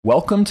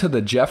Welcome to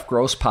the Jeff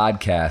Gross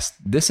Podcast.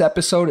 This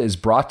episode is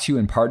brought to you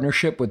in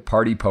partnership with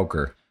Party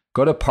Poker.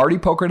 Go to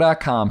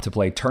partypoker.com to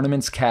play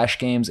tournaments, cash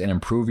games, and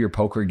improve your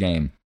poker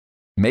game.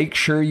 Make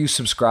sure you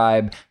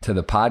subscribe to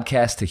the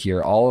podcast to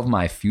hear all of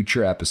my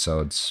future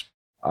episodes.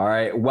 All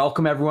right,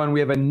 welcome everyone.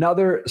 We have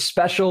another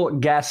special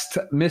guest,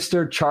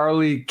 Mr.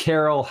 Charlie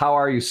Carroll. How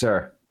are you,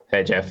 sir?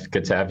 Hey Jeff,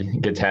 good to have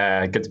you. Good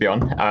to be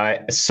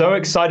on. So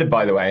excited,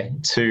 by the way,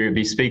 to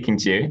be speaking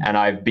to you. And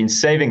I've been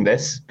saving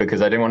this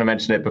because I didn't want to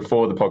mention it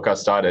before the podcast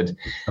started.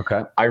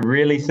 Okay. I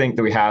really think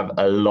that we have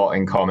a lot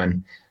in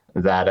common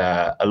that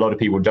a lot of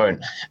people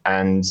don't.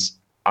 And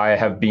I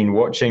have been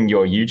watching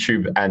your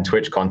YouTube and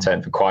Twitch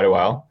content for quite a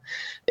while.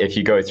 If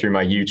you go through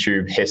my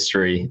YouTube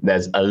history,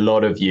 there's a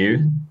lot of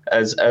you.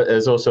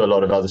 There's also a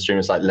lot of other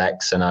streamers like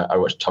Lex, and I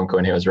watched Tonko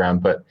when he was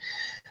around. But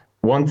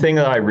one thing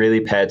that I really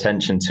pay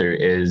attention to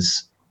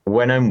is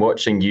when I'm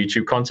watching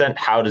YouTube content,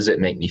 how does it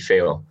make me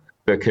feel?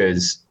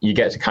 Because you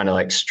get to kind of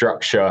like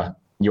structure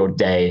your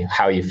day,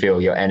 how you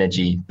feel, your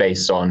energy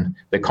based on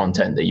the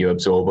content that you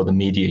absorb or the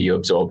media you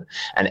absorb.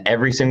 And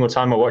every single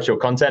time I watch your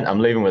content, I'm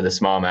leaving with a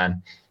smile,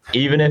 man.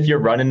 Even if you're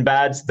running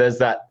bad, there's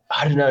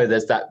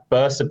that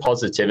burst of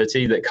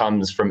positivity that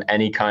comes from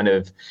any kind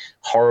of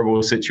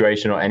horrible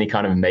situation or any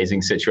kind of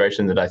amazing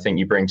situation that I think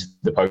you bring to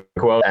the poker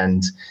world.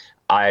 And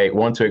I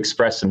want to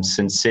express some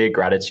sincere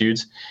gratitude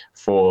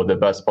for the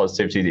burst of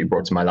positivity that you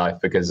brought to my life,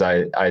 because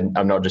I'm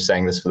not just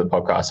saying this for the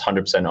podcast,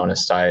 100%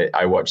 honest.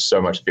 I watch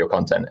so much of your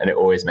content and it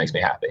always makes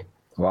me happy.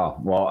 Wow.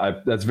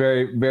 Well, that's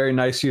very, very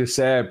nice of you to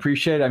say. I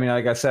appreciate it. I mean,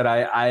 like I said,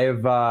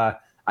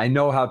 I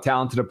know how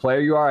talented a player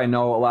you are. I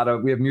know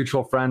we have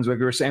mutual friends. Like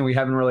we were saying, we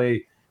haven't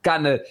really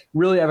gotten to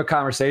really have a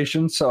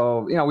conversation.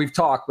 So, we've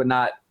talked, but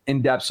not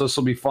in depth. So this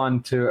will be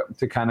fun to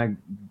kind of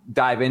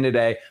dive in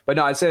today. But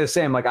no, I'd say the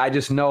same. Like, I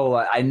just know,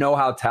 I know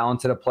how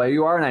talented a player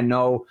you are. And I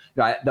know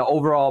the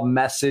overall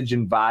message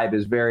and vibe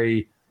is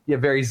very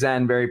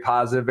zen, very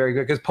positive, very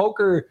good. Because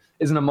poker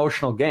is an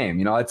emotional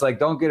game. It's like,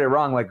 don't get it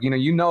wrong. Like,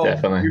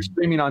 Definitely. You're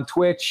streaming on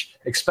Twitch,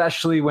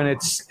 especially when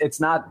it's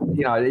not,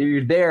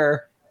 you're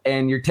there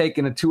and you're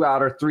taking a 2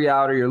 out or 3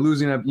 out, or you're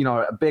losing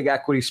a big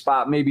equity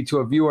spot, maybe to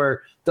a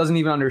viewer doesn't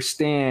even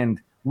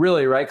understand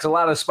really, right? Because a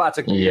lot of the spots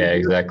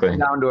exactly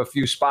down to a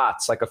few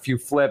spots, like a few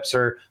flips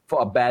or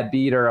a bad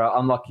beat or an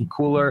unlucky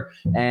cooler,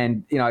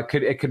 and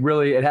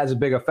it has a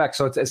big effect.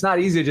 So it's not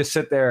easy to just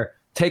sit there,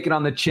 take it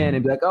on the chin,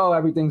 and be like, oh,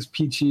 everything's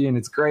peachy and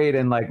it's great,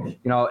 and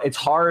it's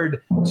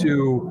hard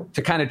to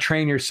kind of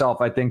train yourself,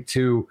 I think,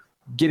 to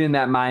get in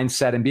that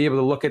mindset and be able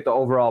to look at the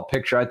overall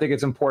picture. I think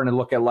it's important to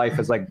look at life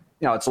as like,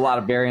 it's a lot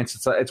of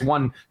variance. It's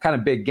one kind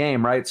of big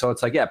game, right? So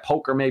it's like,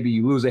 poker, maybe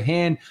you lose a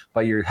hand,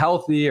 but you're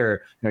healthy,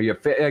 or, you're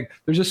fit. Like,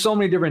 there's just so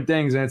many different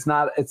things, and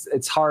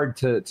it's hard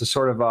to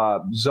sort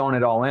of zone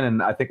it all in.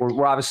 And I think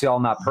we're obviously all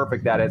not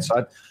perfect at it.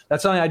 So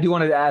that's something I do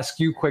want to ask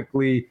you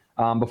quickly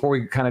before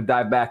we kind of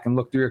dive back and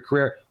look through your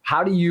career.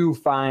 How do you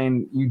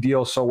find you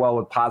deal so well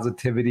with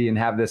positivity and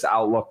have this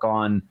outlook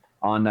on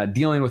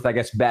dealing with, I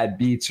guess, bad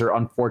beats or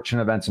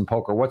unfortunate events in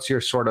poker? What's your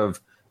sort of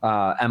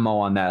MO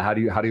on that? How do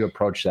you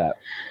approach that?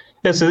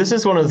 Yeah, so this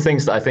is one of the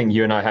things that I think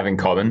you and I have in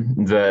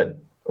common, that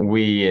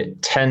we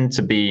tend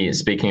to be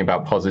speaking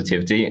about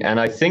positivity. And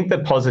I think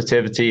that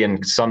positivity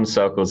in some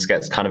circles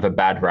gets kind of a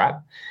bad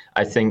rap.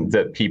 I think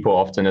that people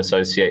often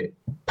associate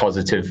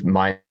positive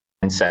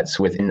mindsets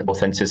with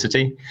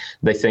authenticity.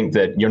 They think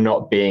that you're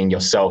not being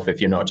yourself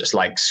if you're not just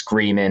like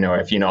screaming, or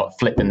if you're not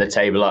flipping the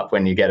table up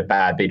when you get a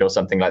bad beat or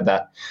something like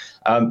that.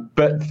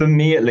 But for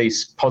me, at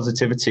least,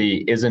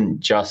 positivity isn't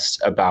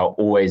just about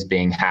always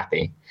being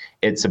happy.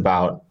 It's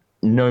about,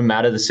 no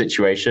matter the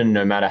situation,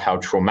 no matter how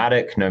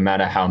traumatic, no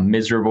matter how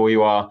miserable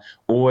you are,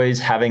 always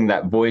having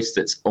that voice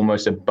that's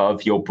almost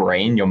above your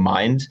brain, your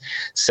mind,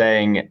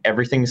 saying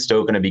everything's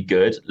still going to be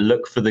good.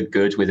 Look for the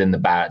good within the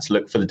bad.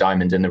 Look for the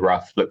diamond in the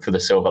rough. Look for the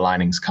silver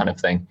linings, kind of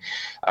thing.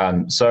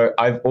 So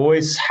I've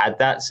always had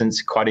that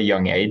since quite a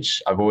young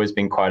age. I've always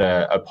been quite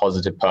a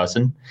positive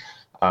person.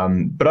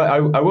 But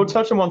I will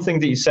touch on one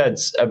thing that you said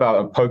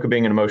about poker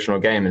being an emotional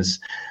game. Is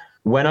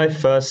when I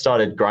first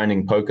started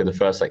grinding poker, the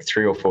first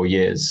 3 or 4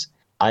 years,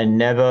 I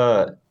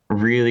never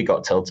really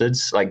got tilted.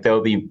 Like, there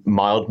will be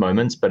mild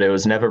moments, but it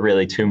was never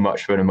really too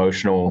much of an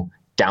emotional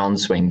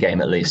downswing game.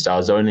 At least I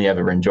was only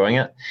ever enjoying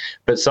it.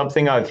 But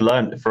something I've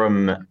learned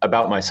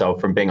about myself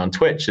from being on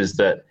Twitch is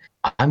that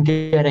I'm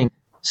getting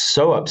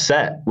so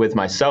upset with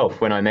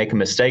myself when I make a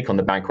mistake on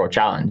the bankroll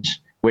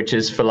challenge, which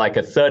is for like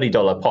a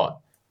 $30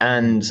 pot.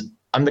 And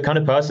I'm the kind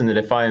of person that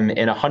if I'm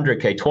in a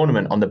 100K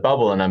tournament on the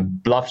bubble and I'm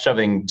bluff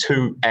shoving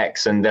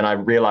 2x, and then I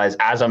realize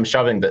as I'm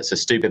shoving that's a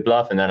stupid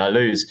bluff and then I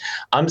lose,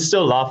 I'm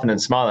still laughing and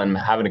smiling and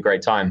having a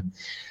great time.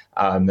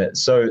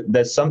 So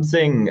there's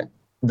something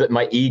that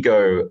my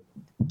ego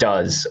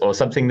does, or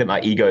something that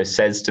my ego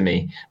says to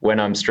me when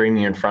I'm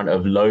streaming in front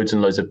of loads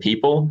and loads of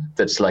people,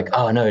 that's like,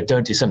 oh no,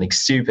 don't do something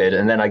stupid.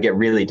 And then I get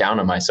really down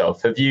on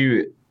myself. Have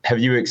you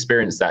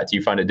experienced that? Do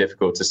you find it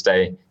difficult to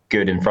stay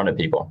good in front of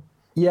people?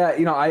 Yeah,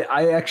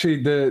 I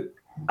actually,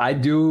 I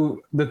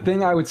do. The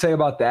thing I would say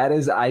about that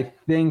is I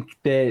think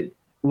that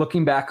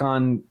looking back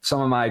on some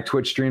of my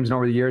Twitch streams and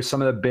over the years,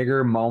 some of the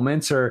bigger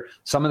moments or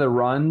some of the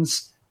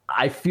runs,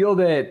 I feel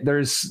that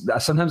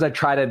sometimes I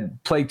try to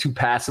play too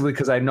passively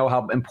because I know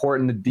how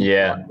important the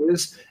deep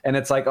is. And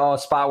it's like, a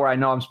spot where I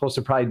know I'm supposed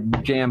to probably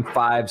jam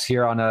fives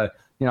here on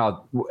in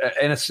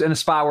a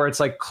spot where it's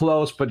like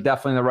close, but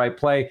definitely the right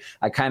play.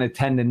 I kind of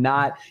tend to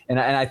not. And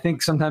I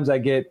think sometimes I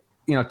get,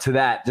 to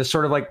that, just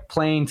sort of like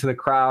playing to the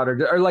crowd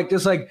or like,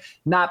 just like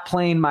not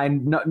playing my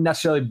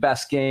necessarily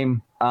best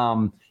game.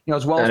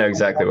 As well. I know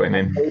exactly what you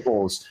mean.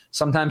 Tables,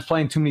 sometimes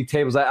playing too many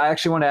tables. I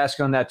actually want to ask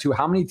you on that too.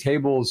 How many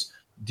tables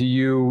do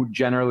you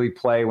generally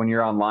play when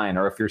you're online,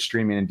 or if you're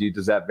streaming? And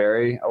does that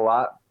vary a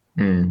lot?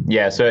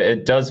 Yeah, so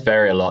it does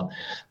vary a lot.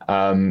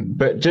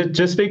 But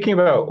just speaking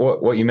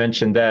about what you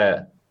mentioned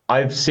there,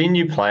 I've seen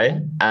you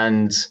play,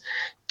 and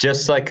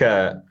just like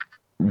a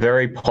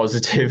very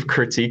positive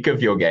critique of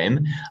your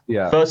game.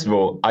 Yeah. First of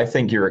all, I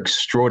think you're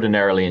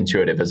extraordinarily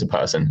intuitive as a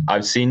person.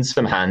 I've seen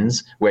some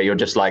hands where you're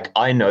just like,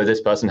 I know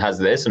this person has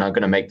this, and I'm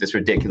going to make this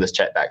ridiculous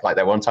check back. Like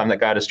that one time that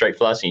guy had a straight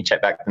flush, and you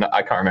check back.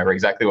 I can't remember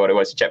exactly what it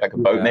was. You check back a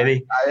boat,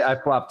 maybe. I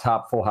flopped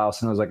top full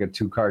house, and it was like a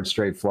 2-card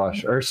straight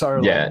flush. Or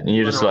sorry. Yeah, and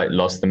you just like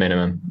lost the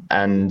minimum.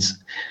 And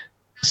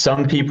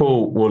some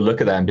people will look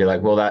at that and be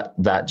like, well,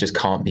 that just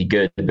can't be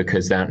good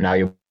because now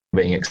you're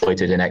being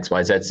exploited in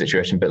XYZ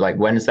situation. But like,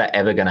 when is that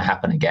ever going to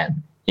happen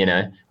again?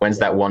 When's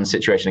that one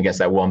situation against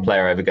that one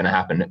player ever going to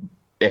happen?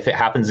 If it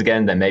happens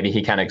again, then maybe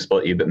he can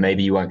exploit you, but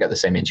maybe you won't get the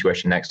same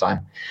intuition next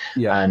time.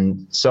 Yeah.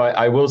 And so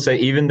I will say,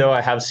 even though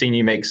I have seen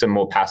you make some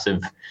more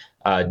passive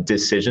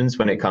decisions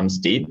when it comes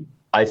deep,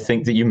 I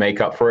think that you make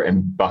up for it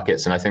in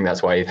buckets. And I think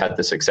that's why you've had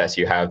the success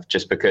you have,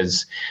 just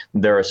because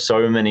there are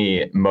so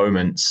many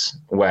moments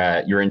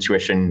where your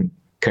intuition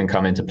can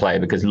come into play,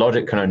 because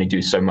logic can only do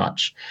so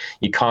much.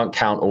 You can't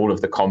count all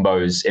of the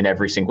combos in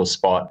every single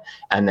spot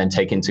and then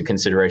take into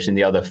consideration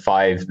the other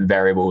 5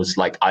 variables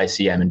like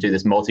ICM and do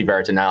this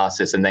multivariate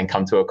analysis and then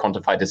come to a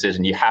quantified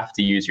decision. You have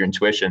to use your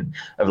intuition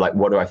of like,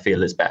 what do I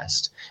feel is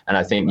best? And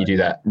I think you do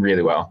that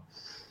really well.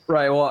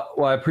 Right. Well,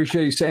 I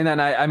appreciate you saying that.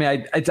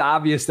 And it's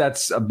obvious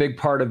that's a big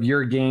part of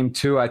your game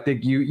too. I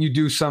think you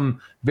do some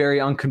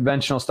very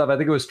unconventional stuff. I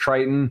think it was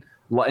Triton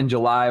in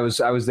July. I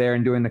was there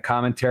and doing the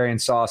commentary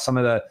and saw some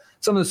of the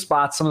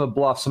spots, some of the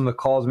bluffs, some of the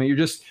calls. I mean,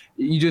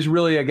 you just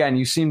really, again,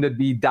 you seem to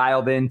be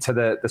dialed into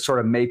the sort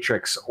of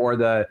matrix or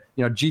the,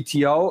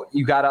 GTO.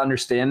 You got to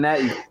understand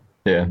that.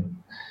 Yeah.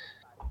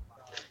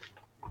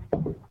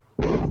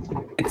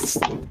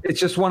 It's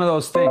just one of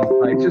those things.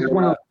 Like just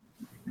one of.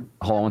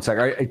 Hold on one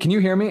second. Can you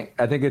hear me?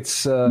 I think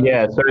it's.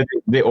 Yeah. So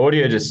the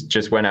audio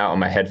just went out on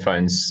my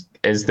headphones.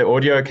 Is the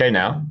audio okay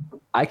now?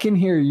 I can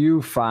hear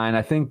you fine.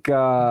 I think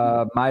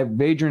my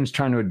Vadron's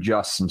trying to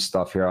adjust some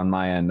stuff here on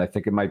my end. I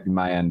think it might be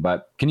my end,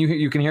 but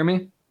you can hear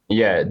me?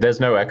 Yeah,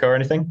 there's no echo or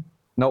anything?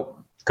 Nope.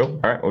 Cool.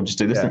 All right, we'll just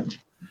do this then.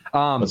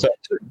 So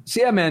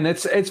yeah, man,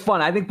 it's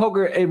fun. I think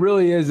poker, it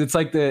really is. It's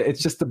like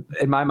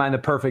in my mind, the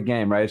perfect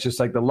game, right? It's just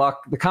like the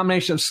luck, the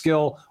combination of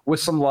skill with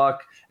some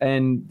luck,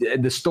 and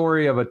the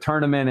story of a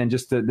tournament and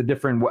just the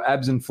different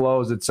ebbs and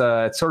flows. It's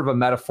sort of a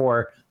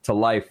metaphor to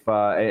life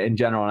in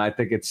general, and I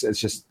think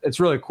it's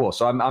really cool.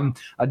 So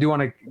I do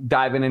want to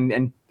dive in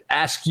and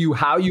ask you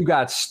how you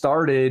got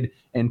started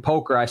in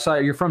poker. I saw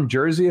you're from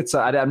Jersey.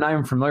 I'm not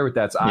even familiar with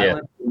that. It's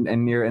island,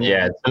 and you're in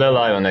it's a little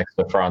island next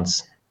to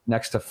France.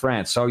 Next to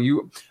France. So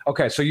you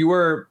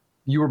were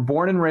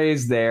born and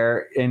raised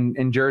there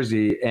in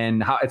Jersey,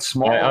 and how it's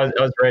small. I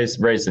was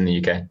raised in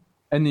the UK.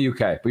 In the UK,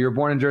 but you were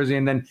born in Jersey,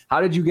 and then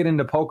how did you get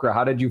into poker?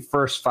 How did you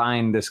first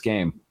find this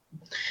game?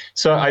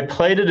 So I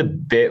played it a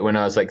bit when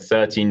I was like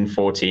 13,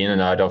 14,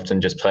 and I'd often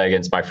just play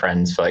against my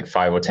friends for like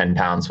 £5 or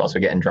 £10 whilst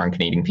we're getting drunk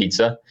and eating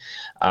pizza.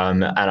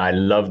 And I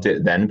loved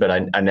it then, but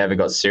I never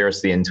got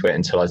seriously into it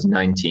until I was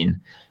 19.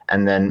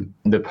 And then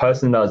the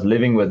person that I was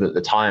living with at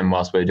the time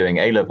whilst we were doing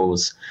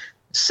A-levels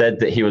said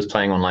that he was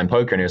playing online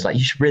poker, and he was like,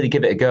 you should really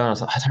give it a go. And I was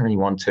like, I don't really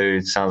want to.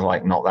 It sounds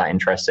like not that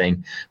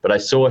interesting. But I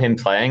saw him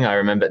playing. I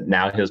remember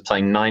now he was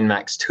playing 9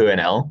 max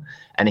 2NL,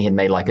 and he had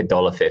made like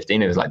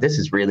 $1.50. He was like, this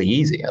is really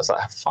easy. I was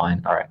like,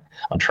 fine. All right,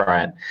 I'll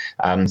try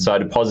it. So I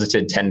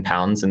deposited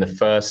 £10, and the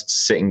first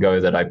sit and go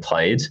that I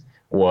played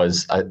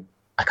was I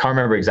can't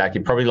remember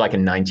exactly, probably like a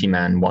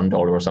 90-man $1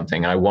 or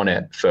something. I won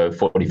it for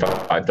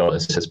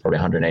 $45. It's probably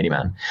 180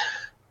 man.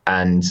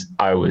 And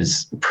I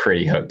was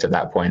pretty hooked at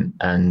that point.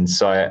 And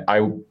so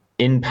I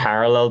in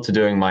parallel to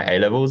doing my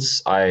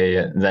A-levels,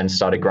 I then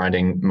started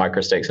grinding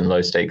micro stakes and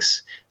low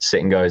stakes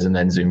sit and goes and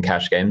then Zoom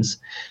cash games.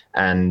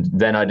 And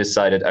then I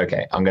decided,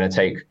 okay, I'm going to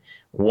take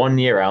 1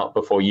 year out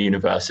before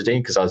university,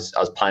 because I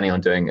was planning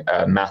on doing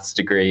a maths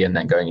degree and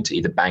then going into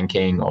either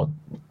banking or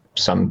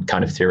some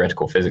kind of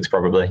theoretical physics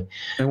probably.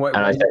 And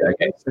I said,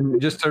 okay.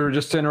 And just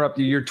to interrupt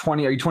you, you're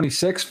 20, are you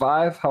 26,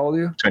 5? How old are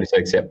you?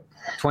 26, yep.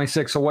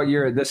 26. So what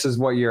year, and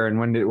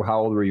how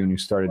old were you when you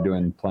started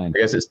playing? I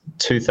guess it's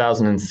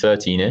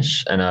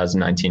 2013-ish, and I was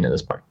 19 at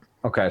this point.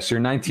 Okay. So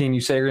you're 19, you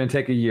say you're going to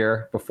take a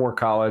year before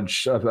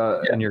college,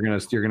 and you're going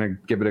to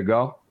give it a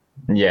go?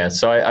 Yeah.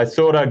 So I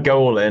thought I'd go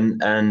all in,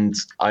 and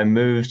I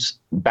moved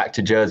back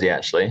to Jersey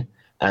actually.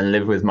 and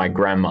live with my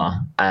grandma,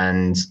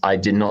 and I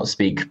did not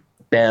speak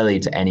barely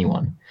to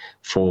anyone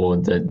for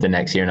the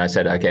next year. And I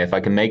said, okay, if I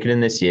can make it in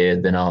this year,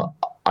 then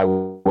I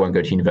won't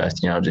go to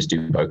university and I'll just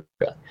do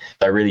poker.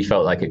 I really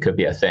felt like it could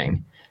be a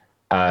thing.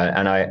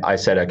 And I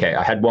said, okay,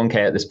 I had 1K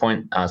at this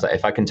point. I was like,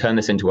 if I can turn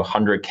this into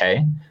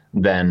 100K,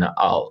 then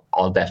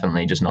I'll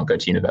definitely just not go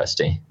to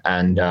university.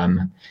 And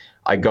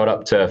I got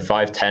up to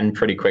 510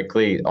 pretty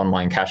quickly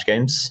online cash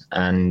games,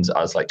 and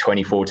I was like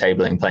 24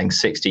 tabling, playing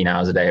 16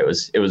 hours a day. It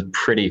was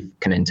pretty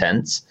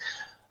intense.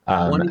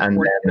 And then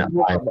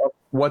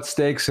what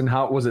stakes and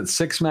how was it?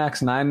 6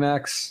 max, 9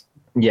 max?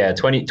 Yeah,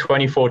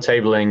 24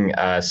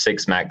 tabling,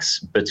 6 max,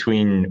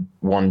 between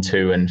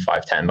 1-2 and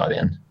 510 by the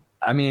end.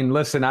 I mean,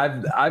 listen,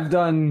 I've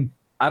done,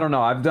 I don't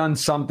know, I've done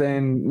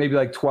something maybe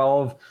like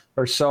 12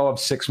 or so of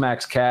 6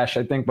 max cash,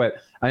 I think. But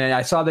I mean,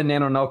 I saw the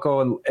Nano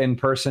Noko in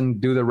person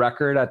do the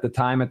record at the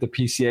time at the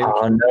PCA.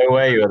 Oh, no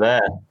way, you were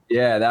there.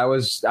 Yeah, that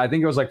was, I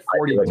think it was like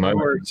 42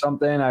 or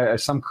something,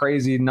 some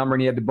crazy number,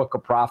 and he had to book a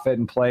profit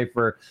and play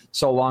for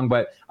so long.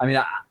 But I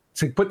mean,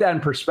 to put that in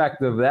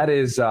perspective, that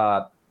is,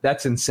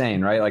 that's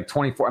insane, right? Like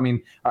 24. I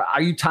mean,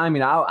 are you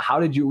timing out? How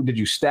did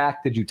you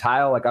stack? Did you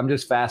tile? Like, I'm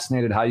just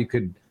fascinated how you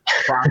could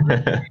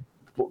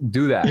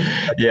do that.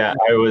 Yeah,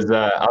 I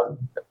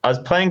was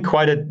playing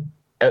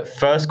at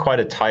first quite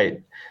a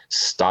tight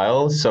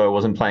style, so I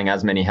wasn't playing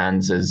as many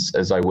hands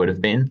as I would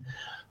have been.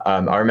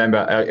 I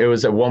remember it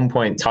was at one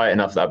point tight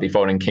enough that I'd be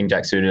folding King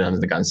Jack suited under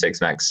the gun 6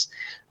 max.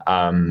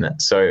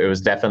 So it was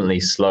definitely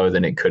slower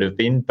than it could have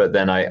been, but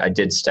then I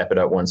did step it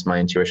up once my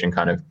intuition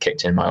kind of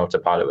kicked in, my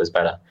autopilot was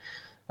better.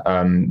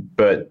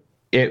 But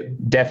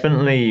it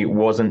definitely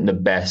wasn't the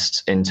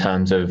best in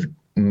terms of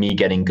me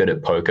getting good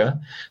at poker.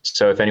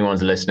 So if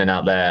anyone's listening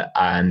out there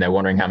and they're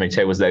wondering how many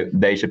tables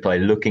they should play,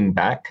 looking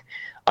back,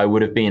 I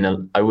would have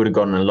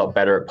gotten a lot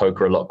better at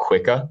poker a lot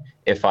quicker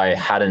if I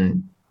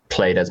hadn't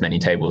played as many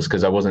tables,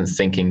 because I wasn't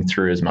thinking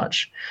through as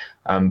much.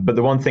 But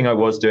the one thing I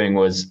was doing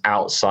was,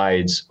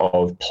 outside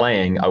of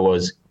playing, I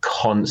was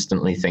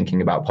constantly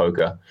thinking about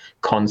poker,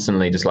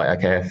 constantly just like,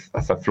 okay,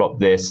 if I flop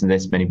this and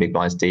this many big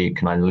blinds deep,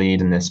 can I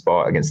lead in this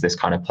spot against this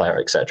kind of player,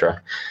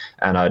 etc.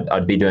 And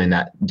I'd be doing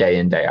that day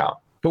in, day out.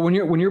 But when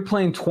you're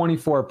playing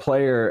 24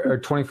 player or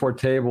 24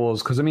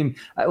 tables, because I mean,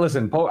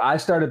 listen, I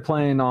started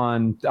playing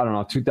on, I don't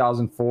know,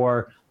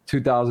 2004,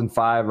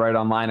 2005, right,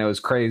 online. It was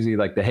crazy,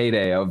 like the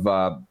heyday of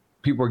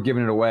people were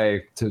giving it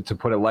away, to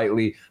put it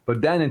lightly.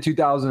 But then in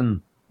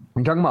 2000,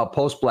 I'm talking about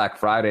post Black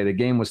Friday, the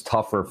game was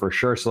tougher for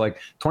sure. So like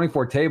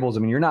 24 tables, I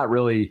mean, you're not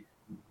really,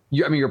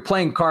 you're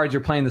playing cards,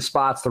 you're playing the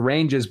spots, the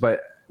ranges,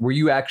 but were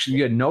you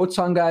had notes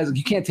on guys? Like,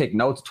 you can't take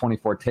notes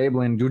 24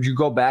 tabling. Would you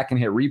go back and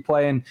hit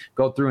replay and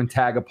go through and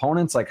tag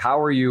opponents? Like, how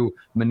are you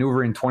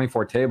maneuvering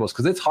 24 tables?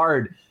 Because it's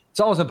hard. It's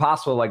almost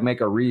impossible to like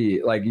make a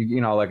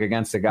like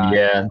against a guy.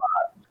 Yeah.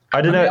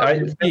 I don't know.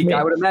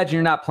 I would imagine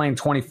you're not playing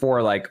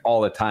 24 like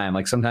all the time.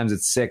 Like sometimes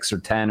it's 6 or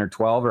 10 or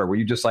 12, or were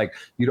you just like,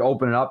 you'd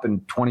open it up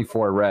and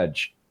 24 reg?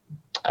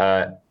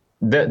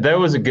 There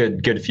was a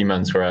good few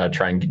months where I'd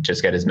try and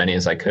just get as many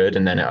as I could,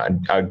 and then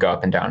I'd go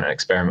up and down and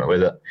experiment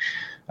with it.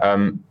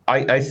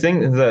 I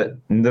think that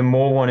the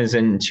more one is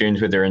in tune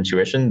with their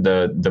intuition,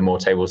 the more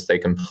tables they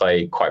can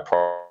play quite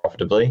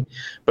profitably.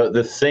 But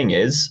the thing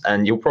is,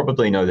 and you'll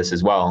probably know this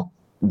as well,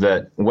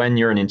 that when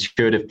you're an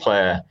intuitive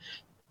player,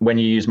 when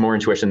you use more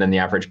intuition than the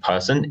average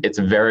person, it's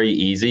very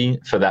easy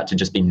for that to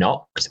just be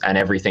knocked and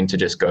everything to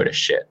just go to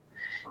shit.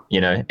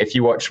 You know, if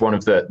you watch one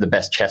of the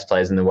best chess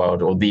players in the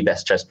world, or the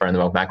best chess player in the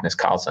world, Magnus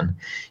Carlsen,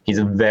 he's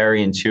a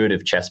very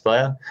intuitive chess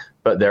player,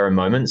 but there are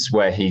moments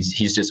where he's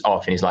just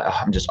off, and he's like, oh,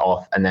 I'm just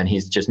off. And then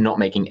he's just not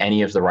making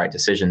any of the right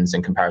decisions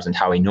in comparison to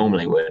how he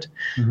normally would.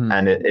 Mm-hmm.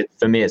 And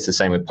for me, it's the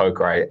same with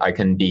poker. I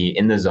can be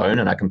in the zone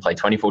and I can play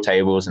 24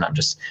 tables and I'm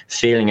just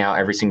feeling out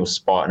every single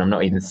spot and I'm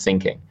not even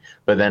thinking.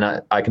 But then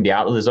I can be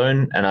out of the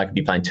zone and I can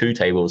be playing 2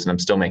 tables and I'm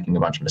still making a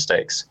bunch of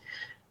mistakes.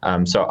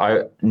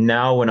 So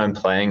now when I'm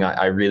playing,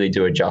 I really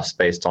do adjust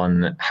based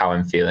on how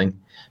I'm feeling.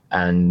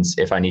 And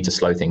if I need to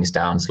slow things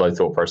down, slow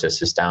thought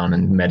processes down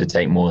and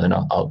meditate more, then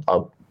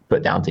I'll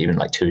put down to even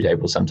like 2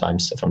 tables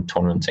sometimes if I'm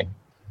tournamenting.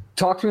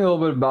 Talk to me a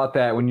little bit about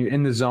that when you're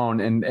in the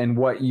zone and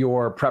what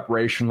your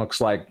preparation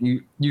looks like.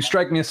 You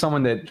strike me as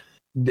someone that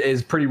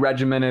is pretty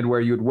regimented,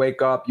 where you would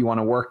wake up, you want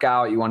to work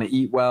out, you want to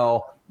eat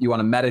well, you want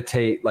to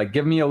meditate. Like,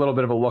 give me a little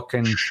bit of a look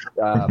and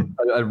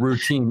a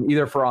routine,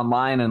 either for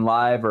online and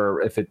live,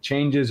 or if it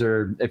changes,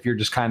 or if you're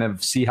just kind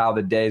of see how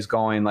the day's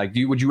going. Like,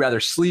 would you rather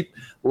sleep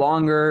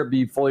longer,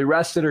 be fully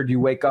rested, or do you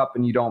wake up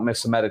and you don't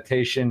miss a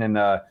meditation and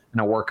a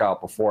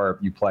workout before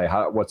you play?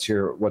 What's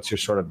your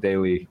sort of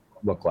daily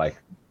look like?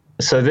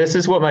 So this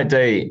is what my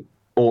day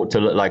ought to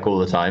look like all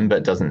the time,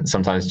 but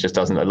sometimes just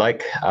doesn't look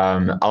like.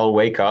 I'll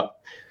wake up.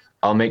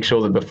 I'll make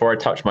sure that before I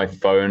touch my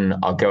phone,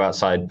 I'll go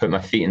outside, put my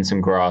feet in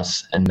some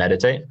grass and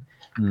meditate,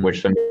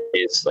 which for me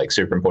is like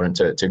super important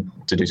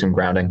to do some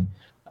grounding.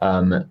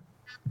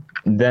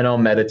 Then I'll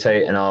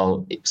meditate and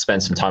I'll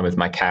spend some time with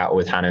my cat, or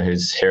with Hannah,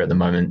 who's here at the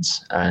moment,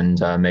 and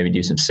maybe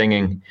do some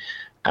singing.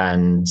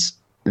 And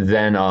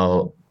then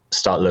I'll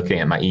start looking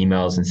at my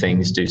emails and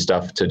things, do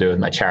stuff to do with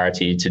my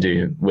charity, to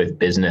do with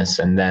business,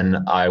 and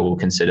then I will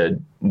consider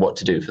what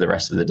to do for the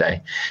rest of the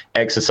day.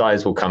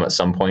 Exercise will come at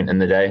some point in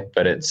the day,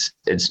 but it's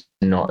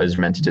not as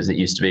regimented as it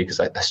used to be because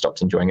I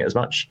stopped enjoying it as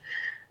much.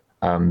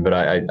 But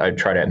I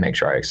try to make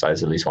sure I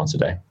exercise at least once a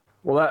day.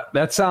 Well,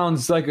 that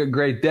sounds like a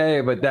great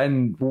day, but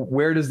then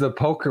where does the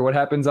poker, what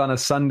happens on a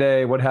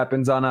Sunday? What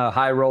happens on a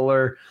high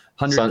roller?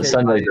 Sundays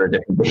are a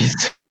different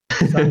beast.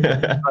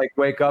 Like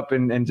wake up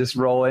and just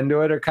roll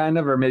into it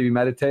or maybe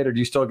meditate, or do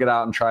you still get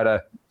out and try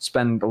to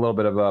spend a little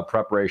bit of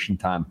preparation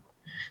time?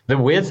 The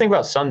weird thing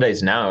about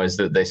Sundays now is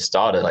that they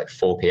start at like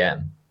 4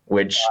 p.m.,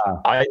 which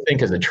I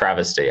think is a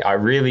travesty. I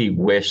really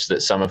wish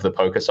that some of the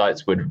poker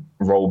sites would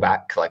roll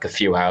back like a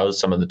few hours,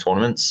 some of the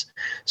tournaments.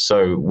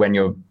 So when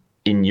you're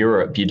in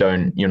Europe,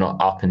 you're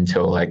not up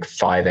until like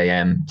 5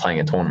 a.m.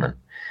 playing a tournament.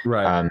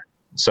 Right.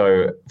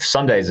 So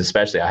Sundays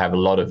especially, I have a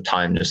lot of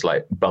time just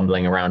like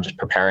bumbling around, just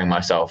preparing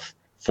myself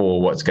for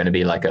what's going to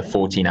be like a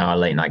 14-hour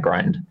late night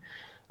grind.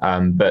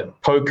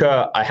 But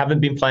poker, I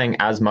haven't been playing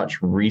as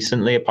much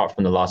recently, apart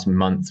from the last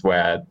month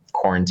where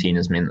quarantine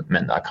has meant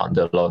that I can't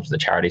do a lot of the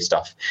charity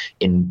stuff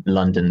in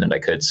London that I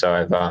could. So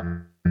I've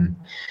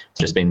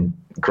just been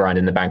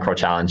grinding the Bankroll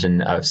Challenge,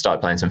 and I've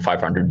started playing some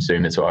 500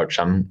 Zoom as well, which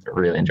I'm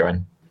really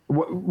enjoying.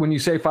 When you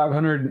say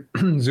 500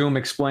 Zoom,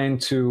 explain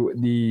to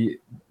the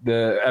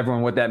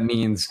everyone what that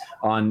means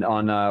on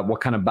what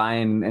kind of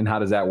buy-in and how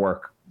does that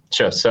work?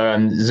 Sure.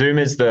 So Zoom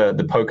is the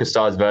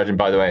PokerStars version.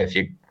 By the way, if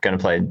you're going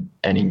to play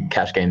any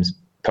cash games,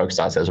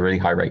 PokerStars has a really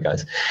high rate,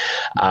 guys.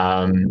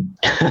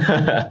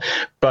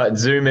 But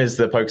Zoom is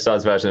the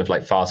PokerStars version of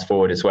like Fast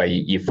Forward. It's where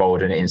you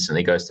forward and it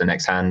instantly goes to the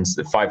next hand.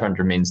 The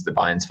 500 means the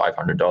buy-in's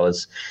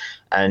 $500.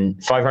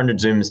 And 500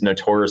 Zoom is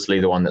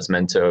notoriously the one that's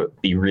meant to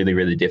be really,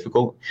 really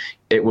difficult.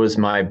 It was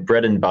my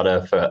bread and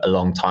butter for a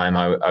long time.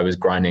 I was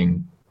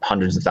grinding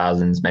hundreds of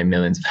thousands, maybe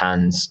millions of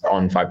hands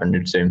on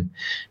 500 Zoom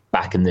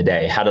back in the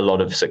day, had a lot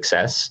of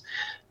success.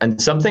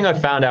 And something I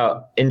found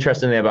out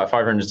interestingly about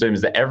 500 Zoom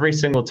is that every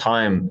single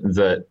time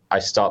that I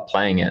start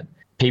playing it,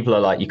 people are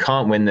like, you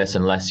can't win this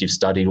unless you've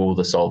studied all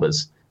the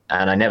solvers.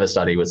 And I never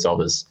study with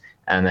solvers.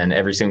 And then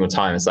every single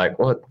time it's like,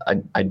 well,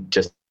 I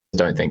just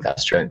don't think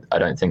that's true. I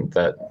don't think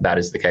that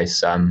is the case.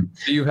 So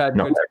you've had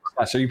good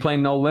success. Are you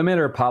playing No Limit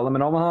or Pot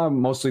Limit Omaha?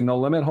 Mostly No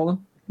Limit,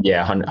 Holden?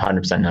 Yeah,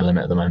 100% No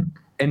Limit at the moment.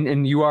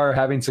 And you are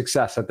having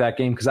success at that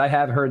game? Because I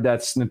have heard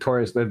that's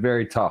notorious. They're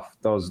very tough,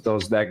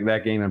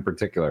 that game in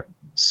particular.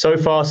 So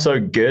far, so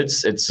good.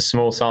 It's a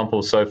small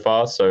sample so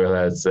far, so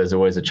there's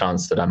always a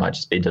chance that I might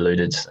just be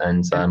deluded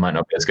and I might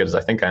not be as good as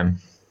I think I am.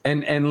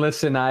 And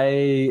listen,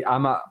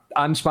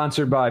 I'm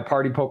sponsored by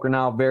Party Poker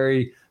now.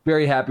 Very,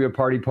 very happy with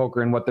Party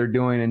Poker and what they're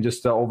doing and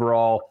just the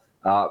overall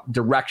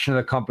direction of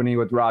the company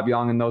with Rob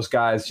Young and those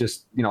guys.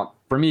 Just,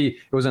 for me,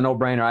 it was a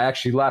no-brainer. I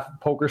actually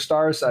left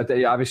PokerStars.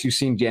 Obviously, you've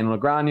seen Jan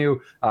Lagranio,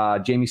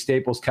 Jamie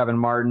Staples, Kevin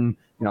Martin,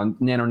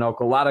 Nano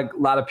Noko, a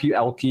lot of people,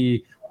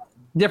 Elke,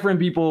 different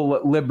people,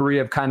 Libri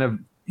have kind of,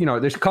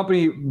 there's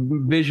company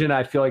vision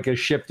I feel like has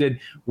shifted.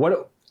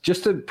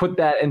 Just to put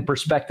that in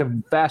perspective,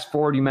 fast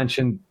forward, you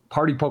mentioned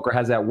Party Poker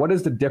has that. What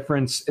is the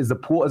difference? Is the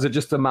pool, is it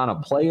just the amount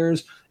of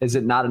players? Is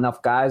it not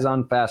enough guys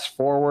on fast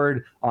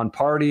forward on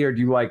Party? Or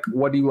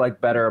what do you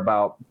like better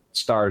about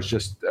Stars?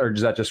 Or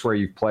is that just where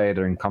you've played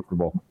and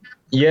comfortable?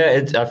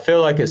 Yeah, I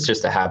feel like it's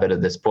just a habit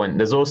at this point.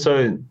 There's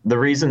also the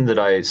reason that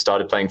I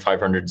started playing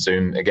 500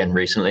 Zoom again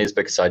recently is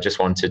because I just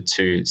wanted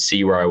to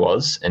see where I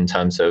was in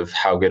terms of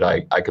how good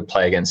I could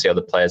play against the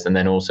other players, and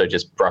then also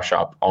just brush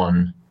up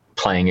on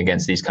playing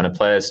against these kind of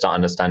players, start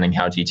understanding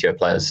how GTO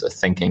players are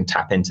thinking,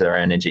 tap into their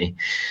energy,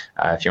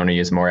 if you want to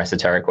use a more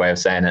esoteric way of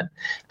saying it,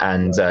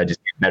 and just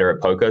get better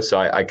at poker. So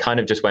I kind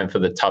of just went for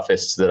the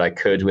toughest that I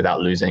could without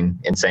losing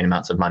insane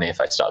amounts of money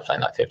if I started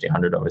playing like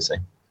 1,500, obviously.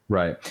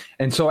 Right.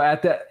 And so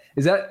at that,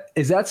 is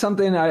that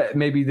something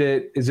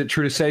is it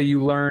true to say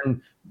you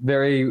learn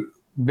very,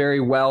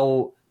 very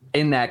well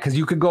in that? Because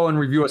you could go and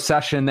review a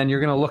session, then you're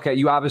going to look at,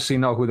 you obviously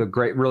know who the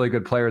really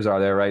good players are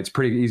there, right? It's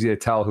pretty easy to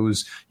tell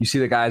you see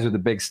the guys with the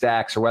big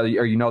stacks or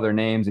you know their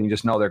names and you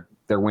just know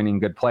they're winning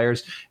good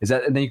players. And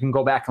then you can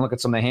go back and look at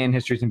some of the hand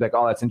histories and be like,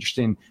 oh, that's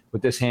interesting.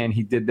 With this hand,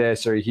 he did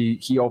this, or he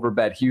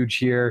overbet huge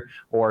here,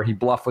 or he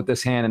bluffed with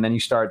this hand. And then you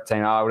start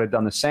saying, oh, I would have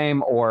done the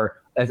same, or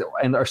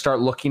start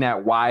looking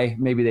at why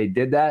maybe they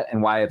did that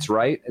and why it's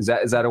right. Is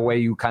that a way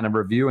you kind of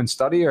review and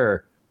study,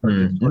 or?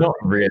 Not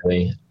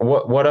really.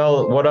 What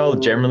I'll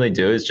generally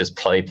do is just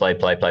play.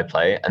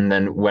 And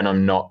then when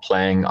I'm not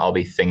playing, I'll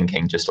be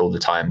thinking just all the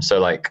time. So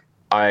like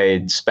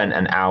I spent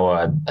an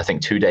hour, I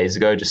think 2 days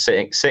ago, just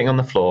sitting on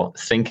the floor,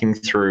 thinking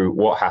through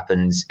what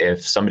happens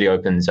if somebody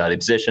opens early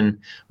position,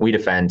 we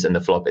defend, and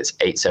the flop is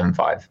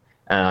 8-7-5.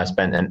 And I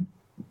spent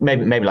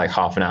maybe like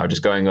half an hour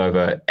just going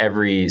over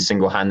every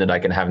single hand that I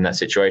can have in that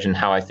situation,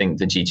 how I think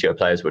the GTO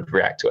players would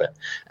react to it,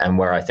 and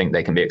where I think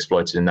they can be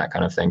exploited in that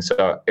kind of thing.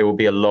 So it will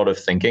be a lot of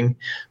thinking,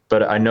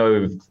 but I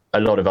know a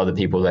lot of other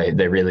people,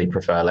 they really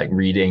prefer like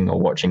reading or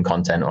watching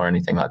content or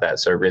anything like that.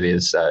 So it really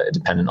is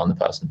dependent on the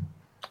person.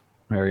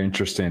 Very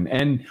interesting.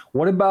 And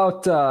what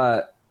about,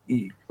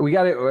 we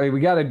got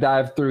to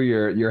dive through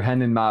your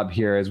Hendon Mob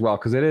here as well,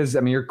 because it is. I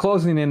mean, you're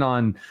closing in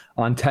on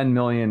 10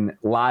 million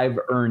live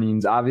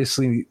earnings.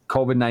 Obviously,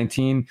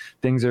 COVID-19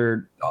 things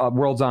are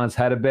world's on its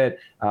head a bit.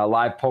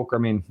 Live poker. I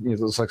mean, it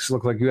looks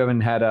like you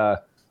haven't had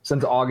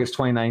since August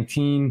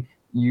 2019.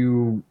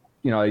 You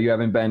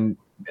haven't been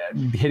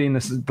hitting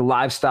the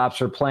live stops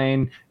or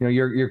playing.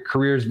 Your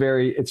career is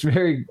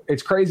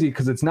it's crazy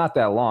because it's not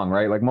that long,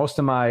 right? Like most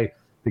of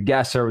the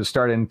guests was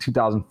started in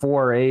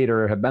 2004 or 8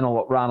 or have been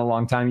around a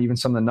long time. Even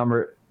some of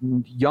the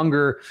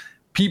younger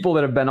people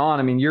that have been on.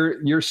 I mean,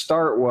 your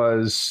start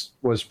was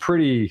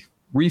pretty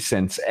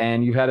recent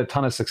and you've had a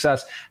ton of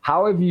success.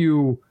 How have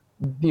you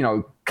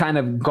kind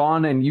of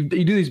gone and you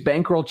do these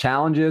bankroll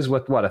challenges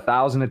with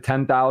 1,000 to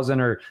 10,000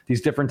 or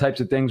these different types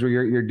of things where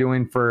you're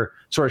doing for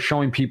sort of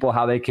showing people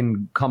how they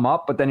can come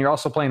up, but then you're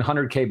also playing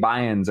 100K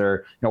buy-ins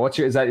or,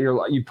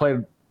 you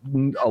played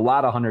a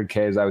lot of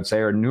 100Ks, I would say,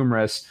 or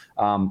numerous.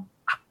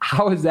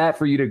 How is that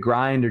for you to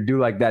grind or do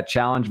like that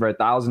challenge for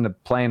 1,000 to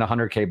playing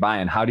 100K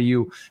buy-in? How do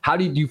you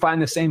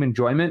find the same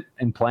enjoyment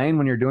in playing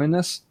when you're doing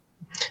this?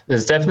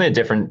 There's definitely a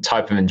different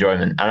type of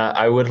enjoyment. And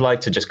I would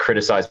like to just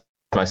criticize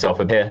myself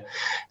a bit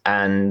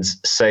and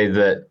say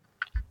that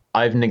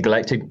I've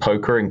neglected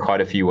poker in quite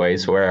a few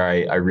ways where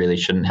I really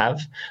shouldn't have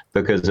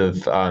because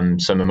of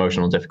some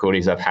emotional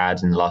difficulties I've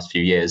had in the last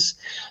few years.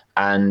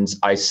 And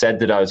I said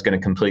that I was going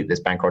to complete this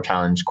bankroll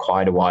challenge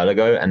quite a while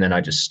ago, and then I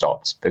just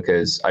stopped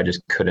because I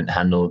just couldn't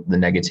handle the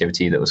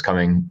negativity that was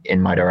coming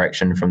in my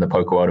direction from the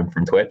poker world and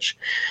from Twitch.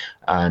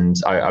 And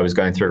I was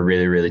going through a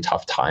really, really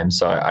tough time.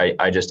 So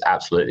I just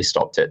absolutely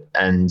stopped it.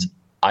 And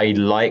I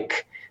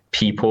like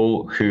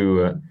people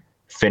who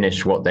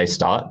finish what they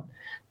start.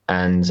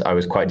 And I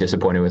was quite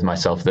disappointed with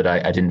myself that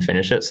I didn't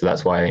finish it. So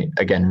that's why,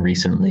 again,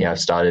 recently I've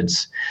started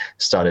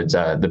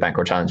the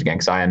bankroll challenge again,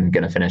 because I am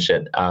going to finish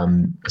it.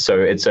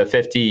 So it's a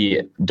 $50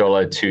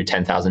 to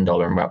 $10,000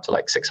 and we're up to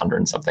like 600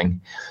 and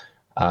something.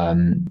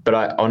 But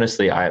I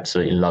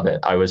absolutely love it.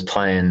 I was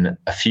playing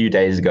a few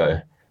days ago,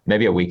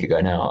 maybe a week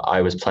ago now,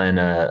 I was playing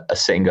a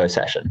sit and go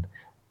session.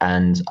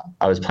 And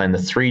I was playing the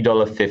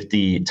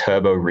 $3.50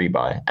 turbo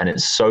rebuy. And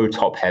it's so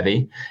top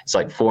heavy. It's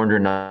like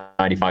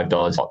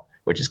 $495 top,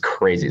 which is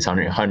crazy. It's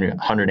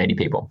 180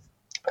 people.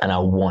 And I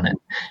won it.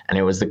 And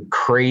it was the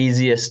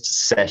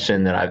craziest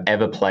session that I've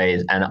ever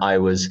played. And I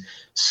was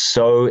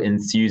so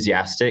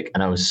enthusiastic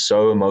and I was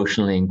so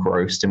emotionally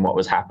engrossed in what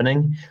was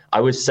happening.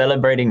 I was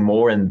celebrating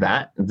more in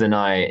that than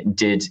I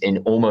did in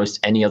almost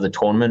any other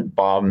tournament,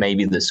 bar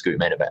maybe the Scoop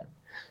main event.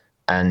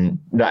 And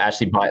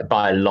actually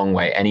by a long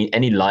way,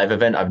 any live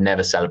event, I've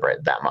never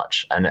celebrated that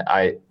much. And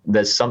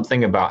there's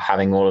something about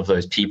having all of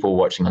those people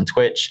watching on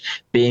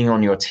Twitch, being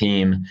on your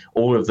team,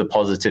 all of the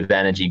positive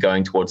energy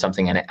going towards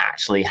something and it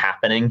actually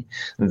happening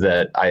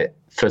that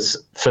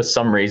for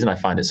some reason, I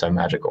find it so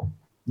magical.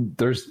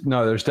 There's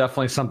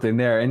definitely something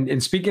there.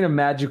 And speaking of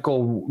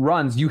magical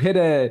runs, you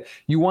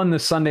won the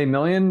Sunday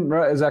Million,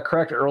 right? Is that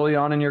correct? Early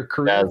on in your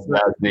career?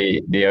 That was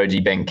the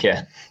OG bank,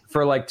 yeah.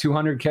 For like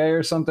 200K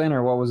or something,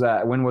 or what was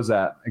that? When was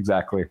that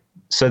exactly?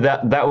 So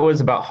that was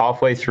about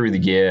halfway through the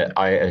year.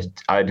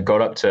 I'd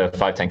got up to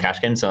 510 cash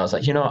gains, and I was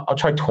like, I'll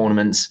try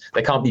tournaments.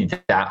 They can't be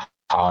that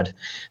hard.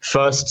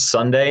 First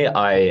Sunday,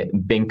 I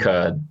think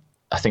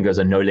it was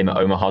a No Limit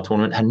Omaha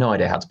tournament. Had no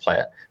idea how to play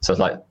it. So I was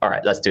like, all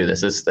right, let's do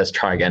this. Let's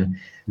try again.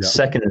 Yep.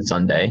 Second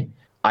Sunday,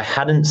 I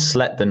hadn't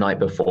slept the night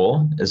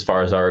before, as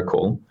far as I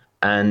recall.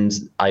 And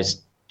I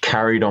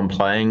carried on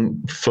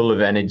playing full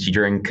of energy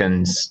drink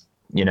and,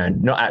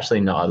 not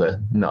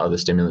other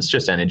stimulants,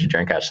 just energy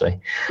drink actually.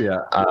 Yeah.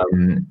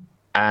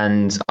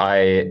 And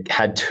I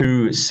had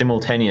 2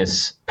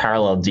 simultaneous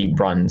parallel deep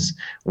runs,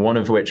 one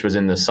of which was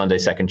in the Sunday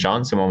Second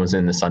Chance and one was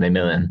in the Sunday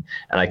Million.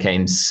 And I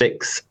came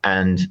 6th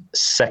and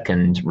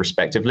 2nd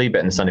respectively,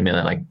 but in the Sunday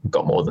Million, I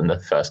got more than the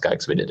first guy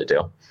because we did a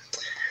deal.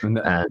 And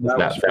that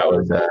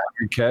was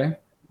okay.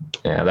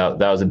 Yeah, that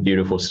was a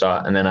beautiful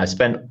start. And then I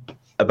spent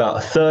about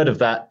a third of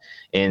that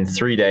in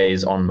 3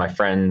 days on my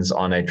friends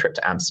on a trip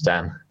to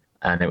Amsterdam.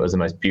 And it was the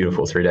most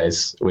beautiful 3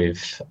 days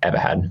we've ever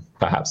had,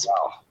 perhaps.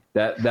 Wow.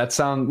 That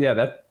sounds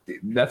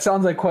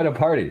like quite a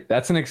party.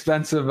 That's an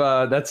expensive.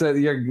 That's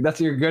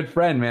your good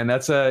friend, man.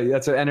 That's an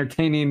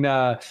entertaining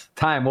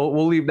time.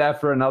 We'll leave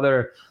that for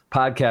another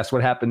podcast.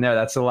 What happened there?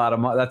 That's a lot of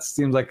money. That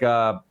seems like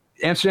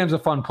Amsterdam's a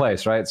fun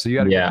place, right? So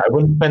I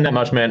wouldn't spend that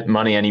much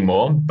money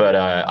anymore. But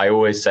I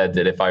always said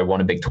that if I won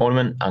a big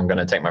tournament, I'm going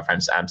to take my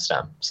friends to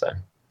Amsterdam. So.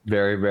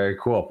 Very, very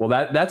cool.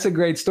 Well, that's a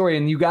great story.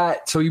 And was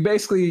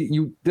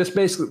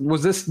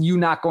this you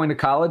not going to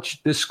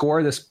college? This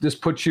score, this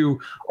puts you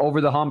over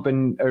the hump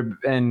and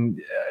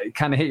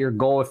kind of hit your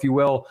goal, if you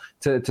will,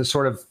 to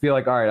sort of feel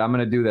like, all right, I'm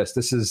going to do this.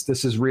 This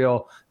is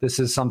real. This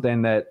is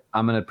something that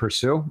I'm going to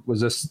pursue.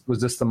 Was this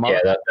the mark?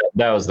 Yeah,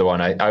 that was the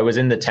one. I was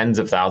in the tens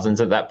of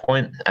thousands at that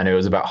point, and it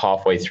was about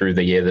halfway through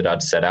the year that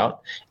I'd set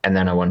out, and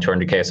then I won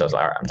 200K. So I was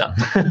like, all right, I'm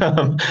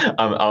done.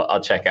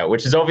 I'll check out,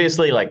 which is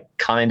obviously like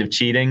kind of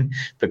cheating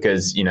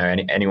because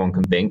anyone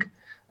can bink,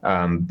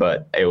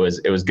 but it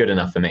was good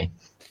enough for me.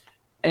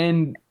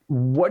 And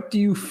what do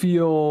you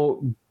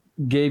feel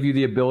gave you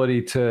the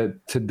ability to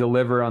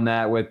deliver on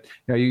that? With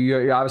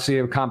you're obviously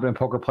a competent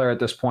poker player at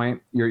this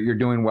point. You're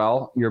doing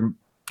well. You're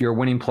a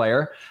winning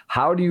player.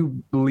 How do you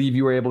believe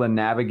you were able to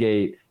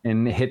navigate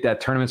and hit that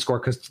tournament score?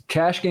 Because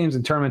cash games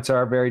and tournaments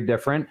are very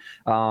different.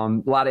 A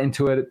lot of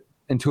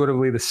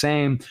intuitively the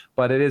same,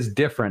 but it is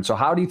different. So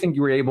how do you think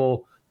you were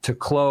able to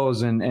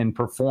close and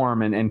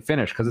perform and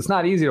finish? Because it's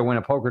not easy to win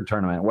a poker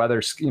tournament,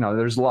 whether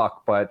there's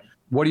luck. But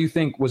what do you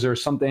think? Was there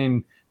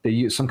something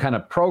that some kind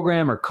of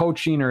program or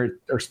coaching or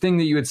thing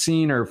that you had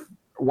seen or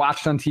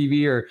watched on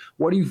TV, or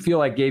what do you feel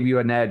like gave you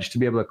an edge to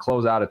be able to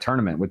close out a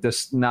tournament with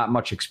this not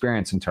much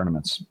experience in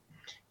tournaments?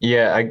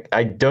 Yeah,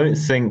 I don't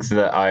think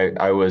that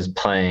I was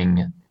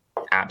playing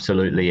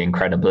absolutely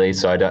incredibly,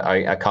 so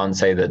I can't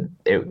say that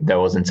there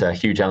wasn't a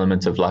huge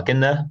element of luck in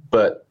there.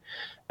 But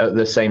at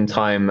the same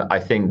time, I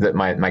think that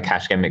my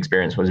cash game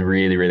experience was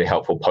really, really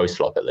helpful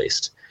post-flop, at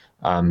least,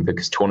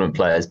 because tournament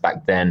players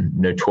back then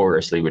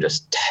notoriously were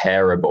just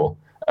terrible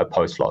at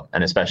post-flop,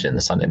 and especially in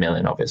the Sunday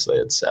Million, obviously,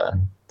 it's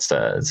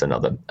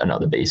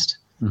another beast.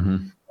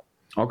 Mm-hmm.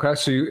 Okay,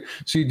 so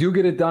you do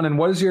get it done. And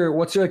what's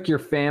your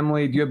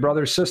family? Do you have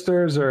brothers,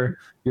 sisters, or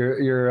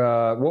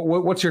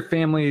what's your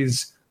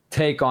family's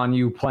take on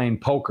you playing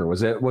poker?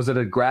 Was it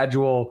a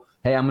gradual,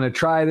 hey, I'm going to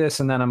try this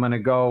and then I'm going to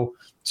go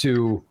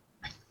to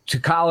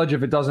college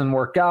if it doesn't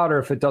work out or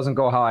if it doesn't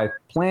go how I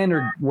planned,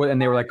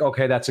 and they were like,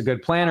 okay, that's a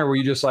good plan? Or were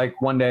you just like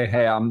one day,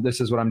 hey,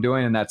 this is what I'm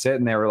doing and that's it?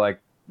 And they were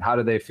like, how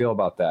did they feel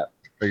about that?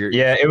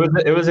 Yeah, it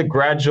was a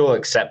gradual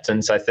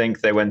acceptance. I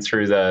think they went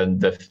through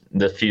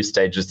the few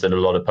stages that a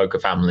lot of poker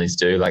families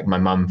do. Like my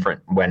mum,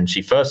 when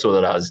she first saw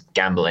that I was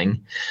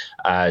gambling,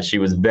 she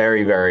was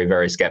very, very,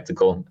 very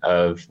skeptical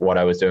of what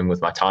I was doing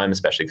with my time,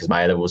 especially because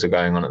my A-levels are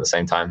going on at the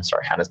same time.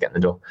 Sorry, Hannah's getting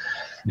the door.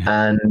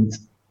 Yeah.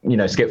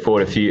 And skip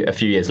forward a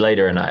few years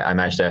later, and I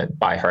managed to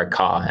buy her a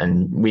car.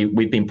 And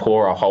we've been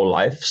poor our whole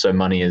life, so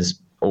money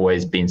is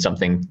always been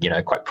something,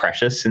 quite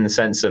precious in the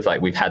sense of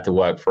like we've had to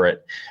work for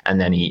it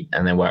and then eat,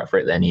 and then work for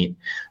it, then eat.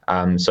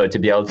 So to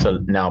be able to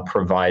now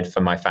provide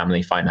for my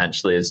family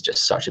financially is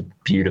just such a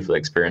beautiful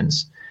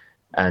experience.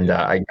 And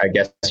I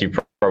guess you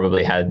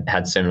probably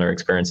had similar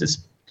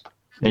experiences.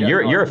 And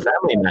you're a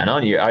family man,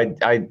 aren't you?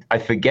 I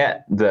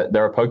forget that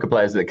there are poker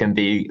players that can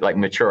be like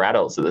mature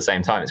adults at the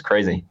same time. It's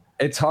crazy.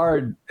 It's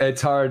hard.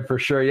 It's hard for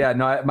sure. Yeah,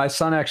 no, my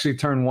son actually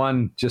turned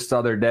 1 just the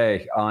other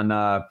day on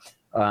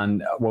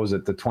what was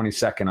it, the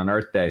 22nd on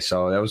Earth Day.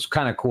 So that was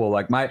kind of cool.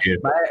 Like I'd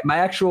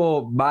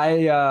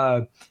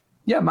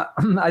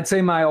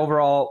say my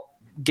overall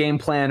game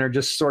plan or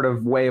just sort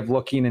of way of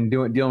looking and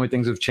dealing with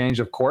things have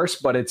changed, of course,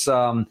 but it's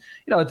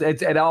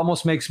it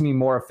almost makes me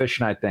more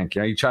efficient. I think,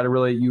 you try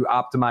to you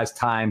optimize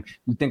time,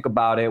 you think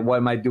about it. What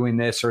am I doing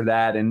this or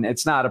that? And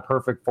it's not a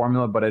perfect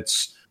formula, but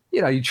it's,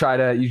 you try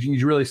to,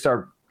 you really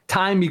start.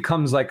 Time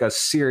becomes like a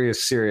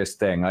serious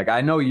thing. Like I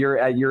know you're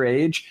at your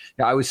age.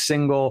 I was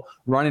single,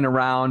 running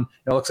around.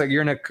 It looks like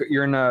you're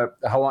in a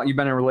how long you've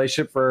been in a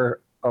relationship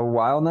for a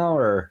while now,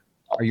 or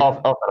are you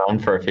off and on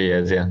for a few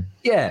years? Yeah.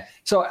 Yeah.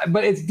 So,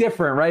 but it's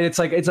different, right? It's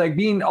like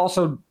being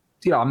also,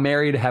 I'm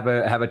married, have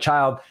a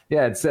child.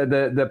 Yeah. It's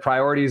the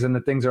priorities and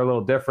the things are a little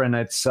different.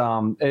 It's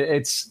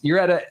you're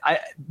at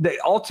the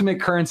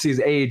ultimate currency is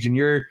age, and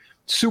you're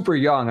super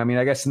young. I mean,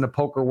 I guess in the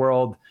poker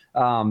world,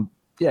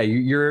 yeah,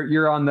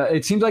 you're on the.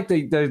 It seems like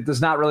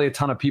there's not really a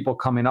ton of people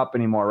coming up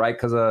anymore, right?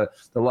 Because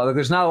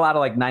there's not a lot of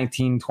like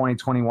 19, 20,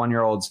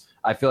 21-year-olds.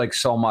 I feel like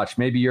so much.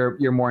 Maybe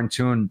you're more in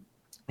tune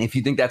if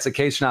you think that's the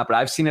case or not. But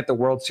I've seen at the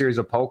World Series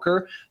of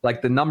Poker,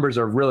 like the numbers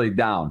are really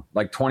down.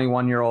 Like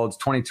 21-year-olds,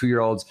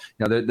 22-year-olds.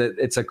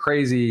 It's a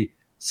crazy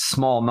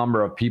small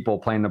number of people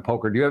playing the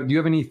poker. Do you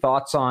have any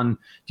thoughts on,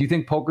 do you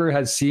think poker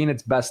has seen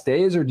its best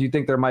days, or do you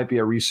think there might be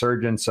a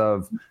resurgence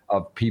of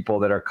people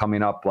that are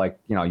coming up, like,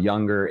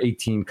 younger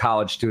 18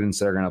 college students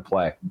that are going to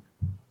play?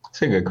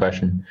 That's a good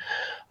question.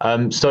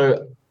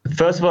 So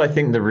first of all, I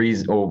think the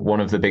reason, or one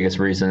of the biggest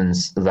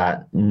reasons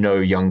that no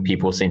young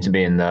people seem to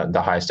be in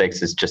the higher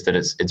stakes is just that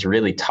it's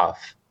really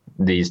tough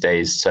these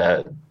days.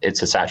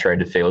 It's a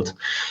saturated field.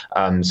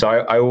 So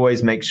I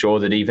always make sure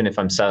that even if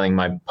I'm selling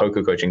my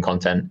poker coaching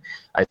content,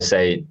 I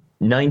say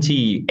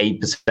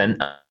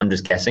 98%, I'm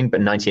just guessing, but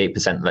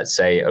 98%, let's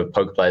say, of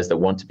poker players that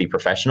want to be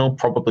professional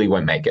probably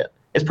won't make it.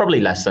 It's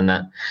probably less than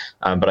that,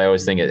 but I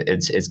always think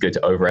it's good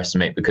to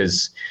overestimate,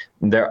 because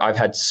I've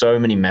had so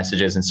many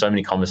messages and so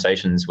many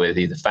conversations with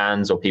either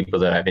fans or people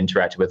that I've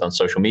interacted with on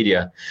social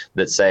media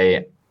that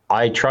say,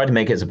 I tried to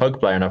make it as a poker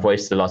player and I've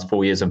wasted the last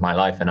 4 years of my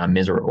life and I'm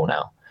miserable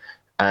now.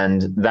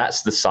 And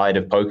that's the side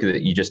of poker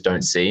that you just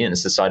don't see. And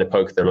it's the side of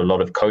poker that a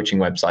lot of coaching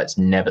websites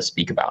never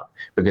speak about,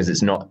 because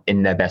it's not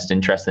in their best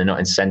interest. They're not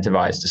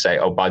incentivized to say,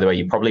 oh, by the way,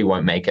 you probably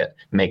won't make it.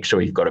 Make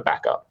sure you've got a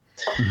backup.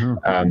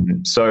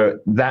 Mm-hmm. So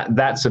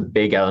that's a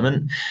big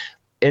element.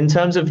 In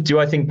terms of,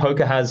 do I think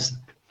poker has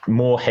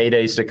more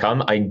heydays to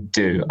come? I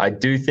do. I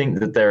do think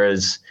that there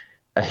is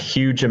a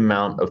huge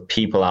amount of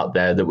people out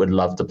there that would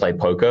love to play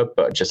poker,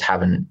 but just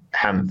haven't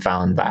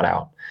found that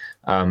out.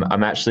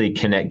 I'm actually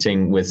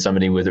connecting with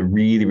somebody with a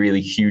really,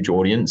 really huge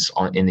audience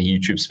in the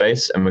YouTube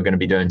space, and we're going to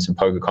be doing some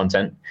poker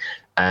content.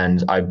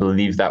 And I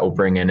believe that will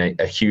bring in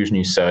a huge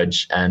new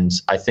surge. And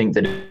I think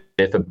that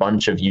if a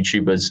bunch of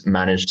YouTubers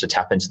manage to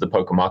tap into the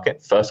poker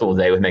market, first of all,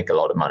 they would make a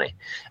lot of money.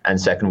 And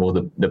second of all,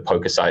 the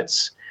poker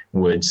sites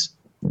would,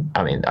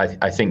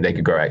 I think they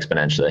could grow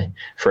exponentially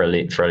for at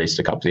least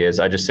a couple of years.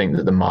 I just think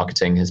that the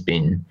marketing has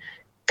been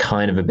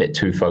kind of a bit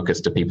too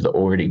focused to people that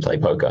already play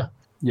poker.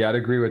 Yeah, I'd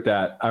agree with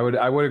that. I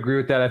would agree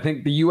with that. I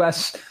think the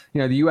U.S.,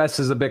 the U.S.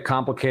 is a bit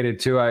complicated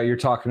too. You're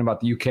talking about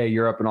the U.K.,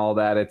 Europe, and all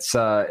that. It's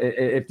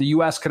if the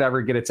U.S. could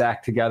ever get its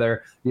act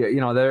together,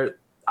 they're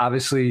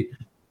obviously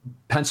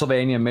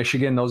Pennsylvania,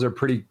 Michigan. Those are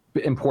pretty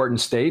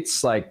important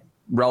states. Like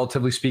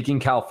relatively speaking,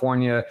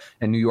 California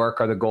and New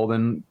York are the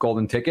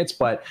golden tickets.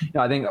 But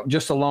I think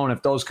just alone,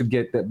 if those could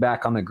get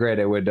back on the grid,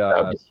 it would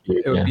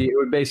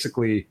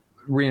basically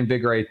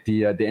reinvigorate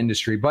the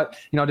industry. But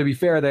to be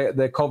fair,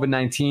 the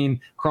COVID-19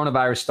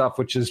 coronavirus stuff,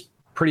 which is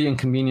pretty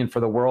inconvenient for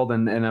the world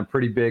and a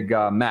pretty big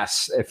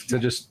mess, if to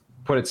just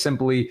put it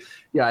simply,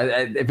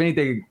 if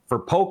anything, for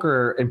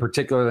poker in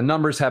particular, the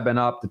numbers have been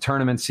up. The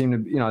tournaments seem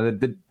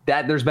to,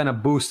 that there's been a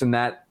boost in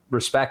that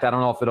respect. I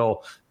don't know if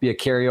it'll be a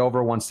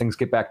carryover once things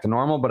get back to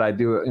normal, but I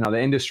do, the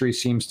industry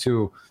seems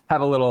to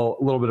have a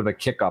little bit of a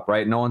kick up,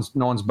 right? No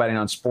one's betting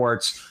on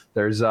sports.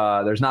 There's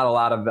not a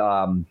lot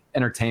of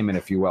entertainment,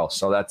 if you will.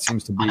 So that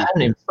seems to be. I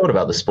hadn't even thought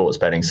about the sports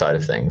betting side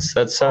of things.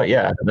 That's so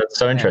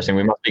interesting.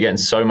 We must be getting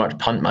so much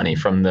punt money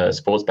from the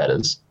sports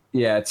bettors.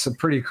 Yeah, it's a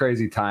pretty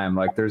crazy time.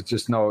 Like there's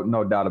just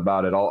no doubt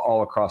about it.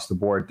 All across the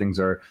board, things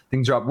are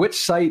up. Which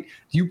site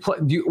do you play?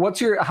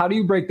 How do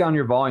you break down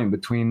your volume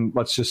between,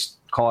 let's just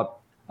call it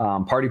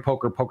Party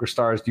Poker,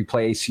 PokerStars? Do you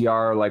play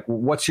ACR? Like,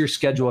 what's your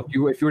schedule? If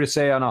you were to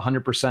say on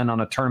 100% on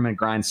a tournament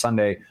grind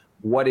Sunday,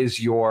 what is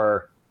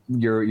your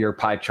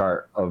pie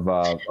chart of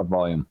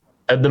volume?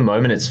 At the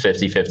moment, it's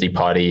 50-50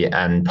 Party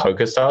and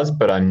PokerStars,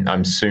 but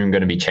I'm soon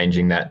going to be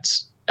changing that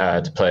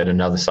to play at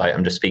another site.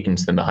 I'm just speaking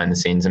to them behind the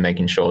scenes and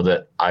making sure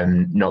that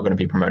I'm not going to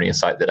be promoting a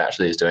site that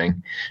actually is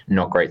doing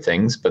not great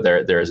things, but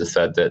there is a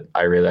third that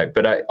I really like.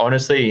 But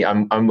honestly,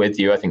 I'm with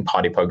you. I think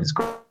Party Poker is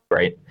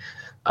great.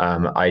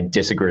 I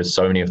disagree with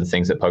so many of the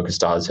things that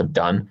PokerStars have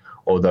done,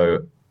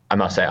 although I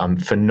must say I'm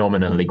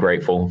phenomenally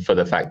grateful for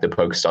the fact that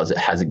PokerStars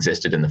has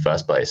existed in the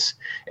first place.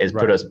 It's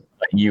put us,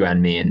 you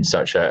and me, in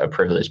such a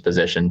privileged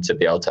position to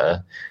be able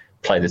to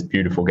play this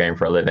beautiful game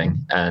for a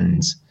living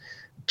and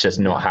just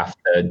not have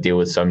to deal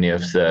with so many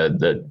of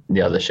the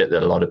other shit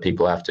that a lot of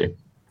people have to.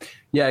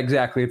 Yeah,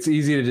 exactly. It's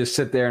easy to just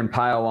sit there and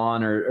pile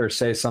on or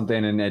say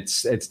something, and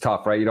it's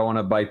tough, right? You don't want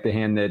to bite the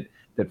hand that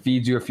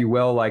feeds you, if you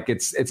will. Like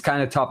it's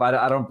kind of tough.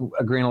 I don't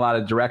agree in a lot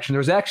of direction. There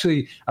was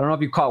actually, I don't know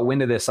if you caught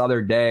wind of this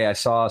other day. I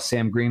saw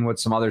Sam Greenwood,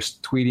 some others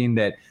tweeting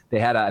that they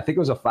had I think it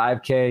was a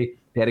 5K.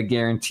 They had a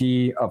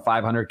guarantee of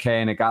 500K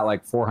and it got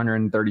like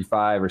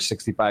 435 or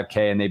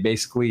 65K. And they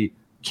basically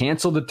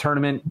canceled the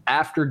tournament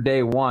after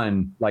day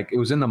one. Like it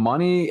was in the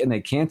money and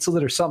they canceled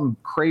it or something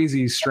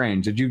crazy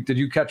strange. Did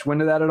you catch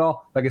wind of that at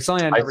all? Like it's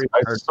something I never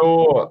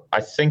heard. I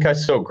think I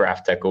saw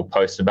GraphTech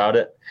post about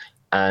it.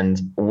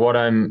 And what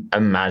I'm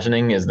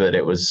imagining is that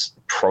it was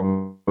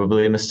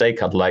probably a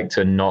mistake. I'd like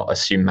to not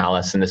assume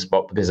malice in this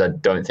spot because I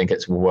don't think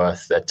it's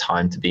worth their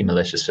time to be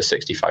malicious for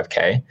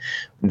 65K.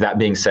 That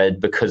being said,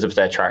 because of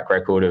their track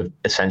record of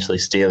essentially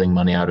stealing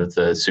money out of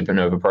the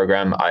Supernova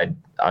program,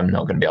 I'm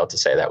not going to be able to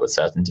say that with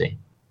certainty.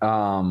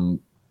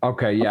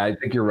 Okay. Yeah, I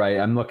think you're right.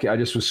 I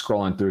just was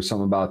scrolling through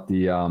something about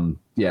the,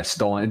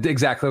 stolen.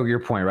 Exactly your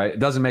point, right? It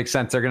doesn't make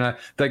sense. They're going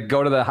to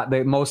go to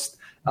the most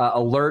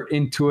alert,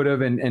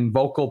 intuitive, and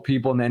vocal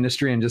people in the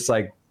industry and just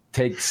like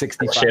take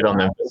 65 shit on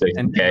them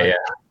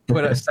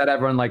and set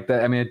everyone like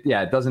that. I mean,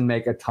 it doesn't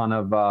make a ton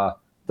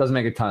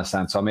of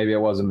sense. So maybe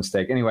it was a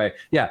mistake. Anyway,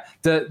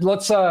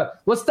 let's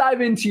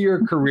dive into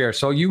your career.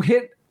 So you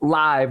hit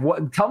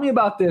live. Tell me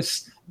about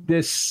this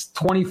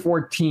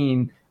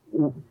 2014.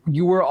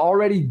 You were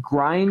already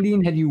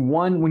grinding. Had you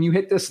won when you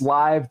hit this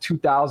live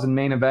 2000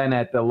 main event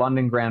at the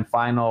London Grand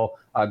Final?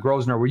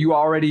 Grosvenor,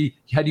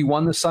 had you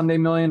won the Sunday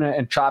Million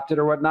and chopped it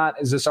or whatnot?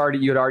 Is this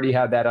you had already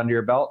had that under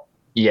your belt?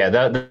 Yeah,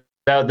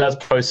 that's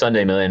post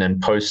Sunday Million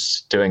and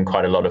post doing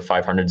quite a lot of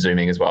 500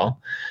 zooming as well.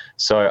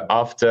 So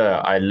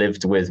after I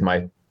lived with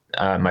my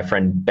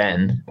friend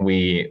Ben,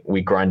 we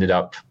grinded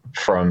up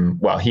from,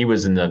 he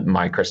was in the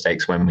micro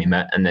stakes when we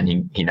met, and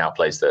then he now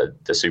plays the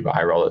super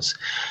high rollers.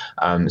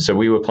 So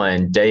we were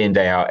playing day in,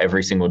 day out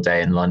every single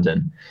day in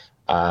London.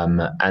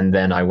 And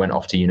then I went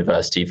off to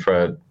university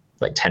for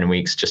like 10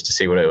 weeks just to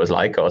see what it was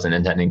like. I wasn't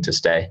intending to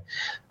stay.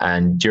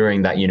 And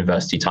during that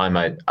university time,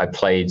 I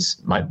played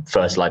my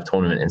first live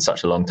tournament in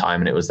such a long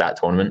time, and it was that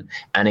tournament.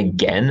 And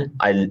again,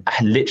 I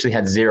literally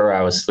had 0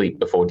 hours sleep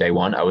before day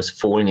one. I was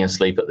falling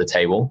asleep at the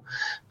table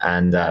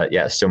and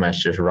still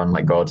managed to just run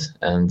like God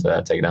and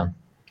take it down.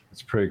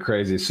 It's pretty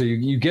crazy. So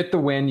you get the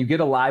win, you get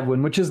a live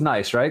win, which is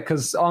nice, right?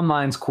 Because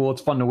online's cool,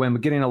 it's fun to win,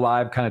 but getting a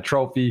live kind of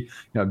trophy,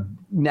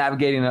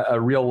 navigating a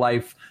real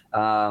life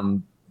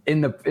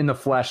in the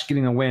flesh,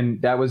 getting a win.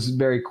 That was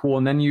very cool.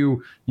 And then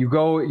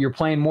you're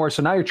playing more.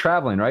 So now you're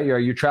traveling, right?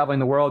 You're traveling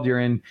the world. You're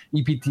in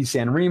EPT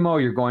San Remo.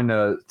 You're going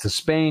to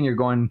Spain. You're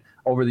going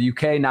over the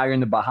UK. Now you're in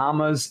the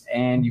Bahamas,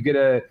 and you get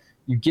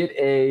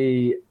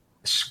a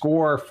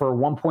score for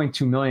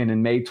 1.2 million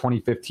in May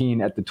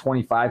 2015 at the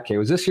 25K.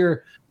 Was this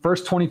your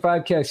first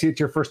 25K? I see it's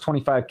your first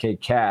 25K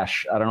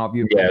cash. I don't know if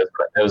you. Yeah,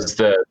 it was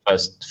the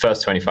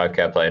first 25K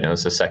I played, and it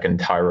was the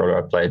second high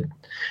roller I played,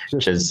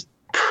 which is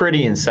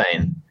pretty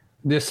insane.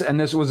 This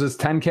was this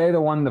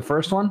 10K, the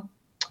first one.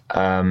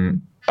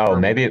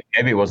 Maybe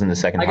it wasn't the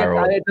second high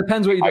roller. It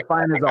depends what you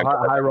define as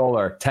a high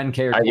roller,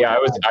 10K or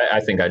I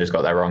think I just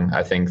got that wrong.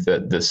 I think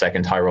that the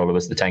second high roller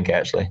was the 10K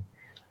actually.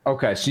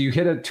 Okay, so you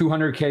hit a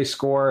 200K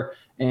score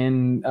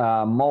in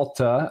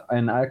Malta,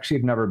 and I actually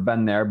have never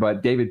been there,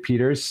 but David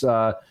Peters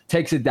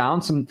takes it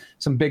down.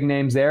 Some big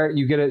names there.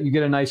 You get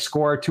a nice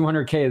score.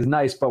 200K is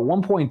nice, but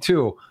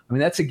 1.2. I mean,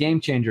 that's a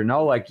game changer.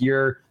 No, like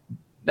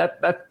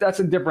that's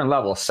a different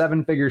level.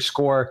 7-figure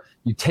score.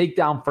 You take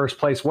down first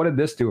place. What did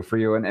this do for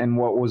you? And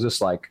what was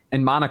this like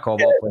in Monaco?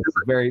 Of all places?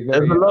 Very,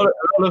 very. There's a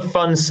lot of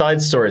fun side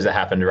stories that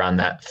happened around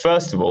that.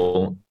 First of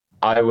all,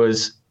 there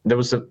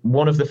was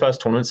one of the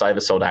first tournaments I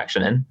ever sold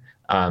action in.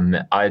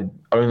 I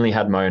only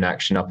had my own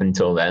action up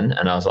until then,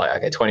 and I was like,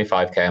 okay,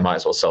 25K, I might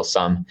as well sell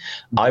some.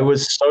 I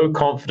was so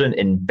confident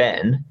in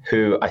Ben,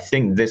 who I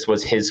think this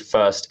was his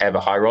first ever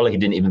high roller. He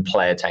didn't even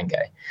play a 10K.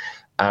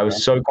 I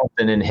was so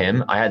confident in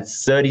him. I had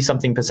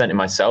 30-something% in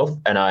myself,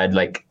 and I had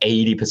like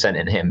 80%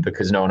 in him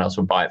because no one else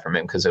would buy it from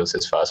him because it was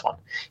his first one.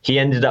 He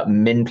ended up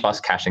min plus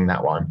cashing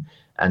that one,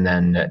 and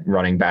then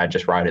running bad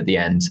just right at the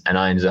end, and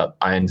I ended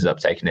up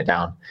taking it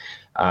down.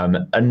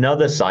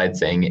 Another side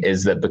thing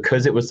is that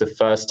because it was the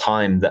first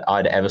time that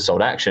I'd ever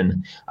sold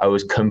action, I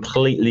was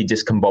completely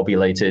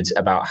discombobulated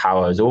about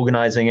how I was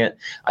organizing it.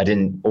 I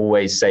didn't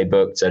always say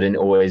booked. I didn't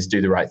always do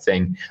the right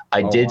thing.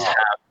 I did have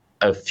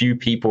a few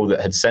people that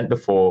had sent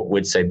before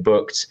would say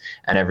booked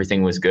and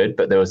everything was good,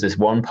 but there was this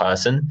one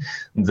person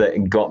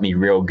that got me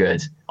real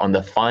good. On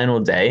the final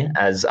day,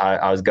 as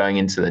I was going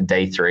into the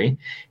day 3,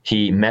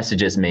 he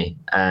messages me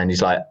and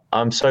he's like,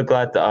 I'm so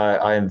glad that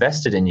I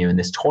invested in you in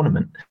this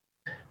tournament.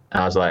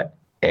 And I was like,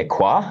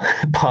 quoi?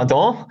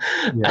 Pardon?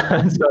 Yeah.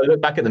 And so I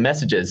look back at the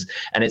messages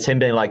and it's him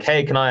being like,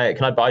 hey, can I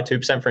buy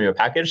 2% from your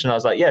package? And I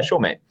was like, yeah, sure,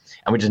 mate.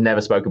 And we just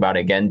never spoke about it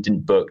again,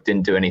 didn't book,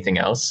 didn't do anything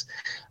else.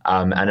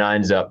 And I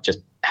ended up just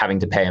having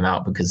to pay him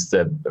out because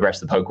the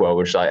rest of the poker world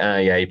was like, oh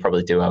yeah, you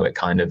probably do owe it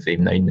kind of,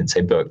 even though you didn't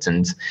say booked.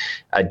 And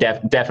I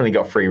definitely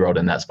got free rolled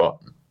in that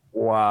spot.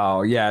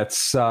 Wow. Yeah.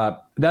 It's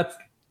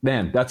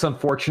that's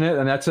unfortunate.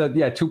 And that's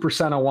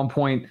 2% on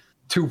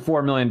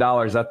 $1.24 million.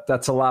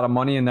 That's a lot of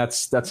money. And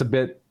that's a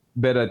bit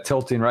of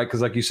tilting, right?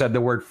 Because like you said,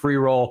 the word free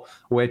roll,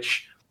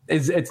 which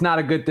it's not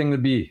a good thing to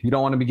be. You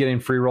don't want to be getting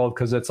free rolled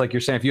because it's like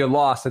you're saying, if you had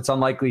lost, it's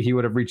unlikely he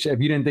would have reached. If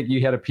you didn't think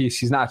you had a piece,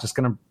 he's not just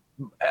going to.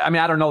 I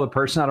mean, I don't know the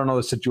person, I don't know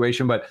the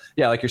situation, but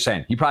yeah, like you're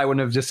saying, he probably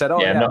wouldn't have just said,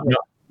 "Oh, yeah."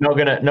 Not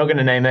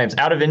gonna name names.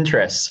 Out of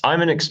interest,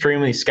 I'm an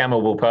extremely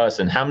scammable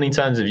person. How many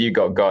times have you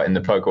got in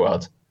the poker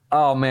world?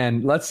 Oh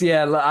man, I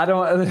don't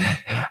want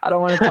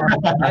to talk.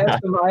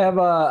 I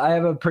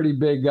have a pretty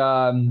big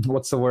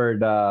what's the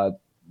word?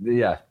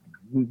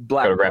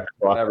 Black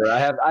whatever.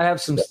 I have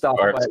some stuff,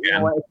 but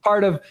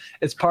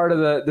it's part of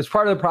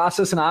the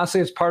process, and honestly,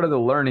 it's part of the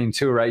learning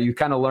too, right? You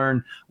kind of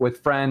learn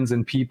with friends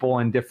and people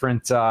and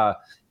different.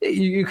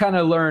 You kind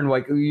of learn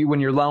like when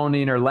you're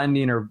loaning or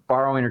lending or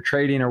borrowing or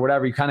trading or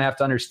whatever. You kind of have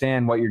to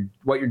understand what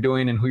you're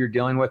doing and who you're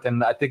dealing with.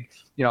 And I think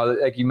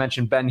like you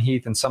mentioned Ben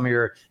Heath and some of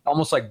your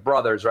almost like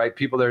brothers, right?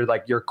 People that are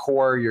like your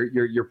core,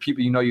 your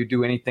people. You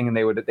do anything and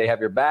they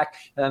have your back.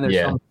 And then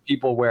there's some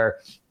people where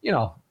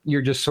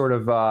you're just sort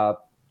of.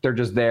 They're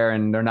just there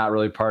and they're not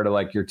really part of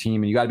like your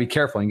team. And you got to be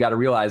careful. And you got to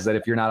realize that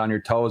if you're not on your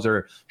toes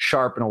or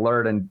sharp and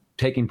alert and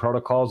taking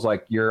protocols,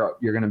 like you're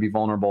going to be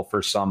vulnerable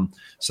for some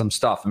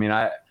stuff. I mean,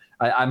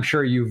 I'm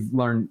sure you've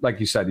learned, like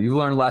you said, you've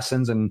learned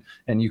lessons and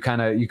you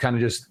kind of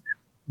just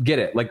get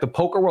it. Like the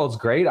poker world's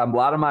great. A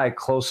lot of my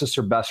closest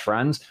or best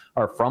friends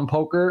are from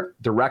poker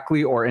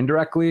directly or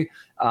indirectly.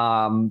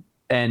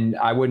 And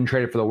I wouldn't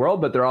trade it for the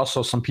world, but there are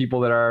also some people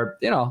that are,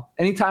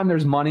 anytime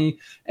there's money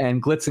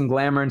and glitz and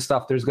glamour and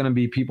stuff, there's going to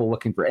be people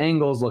looking for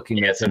angles,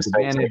 looking at some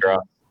advantage.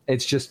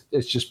 It's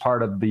just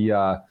part of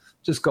the,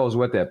 just goes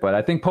with it. But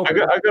I think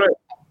poker.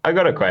 I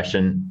got a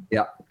question.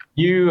 Yeah.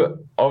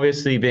 You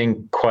obviously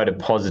being quite a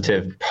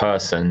positive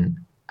person,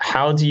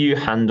 how do you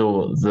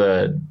handle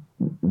the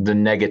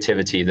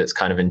negativity that's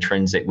kind of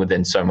intrinsic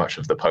within so much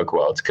of the poker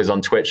world? Because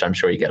on Twitch, I'm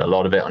sure you get a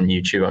lot of it. On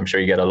YouTube, I'm sure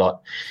you get a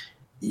lot.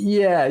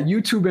 Yeah,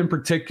 YouTube in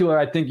particular,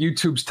 I think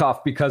YouTube's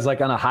tough because like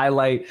on a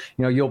highlight,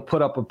 you'll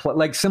put up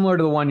like similar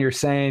to the one you're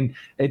saying,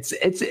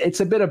 it's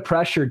a bit of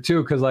pressure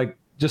too. Cause like,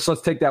 just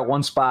let's take that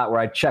one spot where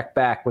I check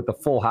back with the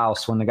full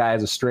house when the guy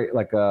has a straight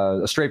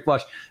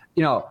flush,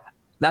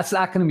 that's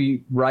not going to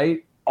be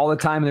right. all the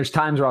time. And there's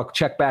times where I'll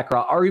check back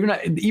or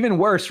even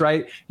worse,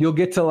 right? You'll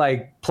get to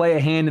like play a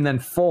hand and then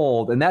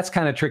fold. And that's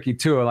kind of tricky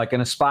too. Like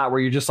in a spot where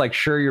you're just like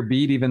sure you're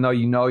beat, even though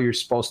you know you're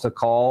supposed to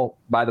call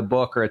by the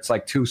book or it's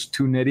like too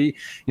nitty,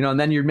 and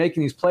then you're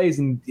making these plays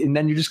and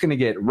then you're just going to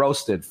get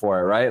roasted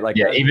for it, right? Like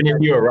even if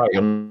you were right,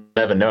 you'll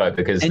never know it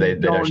because they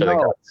don't show the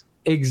cards.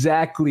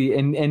 Exactly.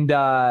 And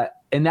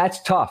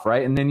that's tough,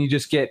 right? And then you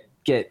just get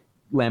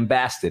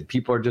lambasted.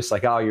 People are just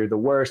like, oh, you're the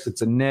worst.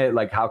 It's a nit.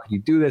 Like, how can you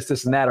do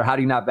this and that? Or how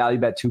do you not value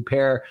bet 2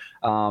 pair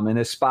in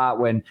this spot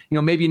when,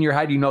 maybe in your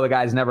head, the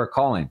guy's never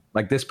calling.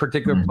 Like this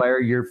particular player,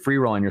 you're free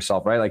rolling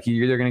yourself, right? Like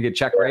you're either going to get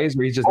check raised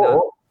or he's just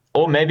not.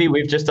 Or maybe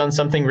we've just done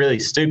something really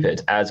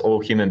stupid, as all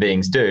human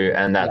beings do,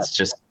 and that's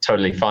just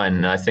totally fine.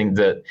 And I think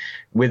that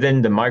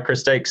within the micro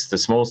stakes, the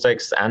small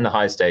stakes, and the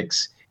high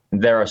stakes,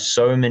 there are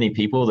so many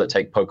people that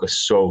take poker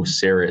so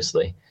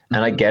seriously.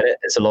 And I get it.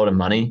 It's a lot of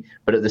money.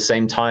 But at the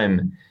same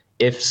time,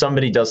 if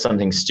somebody does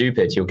something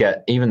stupid, you'll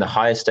get even the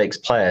highest stakes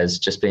players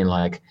just being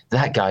like,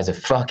 that guy's a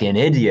fucking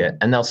idiot.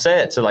 And they'll say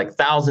it to like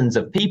thousands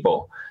of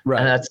people. Right.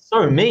 And that's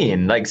so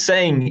mean. Like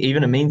saying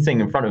even a mean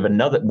thing in front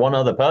of one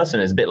other person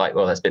is a bit like,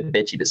 well, that's a bit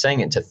bitchy, but saying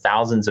it to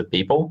thousands of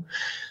people.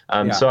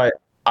 So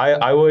I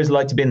always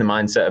like to be in the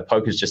mindset of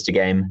poker's just a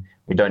game.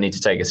 We don't need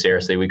to take it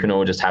seriously. We can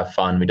all just have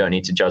fun. We don't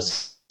need to judge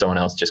someone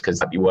else just because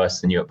that'd be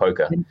worse than you at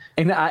poker.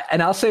 And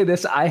I'll say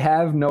this, I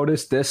have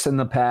noticed this in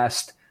the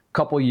past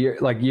couple years,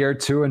 like year or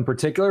two in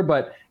particular,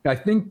 but I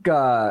think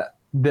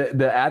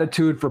the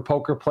attitude for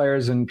poker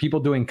players and people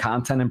doing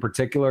content in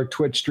particular,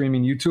 Twitch,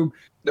 streaming, YouTube,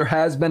 there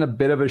has been a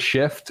bit of a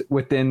shift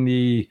within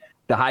the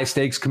high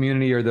stakes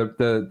community or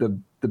the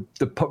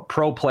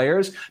pro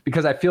players,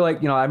 because I feel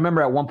like, I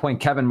remember at one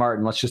point, Kevin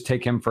Martin, let's just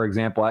take him for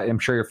example. I'm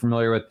sure you're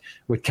familiar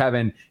with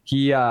Kevin.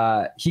 He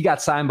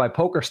got signed by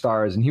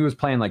Poker-Stars and he was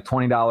playing like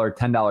 $20,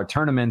 $10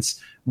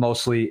 tournaments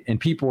mostly. And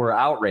people were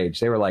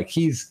outraged. They were like,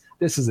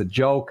 this is a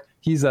joke.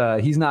 He's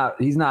not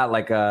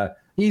good.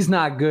 He's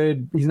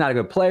not a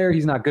good player.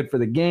 He's not good for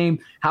the game.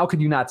 How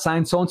could you not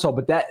sign so-and-so?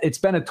 But it's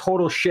been a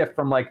total shift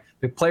from like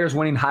the players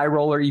winning high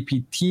roller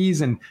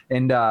EPTs and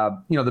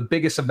the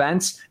biggest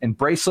events and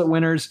bracelet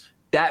winners.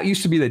 That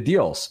used to be the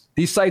deals.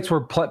 These sites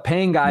were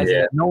paying guys that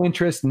had no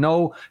interest,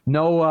 not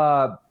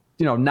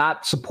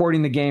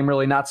supporting the game,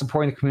 really not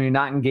supporting the community,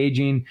 not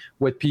engaging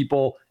with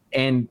people.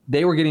 And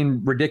they were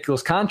getting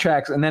ridiculous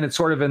contracts. And then it's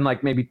sort of in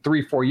like maybe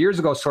 3-4 years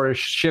ago, sort of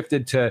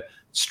shifted to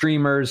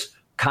streamers,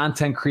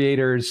 content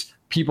creators,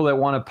 people that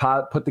want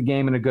to put the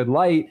game in a good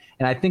light.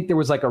 And I think there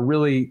was like a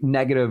really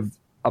negative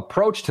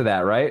approach to that,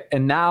 right?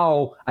 And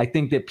now I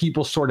think that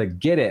people sort of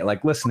get it.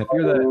 Like, listen, if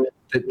you're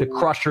the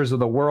crushers of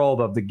the world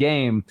of the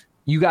game,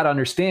 you got to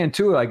understand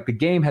too, like the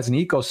game has an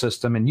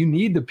ecosystem and you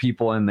need the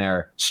people in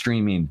there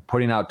streaming,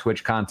 putting out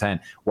Twitch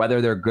content, whether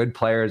they're good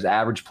players,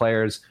 average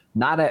players,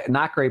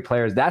 not great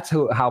players. That's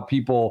how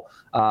people,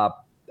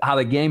 how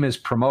the game is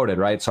promoted,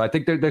 right? So I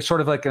think there's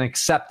sort of like an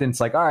acceptance,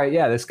 like, all right,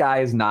 yeah, this guy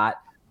is not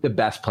the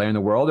best player in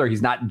the world, or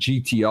he's not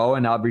GTO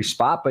in every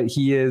spot, but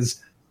he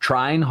is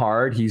trying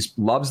hard. He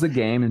loves the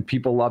game and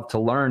people love to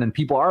learn and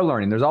people are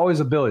learning. There's always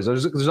abilities.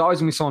 There's always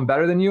gonna be someone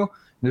better than you.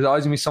 There's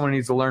always gonna be someone who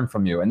needs to learn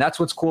from you. And that's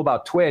what's cool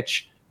about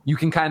Twitch. You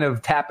can kind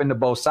of tap into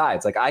both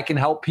sides. Like I can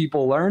help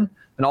people learn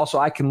and also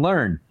I can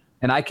learn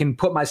and I can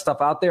put my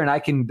stuff out there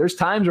and there's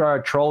times where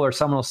a troll or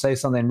someone will say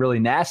something really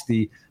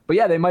nasty, but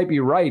yeah, they might be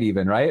right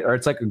even, right? Or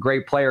it's like a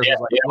great player. Yeah,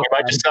 we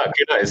might just not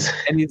good eyes.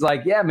 And he's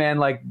like, yeah, man,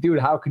 like, dude,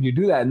 how could you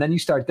do that? And then you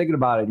start thinking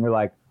about it and you're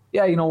like,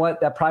 yeah, you know what?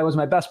 That probably was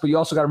my best. But you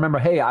also got to remember,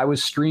 hey, I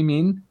was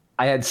streaming.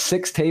 I had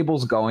 6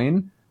 tables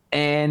going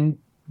and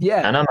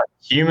yeah. And I'm a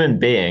human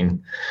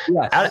being.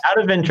 Yes. Out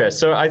of interest.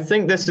 So I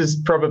think this is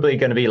probably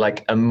going to be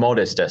like a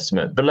modest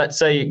estimate, but let's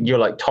say you're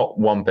like top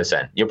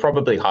 1%. You're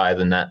probably higher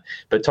than that,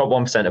 but top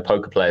 1% of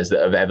poker players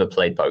that have ever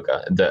played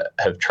poker that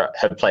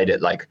have played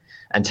it like,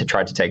 and to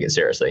try to take it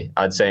seriously.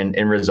 I'd say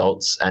in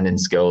results and in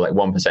skill, like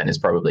 1% is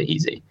probably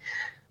easy.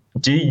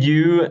 Do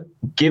you,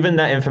 given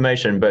that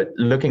information, but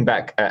looking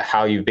back at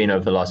how you've been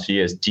over the last few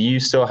years, do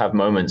you still have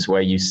moments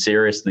where you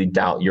seriously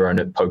doubt your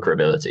own poker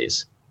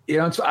abilities?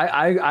 So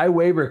I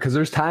waver because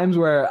there's times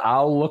where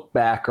I'll look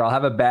back or I'll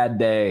have a bad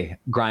day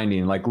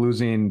grinding, like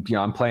losing,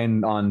 I'm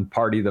playing on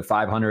party, the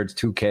 500s,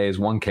 2Ks,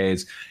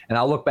 1Ks, and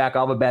I'll look back,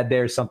 I'll have a bad day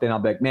or something. I'll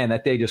be like, man,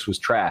 that day just was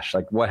trash.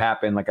 Like what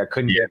happened? Like I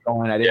couldn't get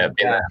going.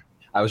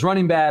 I was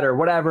running bad or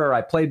whatever. Or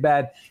I played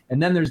bad.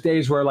 And then there's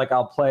days where like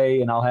I'll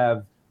play and I'll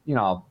have,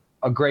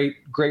 a great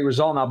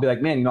result. And I'll be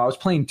like, man, I was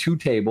playing 2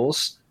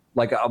 tables.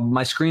 Like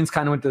my screens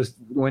kind of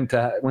went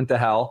to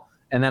hell.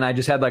 And then I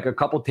just had like a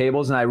couple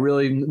tables and I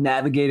really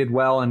navigated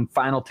well and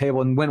final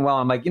table and went well.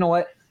 I'm like, you know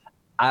what?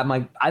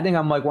 I think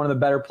I'm like one of the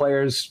better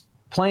players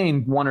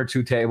playing 1 or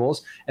 2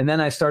 tables. And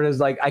then I started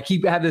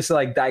have this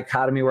like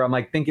dichotomy where I'm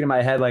like thinking in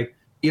my head, like,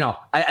 and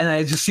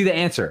I just see the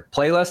answer: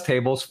 play less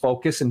tables,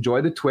 focus,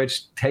 enjoy the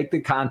Twitch, take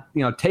the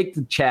take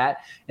the chat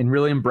and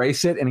really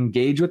embrace it and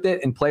engage with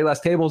it and play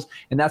less tables.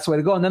 And that's the way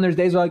to go. And then there's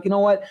days where like, you know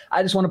what,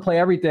 I just want to play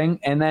everything.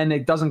 And then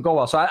it doesn't go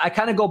well. So I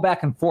kind of go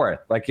back and forth.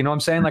 Like, you know what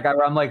I'm saying? Like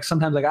I'm like,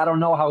 sometimes like, I don't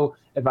know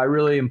if I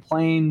really am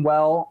playing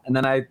well. And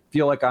then I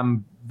feel like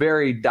I'm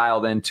very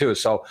dialed in too.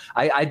 So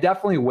I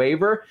definitely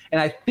waver. And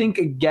I think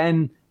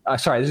again,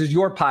 sorry, this is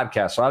your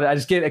podcast, so I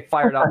just get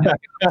fired up.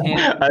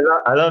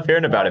 I love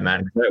hearing about it,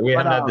 man. We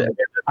haven't had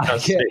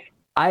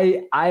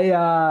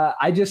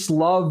I just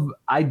love.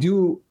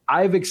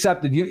 I've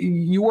accepted.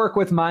 You work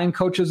with mind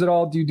coaches at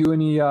all? Do you do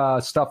any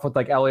stuff with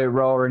like Elliot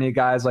Rowe or any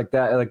guys like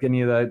that? Like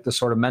any of the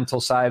sort of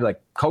mental side, like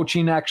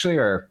coaching actually,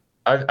 or?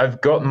 I've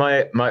got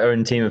my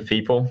own team of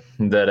people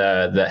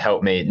that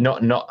help me.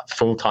 Not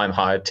full-time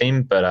hired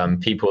team,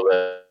 but people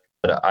that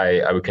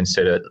I would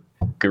consider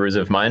gurus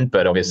of mine,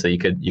 but obviously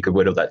you could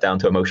whittle that down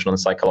to emotional and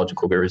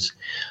psychological gurus.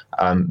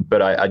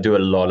 But I do a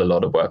lot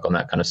of work on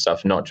that kind of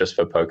stuff, not just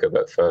for poker,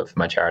 but for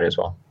my charity as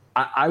well.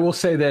 I will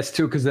say this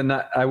too, because then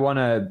I want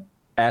to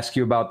ask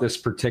you about this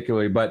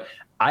particularly, but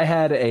I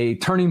had a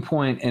turning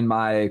point in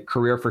my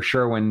career for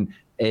sure when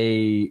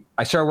I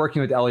started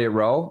working with Elliot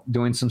Rowe,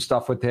 doing some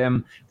stuff with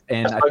him.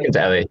 And I've spoken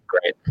to Elliot,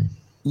 great.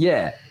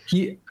 Yeah,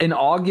 he in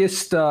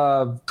August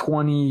of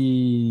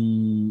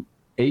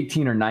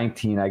 2018 or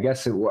 19, I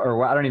guess,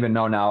 or I don't even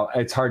know now.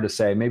 It's hard to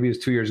say. Maybe it was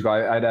 2 years ago.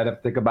 I'd have to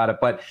think about it.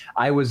 But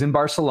I was in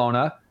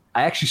Barcelona.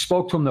 I actually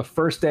spoke to him the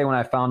first day when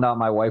I found out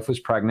my wife was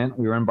pregnant.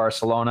 We were in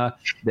Barcelona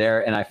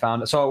there, and I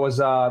found it. So it was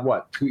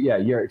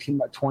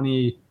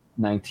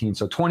 2019.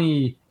 So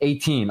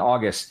 2018,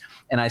 August.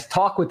 And I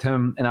talked with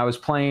him, and I was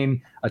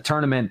playing a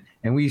tournament,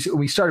 and we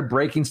started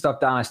breaking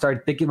stuff down. I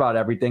started thinking about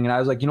everything, and I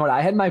was like, you know what?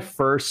 I had my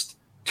first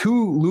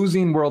 2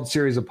 losing World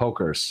Series of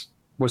Pokers.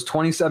 Was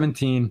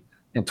 2017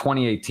 and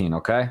 2018.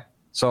 Okay,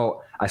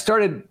 so I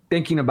started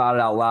thinking about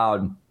it out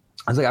loud.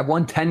 I was like, I've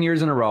won 10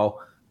 years in a row.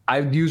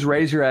 I've used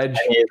Raise Your Edge.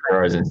 10 years in a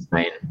row is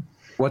insane.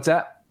 What's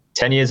that?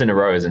 10 years in a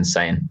row is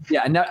insane.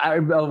 Yeah,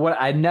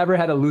 I never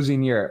had a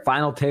losing year.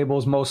 Final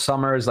tables, most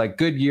summers, like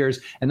good years.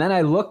 And then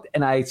I looked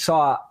and I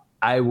saw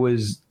I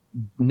was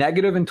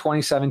negative in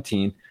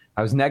 2017.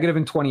 I was negative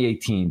in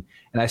 2018.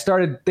 And I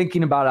started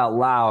thinking about it out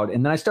loud.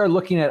 And then I started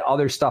looking at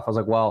other stuff. I was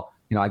like, well,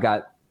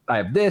 I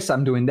have this,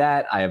 I'm doing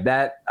that, I have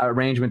that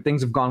arrangement,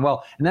 things have gone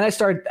well. And then I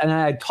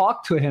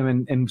talked to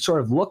him and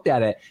sort of looked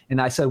at it. And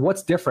I said,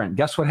 what's different?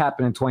 Guess what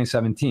happened in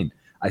 2017?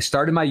 I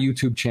started my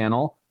YouTube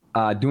channel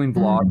doing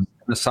vlogs in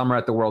the summer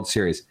at the World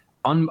Series.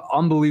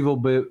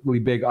 Unbelievably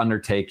big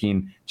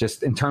undertaking,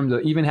 just in terms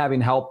of even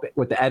having help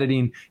with the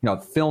editing,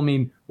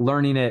 filming,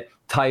 learning it,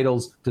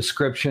 titles,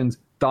 descriptions,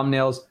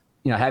 thumbnails,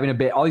 having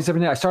all these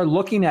different things. I started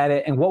looking at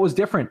it, and what was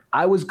different?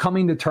 I was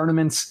coming to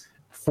tournaments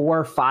 4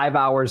 or 5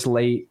 hours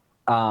late.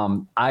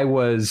 I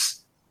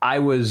was coming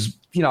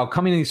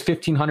to these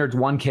 1500s,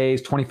 1Ks,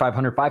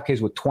 2500,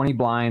 5Ks with 20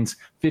 blinds,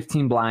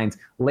 15 blinds,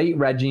 late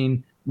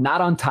regging, not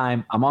on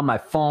time. I'm on my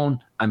phone.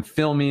 I'm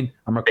filming.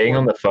 I'm recording. Being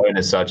on the phone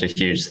is such a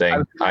huge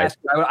thing.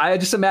 I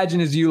just imagine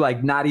as you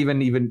like not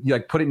even you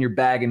like put it in your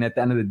bag and at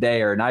the end of the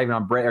day, or not even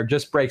on break or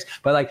just breaks.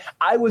 But like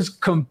I was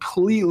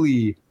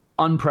completely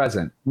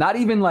unpresent, not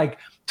even like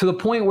to the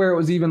point where it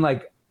was even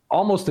like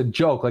almost a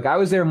joke. Like I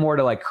was there more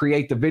to like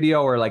create the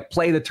video or like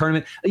play the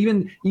tournament.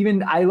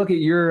 Even I look at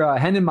your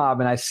Hendon Mob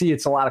and I see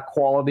it's a lot of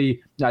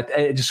quality.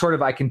 It just sort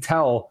of, I can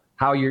tell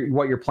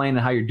what you're playing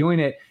and how you're doing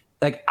it.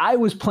 Like I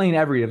was playing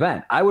every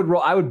event. I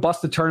would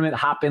bust the tournament,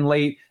 hop in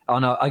late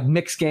on a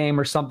mixed game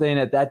or something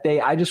at that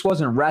day. I just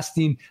wasn't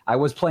resting. I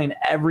was playing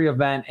every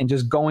event and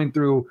just going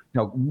through,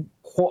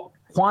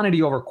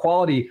 quantity over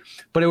quality.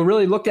 But it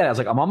really looked at it as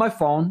like, I'm on my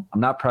phone, I'm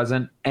not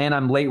present, and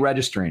I'm late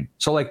registering.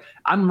 So like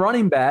I'm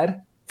running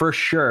bad for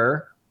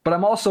sure, but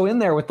I'm also in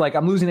there with like,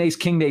 I'm losing ace,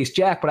 king to ace,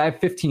 jack, but I have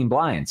 15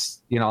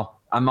 blinds,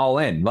 I'm all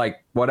in,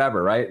 like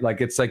whatever, right?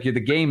 Like it's like the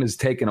game is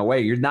taken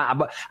away. You're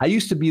not, I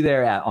used to be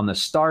there on the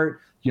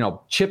start,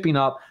 chipping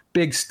up,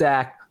 big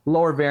stack,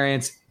 lower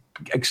variance,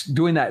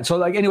 doing that. So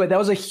like, anyway, that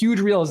was a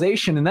huge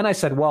realization. And then I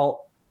said,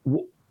 well,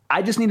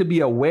 I just need to be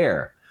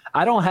aware.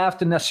 I don't have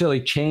to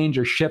necessarily change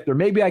or shift, or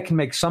maybe I can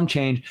make some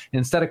change. And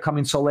instead of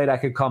coming so late, I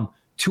could come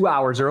 2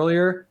 hours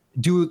earlier,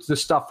 do the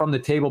stuff from the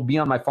table, be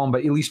on my phone,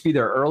 but at least be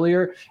there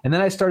earlier. And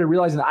then I started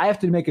realizing that I have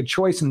to make a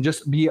choice and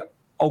just be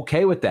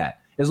okay with that.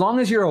 As long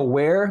as you're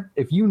aware,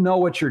 if you know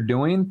what you're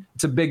doing,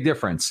 it's a big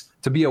difference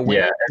to be aware.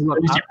 Yeah, as you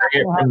bring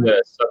it from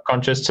the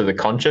subconscious to the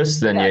conscious,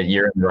 then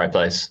you're in the right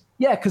place.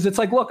 Yeah, because it's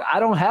like, look, I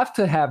don't have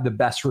to have the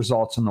best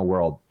results in the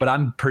world, but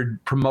I'm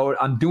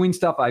I'm doing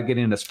stuff. I get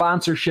into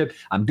sponsorship.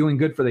 I'm doing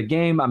good for the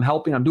game. I'm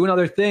helping. I'm doing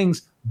other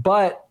things.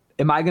 But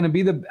I'm not going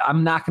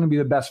to be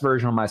the best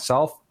version of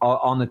myself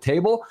on the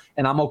table,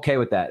 and I'm okay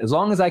with that. As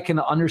long as I can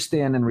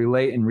understand and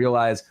relate and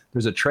realize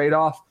there's a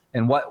trade-off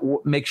and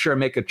make sure I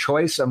make a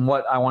choice on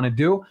what I want to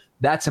do,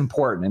 that's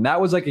important. And that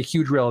was like a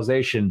huge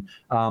realization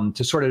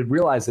to sort of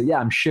realize that,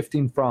 I'm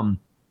shifting from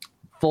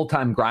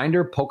full-time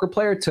grinder poker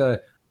player to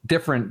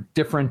different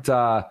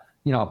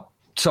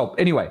So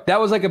anyway, that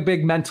was like a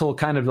big mental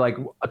kind of like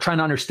trying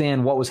to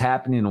understand what was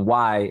happening and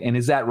why, and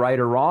is that right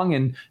or wrong,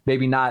 and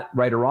maybe not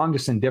right or wrong,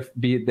 just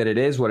be that it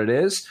is what it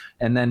is,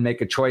 and then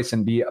make a choice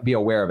and be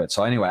aware of it.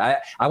 So anyway,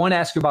 I want to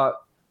ask you about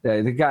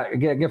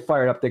get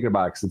fired up thinking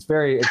about it, because it's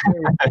very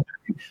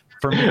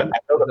for me. I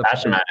know the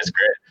passion, man, is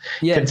great.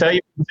 Yeah, can tell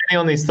you've been sitting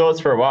on these thoughts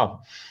for a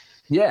while.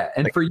 Yeah,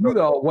 and for you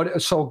though,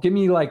 so give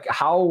me like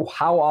how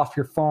off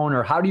your phone,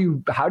 or how do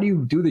you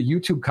do the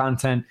YouTube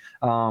content,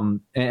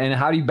 and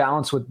how do you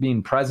balance with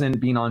being present,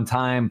 being on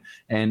time,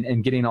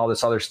 and getting all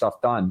this other stuff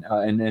done,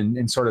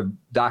 and sort of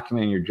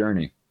documenting your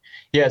journey?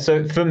 Yeah,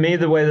 so for me,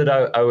 the way that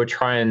I would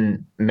try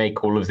and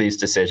make all of these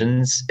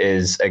decisions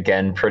is,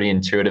 again, pretty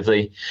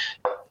intuitively.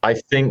 I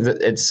think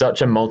that it's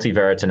such a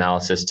multivariate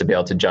analysis to be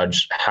able to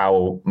judge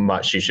how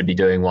much you should be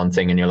doing one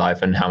thing in your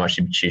life and how much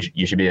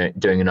you should be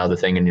doing another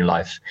thing in your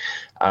life.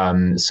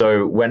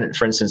 So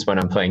for instance, when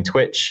I'm playing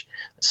Twitch,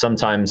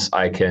 sometimes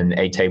I can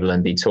table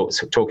and be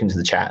talking to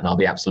the chat, and I'll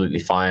be absolutely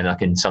fine. I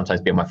can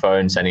sometimes be on my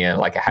phone sending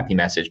a happy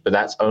message, but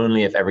that's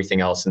only if everything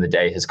else in the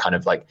day has kind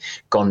of like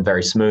gone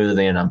very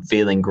smoothly and I'm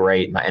feeling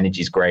great, my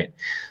energy's great.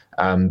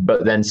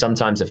 But then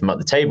sometimes if I'm at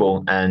the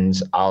table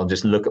and I'll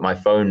just look at my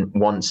phone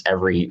once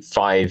every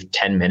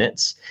 5-10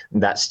 minutes,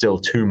 that's still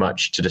too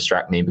much to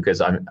distract me,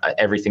 because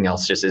everything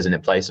else just isn't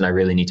in place, and I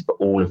really need to put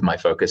all of my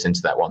focus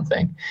into that one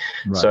thing.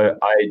 Right. So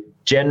I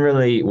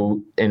generally will,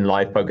 in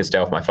live poker, stay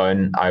off my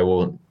phone.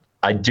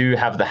 I do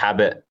have the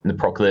habit and the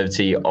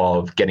proclivity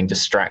of getting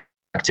distracted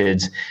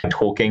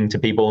talking to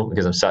people,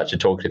 because I'm such a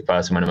talkative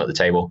person when I'm at the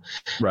table.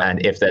 Right.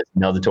 And if there's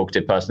another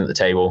talkative person at the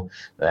table,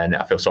 then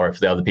I feel sorry for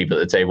the other people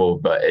at the table,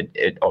 but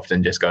it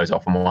often just goes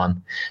off on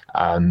one.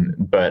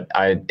 But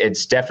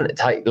it's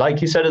definitely,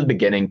 like you said at the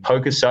beginning,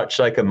 poker's such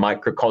like a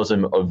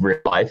microcosm of real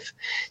life.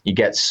 You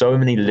get so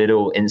many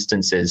little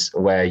instances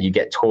where you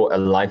get taught a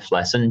life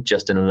lesson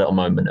just in a little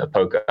moment of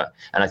poker.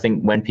 And I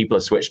think when people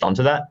are switched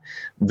onto that,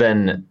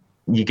 then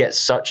you get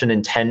such an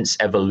intense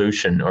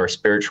evolution, or a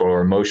spiritual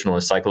or emotional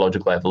or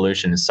psychological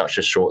evolution, in such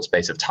a short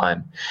space of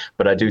time.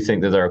 But I do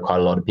think that there are quite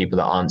a lot of people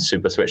that aren't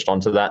super switched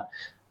onto that,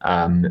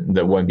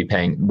 that won't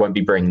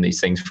be bringing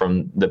these things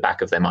from the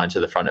back of their mind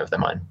to the front of their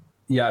mind.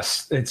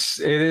 Yes,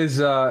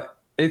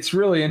 it's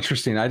really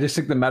interesting. I just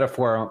think the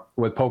metaphor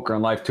with poker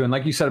and life too, and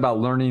like you said about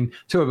learning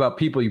too about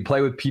people, you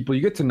play with people,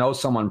 you get to know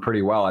someone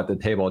pretty well at the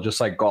table,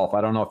 just like golf. I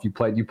don't know if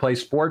you play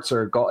sports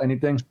or golf,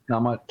 anything?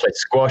 Not much. Play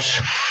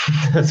squash.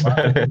 That's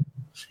about it.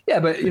 Yeah,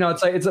 but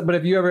but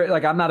if you ever,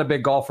 like, I'm not a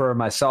big golfer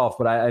myself,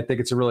 but I think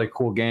it's a really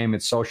cool game.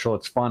 It's social.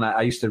 It's fun.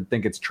 I used to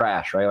think it's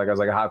trash, right? Like I was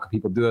like, how could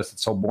people do this?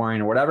 It's so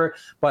boring or whatever.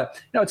 But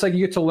it's like you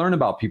get to learn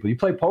about people. You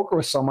play poker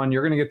with someone,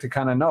 you're going to get to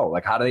kind of know,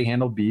 like, how do they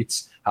handle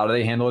beats? How do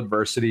they handle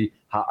adversity?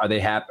 How, are they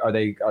happy? Are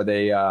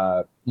they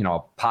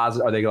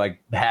positive? Are they like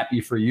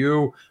happy for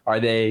you?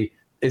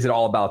 Is it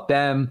all about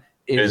them?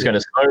 Who's going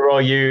to slow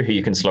roll you? Who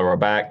you can slow roll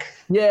back?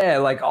 Yeah,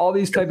 like all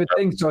these type of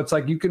things. So it's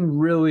like you can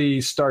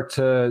really start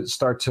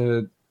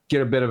to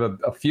get a bit of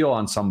a feel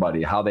on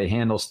somebody, how they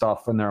handle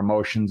stuff and their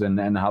emotions,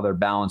 and how they're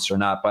balanced or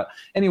not. But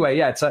anyway,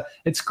 yeah,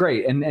 it's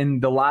great.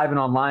 And the live and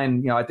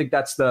online, I think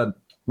that's the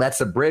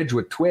bridge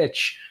with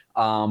Twitch.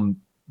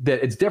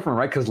 That it's different,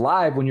 right? Because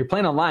live, when you're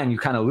playing online, you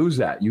kind of lose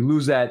that.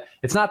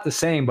 It's not the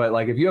same, but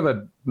like if you have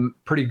a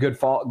pretty good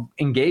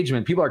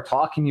engagement, people are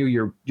talking to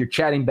you, you're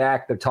chatting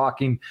back, they're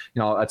talking,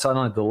 it's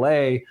on a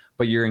delay,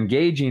 but you're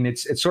engaging. It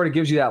sort of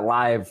gives you that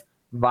live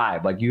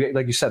vibe. Like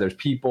you said, there's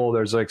people,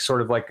 there's like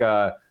sort of like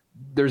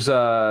there's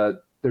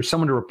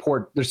someone to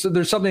report.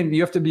 There's something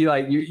you have to be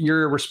like,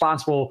 you're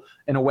responsible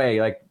in a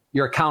way, like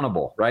you're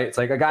accountable, right? It's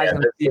like a guy's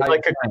going to see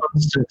like a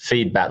constant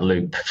feedback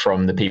loop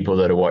from the people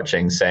that are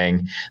watching,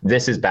 saying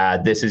this is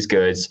bad, this is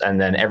good,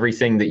 and then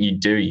everything that you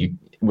do,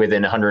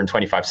 within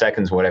 125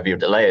 seconds, whatever your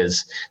delay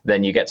is,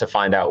 then you get to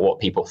find out what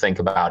people think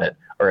about it,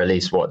 or at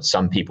least what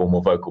some people,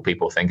 more vocal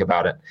people, think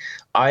about it.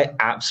 I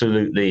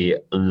absolutely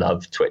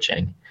love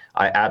twitching.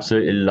 I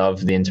absolutely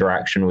love the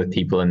interaction with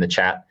people in the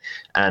chat.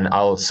 And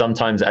I'll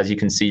sometimes, as you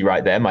can see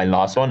right there, my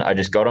last one, I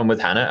just got on with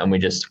Hannah and we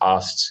just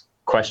asked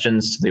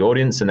questions to the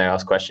audience and they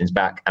asked questions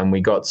back. And we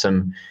got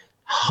some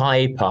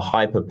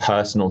hyper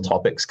personal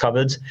topics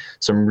covered,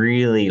 some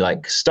really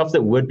like stuff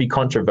that would be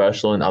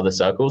controversial in other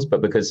circles,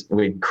 but because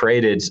we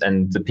created,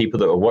 and the people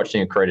that were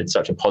watching it created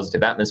such a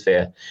positive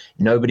atmosphere,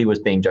 nobody was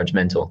being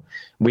judgmental.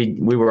 We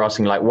were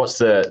asking like, what's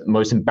the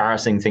most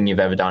embarrassing thing you've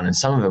ever done? And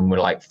some of them were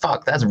like,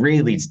 fuck, that's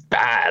really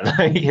bad.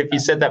 If you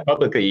said that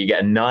publicly, you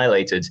get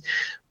annihilated.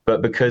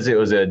 But because it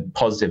was a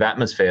positive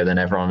atmosphere, then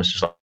everyone was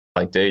just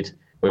like, dude,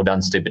 we've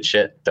done stupid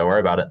shit, don't worry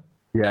about it.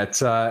 Yeah,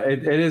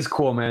 it is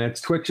cool, man.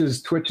 Twitch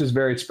is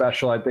very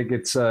special. I think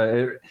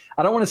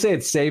I don't want to say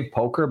it's saved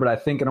poker, but I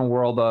think in a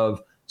world of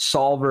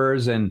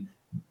solvers and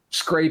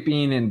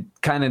scraping and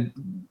kind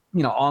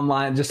of,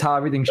 online, just how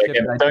everything's shipped.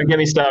 Don't get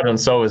me started on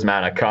solvers,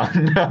 man. I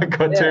can't. I've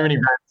got too many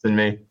rants in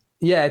me.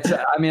 Yeah,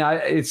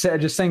 it's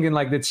just thinking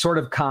like it's sort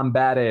of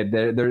combated.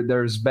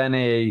 There's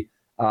been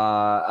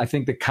I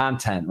think the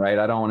content, right?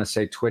 I don't want to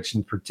say Twitch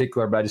in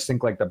particular, but I just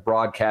think like the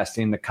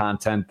broadcasting, the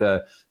content,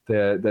 the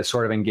the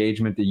sort of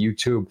engagement, the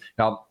YouTube.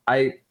 Now,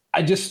 I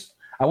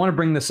want to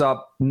bring this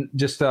up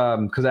just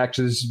because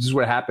actually this is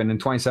what happened in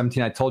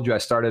 2017. I told you I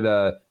started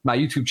my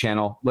YouTube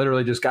channel.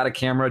 Literally just got a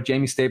camera.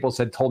 Jamie Staples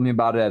had told me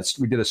about it.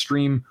 We did a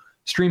stream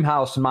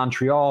house in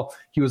Montreal.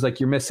 He was like,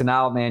 "You're missing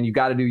out, man. You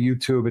got to do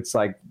YouTube. It's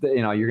like,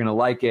 you know, you're gonna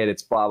like it.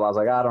 It's blah blah." I was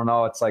like, "I don't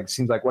know. It's like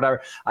seems like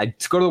whatever." I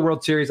go to the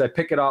World Series. I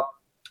pick it up.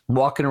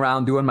 Walking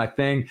around doing my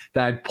thing.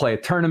 Then I'd play a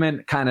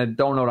tournament, kind of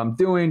don't know what I'm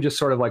doing, just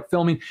sort of like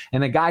filming.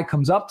 And the guy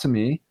comes up to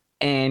me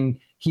and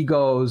he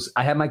goes,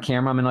 I have my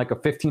camera. I'm in like a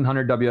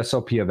 1500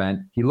 WSOP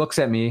event. He looks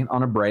at me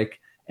on a break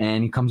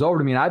and he comes over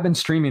to me. And I've been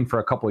streaming for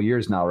a couple of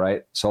years now,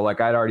 right? So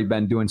like I'd already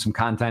been doing some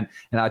content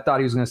and I thought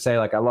he was going to say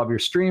like, I love your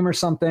stream or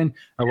something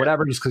or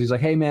whatever, just because he's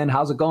like, hey man,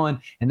 how's it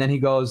going? And then he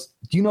goes,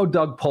 do you know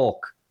Doug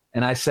Polk?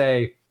 And I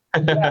say,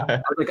 yeah. I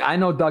was like, I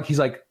know Doug. He's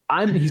like,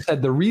 he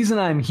said, the reason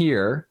I'm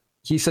here,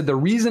 he said, the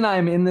reason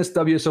I'm in this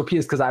WSOP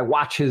is because I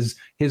watch his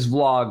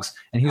vlogs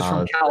and he was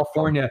from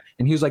California.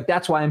 And he was like,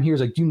 that's why I'm here. He's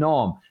like, do you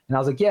know him? And I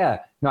was like, yeah,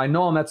 no, I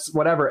know him. That's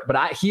whatever. But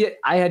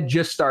I had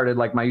just started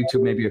like my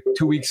YouTube maybe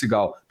 2 weeks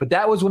ago. But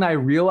that was when I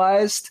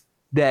realized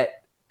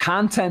that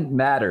content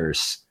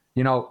matters.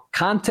 You know,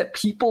 content,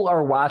 people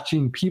are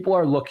watching, people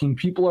are looking,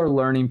 people are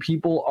learning,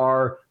 people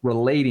are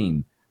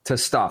relating to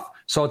stuff.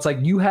 So it's like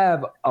you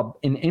have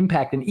an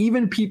impact, and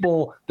even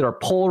people that are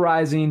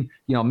polarizing,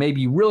 you know, maybe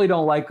you really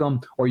don't like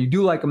them or you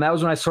do like them. That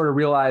was when I sort of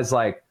realized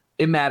like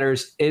it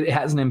matters. It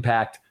has an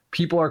impact.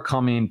 People are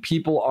coming,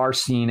 people are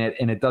seeing it,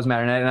 and it does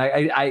matter.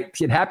 And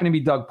it happened to be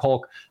Doug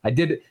Polk.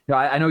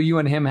 I know you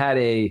and him had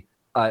a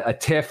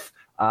tiff.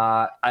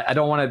 I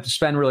don't want to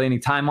spend really any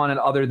time on it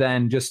other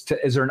than just,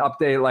 is there an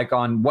update like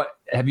on what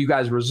have you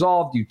guys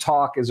resolved? You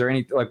talk, is there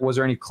any, like, was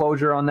there any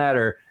closure on that?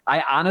 Or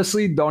I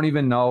honestly don't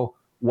even know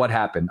what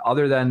happened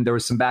other than there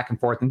was some back and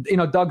forth. And, you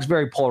know, Doug's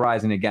very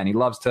polarizing again.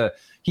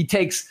 He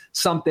takes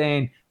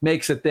something,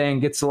 makes a thing,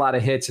 gets a lot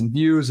of hits and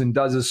views and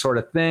does this sort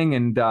of thing.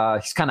 And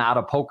he's kind of out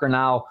of poker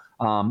now.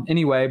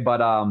 Anyway,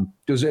 but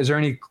is there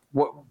any,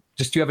 do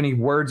you have any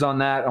words on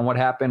that, on what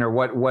happened, or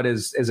what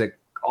is it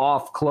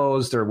off,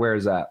 closed, or where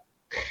is that?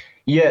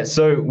 Yeah,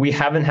 so we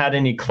haven't had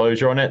any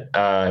closure on it,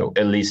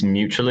 at least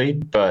mutually,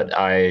 but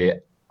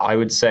I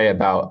would say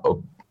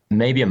about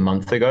maybe a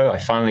month ago, I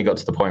finally got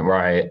to the point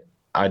where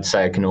I'd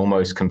say I can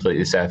almost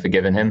completely say I've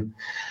forgiven him.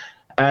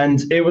 And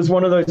it was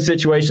one of those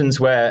situations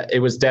where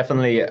it was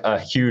definitely a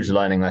huge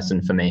learning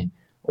lesson for me,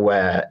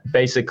 where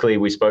basically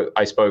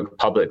I spoke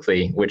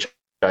publicly, which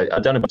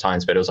I'd done a few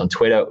times, but it was on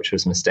Twitter, which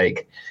was a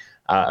mistake,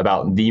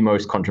 about the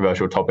most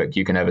controversial topic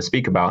you can ever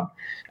speak about.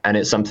 And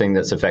it's something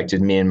that's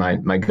affected me and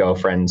my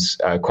girlfriends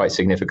quite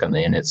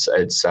significantly. And it's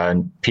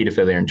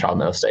pedophilia and child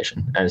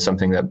molestation. And it's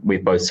something that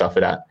we've both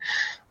suffered at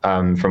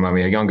from when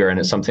we were younger. And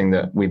it's something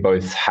that we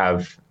both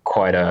have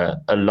quite a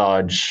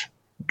large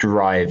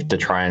drive to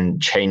try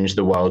and change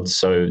the world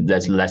so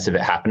there's less of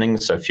it happening,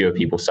 so fewer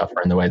people suffer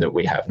in the way that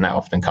we have. And that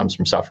often comes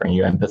from suffering.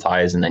 You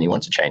empathize and then you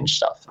want to change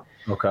stuff.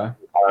 Okay.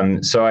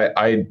 So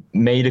I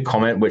made a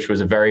comment which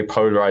was a very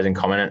polarizing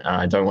comment, and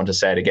I don't want to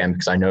say it again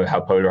because I know how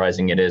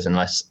polarizing it is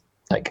unless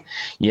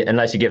you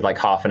give like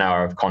half an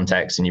hour of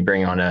context and you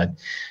bring on a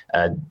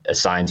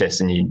scientist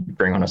and you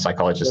bring on a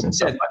psychologist and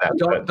stuff like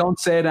that. Don't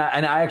say it.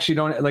 And I actually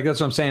don't, like, that's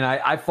what I'm saying.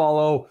 I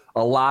follow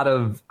a lot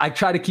of, I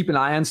try to keep an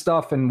eye on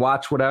stuff and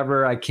watch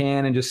whatever I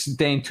can and just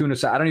stay in tune.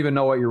 I don't even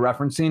know what you're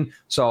referencing.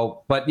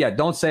 So, but yeah,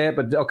 don't say it,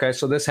 but okay.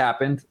 So this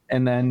happened.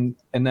 And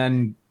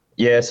then.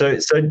 Yeah. So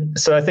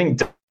I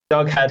think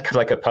Doug had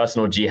like a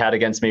personal jihad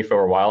against me for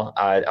a while.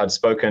 I'd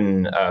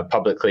spoken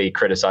publicly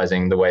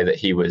criticizing the way that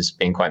he was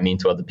being quite mean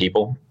to other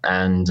people.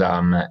 And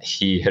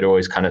he had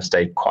always kind of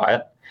stayed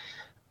quiet.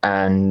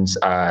 And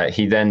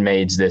he then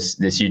made this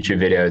YouTube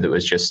video that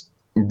was just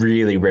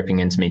really ripping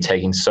into me,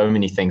 taking so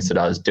many things that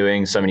I was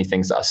doing, so many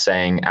things that I was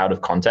saying out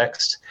of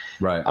context.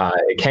 Right.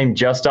 It came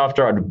just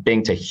after I'd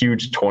been to a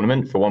huge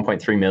tournament for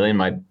 1.3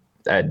 million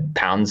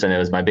pounds, and it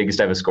was my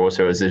biggest ever score.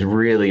 So it was this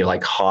really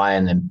like high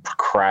and then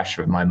crash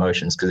of my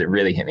emotions because it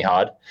really hit me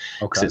hard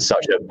because it's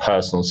such a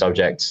personal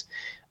subject.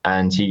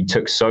 And he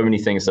took so many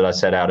things that I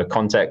said out of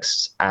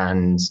context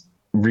and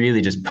really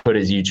just put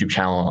his YouTube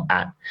channel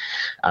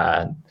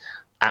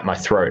at my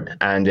throat.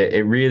 And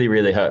it really,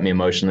 really hurt me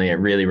emotionally. It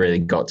really, really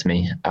got to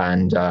me.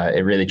 And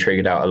it really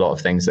triggered out a lot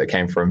of things that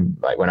came from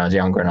like when I was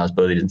younger and I was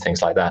bullied and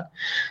things like that.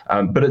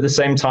 But at the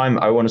same time,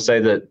 I want to say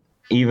that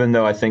even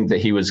though I think that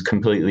he was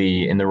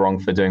completely in the wrong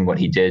for doing what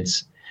he did,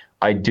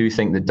 I do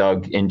think that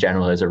Doug in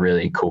general is a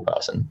really cool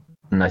person.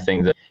 And I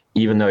think that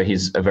even though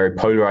he's a very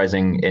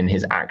polarizing in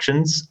his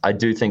actions, I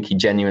do think he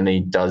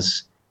genuinely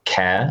does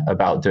care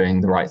about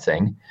doing the right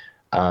thing.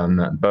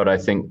 But I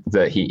think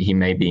that he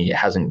maybe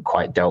hasn't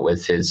quite dealt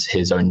with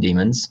his own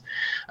demons,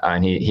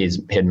 and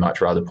he'd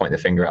much rather point the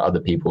finger at other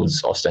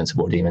people's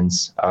ostensible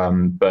demons.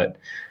 But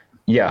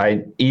yeah,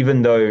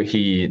 even though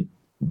he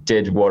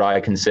did what I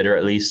consider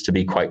at least to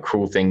be quite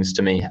cruel things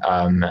to me,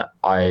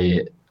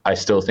 I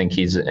still think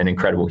he's an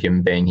incredible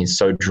human being. He's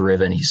so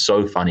driven. He's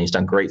so funny. He's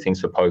done great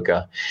things for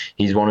poker.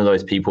 He's one of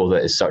those people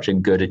that is such a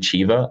good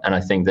achiever. And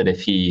I think that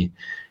if he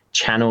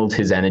channeled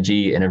his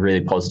energy in a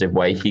really positive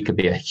way, he could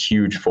be a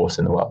huge force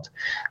in the world.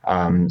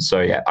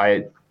 So yeah,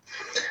 I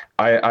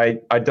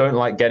don't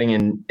like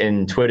getting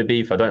in Twitter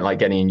beef. I don't like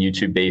getting in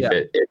YouTube beef.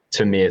 Yeah.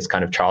 To me, it's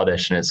kind of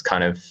childish, and it's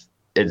kind of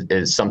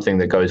it's something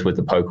that goes with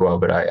the poker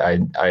world. But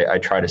I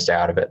try to stay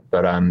out of it.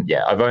 But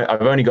yeah,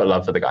 I've only got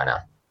love for the guy now.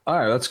 All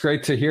right, that's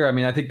great to hear. I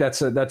mean, I think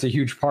that's a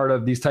huge part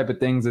of these type of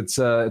things. It's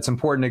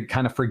important to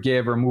kind of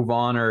forgive or move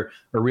on or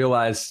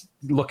realize,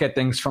 look at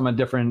things from a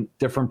different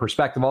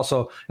perspective.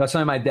 Also, that's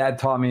something my dad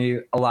taught me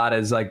a lot,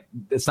 is like,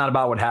 it's not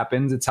about what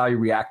happens, it's how you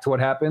react to what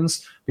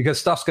happens, because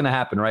stuff's going to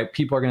happen, right?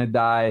 People are going to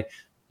die.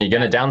 You're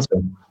going to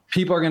downswing.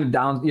 People are going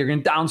to you're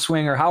going to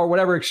downswing, or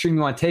whatever extreme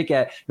you want to take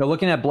it.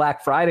 Looking at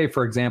Black Friday,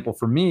 for example,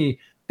 for me,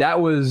 that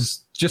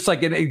was just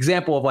like an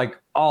example of like,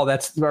 oh,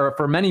 that's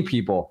for many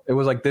people. It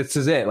was like, this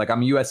is it. Like,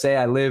 I'm USA.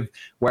 I live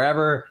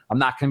wherever. I'm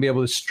not going to be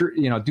able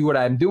to, do what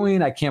I'm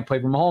doing. I can't play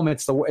from home.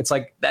 It's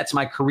like, that's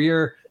my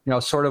career,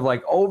 sort of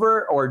like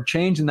over or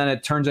change. And then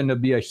it turns into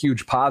be a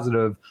huge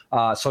positive.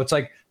 So it's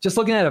like just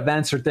looking at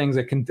events or things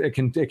that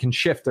can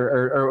shift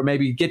or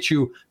maybe get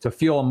you to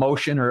feel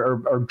emotion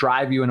or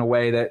drive you in a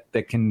way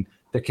that can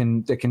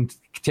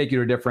take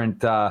you to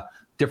a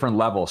different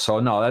level. So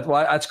no,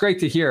 that's great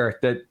to hear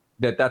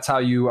that's how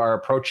you are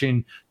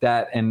approaching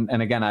that. And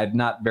again, I'm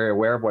not very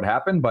aware of what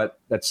happened, but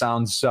that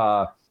sounds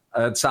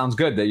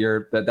good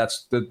that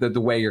that's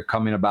the way you're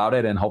coming about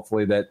it. And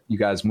hopefully that you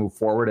guys move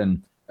forward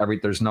and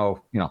there's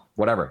no,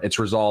 whatever, it's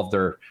resolved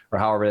or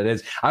however it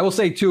is. I will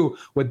say too,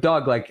 with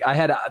Doug, like I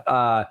had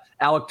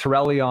Alec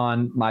Torelli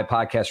on my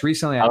podcast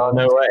recently. Oh,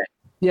 no way.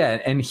 Yeah.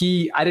 And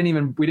we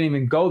didn't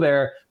even go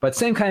there, but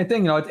same kind of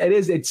thing.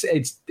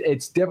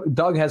 It's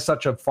Doug has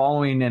such a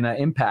following and an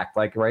impact,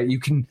 like, right. You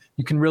can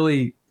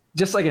really,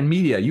 just like in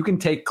media, you can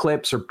take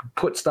clips or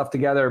put stuff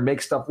together, or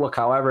make stuff look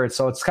however.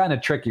 So it's kind of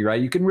tricky,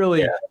 right? You can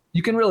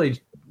really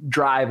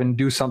drive and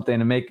do something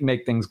and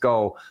make things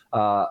go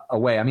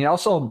away. I mean,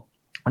 also,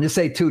 I'll just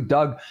say too,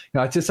 Doug,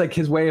 it's just like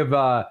his way of,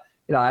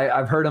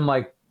 I've heard him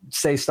like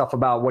say stuff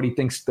about what he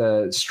thinks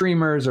the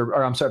streamers or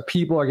I'm sorry,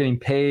 people are getting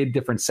paid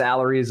different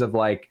salaries of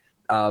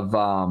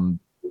how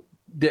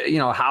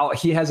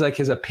he has like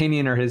his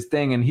opinion or his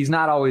thing, and he's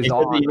not always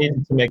on. He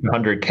needs to make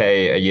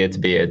 $100K a year to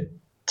be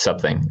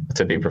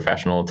to be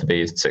professional, to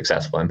be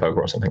successful in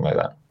poker or something like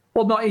that.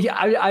 Well, no,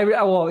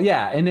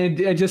 yeah. And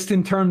it just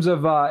in terms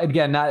of,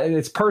 again,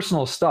 it's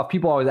personal stuff.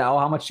 People always,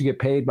 how much do you get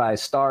paid by a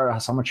star?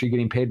 How much are you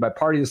getting paid by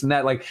parties and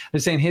that? Like,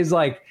 I'm saying his,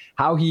 like,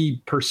 how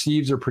he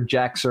perceives or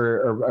projects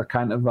or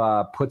kind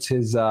of puts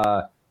his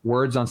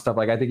words on stuff.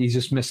 Like, I think he's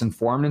just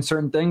misinformed in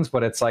certain things,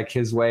 but it's like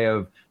his way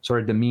of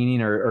sort of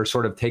demeaning or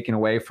sort of taking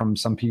away from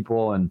some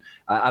people. And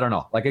I don't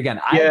know. Like, again,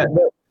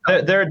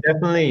 there are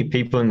definitely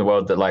people in the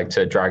world that like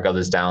to drag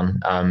others down.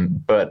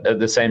 But at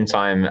the same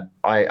time,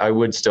 I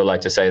would still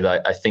like to say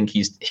that I think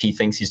he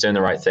thinks he's doing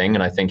the right thing.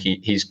 And I think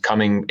he's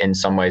coming in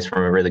some ways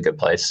from a really good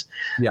place.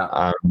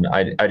 Yeah.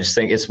 I just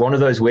think it's one of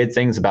those weird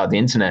things about the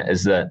internet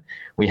is that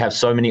we have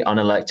so many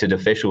unelected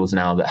officials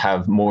now that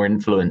have more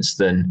influence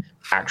than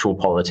actual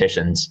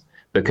politicians,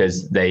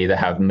 because they either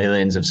have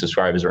millions of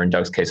subscribers or in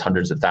Doug's case,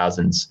 hundreds of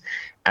thousands.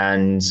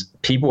 And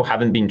people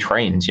haven't been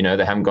trained,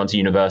 they haven't gone to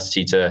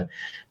university to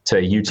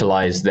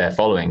utilize their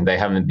following. They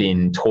haven't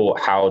been taught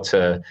how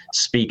to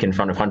speak in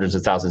front of hundreds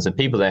of thousands of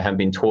people. They haven't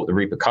been taught the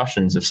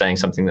repercussions of saying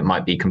something that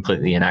might be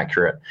completely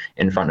inaccurate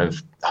in front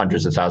of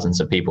hundreds of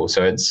thousands of people.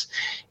 So it's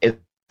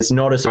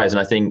not a surprise. And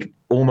I think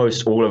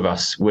almost all of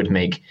us would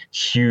make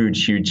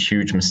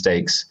huge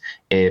mistakes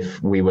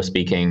if we were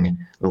speaking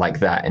like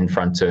that in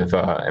front of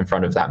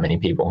that many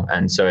people.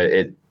 And so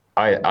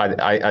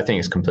I think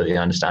it's completely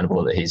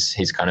understandable that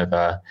he's kind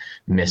of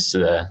missed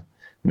the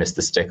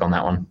stick on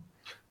that one.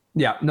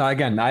 Yeah, no,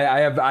 again,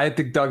 I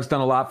think Doug's done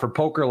a lot for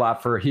poker, a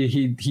lot for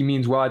he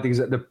means well. I think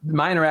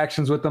my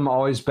interactions with him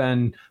always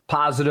been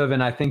positive,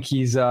 and I think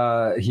he's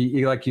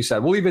he like you said,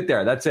 we'll leave it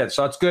there. That's it.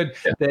 So it's good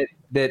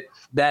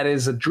that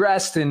is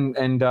addressed,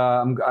 and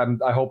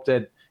I hope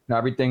that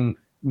everything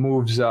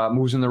moves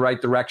in the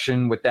right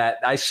direction with that.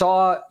 I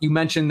saw you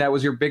mentioned that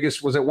was your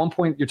biggest. Was it 1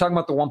 point? You're talking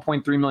about the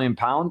 1.3 million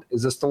pound.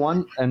 Is this the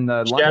one? And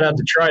shout out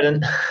to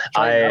Trident.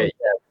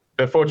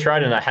 Before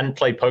Trident, I hadn't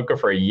played poker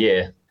for a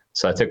year.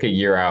 So I took a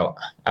year out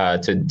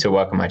to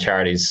work on my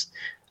charities,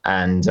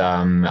 and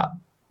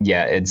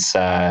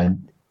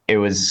it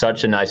was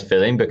such a nice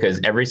feeling, because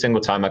every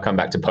single time I come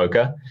back to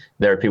poker,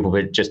 there are people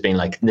just being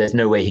like, "There's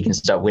no way he can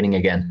start winning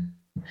again,"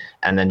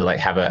 and then like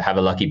have a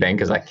lucky bank,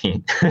 because like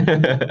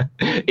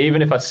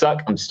even if I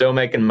suck, I'm still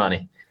making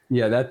money.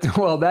 Yeah, that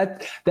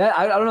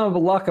I don't know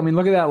about luck. I mean,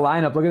 look at that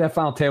lineup. Look at that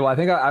final table. I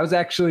think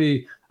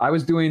I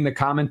was doing the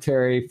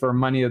commentary for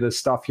money of this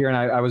stuff here, and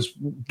I was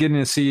getting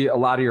to see a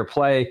lot of your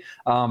play.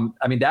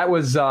 I mean, that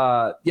was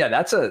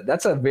that's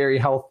a very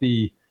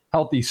healthy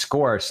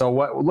score. So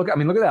look at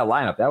that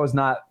lineup. That was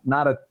not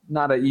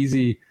an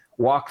easy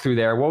walk through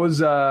there. What was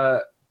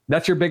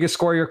that's your biggest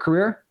score of your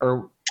career,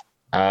 or?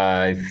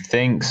 I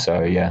think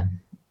so. Yeah.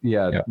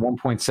 Yeah.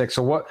 1.6.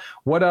 So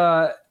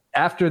what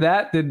after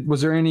that,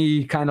 was there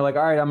any kind of like,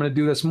 all right, I'm going to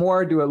do this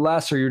more, do it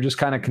less, or you're just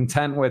kind of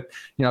content with,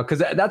 because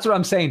that's what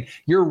I'm saying.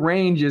 Your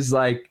range is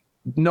like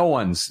no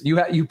one's.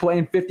 You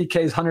playing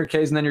 50Ks,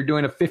 100Ks, and then you're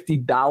doing a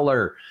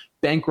 $50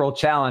 bankroll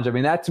challenge. I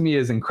mean, that to me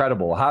is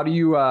incredible. How do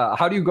you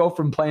go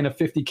from playing a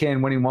 50K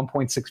and winning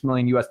 1.6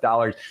 million US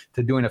dollars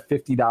to doing a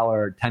 $50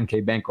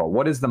 10K bankroll?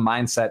 What does the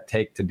mindset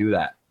take to do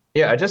that?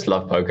 Yeah, I just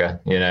love poker.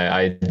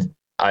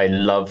 I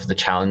love the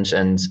challenge,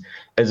 and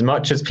as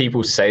much as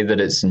people say that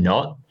it's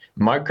not,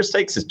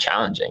 microstakes is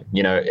challenging.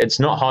 It's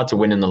not hard to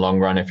win in the long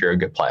run if you're a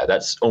good player.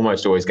 That's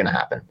almost always going to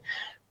happen.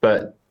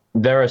 But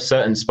there are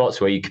certain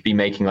spots where you could be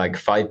making like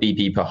 5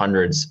 BP per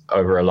hundreds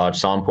over a large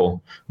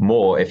sample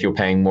more if you're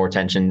paying more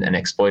attention and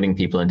exploiting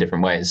people in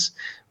different ways.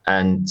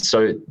 And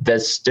so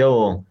it's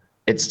still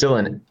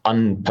an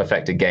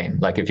unperfected game.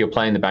 Like if you're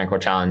playing the Bankroll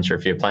Challenge, or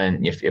if you're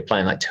playing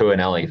like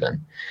 2NL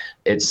even,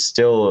 it's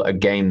still a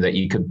game that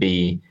you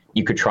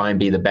could try and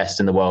be the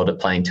best in the world at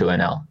playing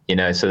 2NL,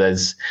 so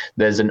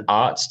there's an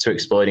art to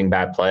exploiting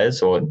bad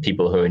players or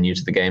people who are new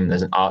to the game.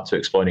 There's an art to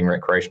exploiting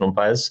recreational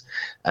players.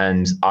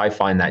 And I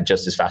find that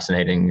just as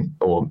fascinating,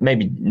 or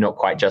maybe not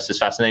quite just as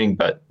fascinating,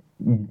 but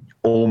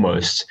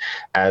almost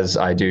as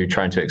I do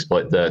trying to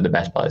exploit the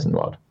best players in the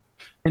world.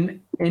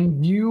 And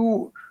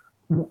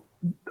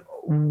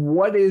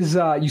what is,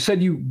 you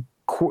said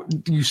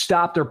you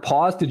stopped or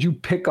paused. Did you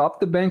pick up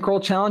the Bankroll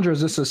Challenge, or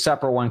is this a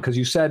separate one? Because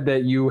you said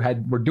that you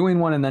were doing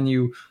one and then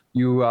you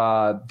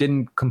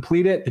didn't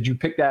complete it. Did you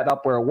pick that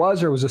up where it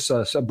was, or was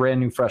this a brand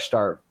new fresh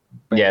start?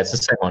 Yeah, it's the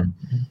same one.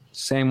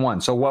 Same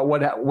one. So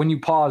what when you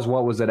paused,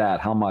 what was it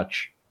at? How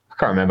much? I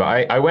can't remember.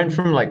 I went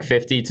from like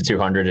 50 to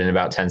 200 in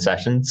about 10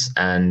 sessions,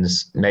 and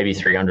maybe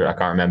 300. I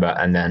can't remember.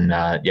 And then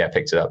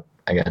picked it up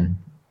again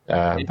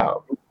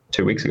about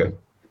 2 weeks ago.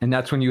 And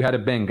that's when you had a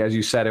bing, as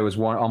you said, it was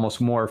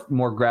almost more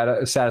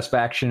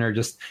satisfaction, or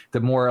just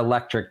the more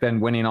electric than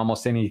winning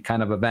almost any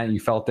kind of event. You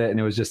felt it, and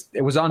it was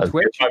on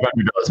Twitch.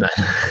 $500, man.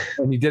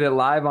 And you did it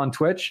live on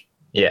Twitch.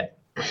 Yeah.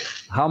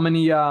 How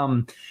many?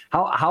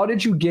 How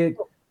did you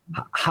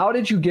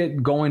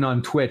get going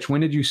on Twitch? When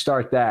did you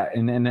start that?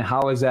 And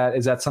how is that?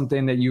 Is that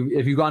something that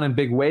have you gone in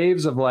big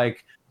waves of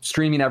like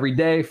streaming every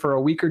day for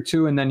a week or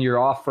two, and then you're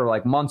off for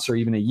like months or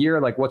even a year?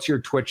 Like, what's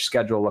your Twitch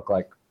schedule look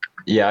like?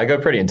 Yeah, I go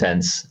pretty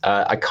intense.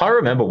 I can't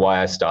remember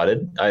why I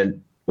started. I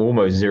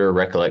almost zero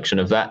recollection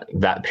of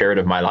that period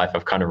of my life.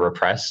 I've kind of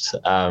repressed,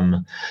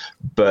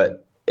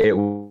 but it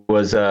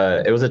was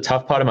a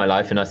tough part of my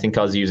life, and I think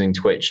I was using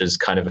Twitch as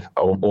kind of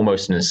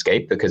almost an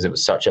escape, because it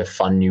was such a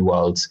fun new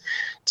world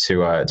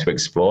to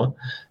explore.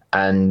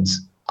 And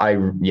I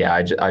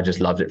just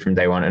loved it from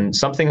day one. And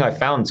something I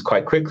found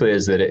quite quickly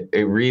is that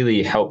it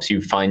really helps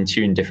you fine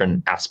tune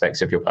different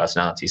aspects of your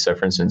personality. So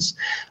for instance,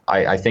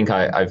 I think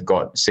I've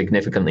got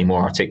significantly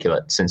more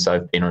articulate since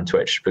I've been on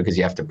Twitch, because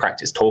you have to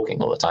practice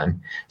talking all the time,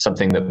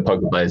 something that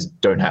poker players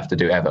don't have to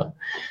do ever.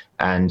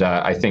 And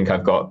I think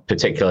I've got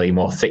particularly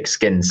more thick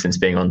skin since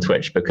being on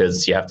Twitch,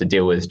 because you have to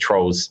deal with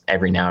trolls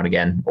every now and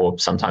again, or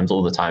sometimes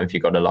all the time if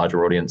you've got a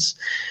larger audience.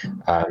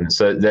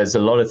 So there's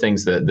a lot of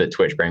things that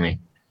Twitch bring me.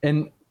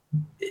 And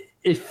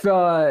if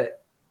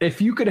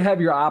you could have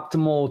your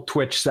optimal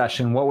Twitch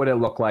session, what would it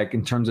look like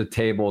in terms of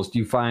tables? Do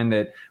you find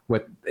that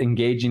with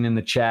engaging in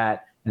the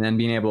chat and then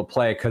being able to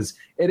play, because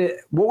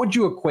what would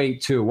you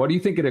equate to? What do you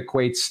think it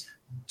equates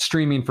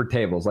streaming for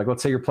tables? Like,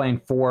 let's say you're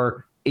playing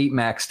 4 8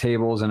 max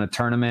tables in a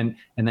tournament,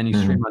 and then you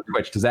stream on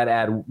Twitch. Does that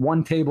add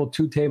 1 table,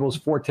 2 tables,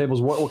 4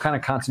 tables? What kind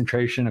of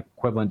concentration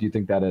equivalent do you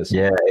think that is?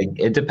 Yeah,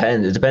 it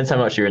depends. It depends how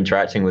much you're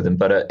interacting with them.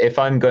 But if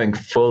I'm going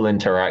full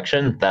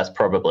interaction, that's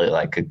probably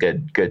like a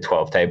good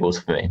 12 tables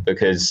for me,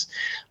 because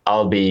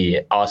I'll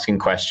be asking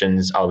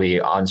questions, I'll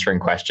be answering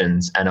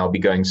questions, and I'll be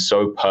going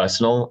so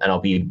personal, and I'll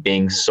be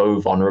being so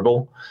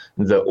vulnerable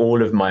that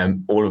all of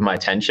my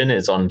attention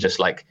is on just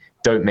like,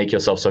 don't make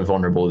yourself so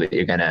vulnerable that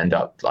you're going to end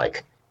up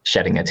like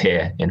shedding a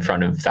tear in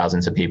front of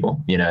thousands of people,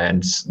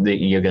 and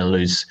you're going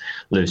to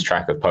lose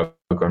track of poker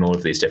and all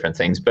of these different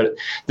things. But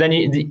then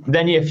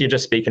if you're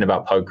just speaking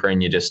about poker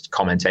and you're just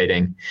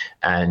commentating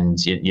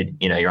and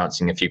you're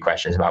answering a few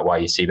questions about why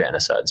you see it in a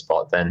certain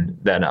spot, then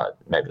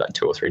maybe like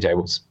 2 or 3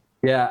 tables.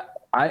 Yeah,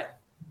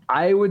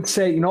 I would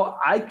say,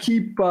 I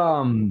keep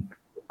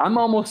I'm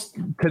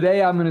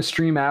going to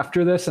stream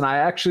after this, and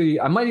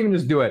I might even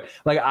just do it.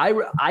 Like,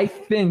 I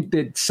think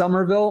that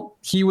Somerville,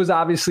 he was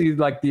obviously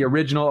like the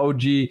original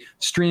OG,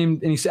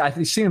 streamed, and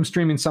I've seen him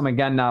streaming some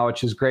again now,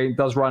 which is great.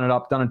 Does run it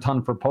up, done a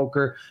ton for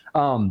poker.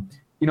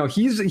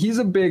 He's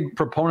a big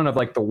proponent of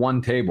like the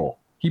 1 table.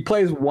 He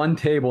plays 1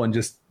 table and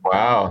just.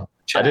 Wow.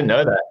 Chat. I didn't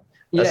know that.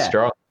 That's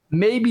strong.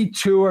 Maybe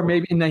 2, or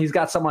maybe, and then he's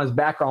got something on his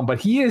background, but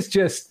he is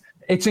just,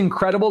 it's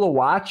incredible to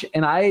watch.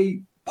 And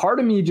part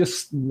of me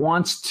just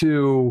wants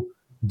to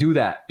do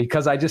that,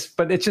 because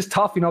but it's just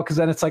tough, because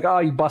then it's like, oh,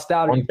 you bust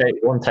out.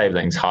 One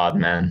tabling's hard,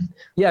 man.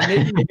 Yeah,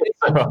 maybe it's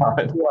so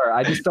hard.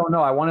 I just don't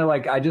know.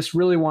 I just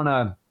really want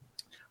to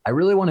I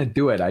really want to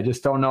do it. I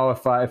just don't know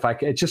if I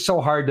it's just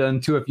so hard to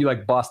too, if you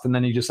like bust and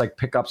then you just like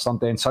pick up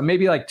something. So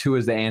maybe like 2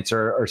 is the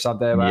answer or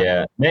something.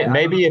 Yeah.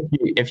 Maybe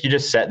if you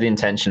just set the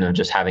intention of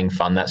just having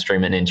fun that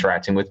stream and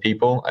interacting with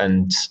people,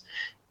 and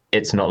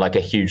it's not like a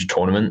huge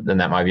tournament, then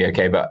that might be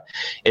okay. But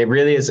it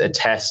really is a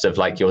test of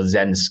like your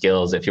Zen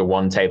skills if you're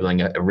one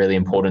tabling a really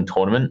important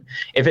tournament.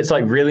 If it's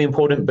like really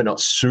important but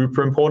not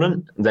super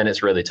important, then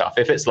it's really tough.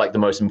 If it's like the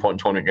most important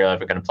tournament you're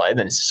ever going to play,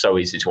 then it's so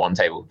easy to one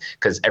table,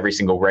 because every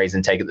single raise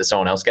and take it that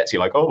someone else gets,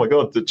 you're like, oh my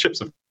God, the chips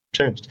have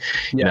changed.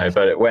 You know,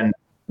 but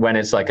when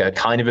it's like a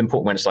kind of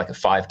important, when it's like a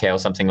 5K or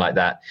something like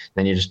that,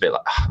 then you just be like,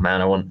 oh, man,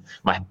 I want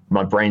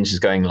my brain's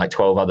just going like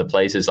 12 other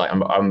places. Like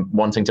I'm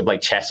wanting to play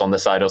chess on the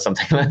side or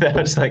something like that.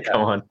 It's like,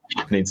 come on,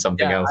 I need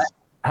something else.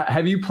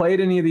 Have you played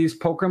any of these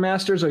Poker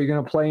Masters? Are you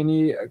going to play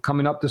any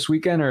coming up this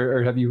weekend,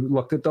 or have you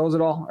looked at those at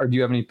all? Or do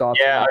you have any thoughts?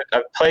 Yeah,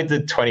 I've played the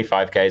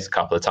 25Ks a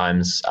couple of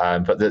times,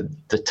 but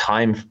the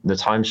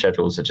time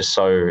schedules are just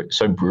so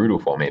brutal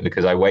for me,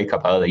 because I wake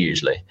up early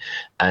usually,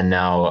 and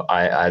now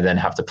I then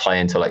have to play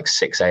until like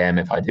 6 a.m.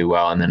 if I do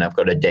well, and then I've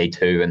got a day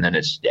 2, and then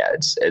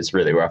it's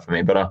really rough for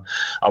me. But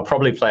I'll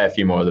probably play a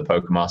few more of the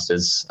Poker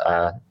Masters.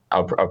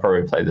 I'll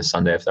probably play this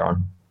Sunday if they're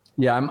on.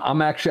 Yeah, I'm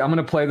going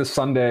to play the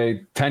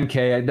Sunday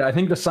 10K. I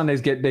think the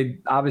Sundays they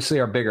obviously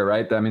are bigger,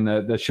 right? I mean,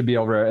 that should be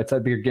over. It's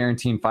like you're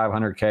guaranteeing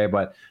 500K,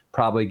 but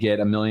probably get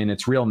 $1 million.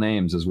 It's real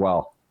names as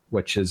well,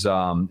 which is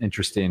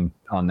interesting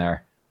on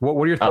there. What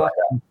are your thoughts?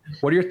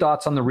 What are your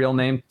thoughts on the real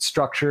name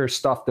structure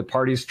stuff that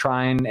Party's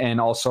trying,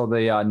 and also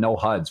the no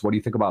HUDs? What do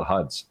you think about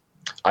HUDs?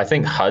 I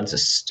think HUDs are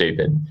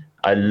stupid.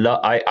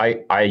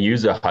 I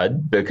use a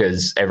HUD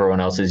because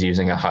everyone else is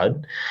using a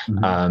HUD.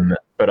 Mm-hmm.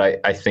 But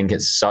I think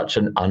it's such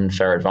an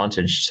unfair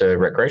advantage to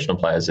recreational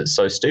players. It's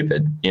so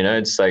stupid. You know,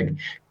 it's like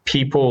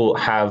people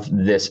have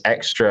this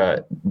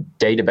extra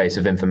database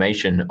of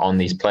information on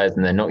these players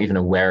and they're not even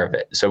aware of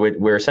it. So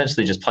we're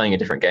essentially just playing a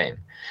different game.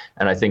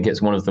 And I think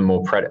it's one of the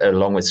more,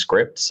 along with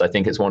scripts, I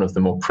think it's one of the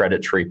more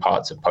predatory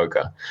parts of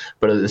poker.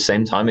 But at the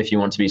same time, if you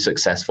want to be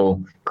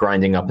successful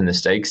grinding up in the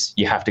stakes,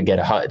 you have to get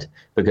a HUD,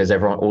 because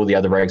all the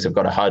other regs have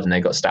got a HUD and they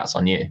got stats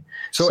on you.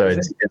 So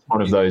it's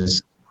one of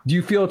those. Do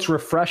you feel it's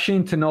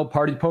refreshing to know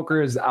Party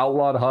Poker is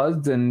outlawed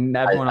HUDs and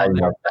everyone I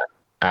love that.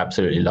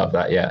 Absolutely love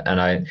that. Yeah. And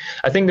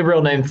I think the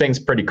real name thing's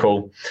pretty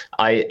cool.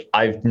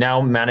 I've now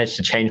managed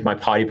to change my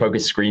Party Poker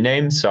screen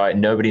name. So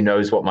nobody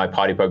knows what my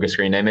Party Poker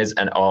screen name is.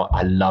 And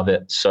I love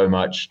it so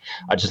much.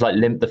 I just like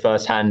limp the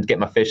first hand, get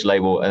my fish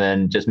label, and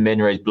then just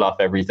min raise bluff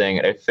everything.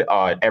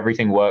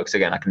 Everything works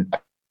again.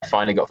 I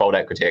finally got fold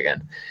equity again,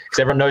 because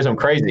everyone knows I'm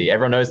crazy.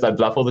 Everyone knows that I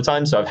bluff all the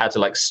time. So I've had to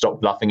like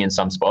stop bluffing in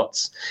some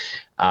spots.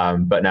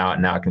 But now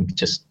I can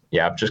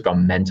I've just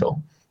gone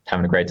mental,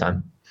 having a great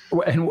time.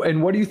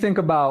 And what do you think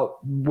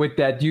about with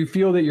that? Do you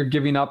feel that you're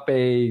giving up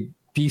a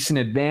decent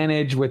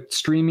advantage with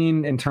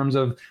streaming in terms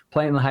of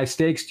playing the high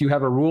stakes? Do you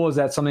have a rule? Is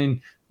that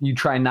something you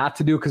try not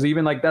to do? Because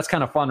even like that's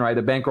kind of fun, right?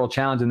 The bankroll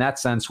challenge in that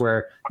sense,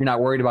 where you're not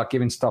worried about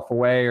giving stuff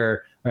away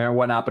or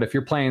whatnot. But if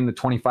you're playing the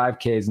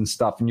 25Ks and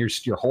stuff, and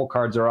your whole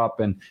cards are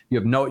up, and you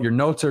have your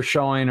notes are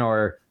showing,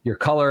 or your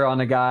color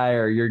on a guy,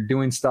 or you're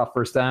doing stuff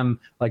versus them,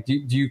 like do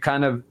you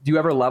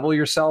ever level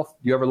yourself?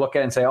 Do you ever look at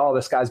it and say, oh,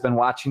 this guy's been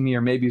watching me,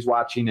 or maybe he's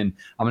watching and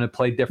I'm going to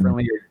play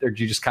differently, or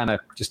do you just kind of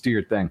just do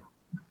your thing?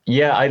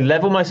 Yeah, I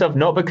level myself,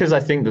 not because I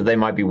think that they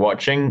might be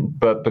watching,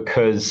 but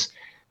because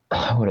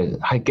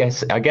I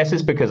guess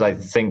it's because I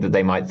think that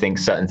they might think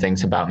certain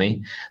things about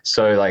me.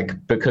 So like,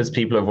 because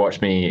people have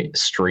watched me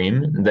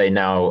stream, they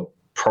now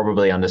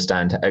probably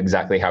understand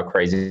exactly how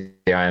crazy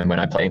I am when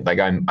I play. Like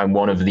I'm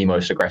one of the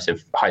most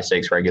aggressive high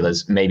stakes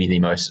regulars, maybe the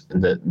most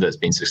that's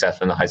been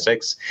successful in the high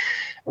stakes.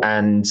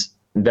 And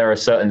there are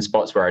certain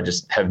spots where I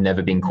just have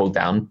never been called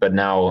down, but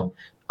now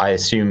I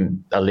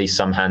assume at least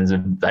some hands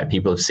that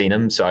people have seen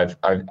them. So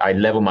I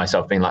level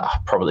myself being like, I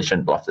probably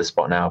shouldn't bluff this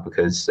spot now,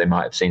 because they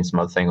might have seen some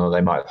other thing, or they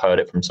might have heard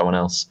it from someone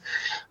else.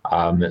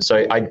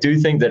 So I do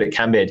think that it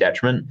can be a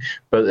detriment,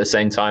 but at the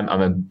same time,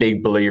 I'm a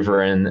big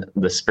believer in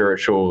the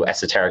spiritual,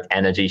 esoteric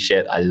energy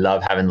shit. I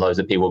love having loads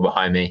of people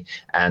behind me,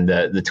 and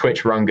the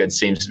Twitch run good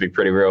seems to be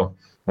pretty real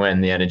when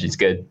the energy's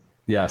good.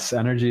 Yes,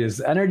 energy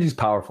is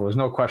powerful. There's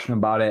no question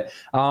about it.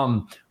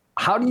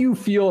 How do you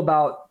feel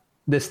about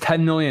this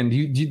 10 million? Do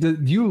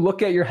you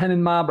look at your Hen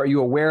and Mob? Are you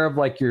aware of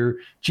like your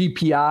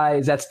GPI?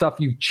 Is that stuff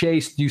you've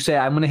chased? Do you say,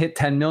 I'm going to hit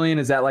 10 million?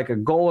 Is that like a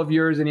goal of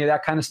yours? Any of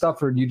that kind of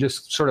stuff? Or do you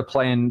just sort of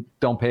play and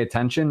don't pay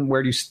attention?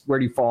 Where do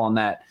you fall on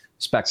that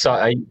spectrum?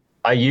 So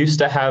I used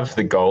to have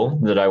the goal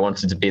that I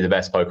wanted to be the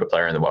best poker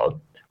player in the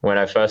world. When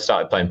I first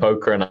started playing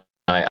poker and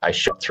I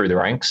shot through the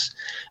ranks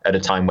at a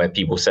time where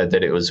people said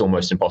that it was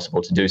almost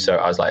impossible to do so,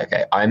 I was like,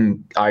 okay,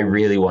 I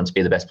really want to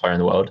be the best player in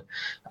the world.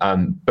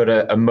 But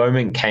a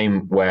moment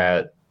came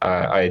where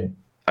I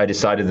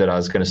decided that I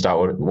was going to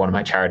start one of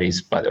my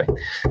charities, by the way,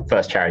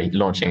 first charity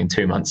launching in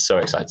 2 months. So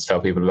excited to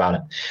tell people about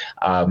it.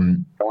 I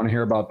want to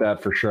hear about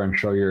that for sure. I'm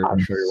sure your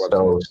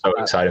website. So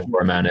excited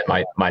for it, man.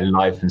 My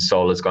life and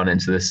soul has gone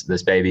into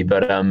this baby.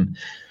 But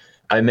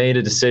I made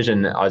a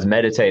decision. I was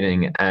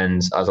meditating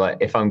and I was like,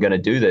 if I'm going to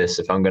do this,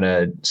 if I'm going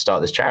to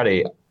start this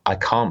charity, I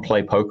can't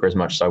play poker as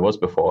much as I was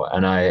before.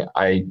 And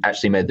I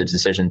actually made the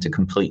decision to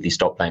completely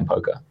stop playing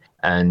poker.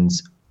 And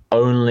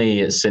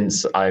only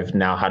since I've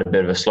now had a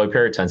bit of a slow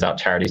period, turns out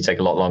charities take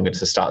a lot longer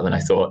to start than I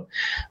thought,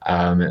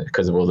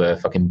 because of all the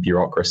fucking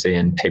bureaucracy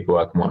and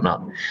paperwork and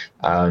whatnot.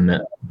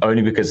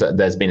 Only because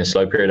there's been a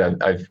slow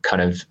period, I've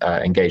kind of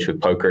engaged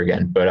with poker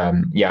again. But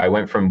yeah, I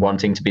went from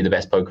wanting to be the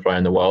best poker player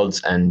in the world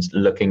and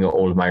looking at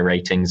all of my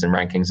ratings and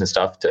rankings and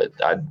stuff to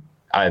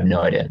I have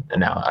no idea.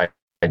 And now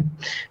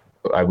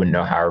I wouldn't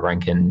know how to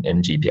rank in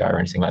GPI or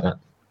anything like that.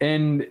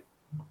 And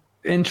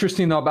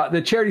interesting though about the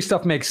charity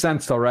stuff makes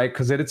sense though, right?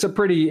 Because it's a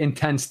pretty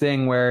intense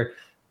thing where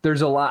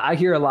there's a lot. I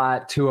hear a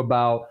lot too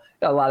about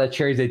a lot of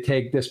charities. They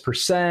take this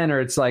percent, or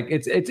it's like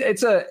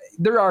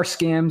there are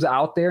scams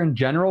out there in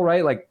general,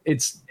 right? Like the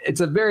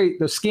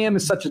scam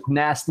is such a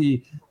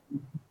nasty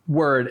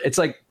word. It's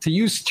like to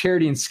use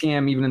charity and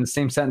scam even in the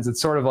same sentence.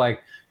 It's sort of like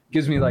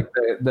gives me like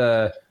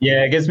the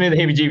yeah, it gives me the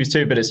heebie-jeebies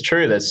too. But it's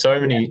true. There's so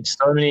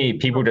many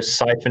people just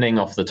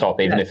siphoning off the top,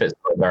 even if it's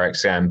not a direct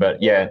scam.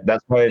 But yeah,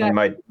 that's why in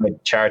my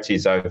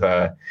charities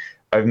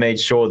I've made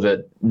sure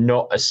that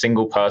not a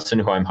single person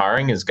who I'm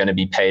hiring is going to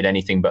be paid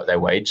anything but their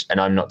wage, and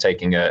I'm not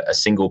taking a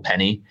single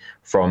penny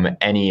from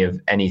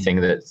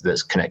anything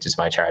that's connected to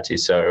my charity.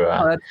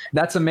 So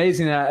that's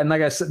amazing, and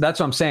like I said, that's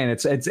what I'm saying.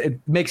 It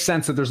makes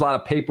sense that there's a lot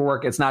of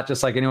paperwork. It's not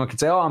just like anyone can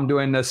say, "Oh, I'm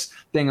doing this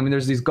thing." I mean,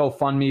 there's these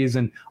GoFundMe's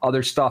and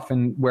other stuff,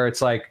 and where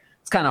it's like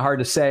it's kind of hard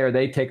to say, or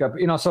they take up,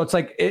 so it's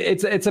like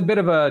it's a bit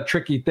of a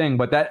tricky thing.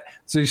 But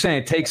so you're saying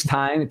it takes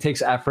time, it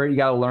takes effort. You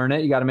got to learn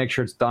it. You got to make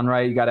sure it's done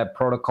right. You got to have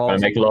protocols. I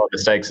make a lot of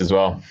mistakes as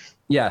well.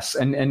 Yes,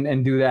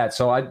 and do that.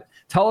 So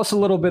tell us a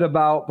little bit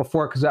about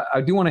before, because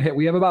I do want to hit.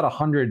 We have about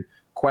 100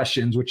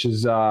 questions, which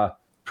is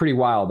pretty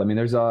wild. I mean,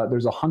 there's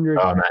 100.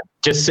 Oh man,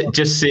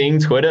 just seeing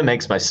Twitter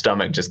makes my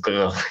stomach just.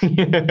 Well,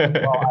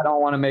 I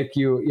don't want to make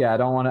you. Yeah, I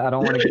don't want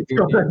to get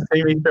you.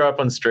 See me throw up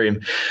on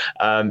stream.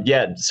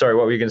 Yeah, sorry.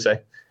 What were you going to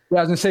say? Yeah,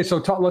 I was going to say, so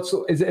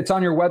it's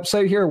on your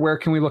website here. Where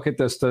can we look at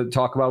this to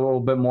talk about a little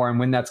bit more and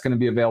when that's going to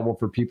be available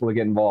for people to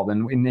get involved?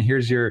 And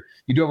here's you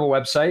do have a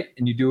website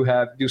and you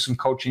do some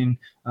coaching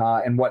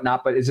and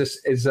whatnot, but is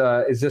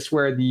this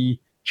where the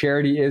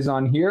charity is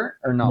on here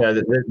or no? No,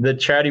 the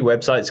charity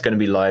website is going to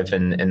be live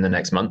in the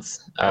next month.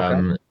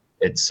 Okay.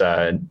 It's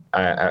I'm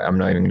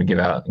not even going to give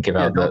out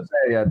the.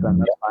 Then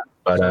that's fine.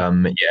 But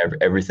yeah,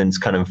 everything's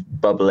kind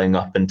of bubbling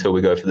up until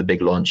we go for the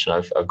big launch, and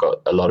I've got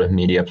a lot of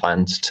media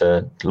plans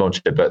to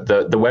launch it. But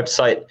the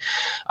website,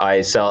 I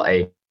sell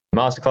a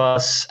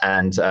masterclass,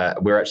 and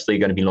we're actually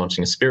going to be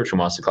launching a spiritual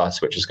masterclass,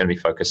 which is going to be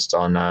focused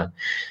on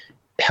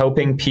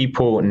helping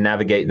people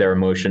navigate their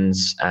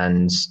emotions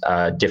and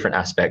different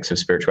aspects of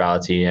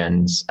spirituality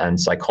and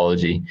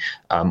psychology,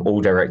 all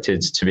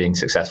directed to being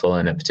successful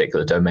in a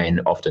particular domain,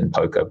 often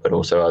poker, but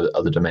also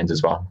other domains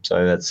as well.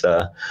 So that's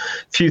a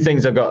few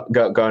things I've got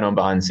going on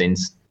behind the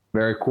scenes.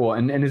 Very cool.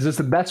 And is this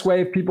the best way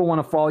if people want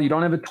to follow? You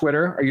don't have a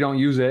Twitter or you don't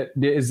use it.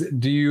 Is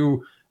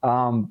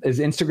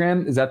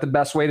Instagram, is that the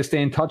best way to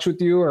stay in touch with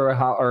you?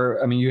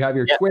 I mean, you have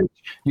your Twitch,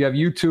 you have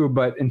YouTube,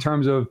 but in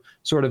terms of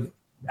sort of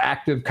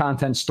active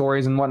content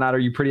stories and whatnot, are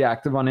you pretty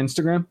active on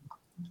Instagram?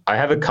 I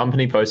have a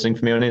company posting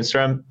for me on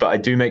Instagram, but I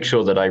do make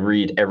sure that I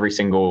read every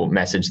single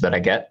message that I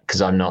get,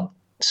 because I'm not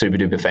super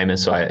duper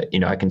famous. So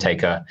I can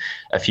take a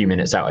few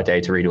minutes out a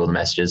day to read all the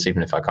messages,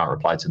 even if I can't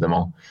reply to them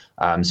all.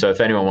 So if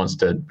anyone wants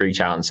to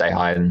reach out and say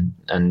hi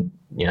and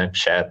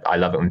share, I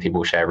love it when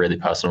people share really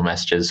personal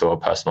messages or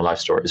personal life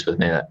stories with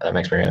me. That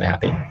makes me really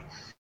happy.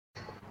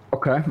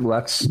 Okay.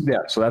 Well,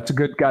 so that's a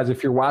good, guys.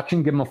 If you're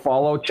watching, give him a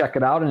follow, check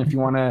it out. And if you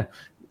want to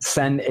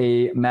send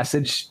a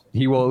message,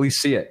 he will at least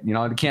see it. He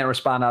can't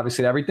respond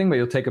obviously to everything, but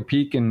you'll take a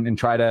peek and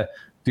try to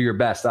do your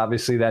best.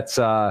 Obviously that's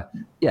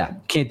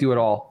can't do it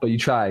all, but you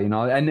try,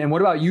 and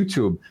what about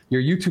YouTube,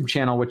 your YouTube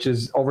channel, which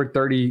is over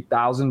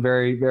 30,000,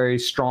 very, very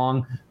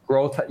strong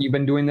growth. You've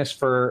been doing this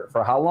for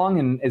how long?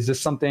 And is this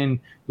something,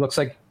 looks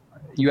like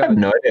you have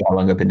no idea how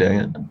long I've been doing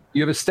it.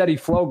 You have a steady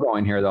flow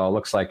going here though. It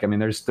looks like, I mean,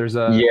 there's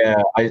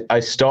I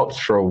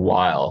stopped for a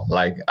while,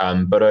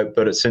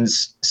 but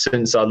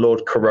since our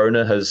Lord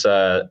Corona has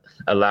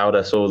allowed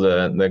us all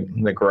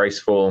the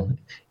graceful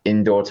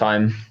indoor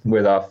time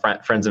with our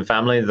friends and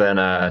family, then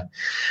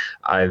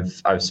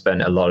I've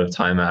spent a lot of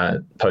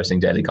time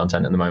posting daily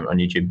content at the moment on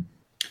YouTube.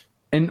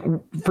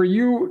 And for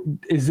you,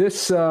 is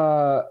this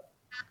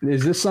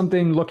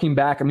something, looking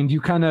back, I mean,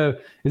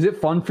 is it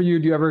fun for you?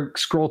 Do you ever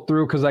scroll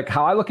through? Because like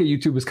how I look at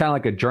YouTube is kind of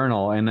like a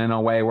journal, and in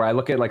a way where I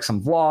look at like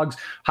some vlogs,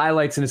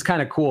 highlights, and it's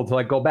kind of cool to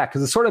like go back,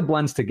 because it sort of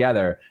blends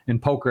together in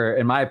poker,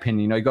 in my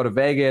opinion. You go to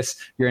Vegas,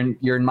 you're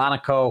in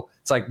Monaco.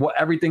 It's like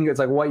everything. It's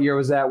like, what year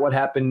was that? What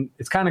happened?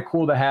 It's kind of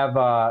cool to have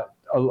a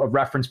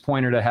reference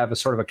pointer, to have a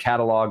sort of a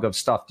catalog of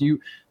stuff. Do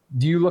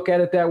you look at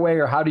it that way,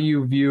 or how do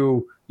you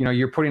view?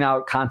 You're putting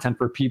out content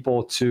for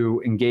people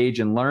to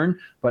engage and learn,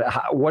 but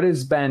what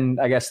has been,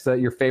 I guess,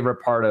 your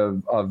favorite part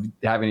of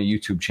having a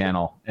YouTube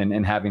channel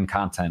and having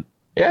content?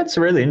 Yeah, it's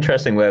a really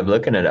interesting way of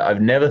looking at it.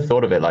 I've never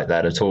thought of it like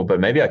that at all, but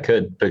maybe I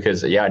could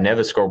because I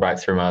never scroll back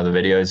through my other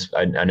videos.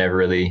 I never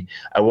really,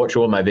 I watch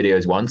all my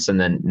videos once and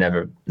then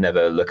never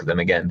look at them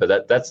again.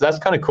 But that's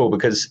kind of cool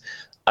because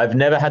I've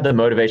never had the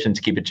motivation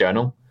to keep a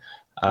journal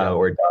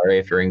or a diary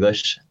if you're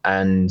English.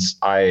 And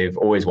I've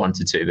always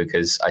wanted to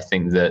because I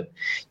think that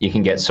you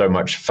can get so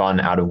much fun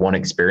out of one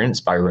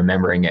experience by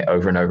remembering it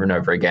over and over and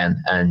over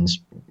again. And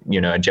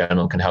a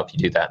journal can help you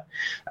do that.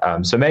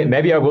 So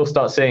maybe I will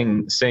start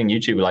seeing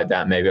YouTube like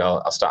that. Maybe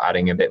I'll start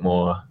adding a bit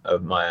more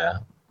of my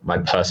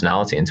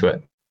personality into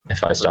it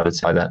if I started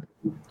like that.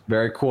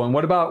 Very cool. And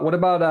what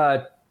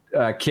about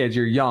kids?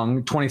 You're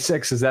young,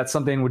 26. Is that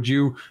something?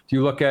 Do you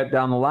look at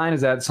down the line? Is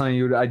that something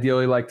you would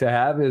ideally like to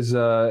have? Is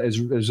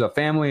a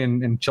family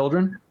and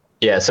children?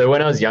 Yeah. So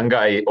when I was younger,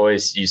 I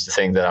always used to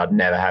think that I'd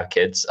never have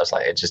kids. I was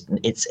like, it's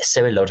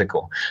so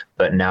illogical.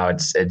 But now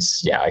it's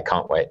I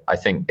can't wait. I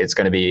think it's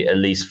going to be at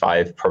least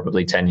 5,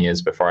 probably 10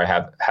 years before I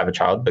have a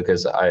child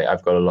because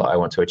I've got a lot I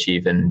want to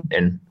achieve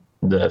in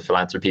the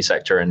philanthropy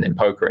sector and in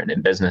poker and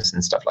in business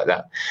and stuff like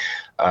that.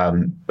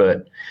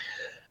 But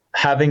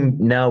having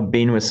now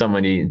been with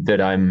somebody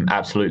that I'm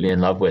absolutely in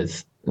love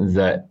with,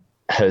 that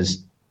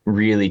has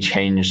really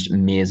changed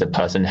me as a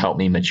person, helped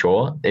me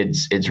mature.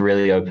 It's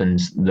really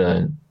opened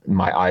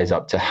my eyes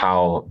up to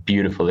how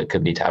beautiful it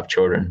could be to have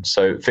children.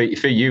 So for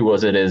you,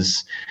 was it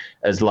as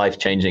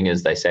life-changing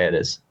as they say it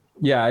is?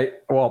 Yeah.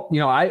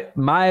 I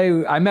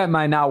met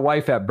my now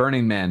wife at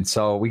Burning Man.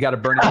 So we got a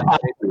Burning Man.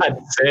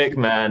 That's sick,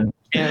 man.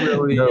 Can't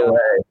really, no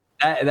way.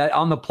 That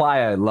on the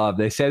playa I love.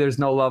 They say there's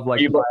no love like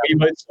were you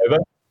both sober?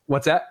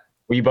 What's that?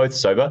 Were you both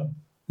sober?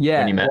 Yeah.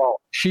 When you met? Well,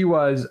 she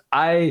was.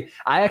 I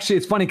actually,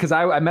 it's funny because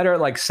I met her at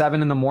like 7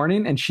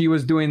 a.m. and she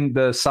was doing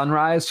the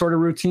sunrise sort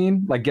of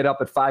routine, like get up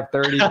at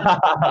 5:30.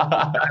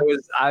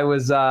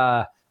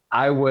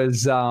 I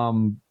was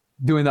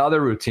doing the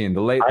other routine, the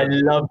late. I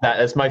love that.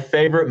 That's my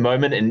favorite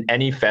moment in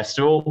any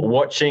festival,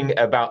 watching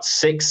about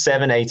 6,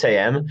 7, 8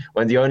 a.m.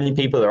 when the only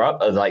people that are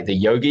up are like the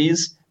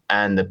yogis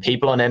and the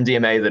people on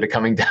MDMA that are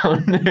coming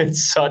down.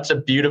 It's such a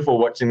beautiful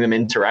watching them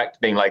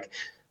interact, being like,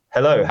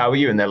 hello, how are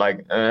you? And they're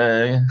like,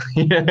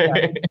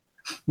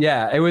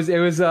 Yeah, it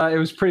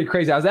was pretty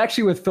crazy. I was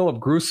actually with Philip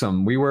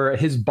Grusom.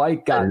 His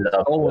bike got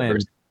stolen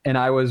and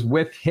I was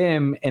with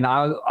him and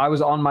I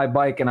was on my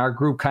bike and our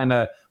group kind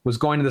of was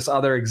going to this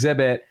other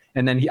exhibit.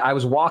 And then I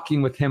was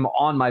walking with him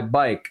on my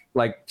bike.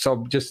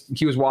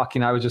 He was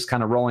walking, I was just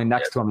kind of rolling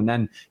next to him. And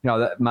then,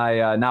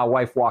 my now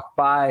wife walked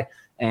by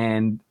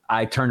and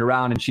I turned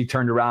around and she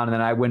turned around and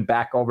then I went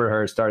back over to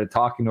her, started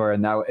talking to her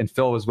and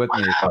Phil was with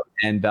me.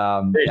 And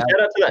hey,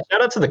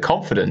 shout out to the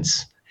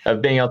confidence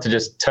of being able to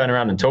just turn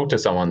around and talk to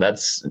someone.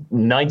 That's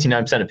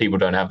 99% of people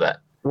don't have that.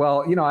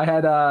 Well, I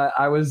had,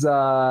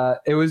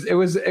 it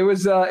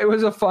was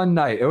a fun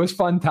night. It was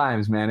fun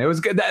times, man. It was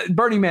good.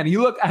 Burning Man,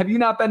 have you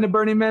not been to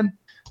Burning Man?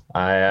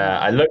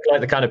 I look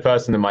like the kind of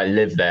person that might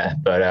live there,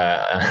 but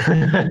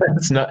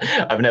it's not.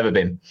 I've never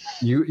been.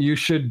 You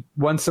should,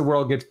 once the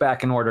world gets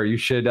back in order, you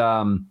should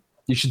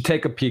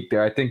take a peek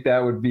there. I think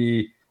that would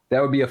be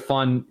a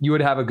fun. You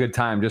would have a good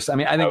time. I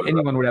think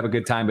anyone would have a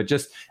good time, but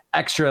just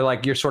extra,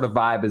 like your sort of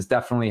vibe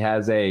definitely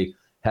has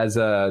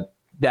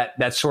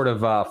that sort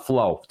of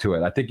flow to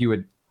it. I think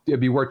it'd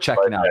be worth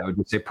checking out. I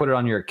would say put it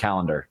on your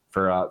calendar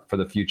for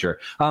the future.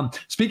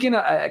 Speaking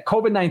of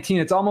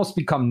COVID-19, it's almost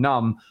become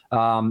numb.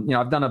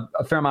 I've done a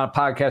fair amount of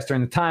podcasts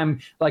during the time,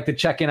 like to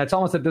check in. It's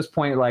almost at this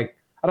point, like,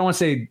 I don't want to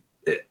say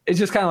it's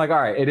just kind of like,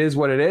 all right, it is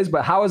what it is,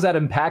 but how has that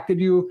impacted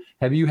you?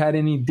 Have you had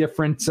any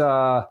difference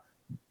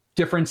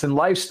in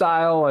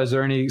lifestyle? Is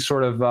there any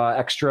sort of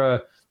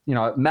extra,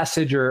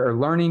 message or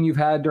learning you've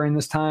had during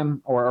this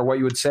time or what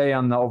you would say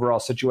on the overall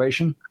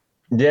situation?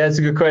 Yeah, it's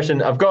a good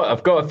question. I've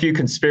got a few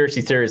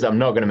conspiracy theories that I'm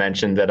not going to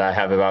mention that I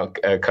have about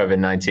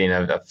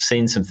COVID-19. I've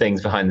seen some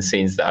things behind the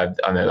scenes that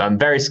I'm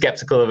very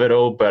skeptical of it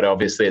all, but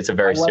obviously it's a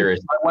very serious.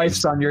 My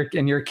wife's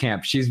in your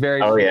camp. She's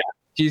very. Oh yeah.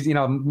 She's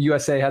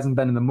USA hasn't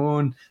been in the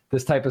moon.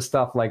 This type of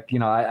stuff, like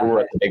that's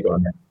a big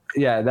one.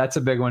 Yeah, that's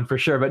a big one for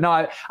sure. But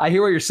no, I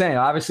hear what you're saying.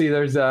 Obviously,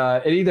 there's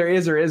it either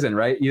is or isn't,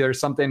 right? Either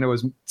something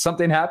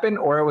happened,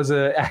 or it was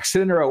an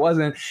accident, or it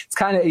wasn't. It's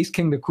kind of ace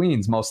king to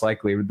queens, most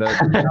likely.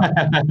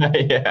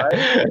 Yeah,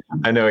 right?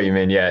 I know what you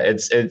mean. Yeah,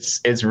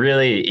 it's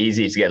really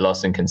easy to get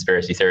lost in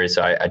conspiracy theories,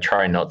 so I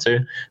try not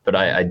to. But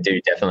I do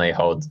definitely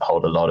hold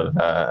a lot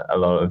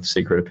of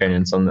secret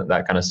opinions on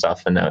that kind of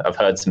stuff, and I've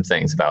heard some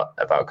things about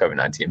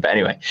COVID-19. But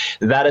anyway,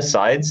 that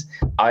aside,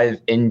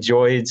 I've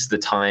enjoyed the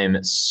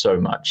time so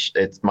much.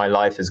 My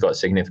life has got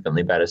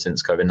significantly better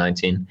since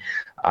COVID-19.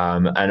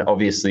 And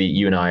obviously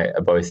you and I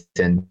are both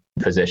in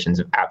positions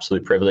of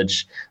absolute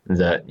privilege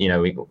that,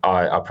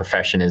 our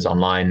profession is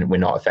online. We're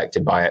not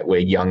affected by it. We're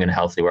young and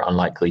healthy. We're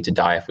unlikely to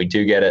die if we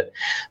do get it.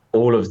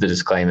 All of the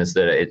disclaimers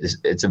that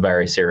it's a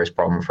very serious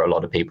problem for a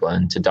lot of people,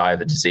 and to die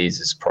of a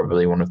disease is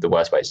probably one of the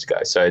worst ways to go.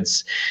 So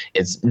it's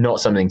not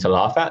something to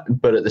laugh at,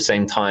 but at the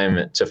same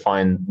time, to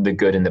find the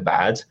good in the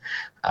bad.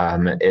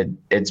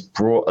 It's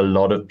brought a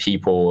lot of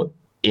people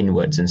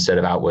inwards instead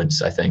of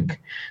outwards. I think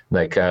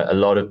like a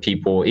lot of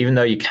people, even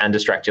though you can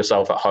distract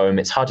yourself at home,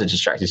 it's hard to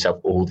distract yourself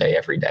all day,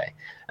 every day.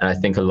 And I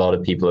think a lot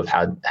of people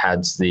have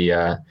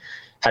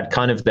had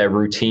kind of their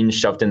routine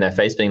shoved in their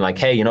face, being like,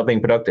 hey, you're not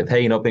being productive.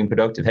 Hey, you're not being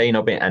productive. Hey, you're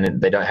not being,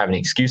 and they don't have any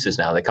excuses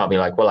now. They can't be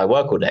like, well, I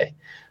work all day.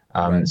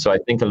 Right. So I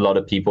think a lot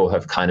of people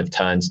have kind of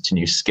turned to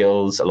new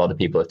skills. A lot of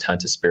people have turned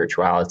to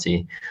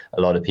spirituality.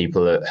 A lot of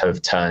people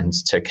have turned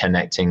to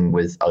connecting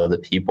with other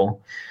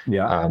people.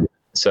 Yeah.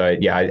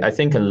 I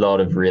think a lot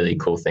of really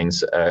cool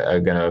things are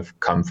going to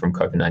come from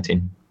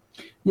COVID-19.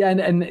 Yeah.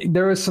 And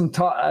there was some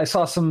talk, I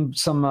saw some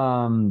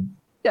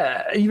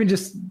even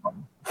just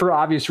for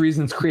obvious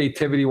reasons,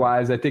 creativity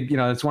wise, I think,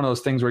 it's one of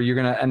those things where you're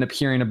going to end up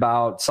hearing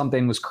about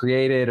something was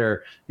created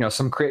or,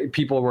 some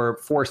people were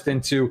forced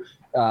into,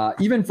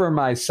 even for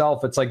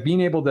myself, it's like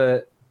being able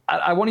to,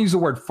 I want to use the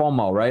word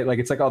FOMO, right? Like,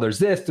 it's like, oh, there's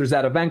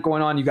that event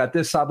going on. You got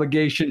this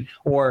obligation,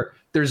 or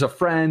there's a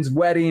friend's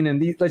wedding.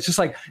 And it's just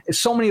like, it's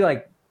so many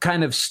like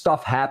kind of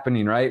stuff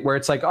happening, right? Where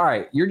it's like, all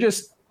right, you're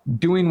just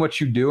doing what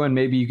you do. And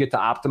maybe you get to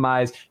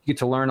optimize, you get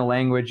to learn a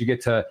language, you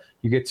get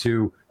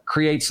to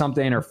create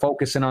something or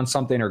focus in on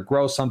something or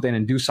grow something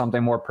and do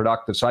something more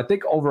productive. So I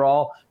think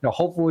overall,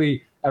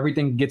 hopefully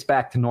everything gets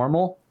back to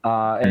normal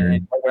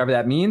and whatever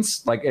that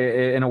means, like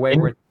in a way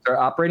where they're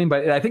operating.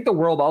 But I think the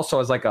world also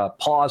has like a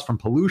pause from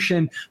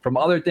pollution, from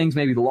other things,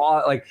 maybe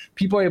law, like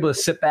people are able to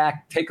sit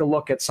back, take a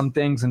look at some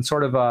things and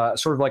sort of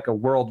like a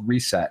world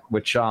reset,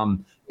 which,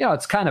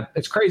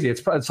 it's crazy.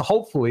 It's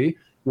hopefully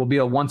will be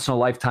a once in a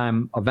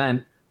lifetime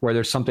event where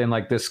there's something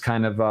like this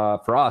kind of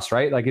for us,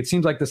 right? Like it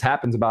seems like this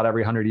happens about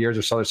every 100 years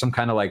or so. There's some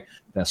kind of like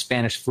the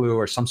Spanish flu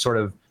or some sort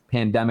of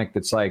pandemic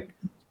that's like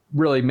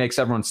really makes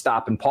everyone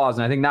stop and pause.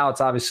 And I think now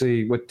it's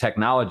obviously with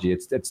technology,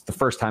 it's the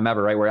first time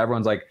ever, right? Where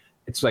everyone's like,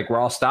 it's like we're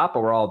all stopped,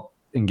 but we're all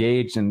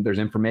engaged and there's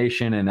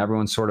information and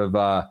everyone's sort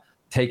of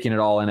taking it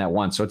all in at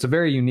once. So it's a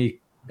very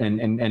unique and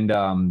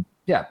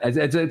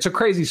it's a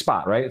crazy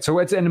spot, right? So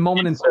it's in a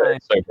moment in time,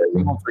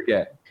 we won't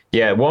forget.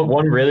 Yeah,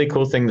 one really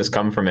cool thing that's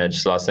come from it,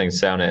 just last thing to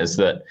say on it, is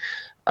that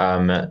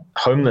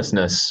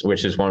homelessness,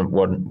 which is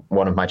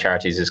one of my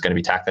charities is going to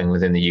be tackling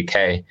within the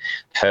UK,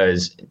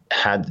 has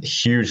had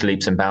huge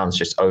leaps and bounds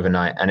just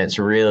overnight. And it's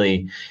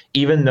really,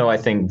 even though I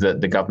think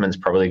that the government's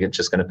probably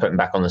just going to put them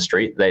back on the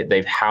street,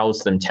 they've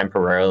housed them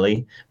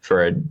temporarily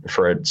for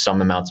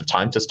some amount of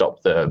time to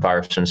stop the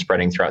virus from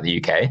spreading throughout the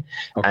UK. Okay.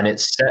 And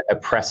it's set a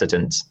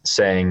precedent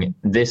saying,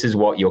 this is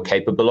what you're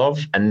capable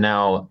of. And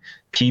now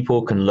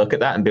people can look at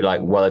that and be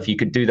like, well, if you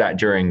could do that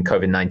during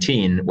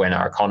COVID-19 when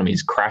our economy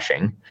is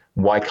crashing,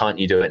 why can't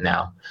you do it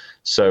now?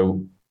 So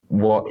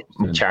what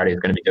charity is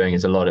going to be doing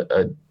is a lot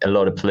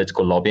of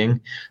political lobbying.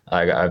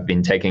 I've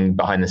been taking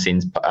behind the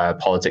scenes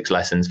politics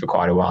lessons for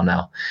quite a while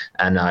now.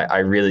 And I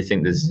really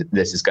think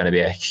this is going to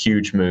be a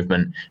huge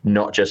movement,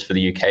 not just for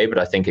the UK, but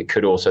I think it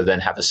could also then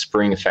have a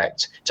spring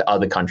effect to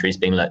other countries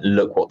being like,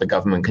 look what the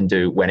government can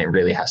do when it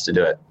really has to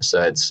do it.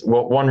 So it's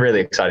one really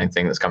exciting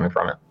thing that's coming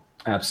from it.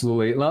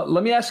 Absolutely.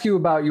 Let me ask you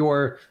about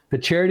the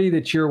charity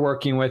that you're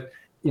working with.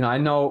 I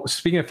know,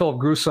 speaking of Philip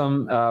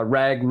Grusom,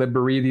 Reg,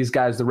 Liberi, these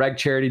guys, the Reg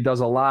charity does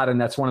a lot. And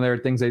that's one of their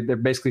things. They're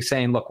basically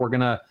saying, look, we're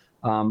going to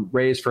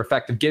raise for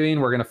effective giving.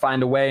 We're going to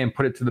find a way and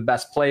put it to the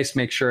best place,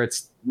 make sure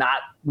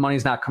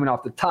money's not coming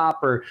off the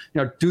top, or,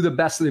 do the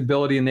best of the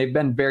ability. And they've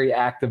been very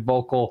active,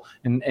 vocal,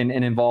 and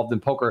involved in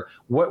poker.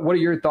 What are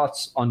your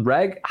thoughts on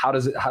Reg? How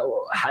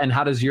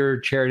does your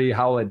charity,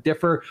 how will it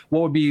differ?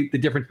 What would be the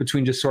difference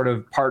between just sort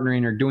of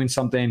partnering or doing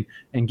something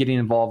and getting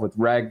involved with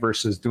Reg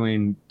versus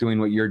doing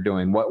what you're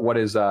doing? What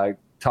is,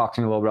 talk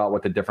to me a little bit about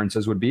what the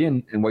differences would be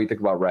and what you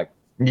think about Reg.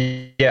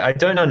 Yeah, I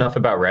don't know enough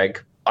about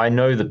Reg. I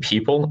know the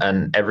people,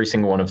 and every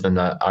single one of them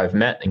that I've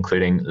met,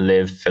 including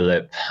Liv,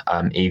 Philip,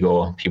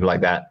 Igor, people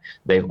like that,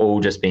 they've all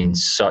just been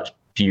such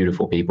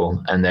beautiful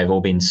people, and they've all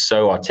been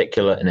so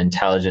articulate and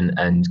intelligent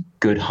and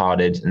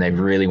good-hearted, and they've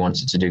really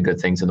wanted to do good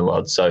things in the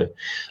world. So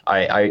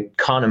I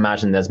can't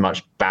imagine there's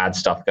much bad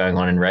stuff going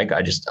on in Reg.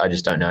 I just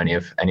don't know any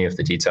of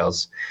the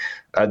details.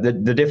 The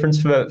difference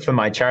for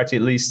my charity,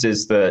 at least,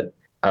 is that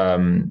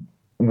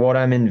what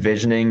I'm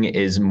envisioning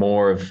is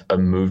more of a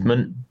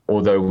movement.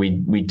 Although we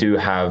do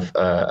have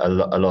a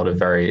lot of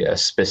very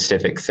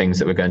specific things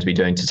that we're going to be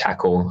doing to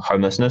tackle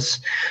homelessness.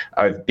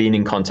 I've been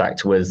in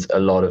contact with a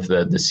lot of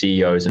the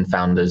CEOs and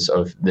founders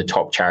of the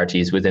top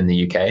charities within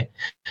the UK.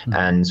 Mm-hmm.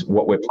 And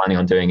what we're planning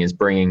on doing is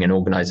bringing an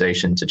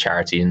organization to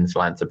charity and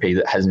philanthropy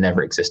that has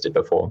never existed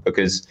before.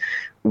 Because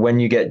when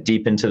you get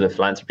deep into the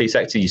philanthropy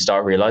sector, you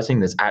start realizing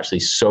there's actually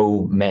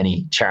so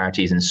many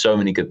charities and so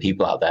many good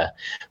people out there,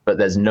 but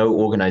there's no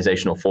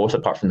organizational force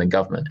apart from the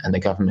government, and the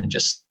government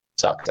just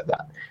sucked at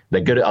that. They're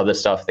good at other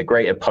stuff. They're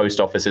great at post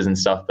offices and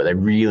stuff, but they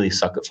really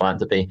suck at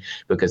philanthropy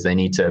because they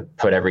need to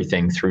put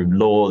everything through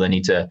law. They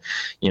need to,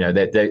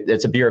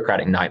 it's a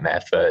bureaucratic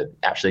nightmare for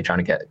actually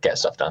trying to get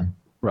stuff done.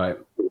 Right.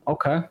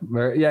 Okay.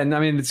 Yeah. And I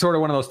mean, it's sort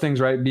of one of those things,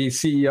 right? Be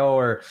CEO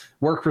or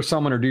work for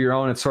someone or do your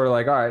own. It's sort of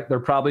like, all right, they're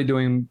probably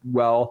doing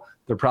well.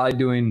 They're probably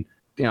doing,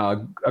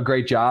 a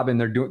great job, and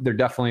they're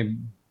definitely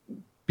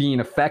being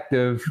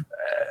effective.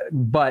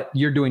 but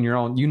you're doing your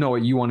own, you know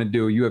what you want to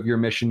do. You have your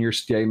mission, your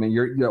statement,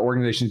 the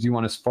organizations you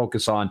want to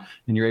focus on,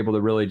 and you're able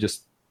to really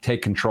just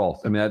take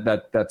control. I mean,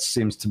 that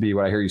seems to be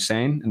what I hear you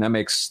saying. And that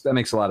makes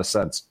a lot of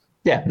sense.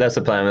 Yeah, that's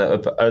the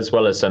plan, as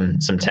well as some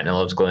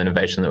technological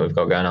innovation that we've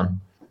got going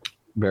on.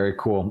 Very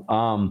cool.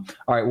 All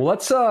right, well,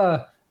 let's,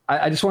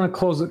 I just want to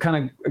close it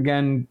kind of,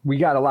 again, we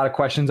got a lot of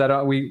questions.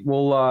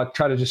 We'll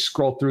try to just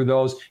scroll through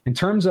those. In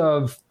terms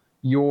of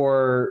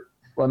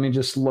let me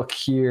just look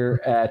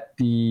here at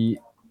the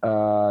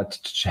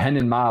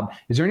Hendon Mob.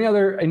 Is there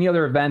any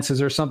other events? Is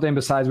there something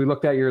besides, we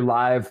looked at your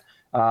live,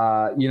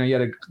 you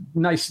had a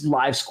nice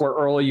live score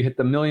early. You hit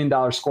the $1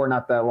 million score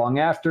not that long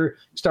after.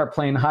 You start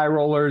playing high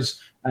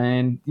rollers,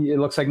 and it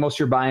looks like most of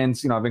your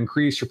buy-ins, have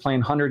increased. You're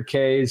playing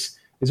 100Ks.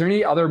 Is there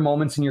any other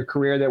moments in your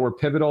career that were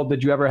pivotal?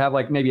 Did you ever have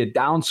like maybe a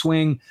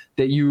downswing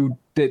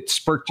that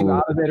spurred you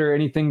out of it, or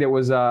anything that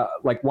was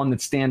like one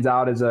that stands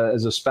out as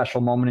a special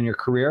moment in your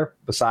career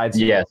besides?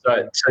 Yeah.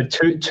 So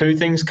two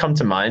things come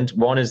to mind.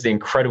 One is the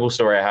incredible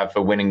story I have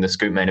for winning the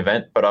Scoop main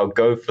event, but I'll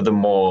go for the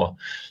more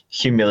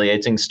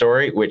humiliating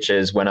story, which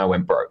is when I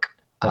went broke.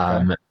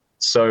 Okay.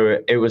 So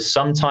it was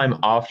sometime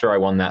after I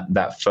won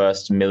that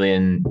first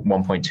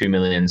 1.2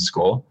 million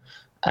score.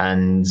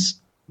 And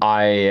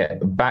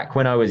back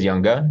when I was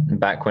younger,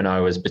 back when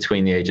I was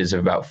between the ages of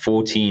about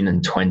 14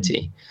 and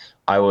 20,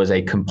 I was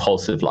a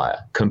compulsive liar,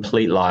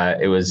 complete liar.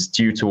 It was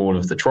due to all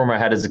of the trauma I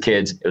had as a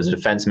kid. It was a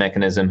defense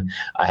mechanism.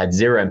 I had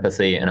zero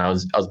empathy, and I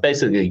was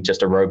basically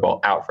just a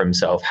robot out for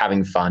himself,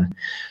 having fun.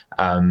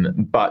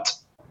 But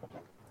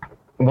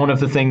one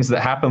of the things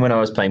that happened when I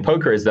was playing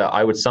poker is that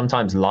I would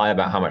sometimes lie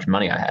about how much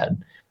money I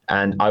had.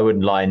 And I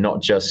would lie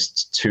not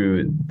just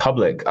to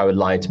public, I would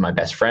lie to my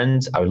best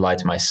friends, I would lie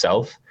to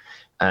myself,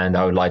 and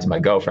I would lie to my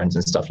girlfriends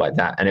and stuff like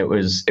that. And it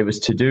was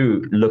to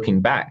do,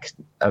 looking back,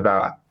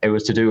 it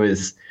was to do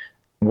with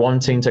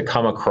wanting to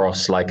come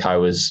across like I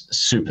was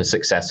super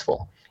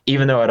successful.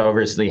 Even though I'd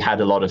obviously had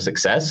a lot of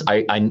success,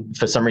 I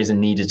for some reason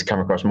needed to come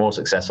across more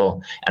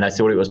successful, and I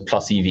thought it was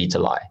plus EV to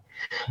lie.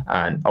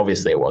 And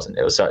obviously it wasn't.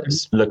 It was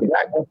looking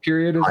back. What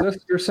period is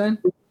this you're saying?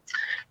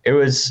 It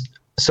was,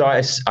 so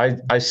I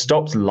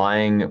stopped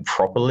lying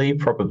properly,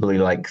 probably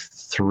like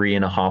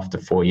 3.5 to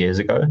 4 years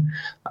ago.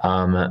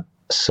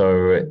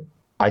 So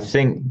I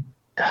think,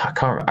 I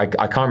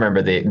can't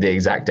remember the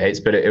exact dates,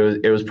 but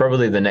it was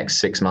probably the next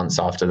 6 months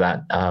after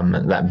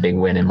that big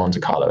win in Monte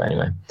Carlo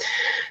anyway.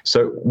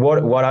 So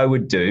what I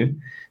would do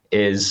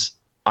is,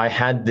 I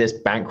had this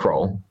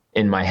bankroll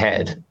in my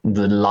head,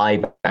 the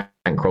lie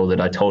bankroll that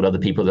I told other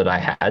people that I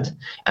had,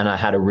 and I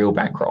had a real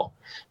bankroll.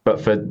 But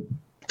for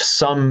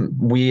some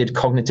weird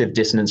cognitive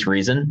dissonance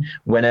reason,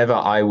 whenever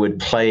I would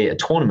play a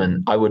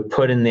tournament, I would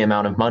put in the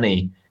amount of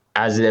money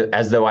as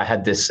though I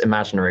had this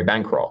imaginary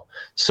bankroll.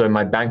 So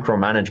my bankroll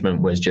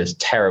management was just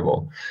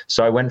terrible.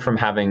 So I went from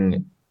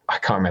having, I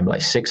can't remember,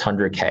 like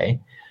 600K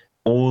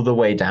all the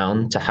way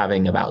down to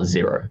having about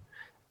zero.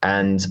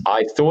 And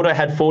I thought I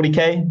had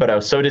 40K, but I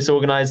was so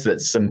disorganized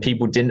that some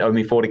people didn't owe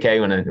me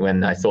 40K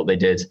when I thought they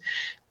did.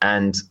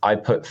 And I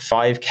put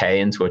 5K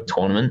into a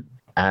tournament,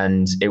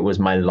 and it was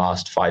my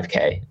last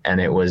 5K. And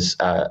it was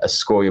a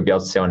score you'll be able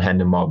to see on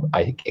Hendon Mob.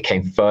 It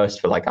came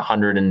first for like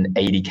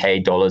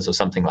 $180K or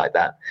something like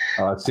that.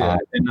 Oh, let's see.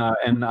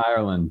 In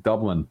Ireland,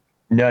 Dublin.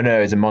 No,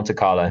 it was in Monte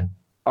Carlo.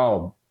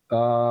 Oh,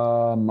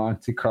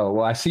 Monte Carlo.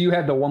 Well, I see you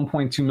had the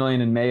 1.2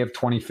 million in May of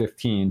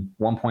 2015.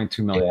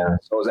 1.2 million. Yeah.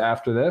 So it was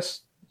after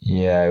this?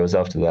 Yeah, it was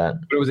after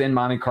that. But it was in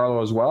Monte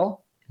Carlo as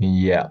well?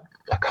 Yeah.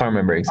 I can't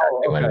remember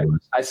exactly when it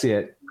was. I see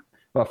it.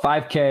 Well,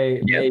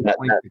 5K. Yeah, that's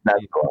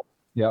cool.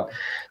 Yeah.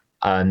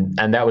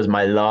 And that was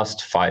my last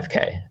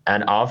 5K.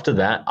 And after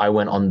that, I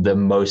went on the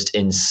most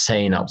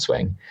insane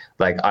upswing.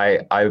 Like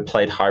I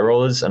played high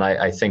rollers, and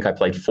I think I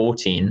played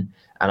 14,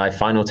 and I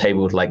final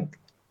tabled like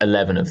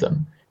 11 of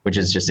them, which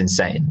is just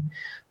insane.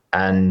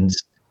 And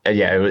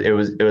yeah, it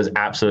was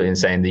absolutely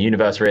insane. The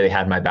universe really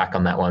had my back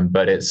on that one,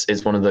 but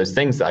it's one of those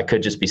things that I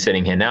could just be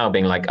sitting here now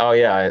being like, oh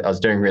yeah, I was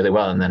doing really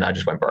well, and then I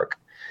just went broke,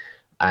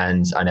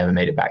 and I never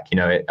made it back.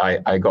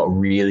 I got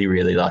really,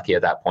 really lucky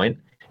at that point.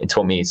 It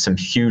taught me some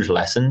huge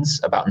lessons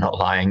about not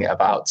lying,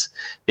 about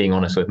being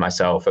honest with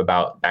myself,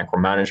 about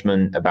bankroll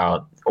management,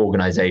 about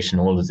organization,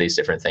 all of these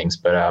different things.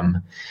 But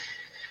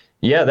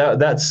yeah,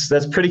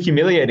 that's pretty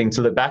humiliating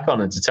to look back on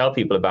and to tell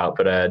people about,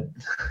 but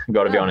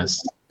got to be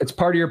honest. It's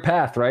part of your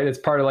path, right? It's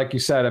part of, like you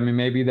said, I mean,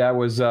 maybe that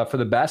was for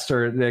the best,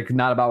 or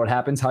not about what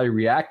happens, how you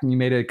react, and you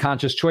made a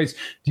conscious choice.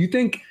 Do you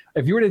think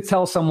if you were to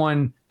tell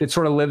someone that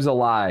sort of lives a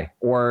lie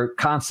or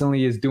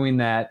constantly is doing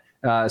that,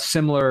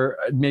 similar,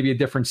 maybe a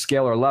different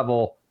scale or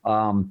level,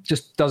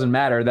 just doesn't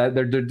matter, that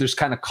they're just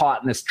kind of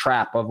caught in this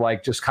trap of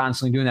like just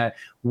constantly doing that,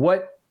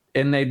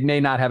 and they may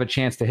not have a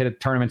chance to hit a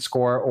tournament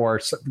score or,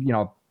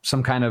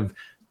 some kind of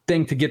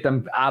thing to get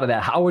them out of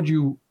that. How would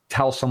you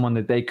tell someone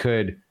that they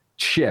could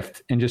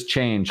shift and just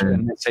change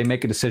and say,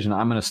 make a decision,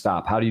 I'm going to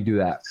stop? How do you do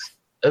that?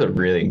 That's a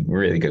really,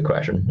 really good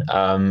question.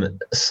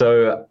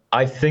 So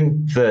I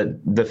think that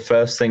the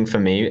first thing for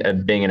me,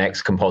 being an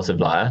ex-compulsive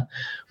liar,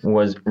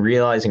 was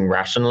realizing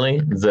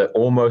rationally that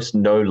almost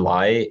no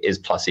lie is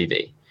plus EV.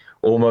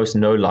 almost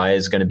no lie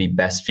is going to be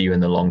best for you in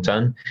the long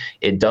term.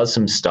 It does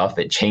some stuff.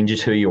 It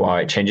changes who you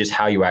are. It changes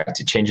how you act.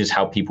 It changes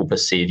how people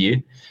perceive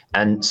you.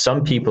 And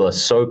some people are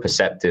so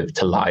perceptive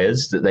to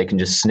liars that they can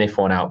just sniff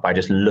one out by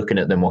just looking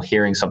at them or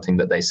hearing something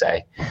that they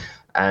say.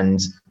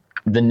 And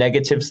the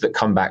negatives that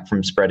come back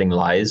from spreading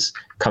lies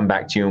come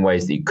back to you in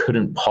ways that you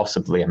couldn't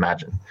possibly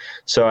imagine.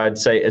 So I'd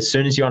say as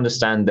soon as you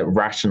understand that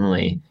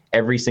rationally,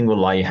 every single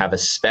lie you have,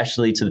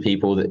 especially to the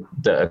people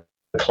that are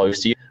close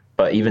to you,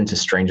 but even to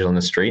strangers on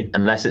the street,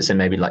 unless it's in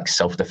maybe like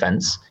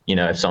self-defense,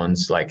 if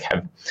someone's like,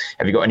 have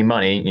you got any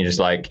money? And you're just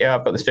like, yeah,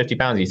 I've got this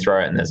 £50, you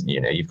throw it and there's,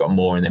 you've got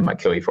more and they might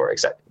kill you for it,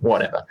 except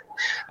whatever.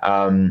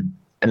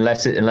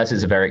 Unless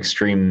it's a very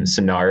extreme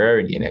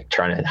scenario,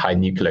 trying to hide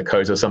nuclear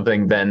codes or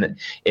something, then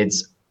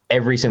it's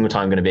every single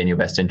time going to be in your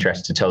best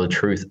interest to tell the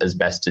truth as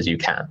best as you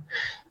can.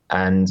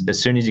 And as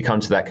soon as you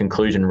come to that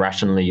conclusion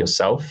rationally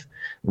yourself,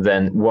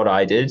 then what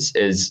I did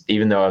is,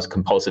 even though I was a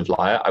compulsive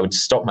liar, I would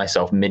stop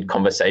myself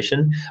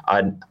mid-conversation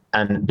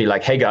and be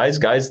like, hey, guys,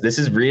 this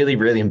is really,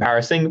 really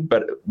embarrassing.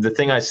 But the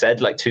thing I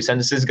said like 2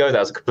 sentences ago, that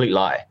was a complete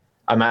lie.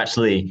 I'm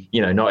actually,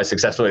 not as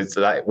successful as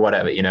that,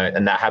 whatever,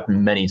 and that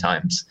happened many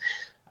times.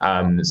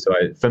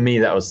 For me,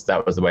 that was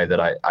the way that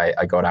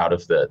I got out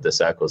of the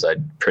circles. I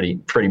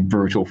pretty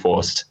brutal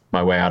forced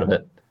my way out of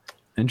it.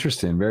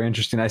 Interesting. Very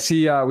interesting. I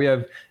see we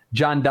have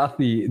John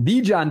Duthie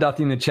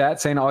in the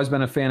chat saying, always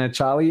been a fan of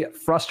Charlie.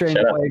 Frustrating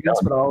to play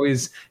against, but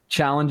always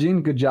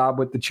challenging. Good job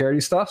with the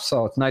charity stuff.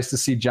 So it's nice to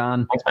see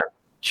John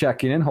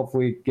checking in.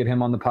 Hopefully get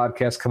him on the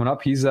podcast coming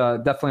up. He's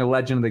definitely a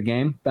legend of the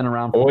game. Been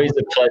around. Always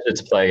a pleasure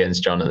to play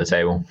against John at the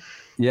table.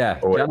 Yeah.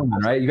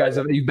 Gentlemen, right? You guys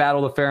you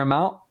battled a fair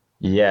amount?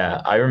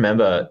 Yeah. I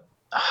remember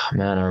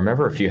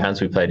a few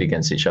hands we played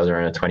against each other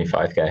in a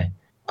 25K.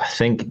 I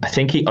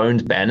think he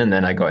owned Ben, and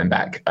then I got him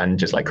back and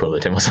just like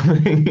called him or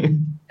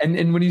something.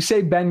 And when you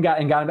say Ben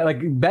got him back, like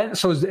Ben,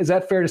 so is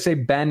that fair to say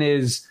Ben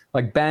is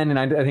like Ben? And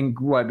I think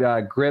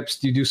Grips,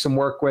 do you do some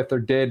work with or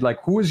did? Like,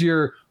 who is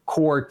your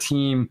core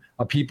team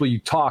of people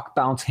you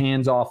bounce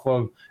hands off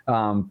of,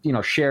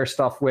 share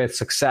stuff with,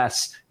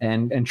 success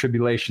and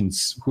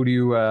tribulations? Who do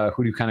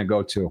you kind of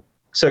go to?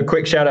 So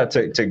quick shout out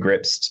to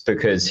Grips,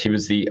 because he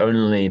was the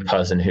only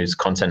person whose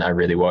content I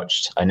really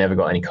watched. I never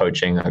got any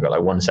coaching. I got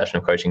like one session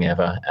of coaching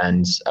ever.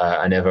 And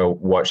I never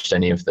watched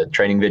any of the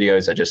training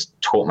videos. I just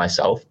taught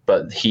myself.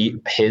 But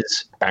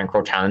his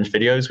bankroll challenge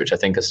videos, which I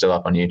think are still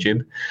up on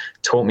YouTube,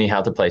 taught me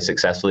how to play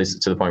successfully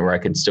to the point where I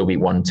could still beat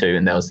 1-2.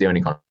 And that was the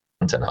only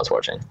content I was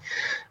watching.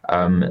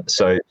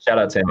 So shout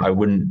out to him. I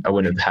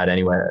wouldn't have had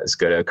anywhere as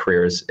good a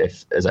career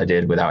as I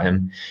did without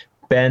him.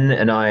 Ben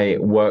and I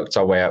worked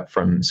our way up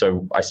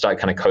so I started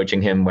kind of coaching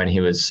him when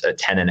he was at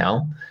 10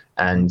 NL,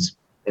 and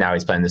now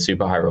he's playing the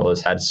super high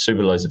rollers, had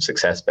super loads of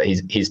success, but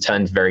he's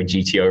turned very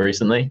GTO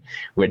recently,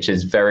 which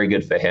is very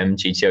good for him.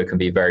 GTO can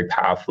be very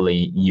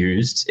powerfully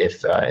used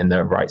if in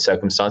the right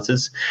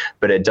circumstances,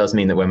 but it does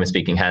mean that when we're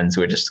speaking hands,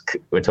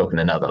 we're talking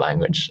another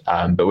language.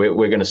 But we're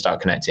going to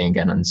start connecting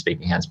again on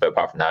speaking hands. But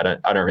apart from that,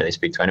 I don't really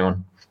speak to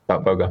anyone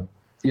about poker.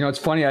 It's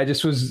funny. I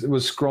just was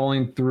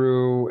scrolling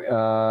through,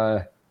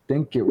 I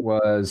think it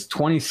was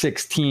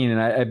 2016, and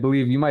I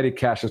believe you might have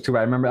cashed us too. But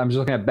I remember I'm just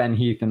looking at Ben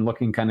Heath and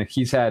looking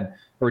he's had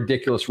a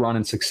ridiculous run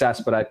in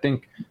success, but I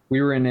think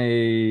we were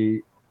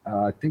in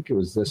I think it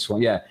was this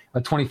one. Yeah,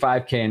 a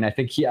 25K. And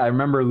I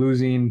remember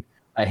losing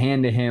a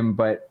hand to him,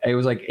 but it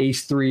was like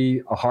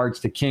ace-3 of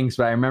hearts to kings.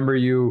 But I remember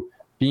you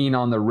being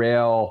on the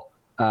rail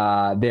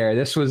there.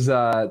 This was,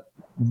 I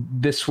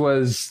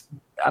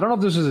don't know if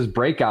this was his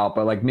breakout,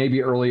 but like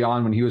maybe early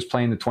on when he was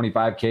playing the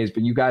 25Ks,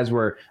 but you guys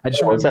were,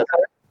 what was that?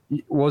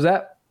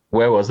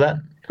 Where was that?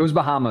 It was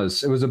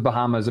Bahamas. It was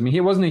Bahamas. I mean, it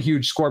wasn't a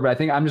huge score, but I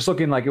think I'm just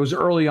looking like it was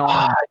early on.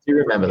 I do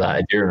remember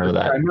that.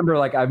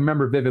 I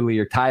remember vividly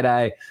your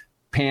tie-dye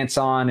pants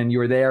on, and you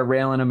were there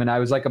railing them. And I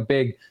was like a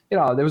big, these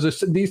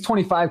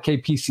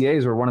 25K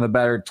PCAs were one of the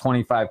better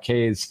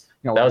 25Ks.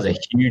 That was a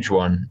huge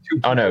one.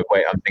 Oh no,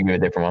 wait, I'm thinking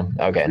of a different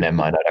one. Okay, never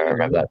mind. I don't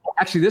remember that.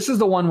 Actually, this is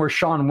the one where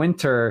Sean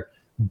Winter.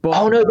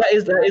 Oh no, that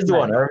is the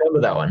one. I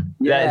remember that one.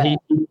 Yeah,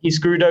 he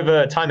screwed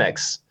over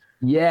Timex.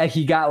 Yeah,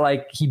 he got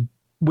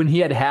when he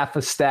had half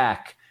a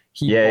stack.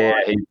 He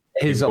bought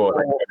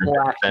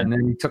and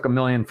then he took $1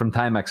 million from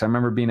Timex. I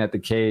remember being at the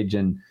cage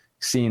and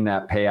seeing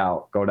that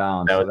payout go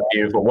down. That was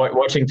beautiful.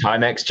 Watching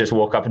Timex just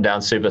walk up and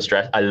down super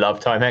stressed. I love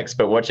Timex,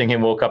 but watching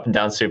him walk up and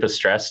down super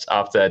stressed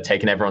after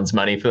taking everyone's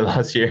money for the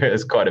last year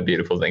is quite a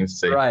beautiful thing to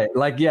see. Right.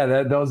 Like,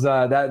 yeah, those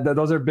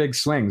are big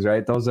swings,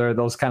 right?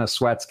 Those kind of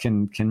sweats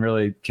can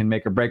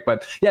make or break.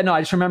 But yeah, no,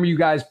 I just remember you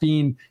guys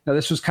being,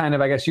 this was kind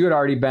of, I guess you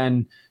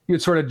had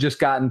sort of just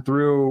gotten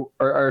through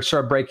or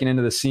sort of breaking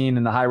into the scene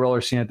and the high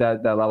roller scene at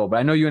that level. But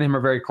I know you and him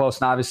are very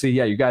close. And obviously,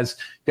 yeah, you guys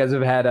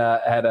have had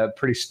a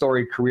pretty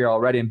storied career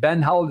already. And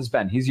Ben, how old is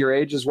Ben? He's your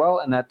age as well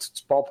in that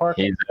ballpark?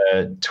 He's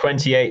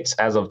 28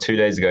 as of 2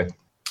 days ago.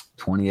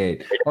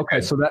 28. Okay.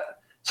 So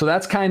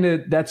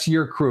that's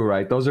your crew,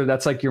 right?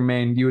 That's like your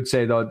main, you would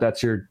say though,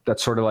 that's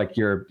sort of like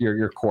your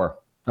core.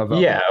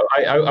 Yeah.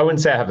 I wouldn't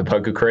say I have a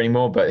poker crew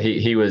anymore, but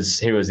he was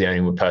the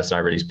only person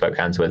I really spoke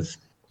hands with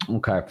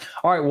Okay.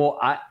 All right. Well,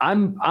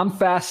 I'm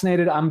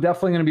fascinated. I'm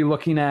definitely going to be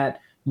looking at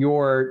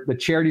the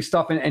charity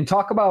stuff and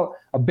talk about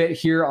a bit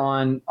here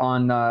on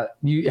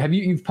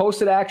you've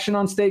posted action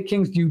on Stake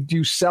Kings. Do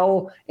you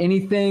sell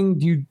anything?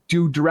 Do you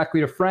do directly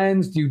to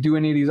friends? Do you do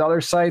any of these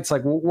other sites?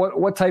 Like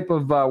what type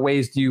of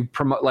ways do you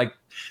promote? Like,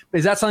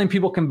 is that something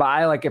people can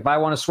buy? Like if I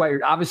want to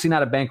sweat, obviously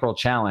not a bankroll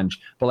challenge,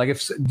 but like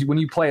when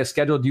you play a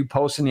schedule, do you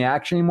post any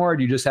action anymore? Or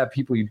do you just have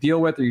people you deal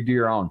with, or you do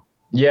your own?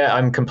 Yeah,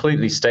 I'm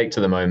completely staked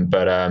at the moment,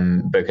 but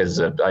because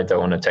I don't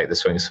want to take the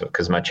swings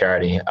because of my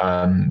charity.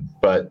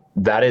 But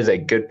that is a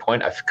good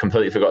point. I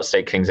completely forgot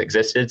Stake Kings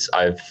existed.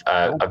 I've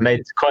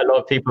made quite a lot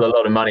of people a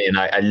lot of money, and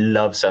I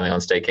love selling on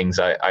Stake Kings.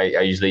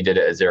 I usually did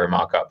it at zero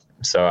markup,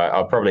 so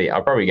I'll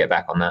probably get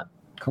back on that.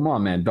 Come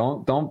on, man.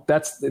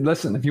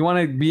 Listen, if you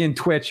want to be in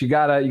Twitch, you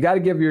gotta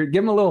give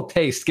them a little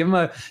taste. Give them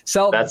a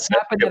sell. That's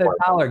happen at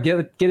 $1.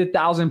 Get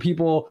 1,000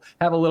 people,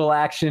 have a little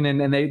action,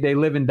 and they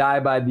live and die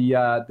by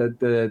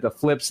the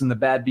flips and the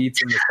bad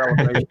beats and the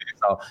celebration.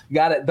 So you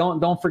gotta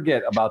don't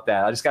forget about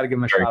that. I just gotta give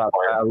them a shout out.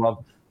 I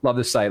love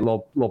this site.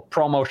 Little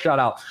promo shout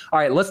out. All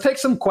right, let's take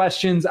some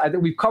questions. I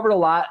think we've covered a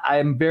lot.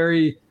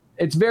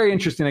 It's very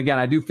interesting. Again,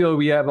 I do feel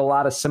we have a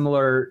lot of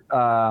similar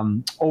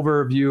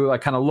overview, like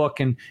kind of look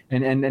and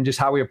just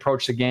how we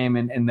approach the game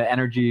and the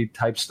energy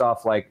type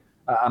stuff. Like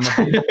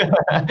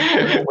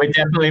we're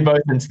definitely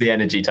both into the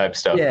energy type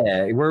stuff.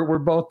 Yeah,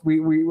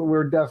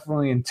 we're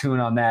definitely in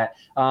tune on that.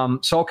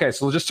 So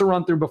just to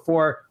run through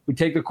before we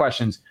take the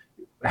questions,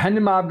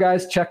 Hendon Mob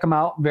guys, check them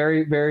out.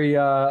 Very, very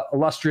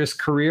illustrious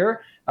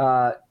career.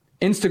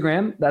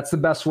 Instagram, that's the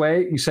best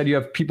way. You said you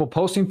have people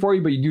posting for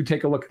you, but you do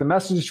take a look at the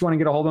messages you want to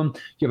get a hold of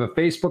them. You have a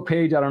Facebook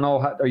page. I don't know.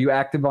 Are you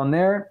active on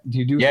there? Do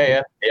you do?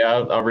 Yeah.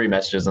 I'll read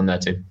messages on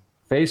that too.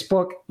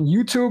 Facebook,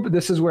 YouTube.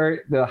 This is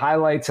where the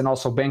highlights and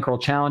also Bankroll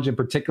Challenge in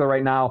particular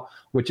right now,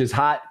 which is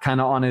hot, kind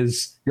of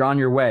you're on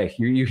your way.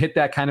 You hit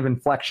that kind of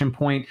inflection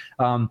point.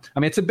 I mean,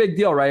 it's a big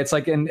deal, right? It's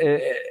like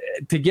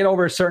to get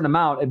over a certain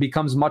amount, it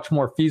becomes much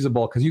more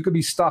feasible because you could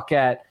be stuck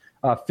at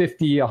 $50,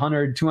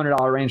 $100,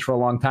 $200 range for a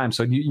long time.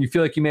 So you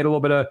feel like you made a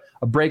little bit of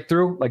a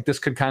breakthrough? Like this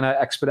could kind of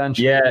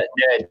exponentially?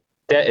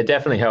 Yeah, it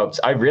definitely helps.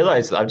 I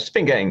realized I've just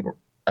been getting,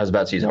 I was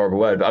about to use a horrible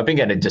word, but I've been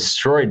getting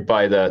destroyed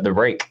by the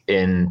rake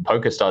in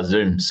PokerStars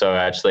Zoom. So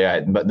actually,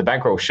 but the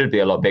bankroll should be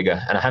a lot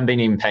bigger. And I haven't been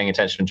even paying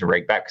attention to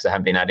rake back because I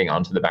haven't been adding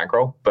on to the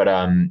bankroll. But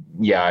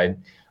I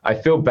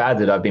feel bad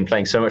that I've been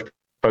playing so much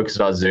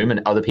PokerStars Zoom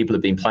and other people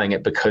have been playing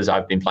it because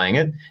I've been playing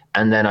it.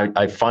 And then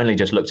I finally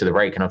just looked at the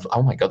rake and I've,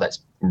 oh my God,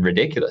 that's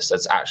ridiculous.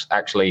 That's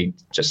actually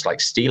just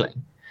like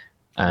stealing.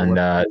 And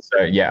I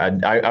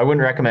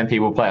wouldn't recommend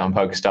people play on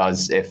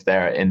PokerStars if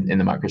they're in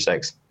the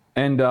microstakes.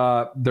 And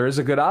there is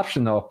a good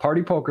option though.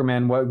 Party Poker,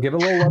 man. Give a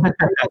little love.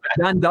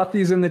 John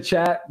Duffy's in the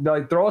chat.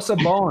 Like, throw us a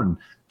bone.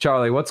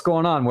 Charlie, what's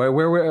going on? What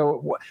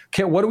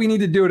do we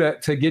need to do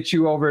to get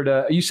you over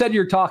to? You said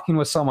you're talking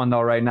with someone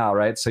though right now,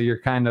 right? So you're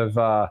kind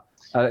of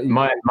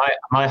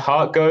my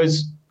heart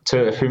goes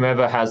to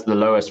whomever has the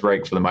lowest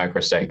rake for the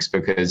micro stakes,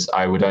 because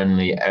I would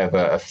only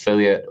ever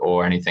affiliate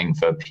or anything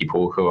for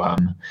people who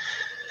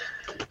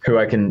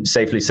I can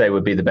safely say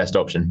would be the best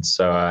option.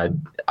 So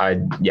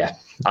I'm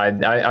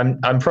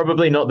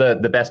probably not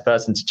the best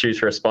person to choose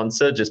for a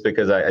sponsor, just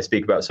because I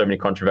speak about so many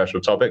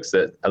controversial topics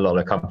that a lot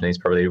of companies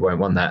probably won't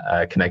want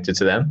that connected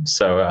to them.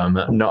 So I'm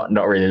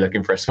not really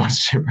looking for a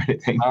sponsorship or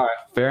anything. All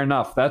right, fair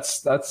enough.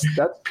 That's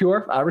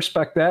pure. I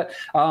respect that.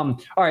 All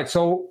right,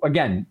 so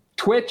again,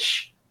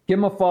 Twitch, give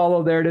them a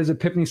follow. There it is,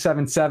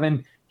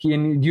 Epiphany77. Do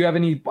you have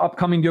any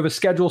upcoming? Do you have a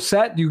schedule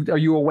set? Are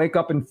you a wake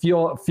up and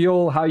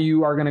feel how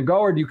you are going to go,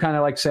 or do you kind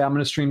of like say I'm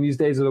going to stream these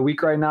days of the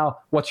week right now?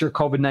 What's your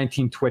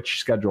COVID-19 Twitch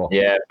schedule?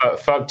 Yeah,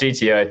 fuck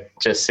GTO.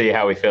 Just see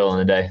how we feel in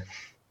the day.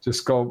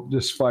 Just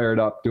fire it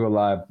up, do it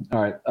live.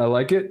 All right, I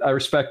like it. I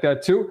respect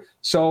that too.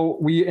 So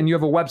and you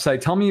have a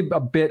website. Tell me a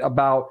bit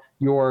about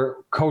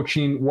your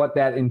coaching, what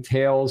that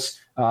entails.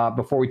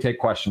 Before we take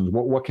questions,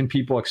 what can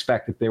people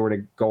expect if they were to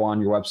go on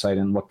your website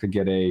and look to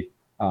get the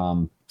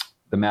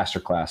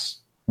masterclass?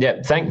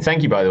 Yeah,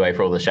 thank you, by the way,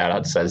 for all the shout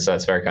outs.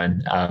 That's very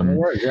kind. No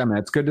worries. Yeah, man,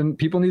 it's good.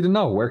 People need to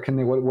know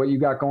what you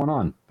got going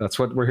on. That's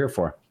what we're here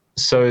for.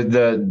 So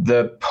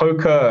the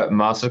poker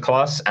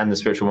masterclass and the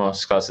spiritual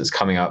masterclass that's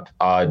coming up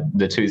are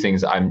the two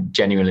things I'm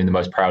genuinely the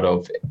most proud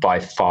of by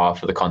far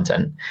for the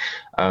content.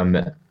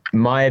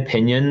 My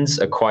opinions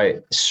are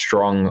quite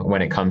strong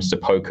when it comes to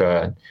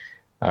poker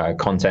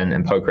content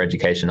and poker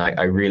education.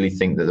 I really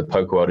think that the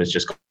poker world has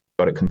just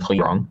got it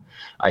completely wrong.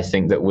 I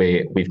think that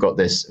we've got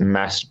this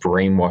mass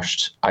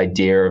brainwashed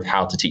idea of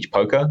how to teach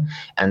poker,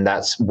 and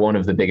that's one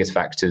of the biggest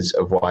factors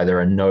of why there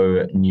are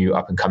no new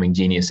up-and-coming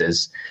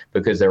geniuses,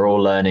 because they're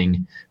all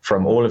learning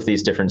from all of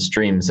these different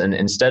streams, and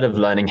instead of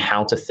learning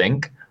how to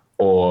think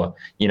or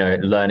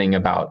learning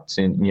about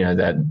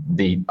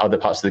the other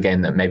parts of the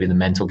game, that maybe the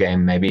mental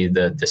game, maybe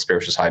the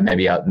spiritual side,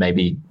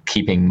 maybe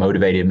keeping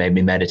motivated,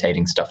 maybe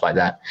meditating, stuff like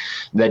that,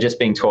 they're just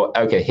being taught,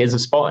 okay, here's a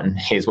spot and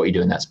here's what you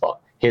do in that spot.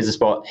 Here's a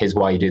spot, here's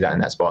why you do that in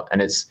that spot. And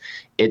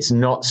it's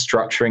not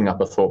structuring up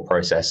a thought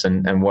process.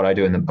 And what I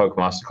do in the poker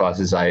masterclass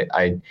is I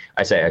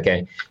say,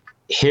 okay,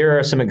 here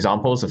are some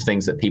examples of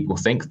things that people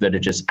think that are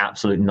just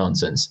absolute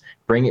nonsense.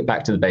 Bring it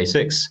back to the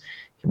basics.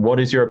 What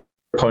is your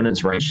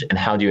opponent's range and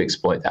how do you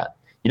exploit that?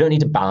 You don't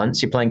need to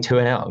balance. You're playing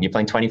 2-0. You're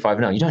playing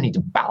 25-0. You don't need to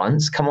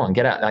balance. Come on,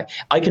 get out. Like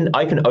I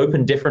can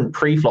open different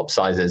pre-flop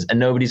sizes and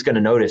nobody's going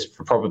to notice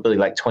for probably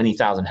like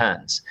 20,000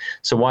 hands.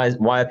 So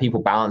why are people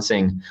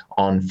balancing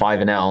on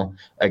 5-L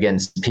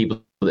against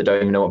people that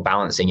don't even know what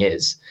balancing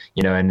is?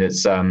 And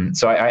it's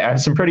so I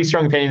have some pretty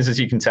strong opinions, as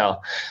you can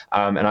tell,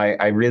 and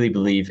I really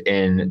believe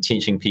in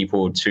teaching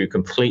people to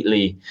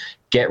completely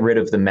get rid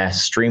of the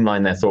mess,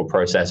 streamline their thought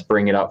process,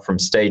 bring it up from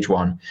stage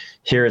one.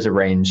 Here is a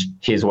range.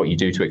 Here's what you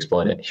do to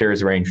exploit it. Here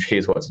is a range.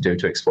 Here's what to do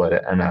to exploit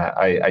it. And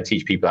I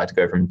teach people how to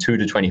go from 2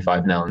 to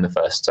 25 now in the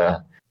first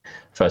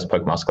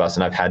poker masterclass.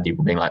 And I've had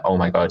people being like, "Oh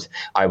my God,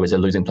 I was a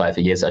losing player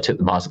for years. I took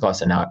the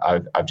masterclass and now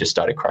I've just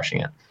started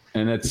crushing it."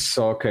 And it's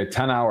okay.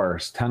 10 hour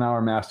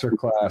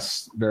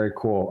masterclass. Very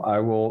cool. I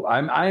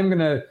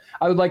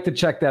would like to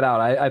check that out.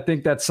 I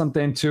think that's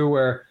something too,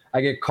 where I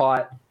get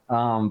caught.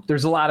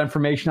 There's a lot of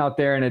information out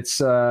there, and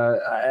it's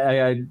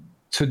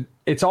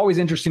it's always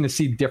interesting to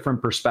see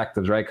different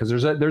perspectives, right? Because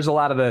there's a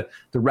lot of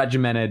the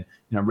regimented,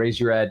 raise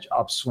your edge,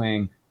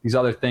 upswing, these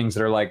other things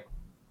that are like,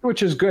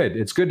 which is good.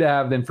 It's good to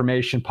have the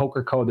information,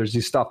 poker code. There's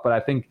these stuff, but I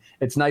think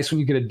it's nice when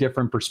you get a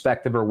different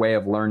perspective or way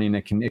of learning.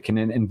 It can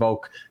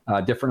invoke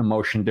different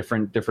emotion,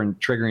 different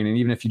triggering, and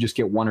even if you just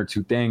get one or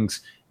two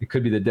things, it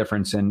could be the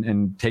difference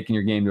in taking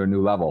your game to a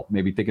new level.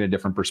 Maybe thinking a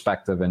different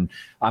perspective, and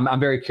I'm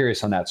very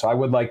curious on that. So I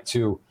would like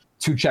to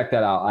check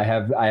that out. I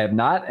have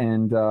not,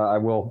 and I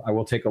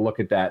will take a look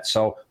at that.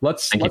 So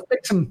let's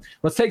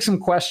take some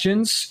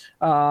questions.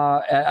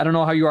 I don't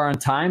know how you are on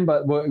time,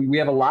 but we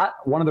have a lot.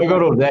 We'll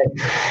go all day.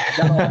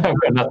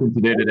 I've got nothing to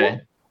do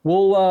today.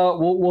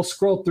 We'll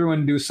scroll through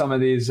and do some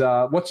of these.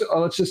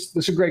 This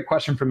is a great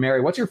question from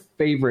Mary. What's your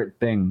favorite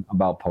thing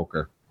about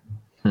poker?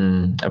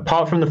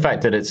 Apart from the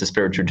fact that it's a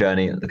spiritual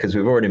journey, because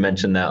we've already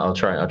mentioned that, I'll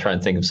try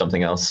and think of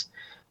something else.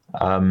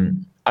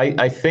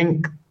 I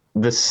think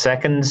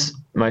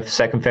my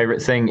second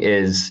favorite thing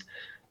is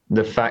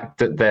the fact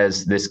that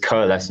there's this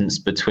coalescence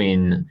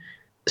between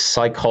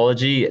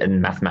psychology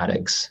and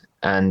mathematics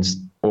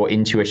or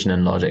intuition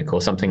and logic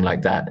or something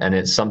like that. And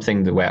it's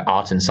something where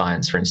art and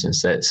science, for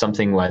instance, it's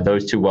something where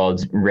those two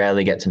worlds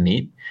rarely get to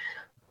meet.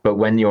 But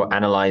when you're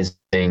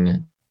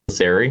analyzing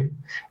theory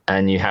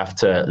and you have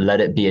to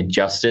let it be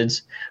adjusted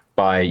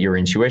by your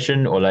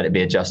intuition, or let it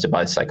be adjusted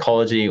by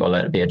psychology, or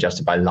let it be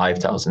adjusted by live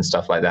tells and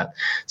stuff like that.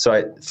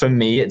 So for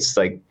me, it's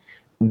like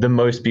the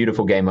most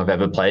beautiful game I've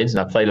ever played. And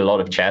I've played a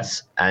lot of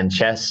chess, and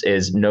chess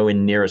is nowhere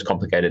near as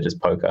complicated as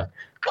poker.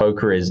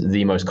 Poker is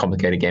the most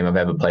complicated game I've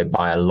ever played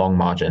by a long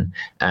margin.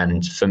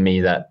 And for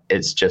me, that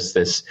it's just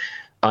this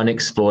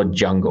unexplored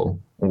jungle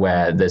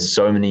where there's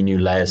so many new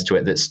layers to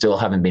it that still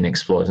haven't been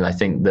explored. And I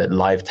think that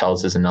live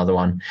tells is another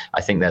one.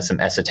 I think there's some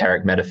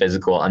esoteric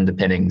metaphysical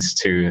underpinnings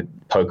to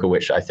poker,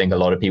 which I think a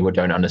lot of people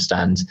don't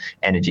understand,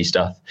 energy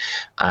stuff.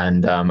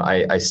 And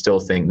I still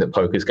think that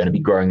poker is going to be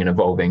growing and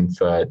evolving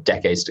for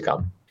decades to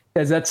come.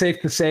 Is that safe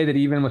to say that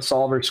even with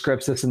solver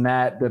scripts, this and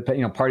that,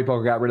 Party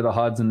Poker got rid of the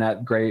HUDs and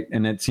that great,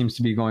 and it seems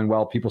to be going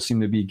well. People seem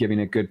to be giving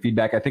it good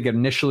feedback. I think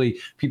initially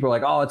people are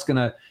like, "Oh, it's going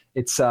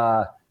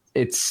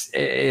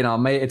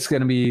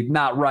to be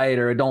not right,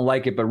 or I don't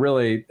like it," but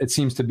really it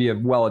seems to be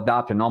well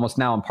adopted. And almost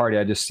now in Party,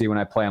 I just see when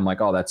I play, I'm like,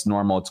 "Oh, that's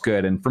normal. It's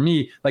good." And for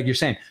me, like you're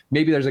saying,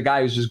 maybe there's a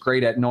guy who's just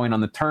great at knowing on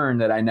the turn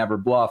that I never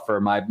bluff,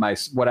 or my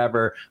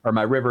whatever, or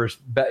my rivers,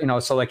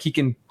 so like he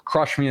can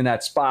crush me in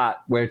that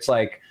spot where it's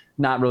like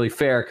not really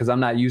fair because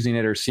I'm not using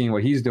it or seeing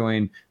what he's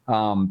doing.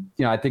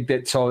 I think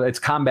that, so it's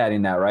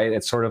combating that, right?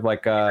 It's sort of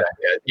like yeah,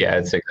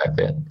 it's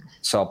exactly it.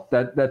 So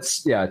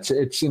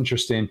it's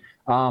interesting.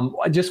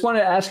 I just want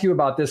to ask you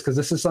about this because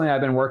this is something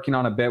I've been working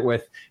on a bit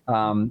with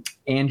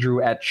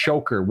Andrew at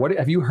Choker. What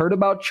have you heard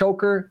about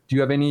Choker? Do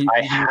you have any?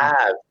 I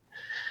have.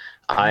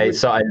 I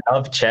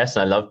love chess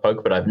and I love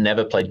poker, but I've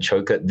never played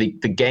Choker. The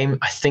game,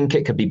 I think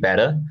it could be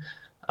better.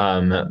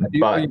 Have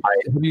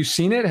you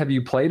seen it? Have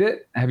you played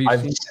it?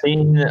 I've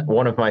seen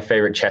one of my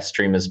favorite chess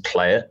streamers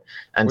play it.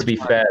 And to be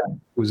fair,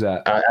 who's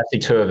that? Actually,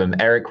 two of them,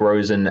 Eric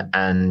Rosen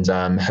and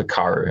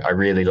Hikaru. I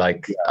really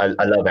like. I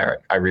love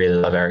Eric. I really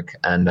love Eric,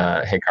 and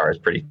Hikaru is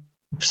pretty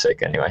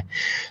sick anyway.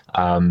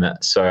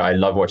 So I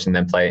love watching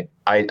them play.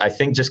 I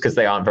think just because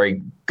they aren't very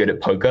good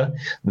at poker,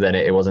 then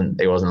it wasn't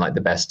like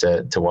the best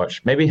to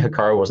watch. Maybe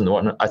Hikaru wasn't the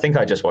one. I think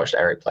I just watched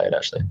Eric play it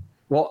actually.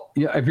 Well,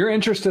 yeah, if you're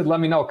interested, let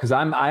me know, because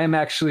I am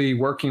actually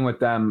working with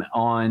them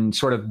on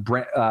sort of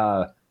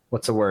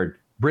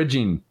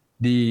bridging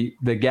the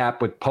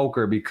gap with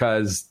poker,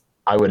 because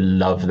I would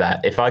love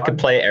that. If I could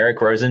play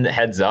Eric Rosen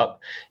heads up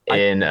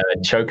in a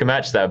Choker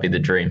match, that would be the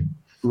dream.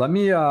 Let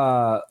me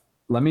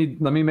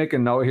make a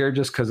note here,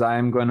 just because I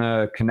am going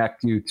to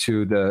connect you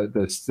to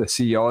the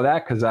CEO of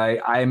that, because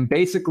I'm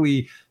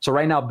basically, so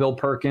right now Bill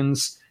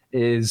Perkins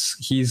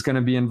he's going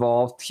to be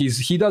involved.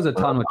 He does a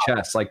ton with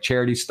chess, like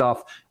charity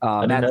stuff.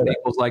 Matt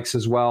Staples likes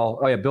as well.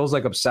 Oh yeah, Bill's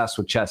like obsessed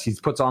with chess. He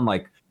puts on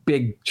like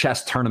big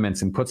chess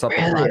tournaments and puts up.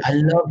 Really, I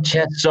love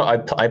chess. So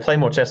I play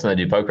more chess than I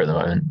do poker at the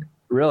moment.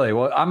 Really?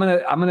 Well, I'm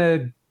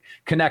gonna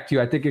connect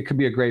you. I think it could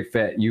be a great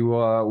fit.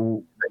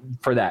 You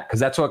for that, because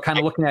that's what kind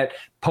of looking at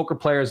poker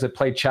players that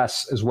play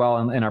chess as well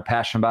and are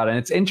passionate about it. And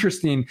it's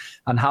interesting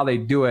on how they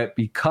do it,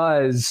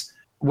 because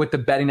with the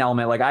betting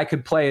element, like I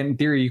could play, in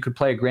theory, you could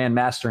play a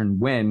grandmaster and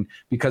win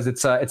because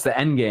it's the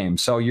end game.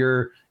 So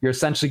you're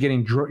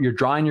essentially you're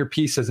drawing your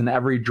pieces, in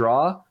every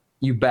draw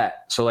you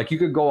bet. So like you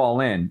could go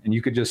all in and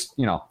you could just,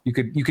 you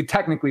could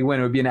technically win.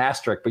 It would be an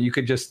asterisk, but you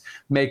could just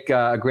make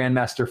a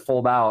grandmaster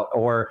fold out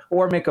or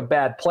make a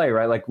bad play,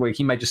 right? Like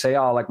he might just say,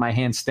 oh, like my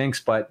hand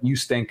stinks, but you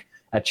stink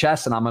at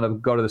chess and I'm going to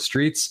go to the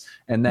streets.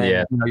 And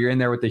then, you're in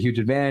there with the huge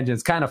advantage, and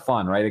it's kind of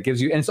fun, right? It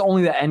gives you, and it's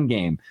only the end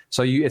game.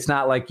 So it's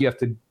not like you have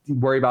to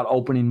worry about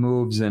opening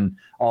moves and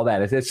all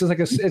that. It's just like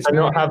I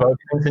don't have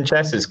openings in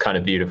chess is kind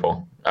of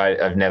beautiful.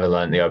 I've never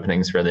learned the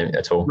openings really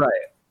at all. Right.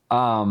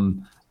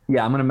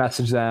 Yeah, I'm going to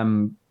message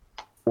them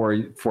for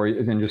you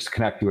and just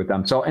connect you with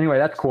them. So anyway,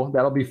 that's cool.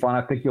 That'll be fun.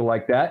 I think you'll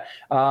like that.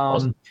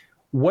 Awesome.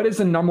 What is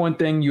the number one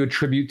thing you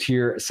attribute to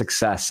your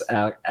success?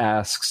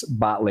 Asks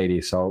Bot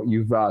Lady. So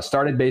you've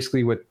started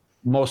basically with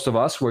most of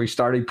us, where you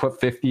started,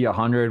 put 50,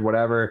 100,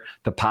 whatever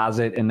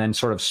deposit, and then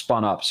sort of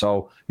spun up.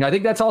 So I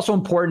think that's also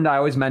important. I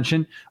always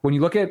mention when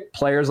you look at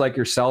players like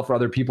yourself or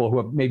other people who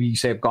have maybe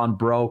have gone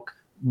broke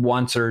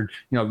once or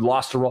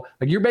lost a role,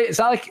 like it's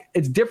not like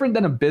it's different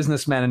than a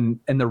businessman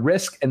and the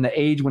risk and the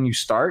age when you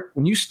start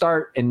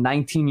in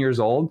 19 years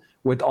old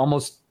with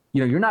almost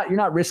you're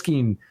not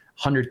risking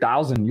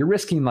 100,000, you're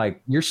risking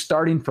you're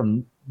starting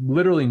from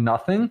literally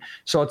nothing.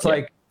 So it's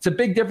like it's a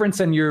big difference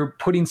than you're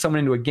putting someone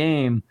into a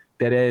game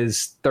that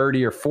is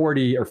 30 or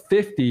 40 or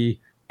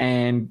 50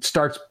 and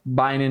starts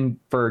buying in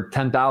for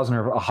 $10,000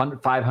 or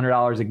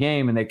 $500 a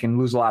game, and they can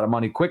lose a lot of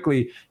money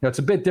quickly. It's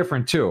a bit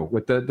different too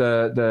with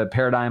the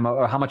paradigm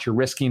of how much you're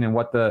risking and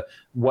what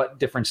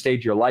different stage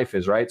of your life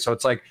is, right? So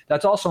it's like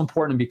that's also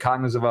important to be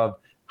cognizant of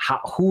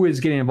who is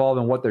getting involved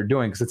in what they're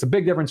doing, because it's a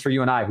big difference for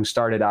you and I, who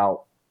started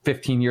out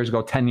 15 years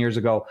ago, 10 years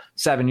ago,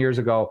 7 years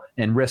ago,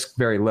 and risked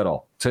very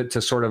little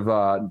to sort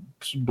of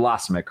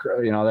blossom it.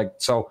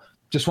 So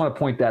just want to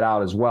point that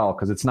out as well,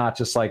 because it's not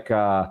just like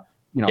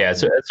Yeah,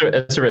 it's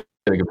a really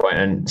good point.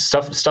 And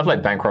stuff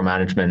like bankroll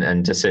management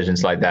and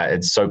decisions like that,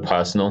 it's so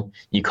personal.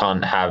 You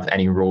can't have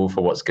any rule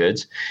for what's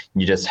good.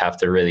 You just have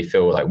to really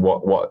feel like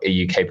what are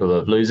you capable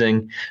of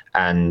losing,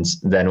 and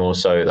then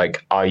also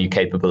like, are you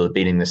capable of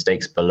beating the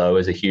stakes below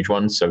is a huge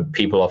one. So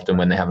people often,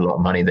 when they have a lot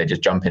of money, they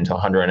just jump into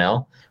 100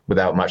 NL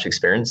without much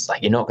experience.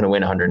 Like, you're not going to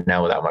win 100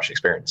 NL without much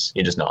experience.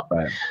 You're just not.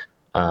 Right.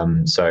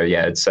 So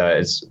yeah, it's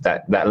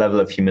that level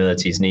of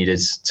humility is needed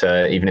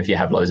to, even if you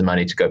have loads of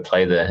money, to go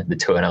play the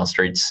 2NL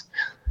streets.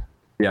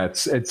 Yeah,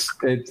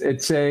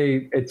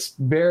 it's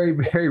very,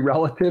 very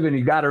relative, and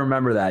you got to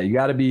remember that. You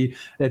got to be.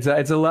 It's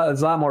a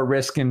lot more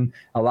risk and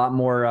a lot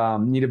more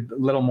need a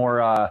little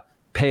more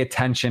pay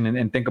attention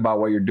and think about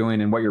what you're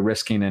doing and what you're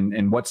risking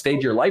and what stage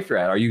of your life you're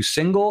at. Are you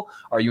single?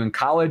 Are you in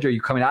college? Are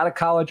you coming out of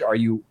college? Are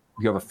you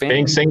have a family?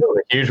 Being single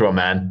is a huge one,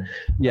 man.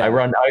 Yeah,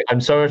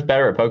 I'm so much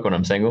better at poker when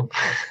I'm single.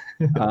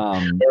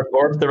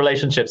 Or if the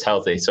relationship's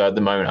healthy. So at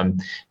the moment I'm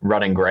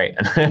running great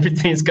and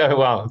everything's going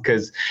well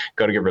because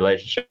got a good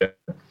relationship.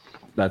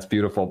 That's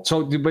beautiful.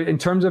 So, but in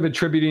terms of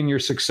attributing your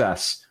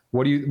success,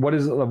 what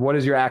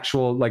is your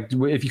actual, like,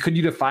 if you could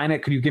you define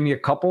it? Could you give me a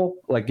couple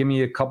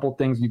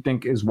things you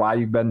think is why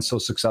you've been so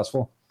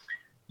successful?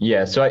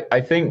 Yeah, so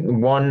I think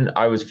one,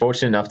 I was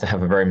fortunate enough to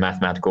have a very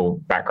mathematical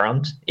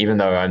background, even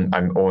though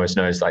I'm almost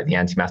known as like the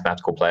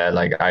anti-mathematical player.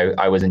 Like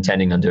I was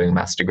intending on doing a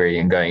maths degree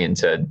and going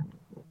into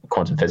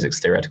quantum physics,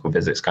 theoretical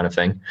physics kind of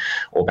thing,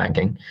 or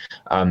banking.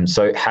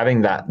 So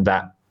having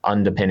that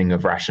underpinning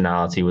of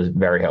rationality was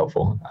very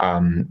helpful.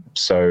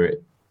 So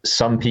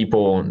some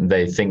people,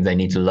 they think they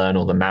need to learn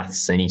all the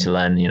maths. They need to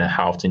learn,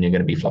 how often you're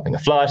going to be flopping a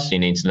flush. You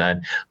need to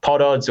learn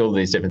pot odds, all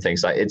these different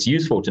things. Like, it's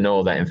useful to know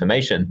all that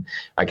information.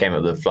 I came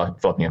up with the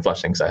flopping a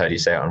flush thing, so I heard you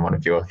say it on one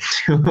of your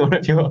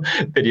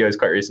videos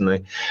quite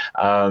recently.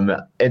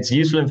 It's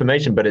useful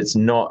information, but it's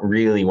not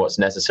really what's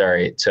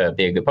necessary to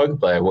be a good poker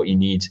player. What you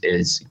need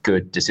is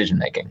good decision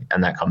making,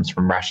 and that comes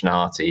from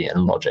rationality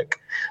and logic,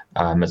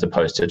 as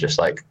opposed to just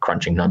like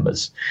crunching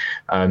numbers.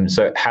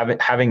 So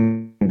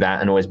having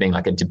that and always being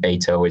like a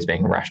debater, always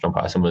being a rational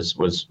person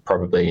was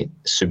probably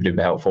super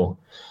duper helpful.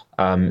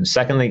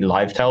 Secondly,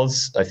 live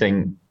tells. I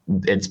think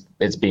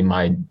it's been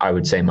I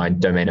would say my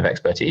domain of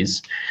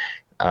expertise.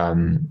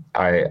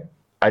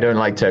 I don't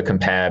like to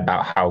compare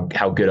about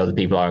how good other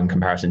people are in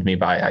comparison to me,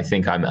 but I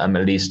think I'm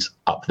at least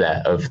up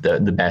there of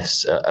the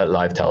best at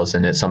live tells,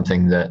 and it's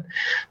something that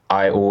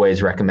I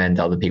always recommend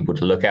other people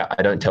to look at.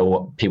 I don't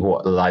tell people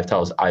what the live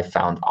tells I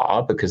found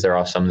are, because there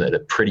are some that are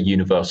pretty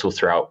universal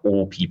throughout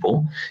all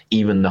people,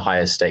 even the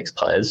highest stakes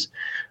players.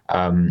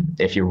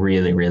 If you're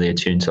really, really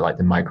attuned to like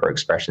the micro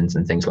expressions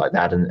and things like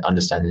that and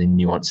understanding the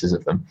nuances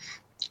of them.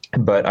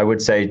 But I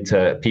would say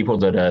to people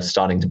that are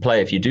starting to play,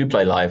 if you do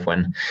play live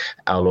when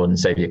our Lord and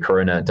Savior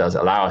Corona does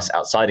allow us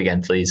outside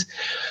again, please,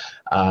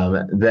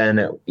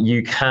 then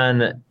you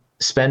can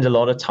spend a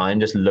lot of time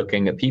just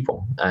looking at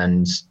people.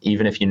 And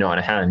even if you know on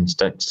a hand,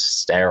 don't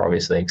stare,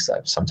 obviously, because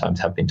I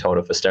sometimes have been told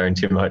off for staring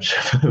too much,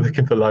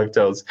 looking for live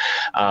tails,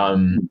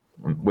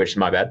 which is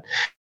my bad.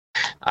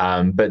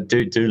 But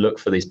do look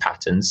for these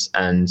patterns.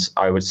 And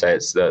I would say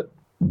it's the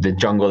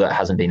jungle that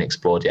hasn't been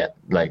explored yet.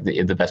 Like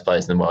the best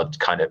players in the world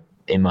kind of,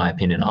 in my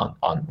opinion,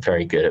 aren't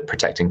very good at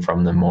protecting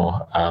from them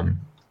or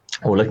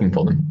looking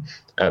for them.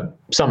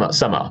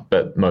 Some are,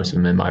 but most of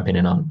them, in my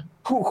opinion, aren't.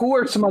 Who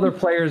are some other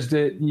players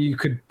that you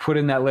could put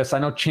in that list? I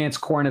know Chance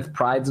Kornuth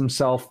prides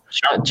himself.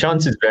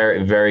 Chance is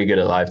very, very good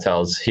at live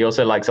tells. He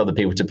also likes other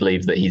people to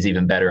believe that he's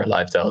even better at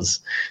live tells.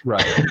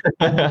 Right.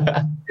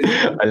 I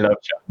love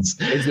Chance.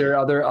 Is there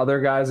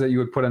other guys that you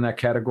would put in that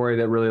category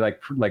that really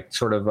like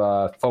sort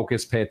of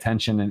focus, pay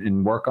attention,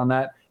 and work on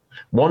that?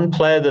 One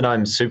player that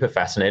I'm super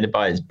fascinated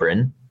by is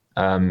Bryn.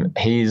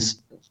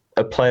 He's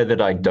a player that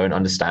I don't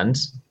understand.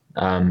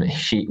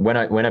 When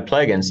I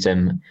play against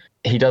him,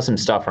 he does some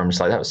stuff where I'm just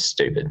like, that was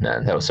stupid,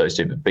 man. That was so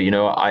stupid. But, you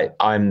know,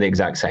 I'm the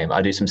exact same.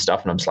 I do some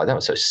stuff and I'm just like, that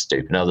was so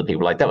stupid. And other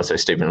people are like, that was so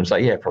stupid. And I'm just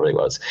like, yeah, it probably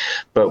was.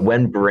 But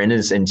when Bryn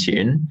is in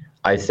tune,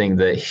 I think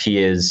that he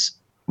is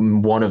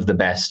one of the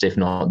best, if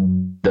not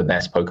the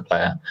best poker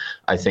player.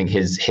 I think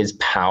his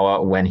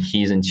power when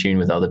he's in tune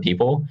with other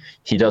people,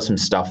 he does some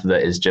stuff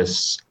that is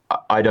just,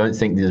 I don't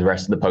think the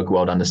rest of the poker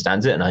world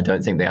understands it, and I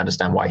don't think they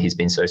understand why he's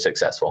been so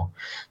successful.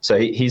 So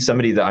he's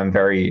somebody that I'm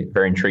very,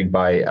 very intrigued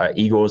by.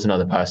 Igor's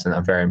another person that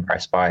I'm very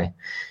impressed by.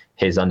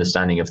 His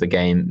understanding of the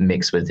game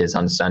mixed with his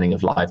understanding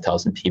of live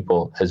tells and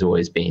people has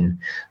always been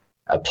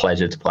a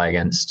pleasure to play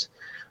against.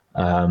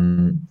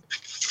 Live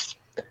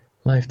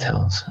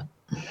tells.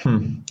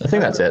 I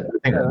think that's it. I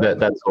think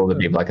that's all the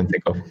people I can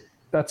think of.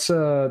 That's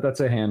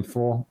a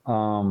handful.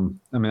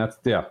 I mean,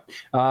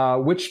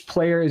 which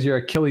player is your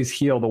Achilles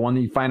heel, the one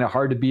that you find it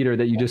hard to beat or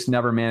that you just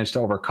never managed to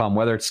overcome,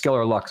 whether it's skill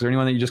or luck? Is there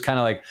anyone that you just kind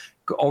of like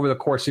over the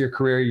course of your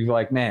career, you're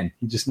like, man,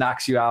 he just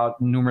knocks you out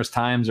numerous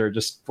times or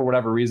just for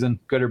whatever reason,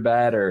 good or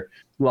bad or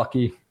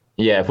lucky?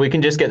 Yeah, if we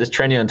can just get this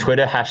trending on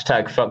Twitter,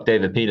 #fuck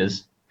David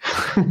Peters.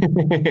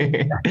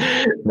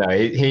 No,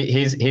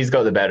 he's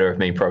got the better of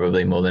me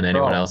probably more than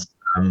anyone else.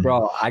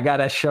 Bro, I got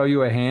to show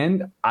you a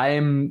hand.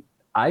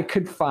 I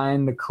could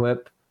find the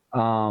clip.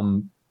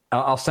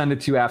 I'll send it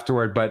to you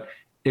afterward, but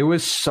it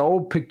was so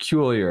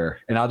peculiar.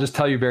 And I'll just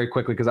tell you very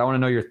quickly because I want to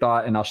know your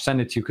thought, and I'll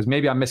send it to you because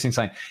maybe I'm missing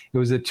something. It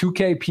was a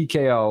 2K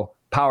PKO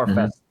Power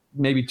Fest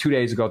maybe 3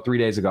 days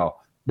ago.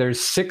 There's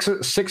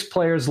six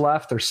players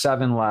left or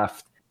seven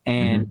left,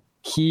 and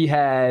he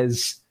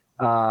has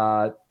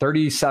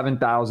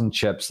 37,000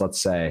 chips, let's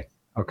say.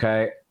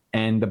 Okay.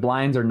 And the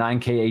blinds are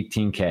 9K,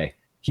 18K.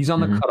 He's on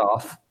the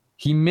cutoff.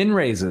 He min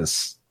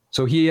raises.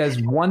 So he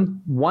has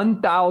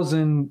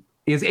 1,000.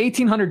 He has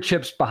 1,800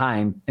 chips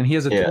behind, and he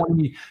has a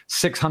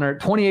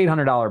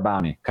 $2,800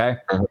 bounty. Okay,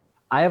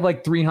 I have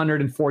like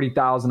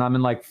 340,000. I'm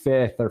in like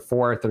fifth or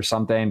fourth or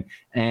something,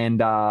 and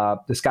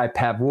this guy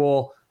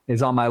Pavul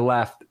is on my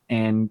left,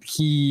 and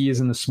he is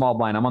in the small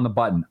blind. I'm on the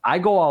button. I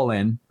go all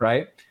in,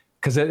 right?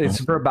 Because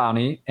it's for a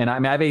bounty, and I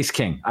have ace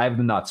king. I have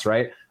the nuts,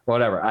 right?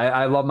 Whatever.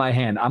 I love my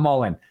hand. I'm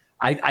all in.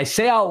 I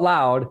say out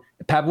loud,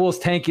 Pavul's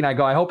tanking. I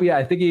go,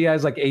 I think he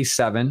has like ace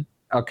seven.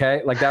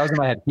 Okay, like that was in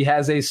my head. He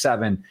has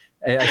a7.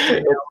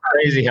 It's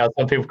crazy how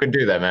some people can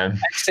do that, man.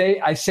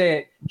 I say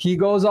it. He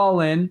goes all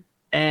in,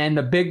 and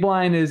the big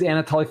blind is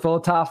Anatoly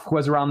Filatov, who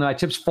has around my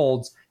chips,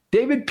 folds.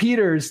 David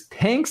Peters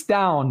tanks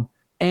down,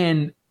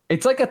 and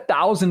it's like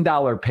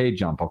 $1,000 pay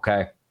jump.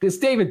 Okay, this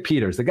David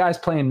Peters, the guy's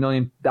playing $1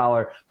 million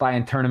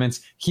buy-in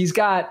tournaments. He's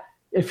getting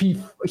a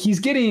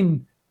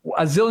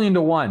zillion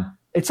to one.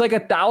 It's like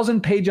 1,000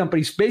 pay jump, but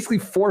he's basically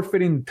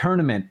forfeiting the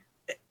tournament.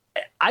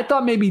 I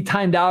thought maybe he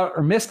timed out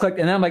or misclicked,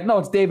 and then I'm like, no,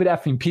 it's David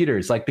effing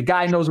Peters. Like the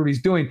guy knows what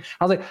he's doing.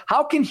 I was like,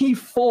 how can he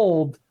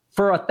fold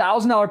for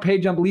 $1,000 pay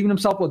jump, leaving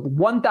himself with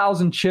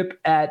 1,000 chip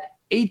at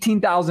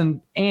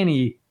 18,000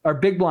 ante or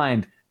big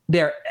blind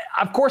there?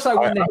 Of course, I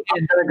win.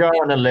 I'm gonna go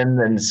on a limb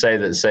and say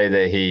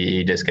that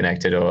he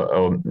disconnected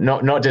or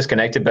not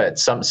disconnected, but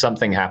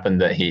something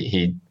happened that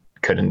he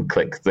couldn't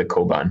click the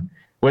call button.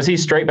 Was he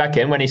straight back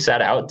in when he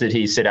sat out? Did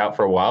he sit out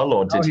for a while,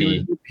 or did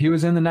he? He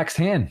was in the next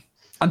hand.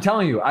 I'm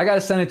telling you, I got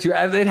to send it to you.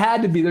 It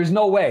had to be. There's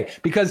no way.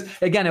 Because,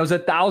 again, it was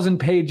 1,000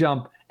 pay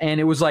jump, and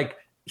it was like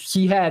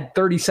he had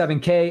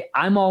 37K.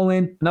 I'm all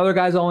in. Another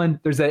guy's all in.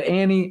 There's an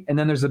ante, and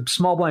then there's a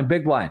small blind,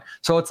 big blind.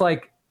 So it's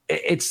like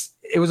it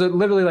was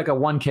literally like a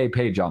 1K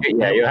pay jump.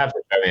 Yeah, you have to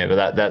show me it,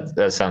 but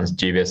that sounds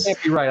dubious.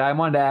 You're right. I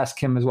wanted to ask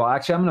him as well.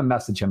 Actually, I'm going to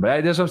message him.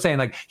 But that's what I'm saying.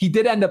 Like, he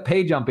did end up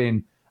pay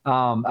jumping,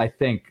 I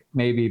think,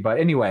 maybe.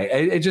 But anyway,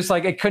 it just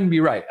like it couldn't be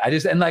right.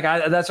 That's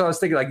what I was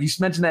thinking. Like, you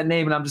mentioned that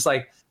name, and I'm just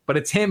like, but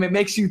it's him. It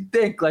makes you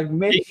think. Like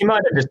maybe he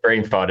might have just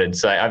brain farted.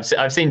 So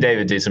I've seen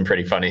David do some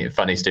pretty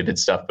funny, stupid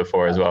stuff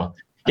before as well.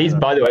 He's,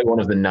 by the way, one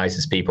of the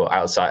nicest people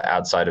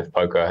outside of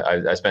poker.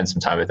 I spent some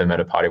time with him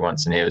at a party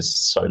once, and he was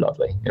so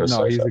lovely. He's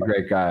a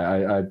great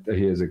guy.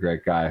 He is a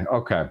great guy.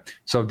 Okay,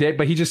 so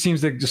but he just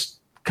seems to just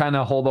kind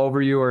of hold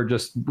over you or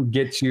just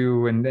get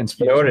you and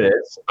you know what it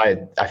is?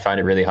 I find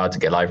it really hard to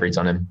get live reads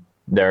on him.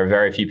 There are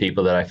very few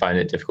people that I find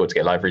it difficult to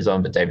get live reads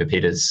on, but David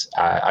Peters,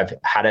 I've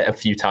had it a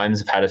few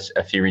times. I've had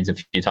a few reads a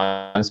few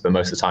times, but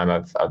most of the time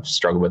I've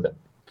struggled with it.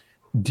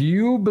 Do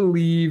you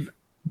believe,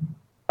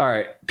 all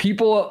right,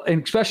 people,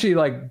 and especially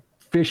like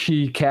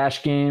fishy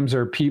cash games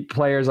or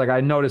players, like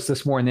I noticed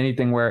this more than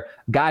anything, where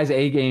guys'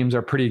 A games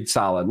are pretty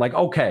solid. Like,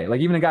 okay,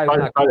 like even a guy who's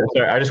not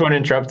sorry, I just want to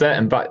interrupt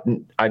that,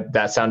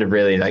 that sounded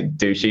really like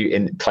douchey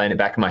in playing it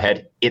back in my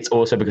head. It's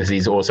also because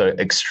he's also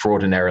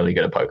extraordinarily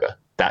good at poker.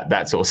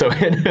 That's also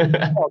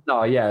it. Oh,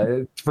 no,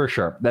 yeah, for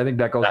sure. I think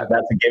that goes.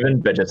 That's a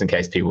given, but just in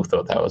case people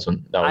thought that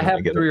wasn't I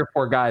have good. 3 or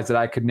 4 guys that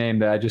I could name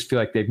that I just feel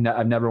like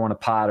I've never won a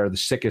pot, or the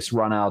sickest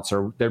runouts,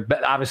 or they're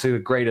obviously the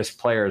greatest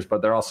players,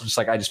 but they're also just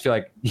like, I just feel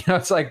like,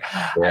 it's like,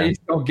 yeah. I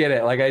just don't get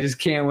it. Like, I just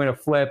can't win a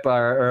flip,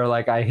 or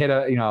like I hit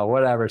a,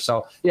 whatever.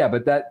 So yeah,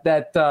 but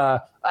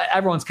that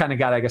everyone's kind of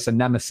got, I guess, a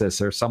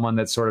nemesis or someone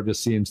that sort of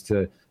just seems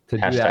to do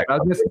that. I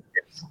was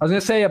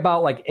gonna say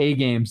about like A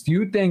games. Do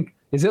you think,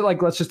 is it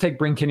like, let's just take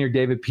Bryn Kinney or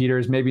David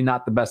Peters, maybe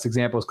not the best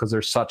examples because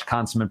they're such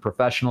consummate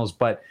professionals,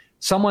 but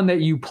someone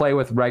that you play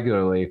with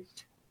regularly,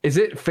 is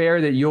it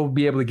fair that you'll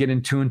be able to get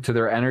in tune to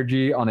their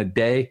energy on a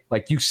day?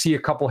 Like you see a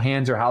couple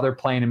hands or how they're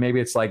playing, and maybe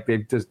it's like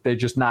they're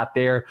just not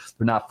there.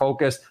 They're not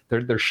focused.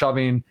 They're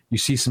shoving. You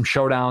see some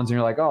showdowns and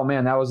you're like, oh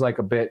man, that was like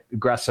a bit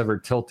aggressive or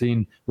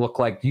tilting. Look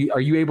like,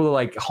 are you able to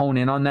like hone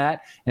in on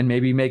that and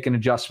maybe make an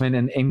adjustment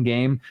in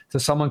game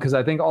to someone? Because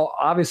I think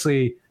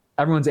obviously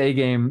everyone's A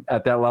game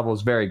at that level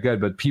is very good,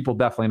 but people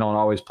definitely don't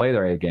always play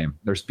their A game.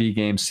 There's B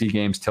games, C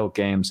games, tilt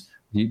games.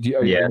 I think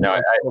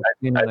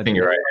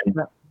you're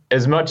right.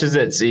 As much as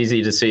it's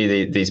easy to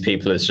see these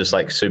people as just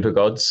like super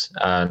gods,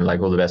 like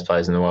all the best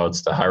players in the world,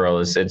 the high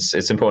rollers,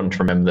 it's important to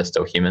remember they're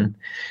still human.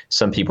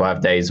 Some people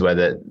have days where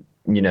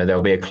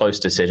there'll be a close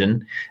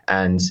decision,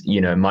 and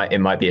it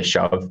might be a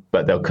shove,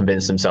 but they'll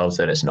convince themselves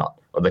that it's not,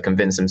 or they'll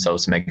convince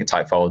themselves to make a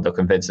tight fold. They'll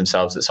convince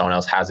themselves that someone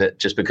else has it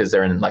just because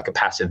they're in like a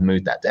passive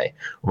mood that day,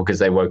 or because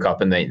they woke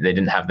up and they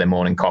didn't have their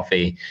morning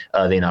coffee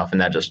early enough, and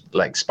that just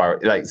like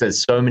spiral. Like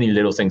there's so many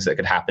little things that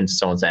could happen to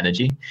someone's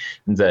energy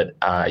that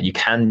you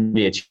can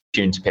be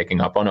attuned to picking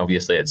up on.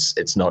 Obviously,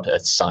 it's not a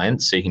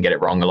science, so you can get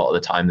it wrong a lot of the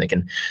time. They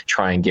can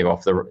try and give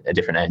off a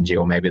different energy,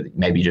 or maybe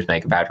you just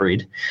make a bad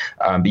read.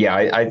 But yeah,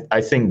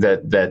 I think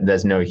that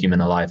there's no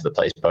human alive that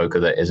plays poker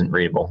that isn't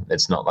readable.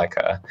 It's not like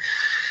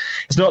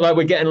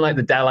we're getting like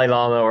the Dalai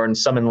Lama or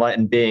some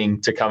enlightened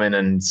being to come in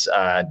and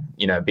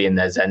be in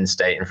their Zen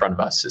state in front of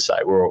us. It's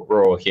like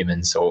we're all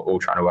humans, all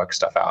trying to work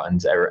stuff out,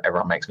 and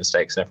everyone makes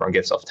mistakes and everyone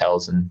gives off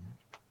tells, and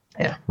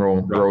yeah, we're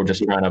all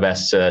just trying our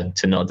best to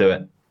not do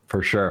it.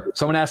 For sure.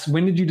 Someone asked,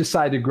 when did you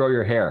decide to grow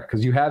your hair?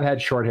 Because you have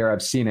had short hair.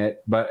 I've seen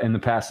it, but in the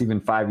past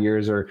even 5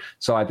 years or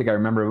so, I think I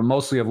remember. But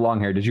mostly of long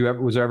hair.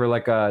 Was there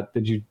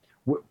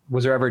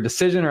ever a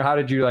decision, or how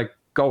did you like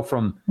go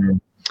from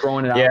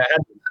growing it out? Yeah,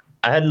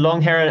 I had long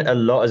hair a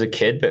lot as a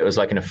kid, but it was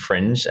like in a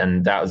fringe,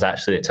 and that was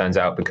actually, it turns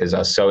out, because I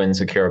was so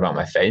insecure about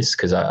my face,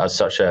 because I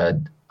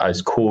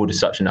was called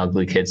such an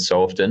ugly kid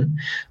so often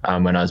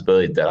when I was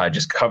bullied, that I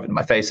just covered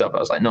my face up. I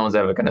was like, no one's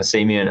ever going to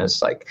see me, and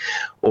it's like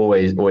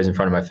always in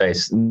front of my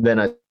face.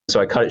 So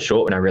I cut it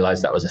short when I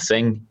realized that was a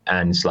thing,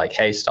 and it's like,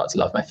 hey, start to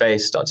love my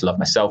face, start to love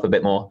myself a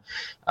bit more.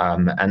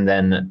 And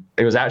then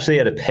it was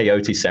actually at a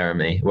peyote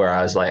ceremony where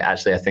I was like,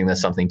 actually, I think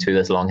there's something to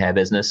this long hair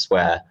business,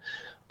 where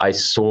I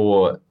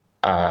saw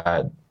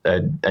a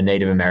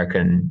Native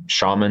American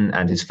shaman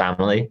and his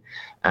family,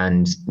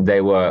 and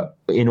they were,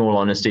 in all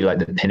honesty, like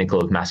the pinnacle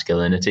of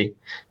masculinity.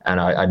 And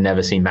I'd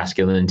never seen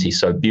masculinity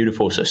so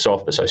beautiful, so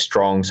soft, but so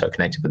strong, so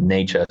connected with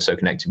nature, so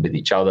connected with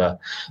each other.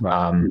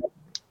 Right.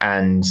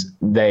 And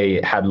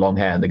they had long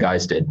hair, the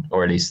guys did,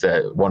 or at least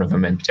one of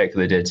them in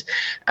particular did.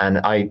 And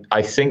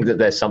I think that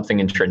there's something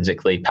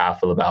intrinsically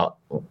powerful about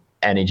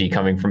energy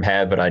coming from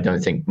hair, but I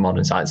don't think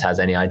modern science has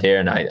any idea,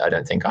 and I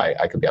don't think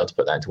I could be able to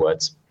put that into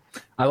words.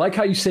 I like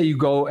how you say you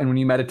go, and when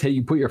you meditate,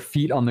 you put your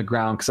feet on the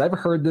ground, because I've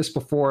heard this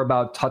before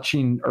about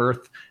touching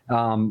earth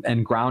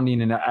and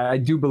grounding, and I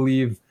do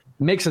believe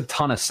it makes a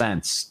ton of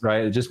sense,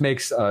 right? It just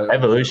makes...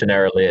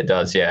 evolutionarily, it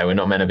does, yeah. We're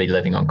not meant to be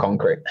living on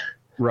concrete.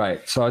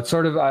 Right. So it's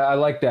sort of, I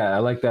like that. I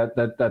like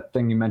that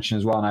thing you mentioned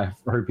as well, and I've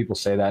heard people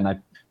say that, and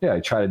I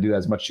try to do that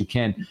as much as you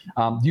can.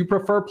 Do you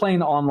prefer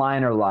playing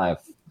online or live?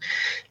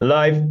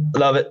 Live,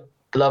 love it.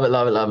 Love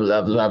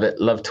it.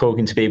 Love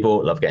talking to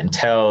people, love getting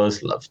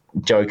tells, love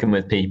joking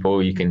with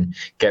people. You can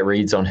get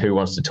reads on who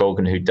wants to talk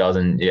and who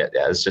doesn't. Yeah,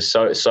 there's just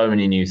so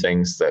many new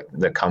things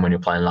that come when you're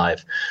playing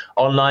live.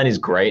 Online is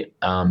great,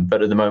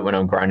 but at the moment when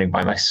I'm grinding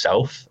by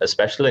myself,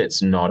 especially,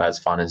 it's not as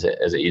fun as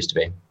it used to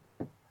be.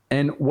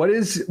 And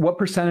what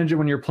percentage of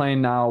when you're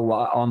playing now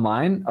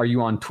online are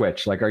you on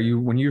Twitch? Like,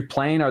 when you're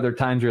playing, are there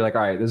times where you're like,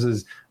 all right, this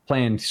is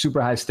playing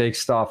super high stakes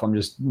stuff, I'm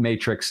just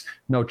Matrix,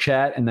 no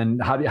chat? And then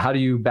how do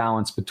you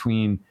balance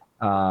between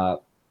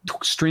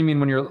streaming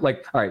when you're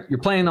like, all right, you're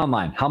playing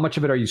online, how much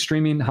of it are you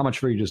streaming, how much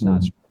of it are you just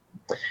not streaming?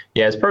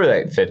 Yeah, it's probably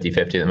like 50-50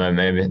 at the moment,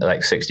 maybe like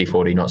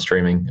 60-40 not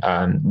streaming.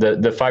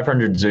 The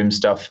 500 Zoom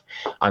stuff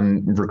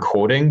I'm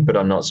recording, but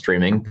I'm not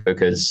streaming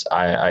because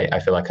I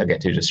feel like I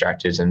get too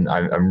distracted and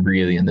I'm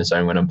really in the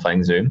zone when I'm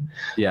playing Zoom.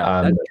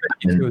 Yeah, that's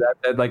tricky too.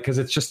 Like, because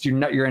it's just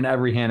you're in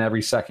every hand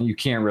every second. You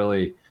can't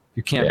be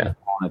on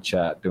a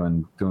chat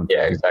doing.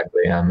 Yeah,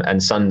 exactly.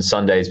 And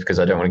Sundays, because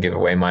I don't want to give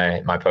away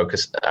my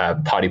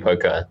party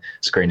poker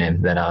screen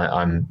name, then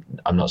I'm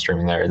not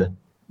streaming there either.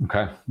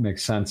 Okay,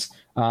 makes sense.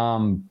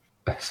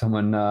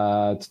 Someone,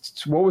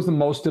 what was the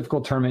most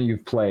difficult tournament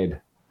you've played,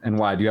 and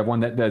why? Do you have one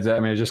that does? I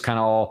mean, it just kind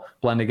of all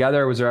blend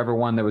together. Was there ever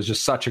one that was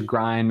just such a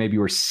grind? Maybe you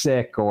were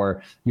sick,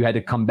 or you had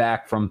to come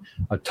back from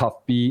a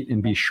tough beat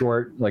and be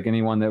short. Like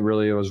anyone that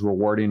really was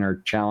rewarding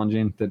or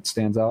challenging that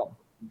stands out?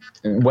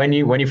 When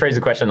you phrase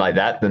a question like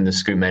that, then the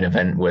Scoop main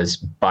event was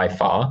by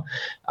far.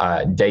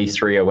 Day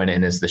 3, I went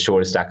in as the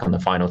shortest stack on the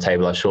final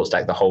table. I short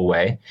stacked the whole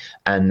way,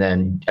 and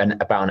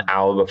about an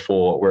hour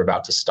before we're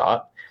about to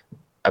start,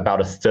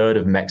 about a third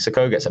of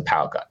Mexico gets a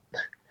power cut,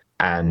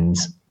 and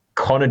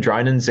Connor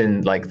Drynen's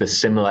in like the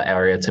similar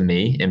area to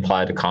me in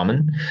Playa del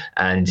Carmen,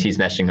 and he's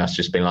messaging us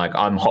just being like,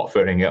 I'm hot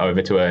footing it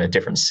over to a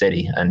different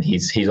city, and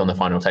he's on the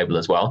final table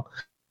as well.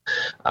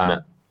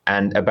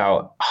 And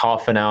about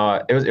half an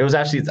hour, it was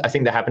actually, I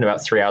think that happened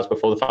about 3 hours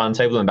before the final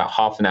table, and about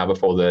half an hour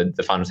before the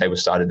final table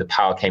started, the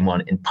power came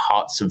on in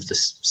parts of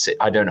the,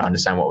 I don't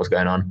understand what was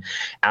going on.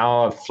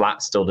 Our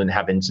flat still didn't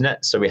have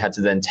internet, so we had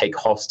to then take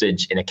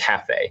hostage in a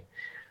cafe.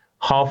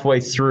 Halfway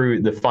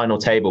through the final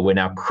table, we're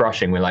now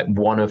crushing. We're like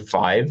 1 of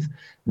 5.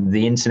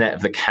 The internet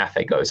of the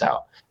cafe goes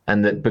out.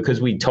 And that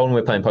because we told them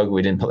we're playing poker,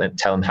 we didn't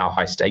tell them how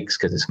high stakes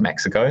because it's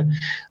Mexico.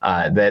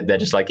 They're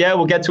just like, yeah,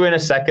 we'll get to it in a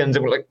second.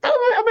 And we're like,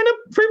 oh, I'm in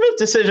a previous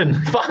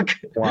decision. Fuck.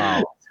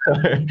 Wow. So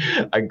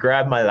I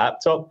grab my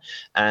laptop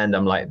and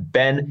I'm like,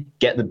 Ben,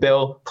 get the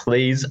bill,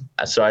 please.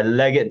 So I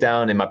leg it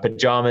down in my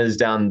pajamas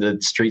down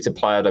the streets of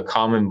Playa del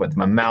Carmen with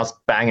my mouse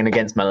banging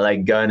against my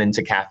leg, going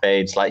into cafe.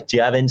 It's like, do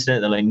you have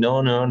internet? They're like,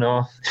 no.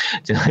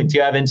 Do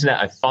you have internet?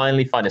 I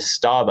finally find a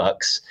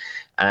Starbucks.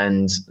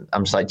 And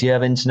I'm just like, do you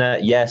have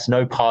internet? Yes,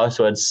 no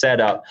password, set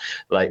up.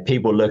 Like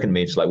people look at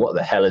me just like, what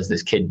the hell is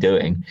this kid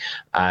doing?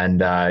 And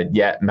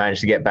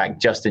managed to get back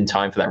just in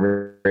time for that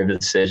river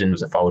decision. It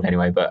was a fold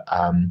anyway. But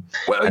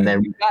and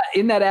then you got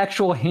in that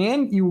actual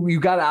hand, you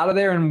got out of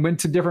there and went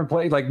to different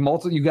places, like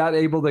you got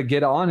able to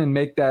get on and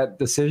make that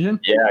decision.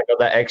 Yeah, I got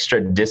that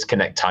extra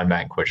disconnect time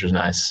back, which was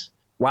nice.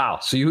 Wow.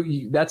 So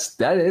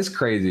that is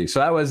crazy.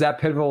 So that was that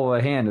pivotal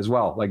hand as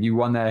well. Like you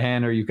won that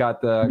hand, or you got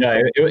the. No,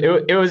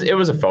 it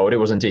was a fold. It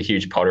wasn't a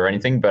huge pot or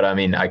anything, but I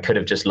mean, I could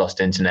have just lost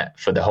internet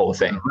for the whole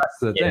thing. That's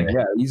the thing.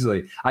 Yeah,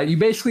 easily. You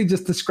basically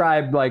just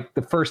described like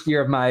the first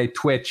year of my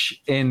Twitch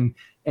in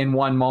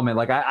one moment.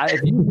 Like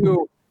if you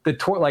do the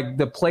tour, like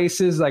the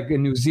places like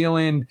in New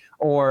Zealand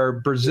or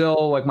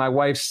Brazil, like my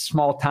wife's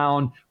small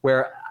town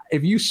where.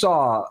 If you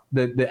saw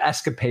the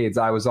escapades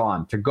I was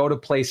on to go to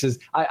places,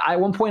 at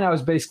one point I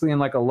was basically in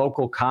like a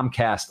local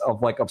Comcast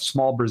of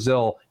small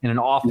Brazil in an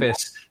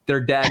office.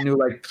 Their dad knew,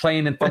 like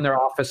playing from their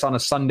office on a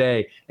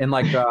Sunday in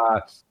like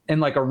a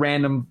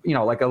random,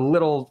 like a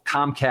little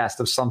Comcast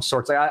of some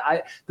sorts.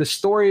 Like the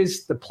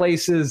stories, the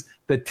places,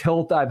 the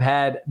tilt I've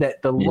had,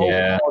 that the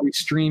low quality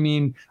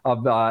streaming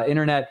of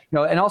internet,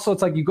 and also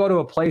it's like you go to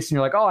a place and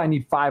you're like, oh, I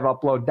need 5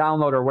 upload,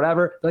 download or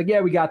whatever. Like,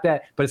 yeah, we got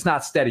that, but it's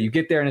not steady. You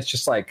get there and it's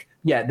just like,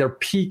 yeah, their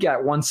peak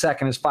at 1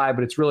 second is 5,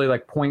 but it's really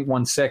like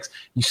 0.16.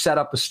 You set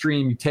up a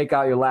stream, you take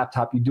out your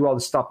laptop, you do all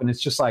this stuff. And it's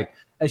just like,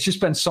 it's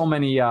just been so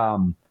many,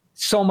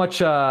 so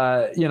much,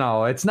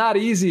 it's not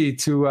easy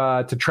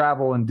to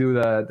travel and do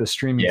the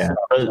streaming stuff.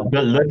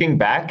 But looking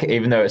back,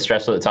 even though it's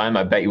stressful at the time,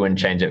 I bet you wouldn't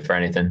change it for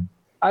anything.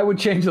 I would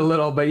change a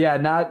little, but yeah,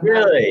 not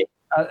really.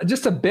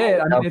 Just a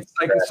bit. I mean, it's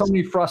like there's so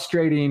many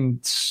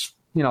frustrating,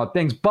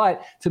 things.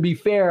 But to be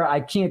fair, I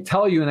can't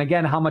tell you, and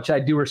again, how much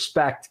I do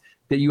respect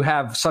that you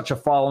have such a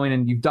following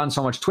and you've done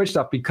so much Twitch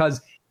stuff, because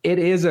it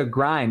is a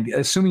grind.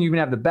 Assuming you even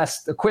have the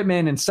best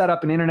equipment and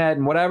setup and internet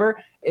and whatever,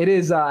 it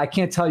is. I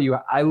can't tell you.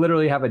 I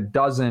literally have a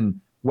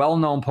dozen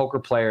well-known poker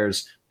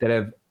players that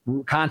have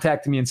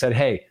contacted me and said,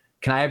 "Hey,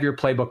 can I have your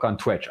playbook on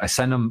Twitch?" I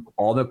send them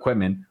all the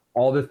equipment,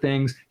 all the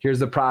things. Here's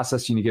the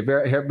process. You need to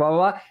get here, blah,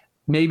 blah, blah.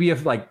 Maybe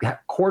if like a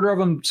quarter of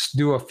them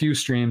do a few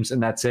streams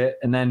and that's it,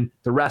 and then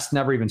the rest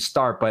never even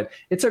start. But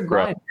it's a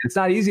grind. Right. It's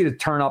not easy to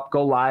turn up,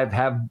 go live,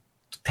 have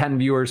 10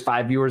 viewers,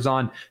 5 viewers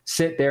on,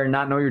 sit there and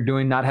not know what you're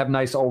doing, not have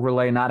nice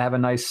overlay, not have a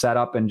nice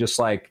setup, and just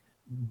like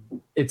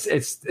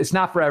it's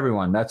not for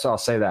everyone. That's I'll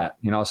say that,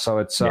 so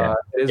it's it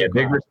is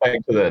big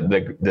respect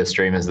to the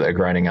streamers that are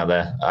grinding out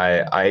there.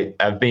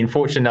 I've been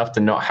fortunate enough to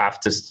not have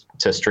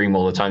to stream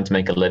all the time to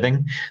make a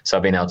living, so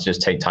I've been able to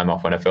just take time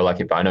off when I feel like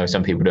it. But I know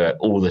some people do it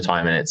all the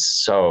time and it's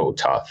so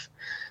tough.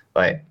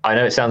 Like, I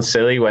know it sounds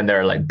silly when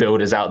there are like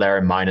builders out there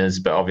and miners,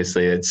 but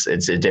obviously it's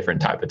a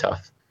different type of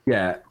tough.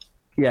 Yeah,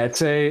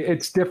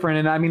 it's different.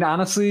 And I mean,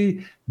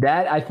 honestly,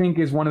 that I think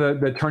is one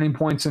of the turning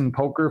points in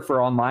poker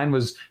for online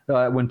was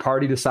when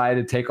Party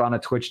decided to take on a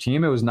Twitch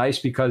team. It was nice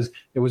because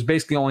it was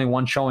basically only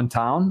one show in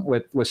town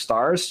with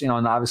stars, and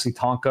obviously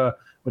Tonka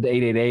with the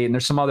 888, and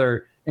there's some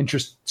other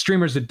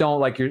streamers that don't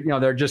like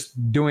they're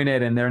just doing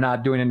it and they're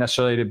not doing it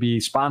necessarily to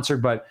be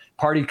sponsored, but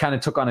Party kind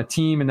of took on a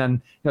team. And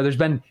then,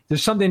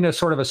 there's something to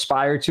sort of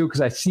aspire to, because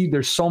I see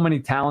there's so many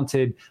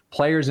talented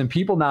players and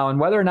people now, and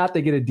whether or not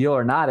they get a deal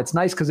or not, it's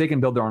nice because they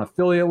can build their own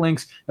affiliate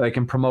links. They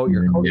can promote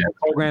your coaching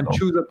program,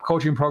 choose a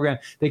coaching program.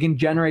 They can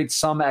generate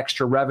some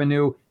extra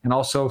revenue, and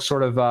also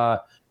sort of,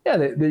 that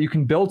you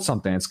can build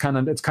something. It's kind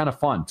of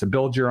fun to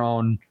build your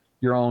own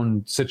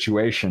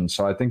situation.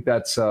 So I think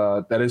that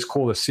is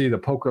cool to see the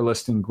poker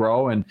listing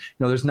grow. And,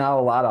 there's now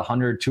a lot of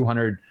 100,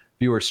 200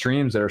 viewer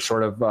streams that are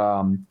sort of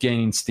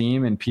gaining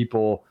steam and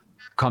people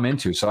come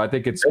into. So I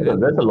think there's a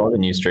lot of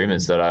new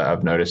streamers that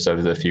I've noticed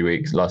over the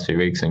last few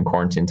weeks in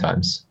quarantine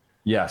times.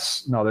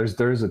 Yes. No,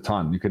 there's a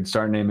ton. You could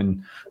start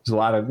naming, there's a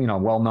lot of,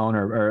 well-known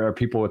or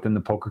people within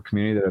the poker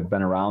community that have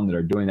been around that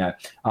are doing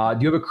that. Do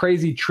you have a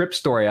crazy trip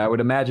story? I would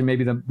imagine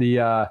maybe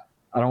I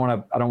don't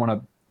want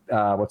to,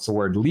 what's the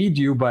word, lead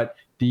you, but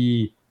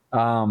the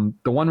one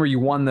where you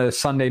won the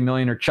Sunday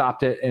Million or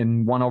chopped it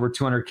and won over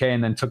 200K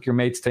and then took your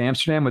mates to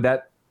Amsterdam, would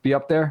that be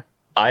up there?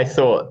 I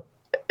thought,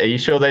 are you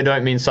sure they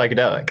don't mean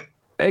psychedelic?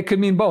 It could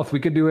mean both. We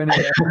could do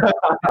anything.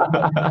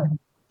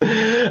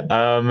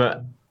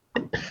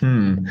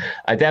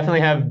 I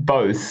definitely have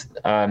both.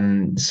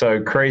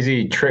 So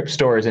crazy trip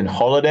stories in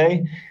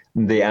holiday.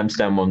 The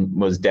Amsterdam one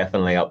was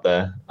definitely up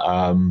there.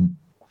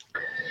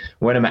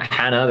 When I'm at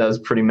Hannah, that was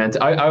pretty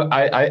mental.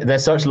 They're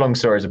such long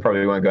stories, I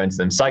probably won't go into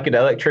them.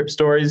 Psychedelic trip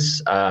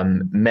stories,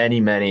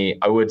 many.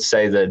 I would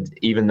say that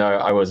even though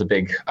I was a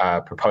big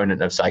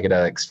proponent of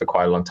psychedelics for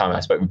quite a long time,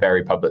 I spoke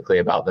very publicly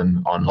about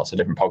them on lots of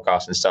different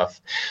podcasts and stuff.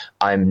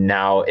 I'm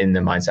now in the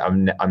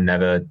mindset I'm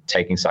never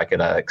taking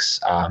psychedelics,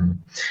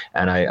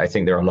 and I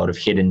think there are a lot of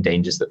hidden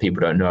dangers that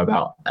people don't know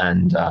about.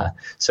 And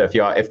so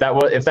if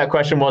that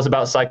question was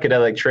about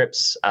psychedelic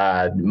trips,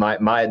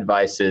 my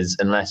advice is,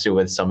 unless you're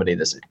with somebody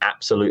that's an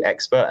absolute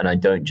expert, and I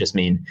don't just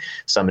mean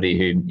somebody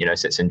who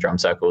sits in drum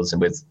circles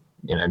and with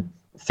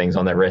things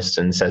on their wrists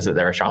and says that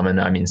they're a shaman.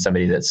 I mean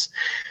somebody that's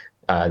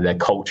their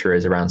culture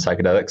is around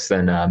psychedelics.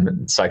 Then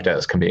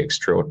psychedelics can be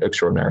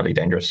extraordinarily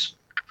dangerous.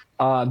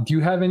 Do you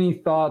have any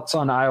thoughts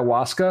on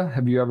ayahuasca?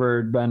 Have you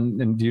ever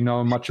been, and do you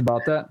know much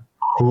about that?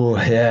 Oh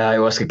yeah,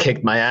 ayahuasca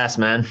kicked my ass,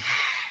 man.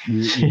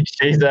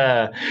 she's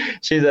a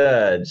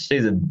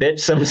bitch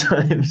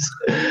sometimes.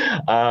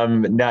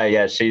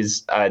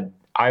 She's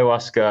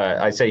ayahuasca.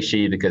 I say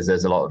she because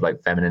there's a lot of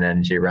like feminine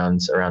energy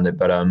around it,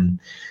 but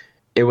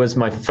it was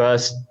my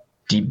first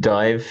deep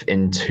dive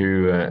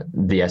into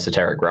the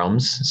esoteric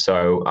realms.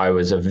 So I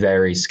was a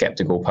very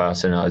skeptical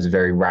person. I was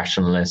very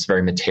rationalist,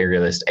 very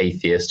materialist,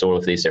 atheist, all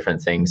of these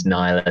different things,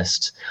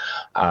 nihilist.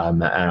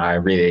 And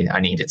I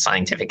needed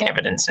scientific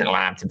evidence in a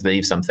lab to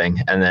believe something.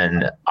 And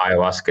then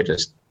ayahuasca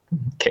just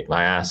kicked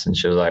my ass, and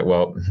she was like,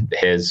 well,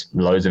 here's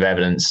loads of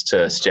evidence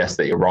to suggest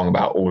that you're wrong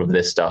about all of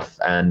this stuff.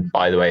 And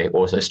by the way,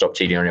 also stop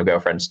cheating on your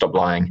girlfriend, stop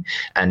lying,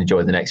 and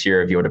enjoy the next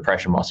year of your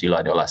depression whilst you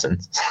learn your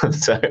lessons.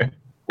 So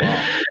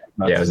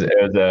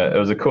it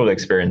was a cool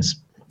experience.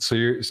 So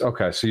you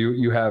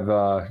have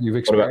you've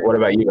experienced. What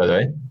about you, by the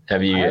way?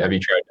 Have you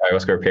tried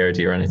ayahuasca or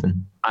peyote or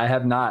anything? I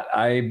have not.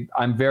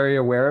 I'm very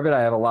aware of it.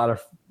 I have a lot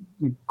of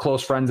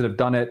close friends that have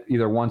done it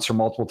either once or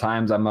multiple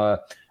times.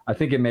 I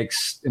think it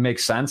makes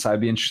sense. I'd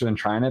be interested in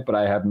trying it, but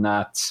I have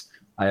not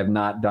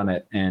done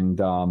it.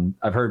 And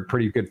I've heard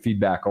pretty good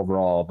feedback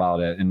overall about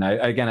it. And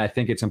I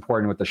think it's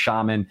important with the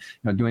shaman,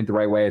 doing it the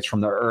right way. It's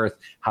from the earth,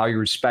 how you're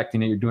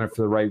respecting it. You're doing it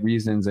for the right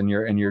reasons, and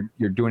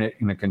you're doing it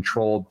in a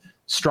controlled,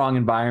 strong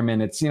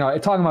environment. It's,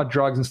 talking about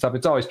drugs and stuff,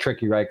 it's always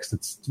tricky, right? Because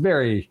it's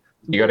very,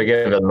 you got to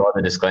give a lot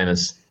of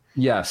disclaimers.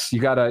 Yes. You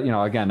got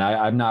to, again,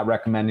 I'm not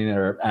recommending it,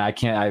 or I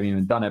haven't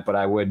even done it, but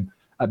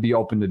I'd be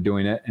open to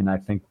doing it. And I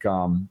think,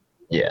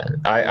 yeah,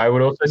 I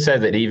would also say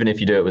that even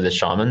if you do it with a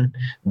shaman,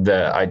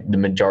 the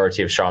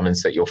majority of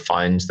shamans that you'll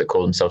find that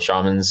call themselves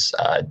shamans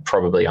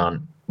probably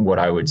aren't what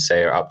I would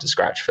say are up to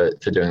scratch for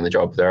doing the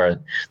job.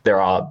 There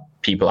are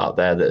people out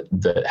there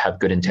that have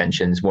good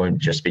intentions, won't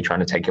just be trying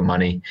to take your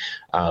money,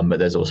 but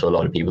there's also a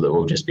lot of people that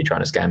will just be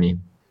trying to scam you.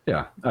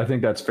 Yeah, I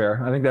think that's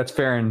fair. I think that's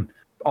fair in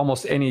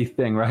almost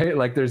anything, right?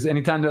 Like there's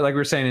anytime that, like we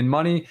were saying, in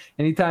money,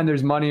 anytime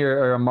there's money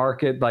or a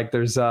market, like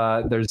there's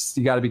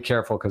you got to be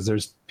careful, because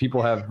there's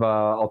people have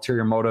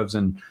ulterior motives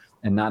and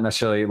not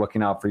necessarily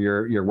looking out for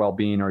your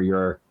well-being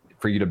or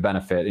for you to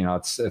benefit.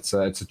 It's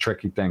a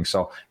tricky thing.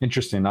 So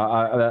interesting.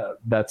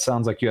 That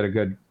sounds like you had a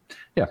good.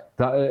 Yeah,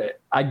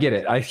 I get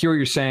it. I hear what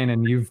you're saying,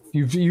 and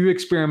you've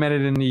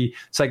experimented in the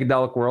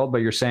psychedelic world,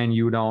 but you're saying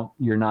you're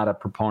not a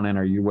proponent,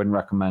 or you wouldn't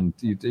recommend.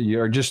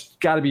 You're just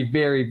got to be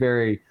very,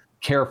 very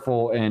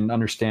careful and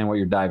understand what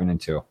you're diving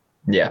into.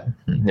 Yeah,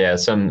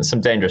 some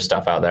dangerous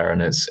stuff out there,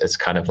 and it's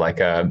kind of like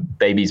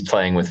babies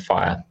playing with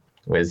fire,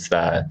 with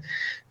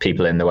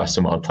people in the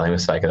Western world playing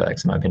with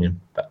psychedelics, in my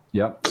opinion. But,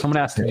 yep. Someone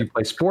asked, did you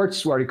play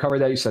sports? We already covered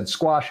that. You said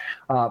squash.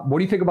 What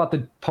do you think about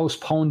the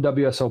postponed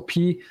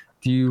WSOP?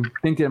 Do you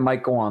think that it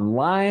might go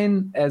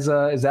online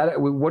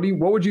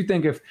what would you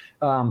think if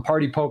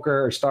Party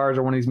Poker or Stars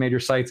or one of these major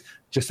sites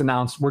just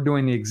announced we're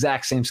doing the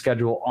exact same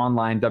schedule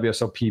online,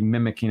 WSOP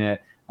mimicking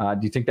it. Do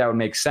you think that would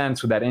make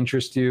sense? Would that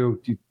interest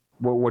you?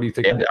 What do you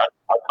think? Yeah,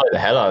 I'd play the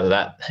hell out of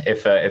that.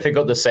 If it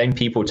got the same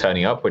people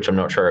turning up, which I'm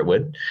not sure it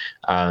would.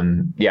 I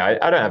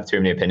don't have too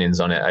many opinions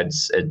on it.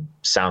 It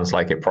sounds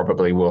like it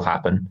probably will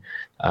happen.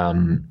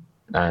 I'd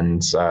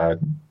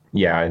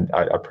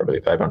probably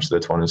play a bunch of the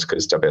tournaments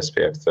because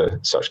WSOP have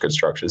such good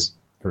structures.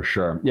 For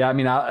sure. Yeah, I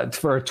mean,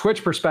 for a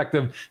Twitch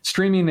perspective,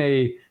 streaming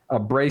a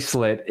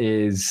bracelet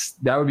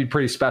that would be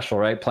pretty special,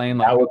 right? Playing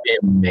that would be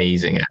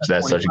amazing.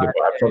 That's such a good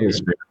one. I'd probably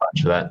stream a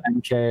bunch of that.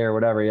 10K or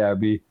whatever. Yeah, it'd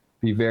be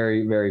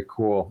very, very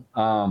cool.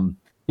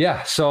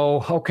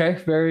 So okay,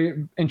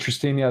 very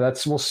interesting. Yeah,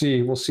 we'll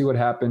see what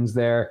happens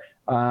there.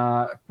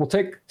 We'll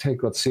take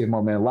let's see a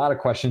moment. A lot of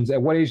questions. At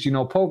what age do you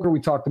know poker? We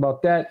talked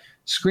about that.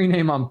 Screen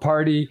name on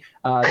Party.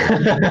 Go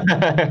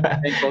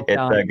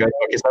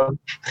yourself.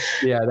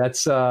 Yeah,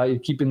 that's you're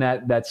keeping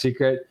that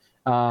secret.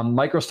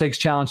 Micro stakes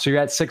challenge. So you're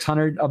at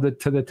 600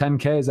 to the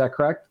 10K. Is that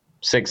correct?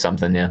 6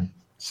 something. Yeah.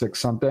 6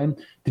 something.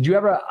 Did you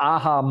ever an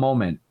aha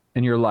moment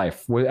in your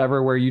life,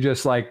 where you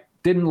just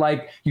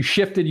you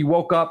shifted, you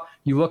woke up,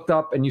 you looked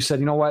up, and you said,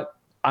 you know what,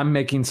 I'm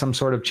making some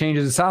sort of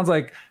changes? It sounds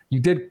like you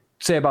did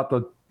say about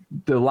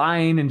the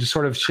line and just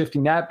sort of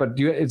shifting that, but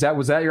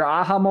was that your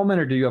aha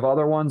moment, or do you have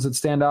other ones that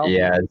stand out?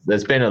 Yeah,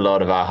 there's been a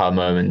lot of aha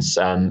moments,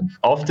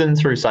 often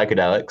through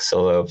psychedelics,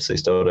 although obviously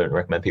still don't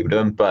recommend people do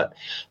them. But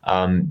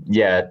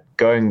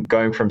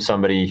going from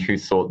somebody who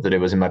thought that it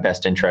was in my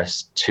best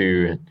interest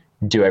to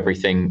do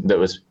everything that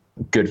was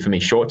good for me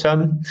short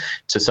term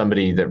to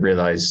somebody that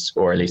realized,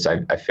 or at least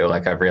I feel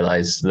like I've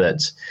realized,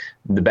 that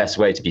the best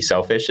way to be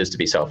selfish is to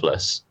be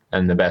selfless.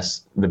 And the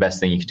best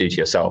thing you can do to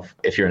yourself,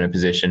 if you're in a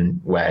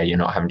position where you're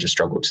not having to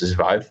struggle to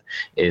survive,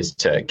 is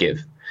to give.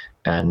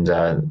 And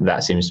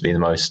that seems to be the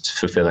most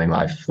fulfilling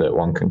life that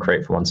one can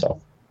create for oneself.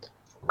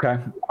 Okay.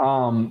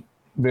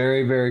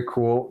 Very, very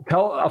cool.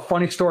 Tell a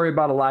funny story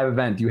about a live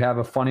event. Do you have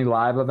a funny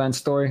live event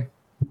story?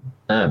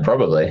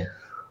 Probably.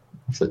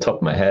 It's the top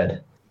of my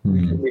head.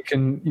 We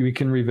can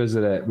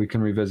revisit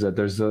it.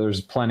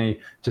 There's plenty.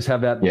 Just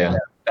have that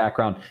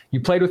background. You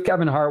played with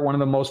Kevin Hart, one of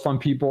the most fun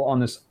people on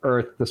this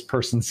earth. This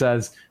person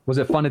says, was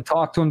it fun to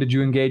talk to him? Did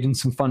you engage in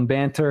some fun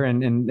banter?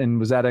 And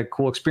was that a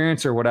cool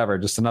experience or whatever?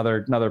 Just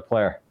another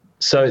player.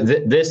 So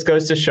this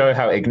goes to show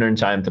how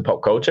ignorant I am to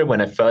pop culture. When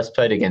I first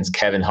played against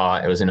Kevin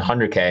Hart, it was in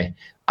 100K.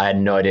 I had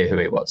no idea who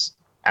he was.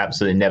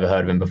 Absolutely never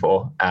heard of him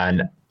before.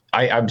 And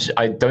I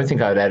don't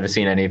think I'd ever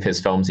seen any of his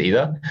films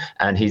either.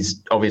 And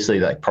he's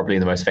obviously probably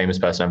the most famous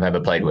person I've ever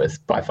played with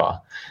by far.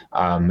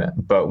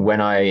 But when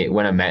I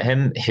met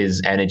him,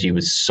 his energy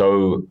was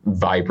so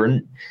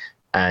vibrant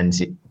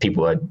and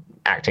people were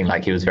acting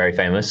like he was very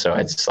famous. So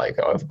it's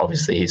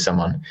obviously he's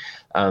someone.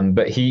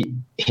 But he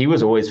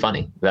was always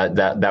funny.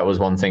 That was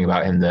one thing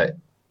about him, that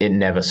it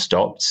never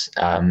stopped.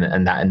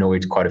 And that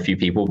annoyed quite a few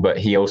people. But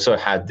he also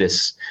had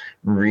this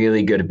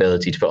really good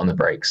ability to put on the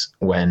brakes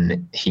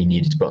when he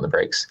needed to put on the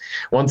brakes.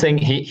 One thing,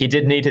 he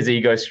did need his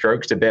ego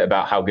stroked a bit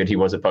about how good he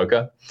was at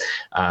poker.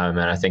 And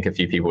I think a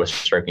few people were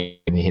stroking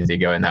his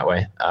ego in that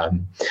way.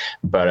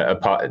 But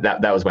apart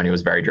that was when he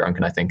was very drunk.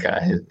 And I think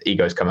his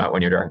egos come out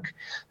when you're drunk.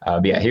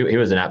 But yeah, he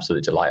was an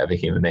absolute delight of a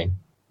human being.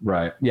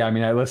 Right. Yeah. I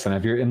mean, listen,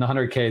 if you're in the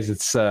 100Ks,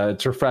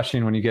 it's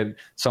refreshing when you get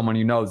someone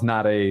is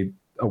not a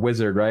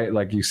wizard, right?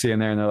 Like you see in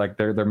there and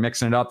they're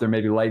mixing it up. They're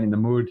maybe lightening the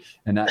mood,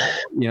 and that,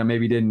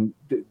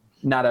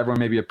 not everyone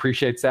maybe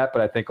appreciates that,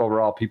 but I think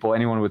overall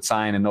anyone would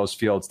sign in those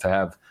fields to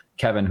have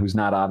Kevin, who's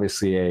not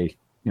obviously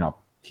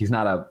he's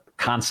not a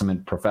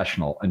consummate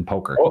professional in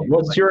poker.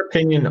 What's your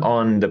opinion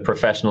on the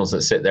professionals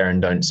that sit there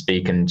and don't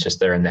speak and just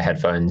they're in their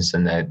headphones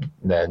and they're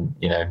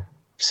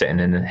sitting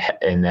in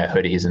their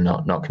hoodies and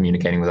not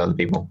communicating with other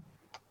people?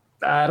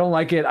 I don't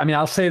like it. I mean,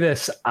 I'll say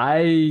this.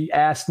 I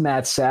asked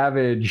Matt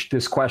Savage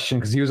this question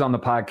because he was on the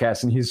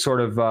podcast, and he's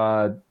sort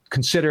of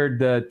considered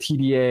the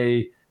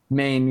TDA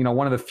main,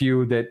 one of the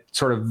few that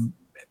sort of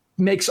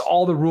makes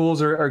all the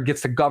rules or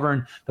gets to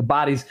govern the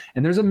bodies.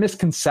 And there's a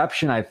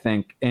misconception, I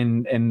think.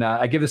 And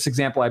I give this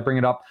example. I bring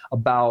it up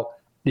about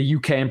the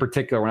UK in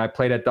particular, when I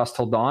played at Dusk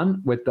Till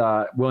Dawn with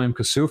William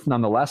Kassouf,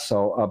 nonetheless,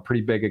 so a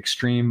pretty big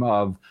extreme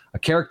of a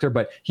character,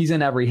 but he's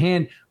in every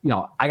hand.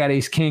 I got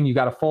ace king, you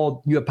got to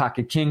fold, you have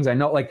pocket kings. I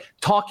know,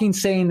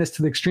 saying this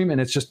to the extreme,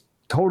 and it's just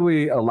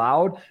totally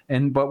allowed.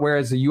 But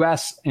whereas the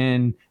US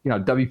and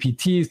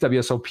WPTs,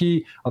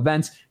 WSOP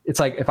events, it's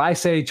like if I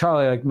say,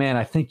 Charlie, man,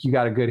 I think you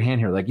got a good hand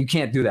here. You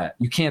can't do that.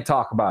 You can't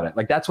talk about it.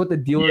 That's what the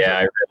dealers. Yeah,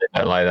 I really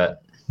don't like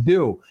that.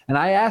 Do. And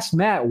I asked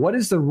Matt, what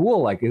is the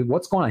rule?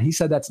 What's going on? He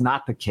said that's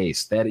not the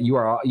case, that you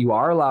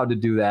are allowed to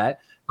do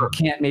that. You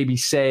can't maybe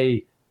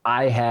say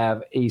I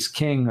have ace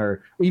king,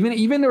 or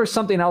even there was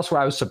something else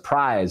where I was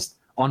surprised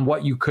on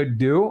what you could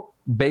do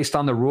based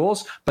on the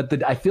rules.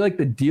 But I feel like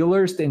the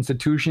dealers, the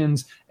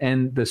institutions,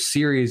 and the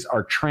series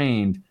are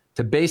trained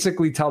to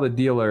basically tell the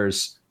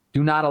dealers,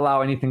 do not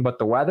allow anything but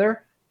the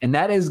weather. And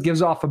that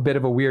gives off a bit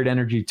of a weird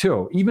energy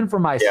too, even for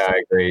myself. Yeah,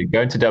 I agree.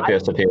 Going to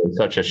WSOP is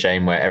such a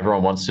shame, where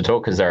everyone wants to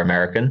talk because they're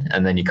American,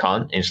 and then you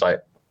can't. It's like,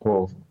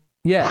 well,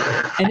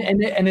 Yeah,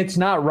 and it's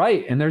not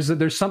right, and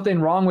there's something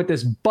wrong with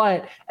this.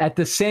 But at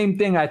the same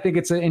thing, I think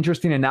it's an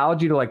interesting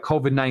analogy to like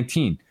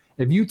COVID-19.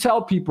 If you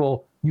tell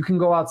people you can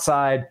go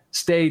outside,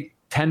 stay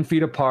 10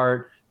 feet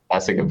apart,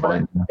 that's a good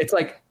point. It's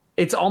like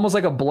it's almost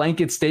like a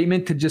blanket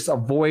statement to just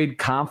avoid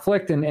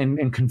conflict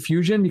and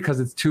confusion because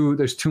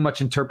there's too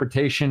much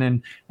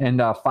interpretation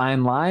and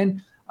fine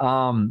line.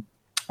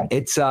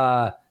 It's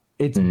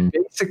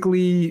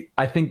basically,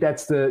 I think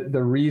that's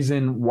the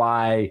reason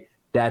why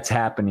that's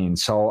happening.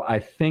 So I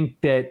think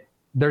that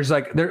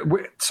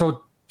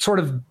so sort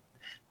of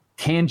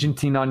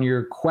tangenting on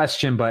your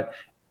question, but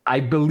I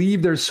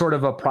believe there's sort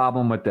of a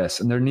problem with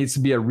this, and there needs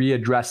to be a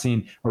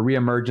readdressing, a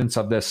reemergence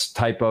of this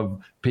type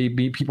of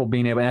people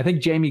being able. And I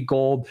think Jamie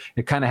Gold,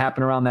 it kind of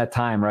happened around that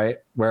time, right?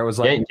 Where it was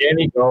like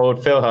Jamie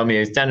Gold, Phil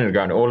Hermier, Standing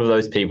Ground, all of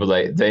those people,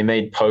 they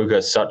made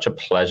poker such a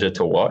pleasure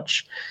to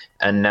watch.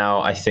 And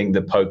now I think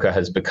that poker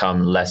has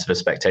become less of a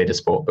spectator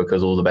sport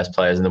because all the best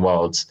players in the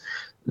world,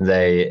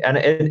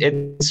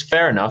 it's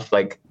fair enough.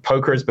 Like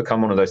poker has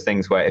become one of those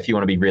things where if you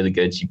want to be really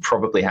good, you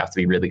probably have to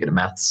be really good at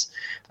maths,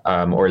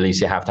 or at least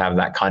you have to have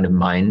that kind of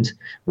mind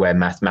where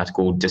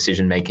mathematical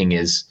decision making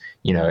is,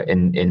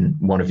 in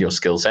one of your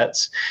skill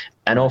sets.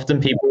 And often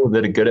people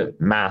that are good at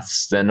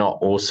maths, they're not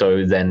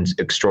also then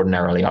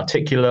extraordinarily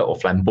articulate or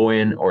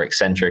flamboyant or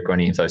eccentric or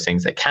any of those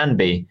things. They can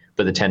be,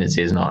 but the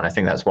tendency is not. And I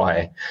think that's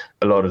why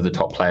a lot of the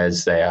top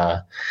players,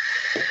 they're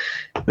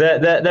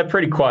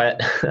pretty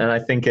quiet, and I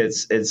think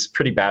it's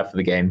pretty bad for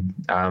the game.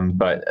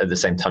 But at the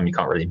same time, you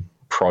can't really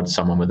prod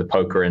someone with a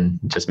poker and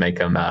just make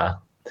them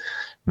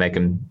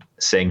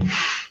sing.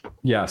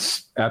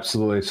 Yes,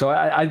 absolutely. So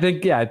I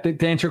think,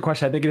 to answer your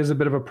question, I think it is a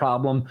bit of a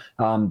problem.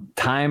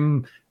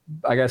 Time,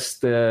 I guess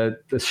the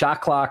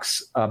shot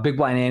clocks, big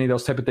blind ante,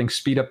 those type of things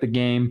speed up the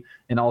game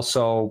and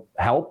also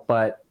help,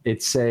 but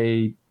it's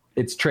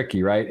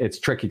tricky, right? It's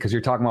tricky because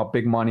you're talking about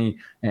big money,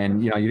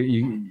 and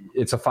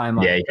it's a fine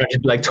line. Yeah, you can't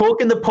just be like,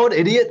 talk in the pot,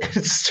 idiot.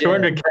 It's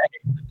 200K.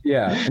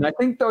 Yeah, and I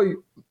think though,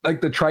 like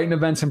the Triton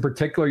events in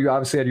particular, you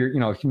obviously had your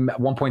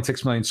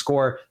 1.6 million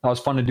score. That was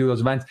fun to do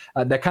those events.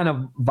 That kind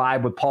of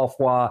vibe with Paul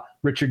Foy,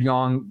 Richard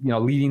Young,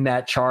 leading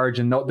that charge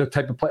and the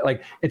type of play.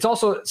 Like it's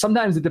also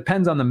sometimes it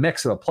depends on the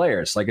mix of the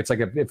players. Like it's like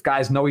if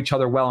guys know each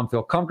other well and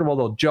feel comfortable,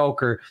 they'll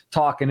joke or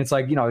talk, and it's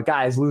like the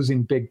guys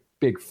losing big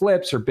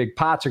flips or big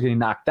pots or getting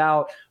knocked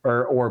out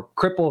or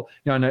cripple,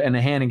 in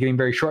the hand and getting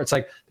very short. It's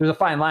like there's a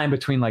fine line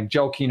between like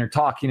joking or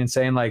talking and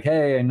saying like,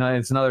 hey, and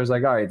it's another is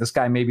like, all right, this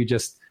guy maybe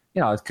just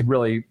it could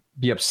really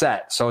be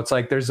upset. So it's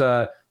like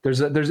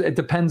it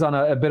depends on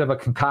a bit of a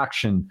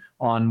concoction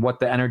on what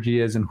the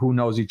energy is and who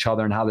knows each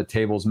other and how the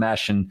tables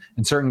mesh, and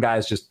certain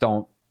guys just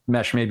don't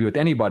mesh maybe with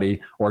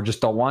anybody or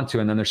just don't want to,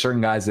 and then there's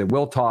certain guys that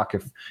will talk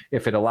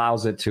if it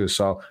allows it to.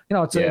 So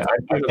I've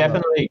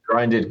definitely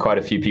grinded quite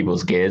a few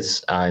people's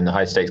gears in the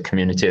high stakes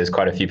community. There's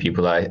quite a few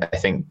people that I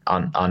think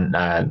on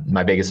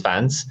my biggest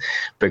fans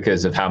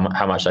because of how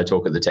much I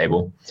talk at the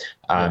table.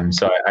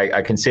 So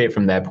I can see it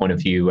from their point of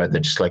view where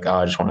they're just like,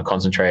 I just want to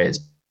concentrate, it's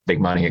big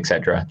money,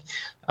 etc.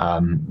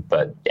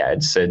 But yeah,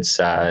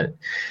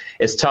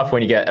 it's tough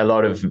when you get a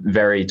lot of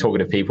very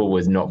talkative people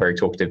with not very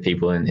talkative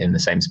people in the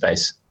same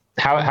space.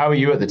 How are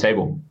you at the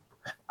table?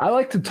 I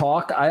like to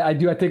talk. I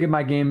do. I think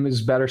my game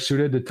is better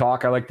suited to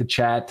talk. I like to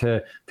chat,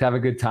 to have a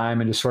good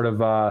time, and just sort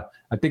of. I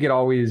think it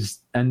always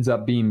ends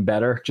up being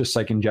better, just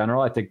like in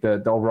general. I think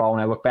the overall,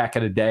 when I look back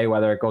at a day,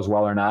 whether it goes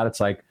well or not, it's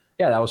like,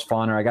 yeah, that was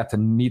fun, or I got to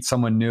meet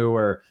someone new,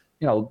 or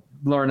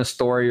learn a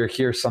story or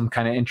hear some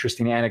kind of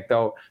interesting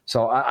anecdote.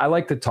 So I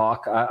like to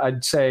talk.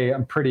 I'd say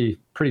I'm pretty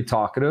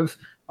talkative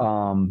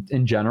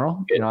in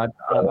general. I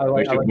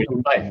like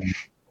to play.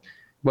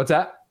 What's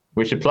that?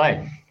 We should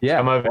play. Yeah.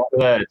 Come over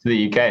to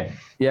the UK.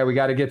 Yeah, we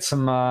got to get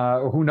some,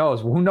 who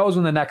knows when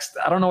the next,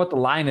 I don't know what the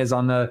line is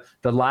on the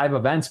live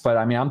events, but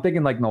I mean, I'm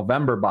thinking like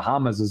November,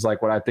 Bahamas is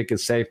like what I think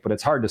is safe, but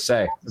it's hard to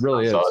say. It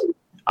really is.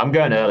 I'm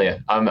going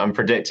earlier. I'm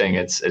predicting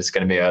it's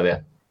going to be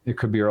earlier. It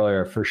could be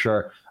earlier for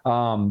sure.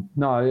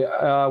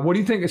 What do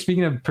you think?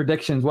 Speaking of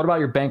predictions, what about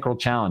your bankroll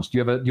challenge? Do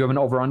you have an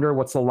over under?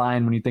 What's the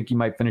line when you think you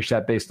might finish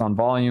that based on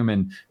volume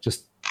and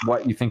just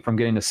what you think from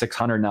getting to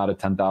 600 now to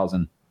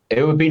 10,000?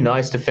 It would be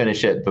nice to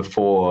finish it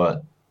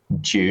before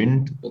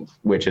June,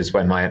 which is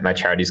when my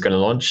charity is going to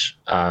launch.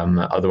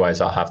 Otherwise,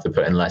 I'll have to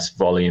put in less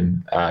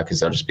volume because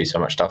there'll just be so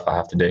much stuff I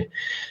have to do.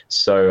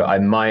 So I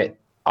might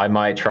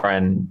try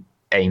and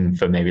aim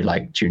for maybe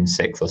like June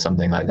 6th or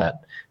something like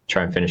that.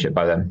 Try and finish it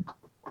by then.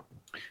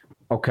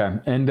 Okay,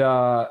 and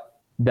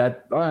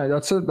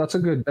that's a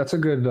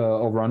good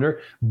over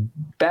under.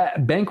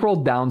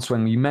 Bankroll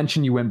downswing. You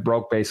mentioned you went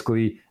broke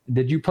basically.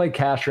 Did you play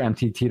cash or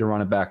MTT to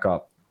run it back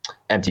up?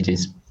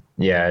 MTTs.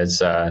 Yeah,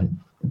 it's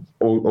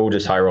all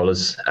just high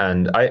rollers.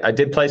 And I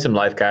did play some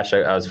live cash.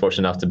 I was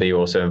fortunate enough to be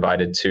also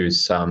invited to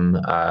some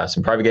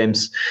private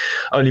games.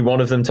 Only one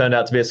of them turned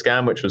out to be a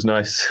scam, which was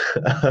nice.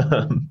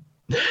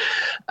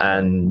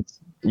 And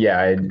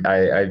yeah,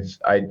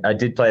 I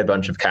did play a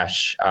bunch of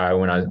cash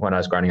when I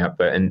was grinding up,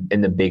 but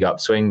in the big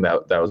upswing,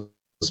 that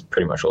was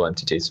pretty much all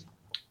MTTs.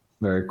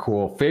 Very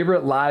cool.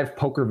 Favorite live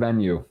poker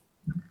venue?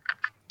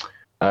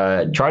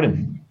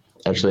 Trident,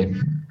 actually.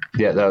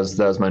 Yeah, that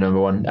was my number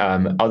one.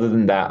 Other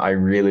than that, I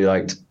really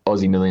liked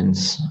Aussie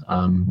Millions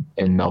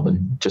in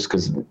Melbourne, just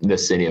because the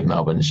city of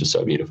Melbourne is just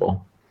so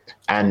beautiful.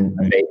 And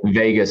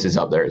Vegas is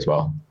up there as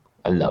well.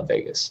 I love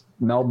Vegas.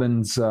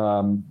 Melbourne's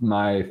one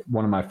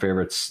of my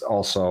favorites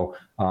also.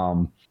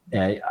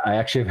 I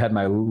actually have had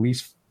my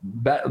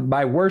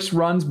worst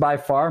runs by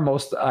far.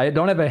 I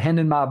don't have a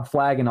Hendon Mob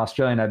flag in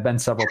Australia, and I've been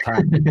several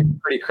times.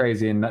 Pretty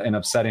crazy and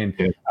upsetting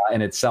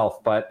in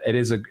itself, but it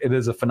is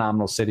a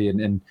phenomenal city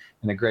and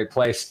a great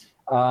place.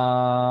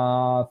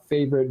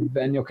 Favorite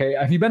venue? Okay,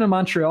 have you been to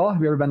Montreal?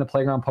 Have you ever been to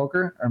Playground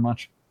Poker or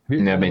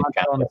Never been.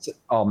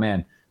 Oh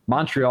man,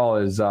 Montreal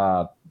is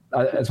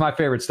it's my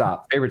favorite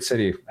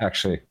city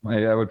actually.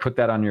 I would put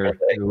that on your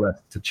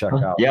list to check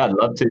out. Yeah, I'd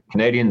love to.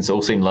 Canadians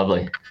all seem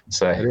lovely.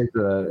 So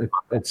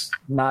it's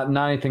not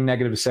anything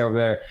negative to say over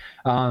there.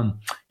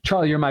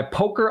 Charlie, you're my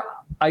poker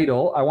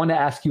idol. I want to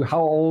ask you how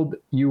old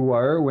you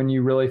were when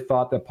you really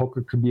thought that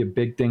poker could be a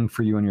big thing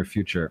for you in your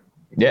future.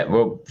 Yeah,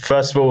 well,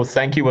 first of all,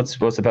 thank you. What's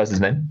the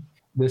person's name?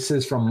 This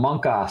is from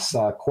Monkas,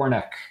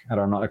 Cornick. I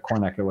don't know,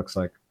 Cornick it looks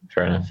like.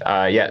 Fair enough.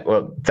 Yeah,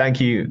 well,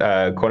 thank you,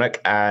 Cornick.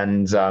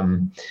 And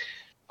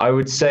I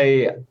would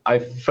say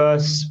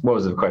what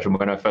was the question?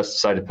 When I first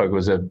decided poker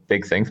was a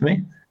big thing for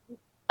me?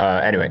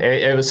 Anyway,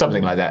 it was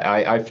something like that.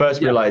 I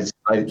first realized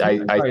I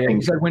think.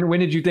 You said when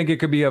did you think it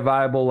could be a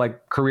viable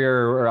like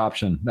career or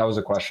option? That was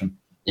a question.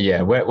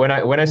 Yeah, when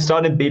I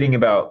started beating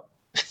about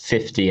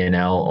 50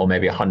 NL or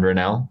maybe 100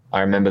 NL,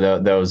 I remember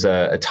there was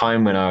a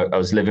time when I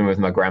was living with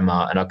my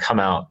grandma, and I'd come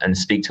out and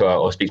speak to her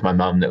or speak to my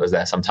mum that was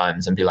there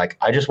sometimes and be like,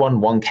 I just won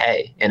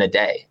 1K in a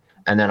day.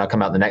 And then I'll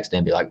come out the next day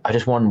and be like, I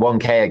just won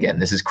 1K again.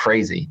 This is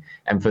crazy.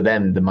 And for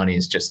them, the money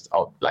is just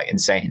like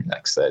insane.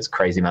 Like, so there's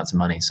crazy amounts of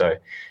money. So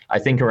I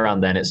think around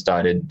then it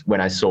started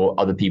when I saw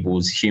other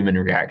people's human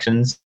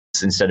reactions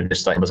instead of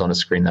just like it was on a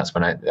screen. That's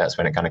when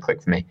it kind of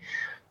clicked for me.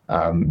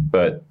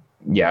 But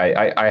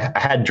yeah, I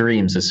had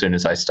dreams as soon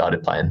as I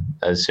started playing.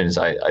 As soon as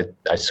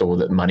I saw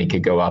that money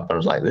could go up, I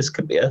was like, this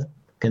could be a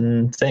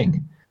fucking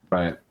thing.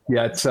 Right.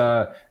 Yeah,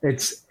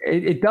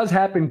 it does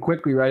happen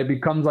quickly, right? It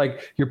becomes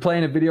like you're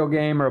playing a video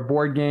game or a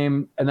board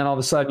game, and then all of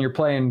a sudden you're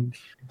playing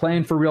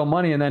for real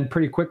money, and then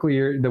pretty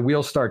quickly the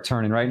wheels start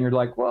turning, right? And you're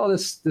like, well,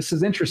 this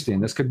is interesting.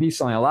 This could be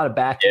something. A lot of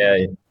back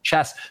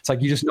chess. It's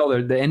like you just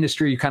know the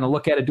industry. You kind of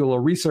look at it, do a little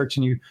research,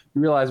 and you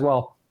realize,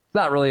 well, it's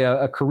not really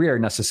a career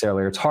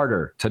necessarily. It's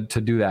harder to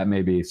do that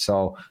maybe.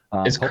 So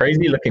it's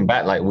crazy looking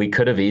back. Like we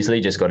could have easily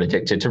just got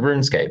addicted to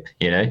RuneScape.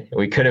 You know,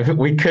 we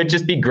could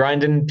just be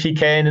grinding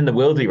PKing in the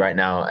Wildy right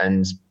now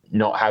and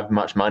not have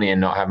much money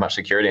and not have much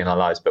security in our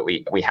lives. But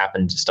we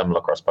happen to stumble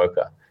across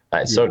poker.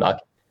 It's so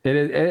lucky.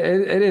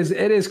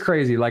 It is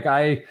crazy. Like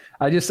I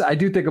do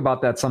think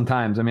about that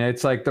sometimes. I mean,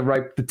 it's like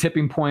the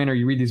tipping point, or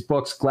you read these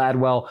books,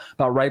 Gladwell,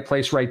 about right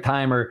place, right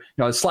time, or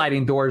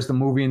Sliding Doors, the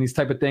movie, and these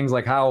type of things,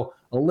 like how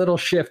a little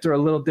shift or a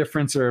little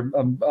difference or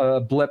a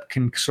blip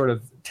can sort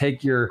of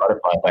take your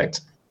butterfly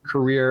effect.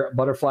 Career.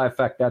 Butterfly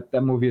Effect,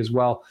 that movie as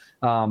well.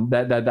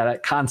 That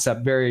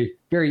concept, very,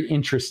 very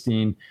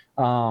interesting.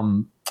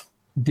 Let's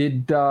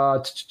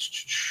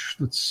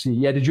see.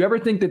 Yeah. Did you ever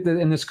think that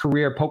in this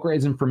career, poker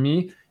isn't for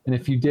me? And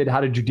if you did,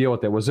 how did you deal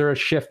with it? Was there a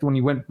shift when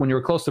you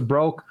were close to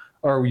broke,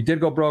 or you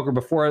did go broke, or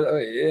before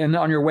and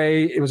on your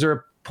way? Was there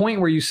a point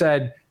where you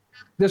said,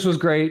 this was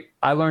great,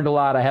 I learned a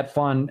lot, I had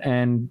fun,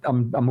 and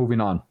I'm moving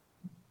on?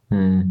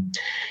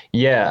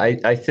 Yeah,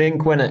 I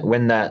think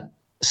when that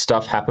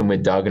stuff happened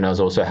with Doug, and I was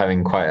also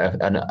having quite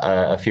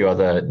a few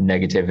other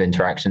negative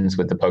interactions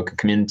with the poker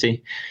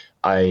community,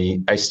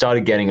 I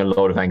started getting a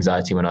lot of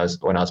anxiety when I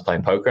was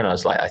playing poker, and I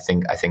was like, I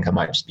think I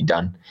might just be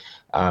done.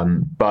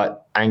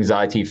 But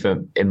anxiety,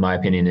 in my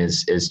opinion,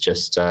 is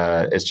just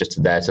there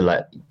to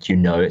let you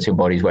know. It's your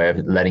body's way of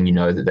letting you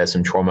know that there's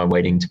some trauma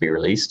waiting to be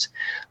released.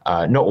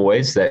 Not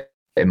always that.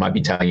 It might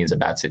be telling you it's a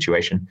bad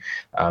situation.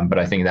 But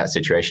I think in that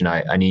situation,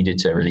 I needed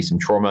to release some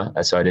trauma.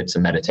 So I did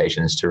some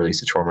meditations to release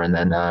the trauma, and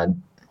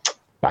then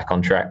back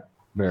on track.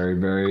 Very,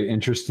 very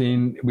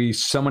interesting.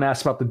 Someone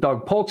asked about the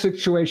Doug Polk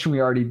situation. We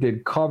already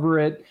did cover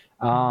it.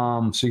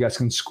 So you guys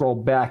can scroll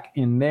back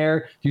in there.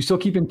 Do you still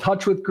keep in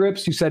touch with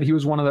Grips? You said he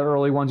was one of the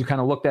early ones. You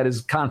kind of looked at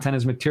his content,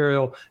 his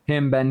material.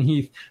 Him, Ben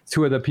Heath,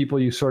 two of the people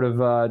you sort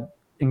of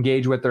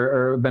engage with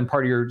or been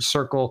part of your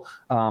circle,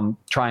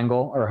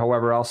 triangle, or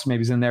however else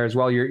maybe is in there as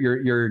well.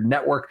 Your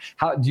network.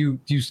 How do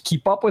you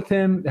keep up with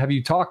him? Have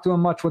you talked to him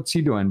much? What's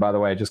he doing, by the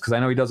way? Just because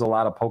I know he does a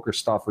lot of poker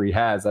stuff, or he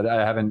has. I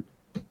haven't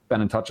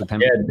been in touch with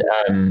him.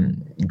 Yeah,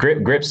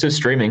 Grips is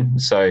streaming,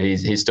 so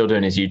he's still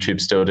doing his YouTube,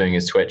 still doing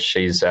his Twitch.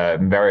 He's a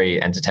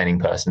very entertaining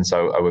person,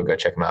 so I would go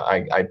check him out.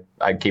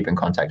 I keep in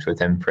contact with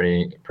him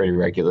pretty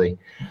regularly.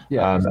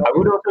 Yeah, I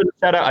would also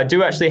shout out, I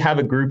do actually have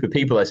a group of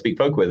people I speak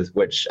poker with,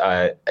 which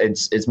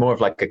it's more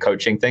of like a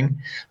coaching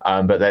thing,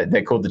 but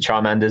they're called the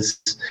Charmanders,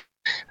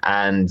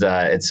 and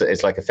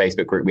it's like a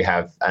Facebook group we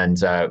have,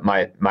 and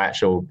my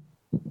actual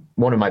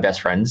one of my best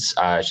friends,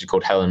 she's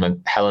called Helena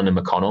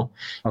McConnell.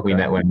 Okay. We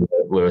met when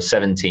we were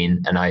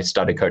 17, and I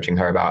started coaching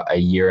her about a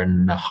year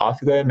and a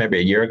half ago, maybe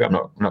a year ago.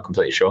 I'm not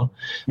completely sure.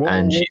 What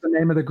was the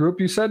name of the group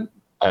you said?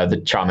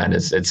 The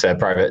Charmanders. It's a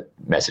private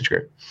message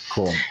group.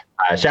 Cool.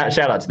 Shout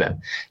out to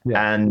them.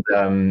 Yeah. And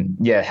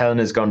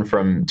Helena's gone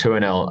from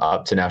 2-0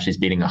 up to now she's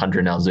beating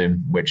 100-0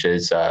 Zoom, which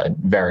is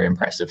very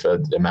impressive for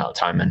the amount of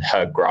time. And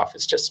her graph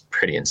is just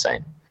pretty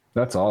insane.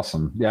 That's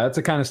awesome. Yeah, that's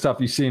the kind of stuff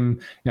you seem,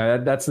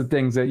 that's the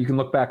things that you can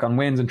look back on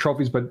wins and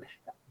trophies, but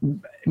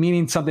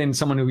meaning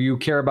someone who you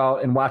care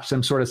about and watch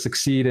them sort of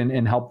succeed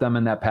and help them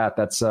in that path.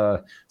 That's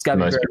it's got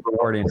to be very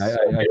rewarding.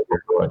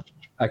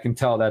 I can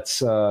tell that's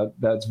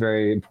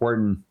very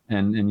important,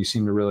 and you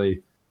seem to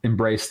really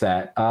embrace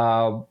that.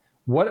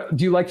 What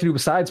do you like to do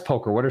besides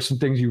poker? What are some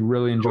things you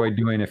really enjoy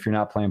doing if you're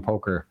not playing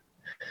poker?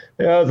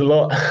 Yeah, there's a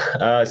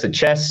lot. So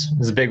chess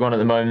is a big one at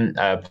the moment.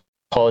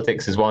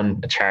 Politics is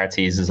one.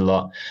 Charities is a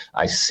lot.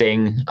 I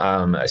sing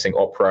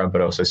opera,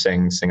 but also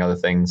sing other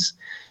things.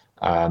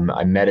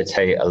 I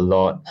meditate a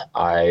lot.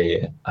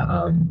 I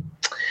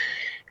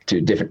do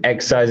different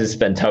exercises,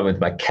 spend time with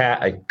my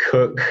cat. I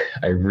cook,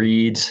 I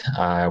read,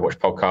 I watch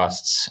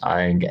podcasts.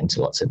 I get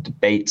into lots of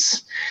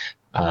debates.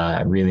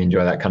 I really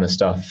enjoy that kind of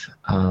stuff.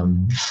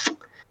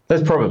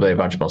 There's probably a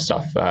bunch more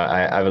stuff. I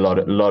have a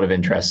lot of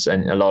interests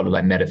and a lot of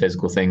like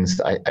metaphysical things.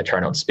 I try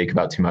not to speak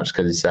about too much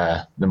because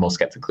the more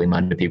skeptically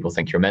minded people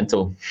think you're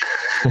mental.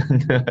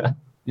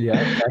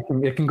 Yeah,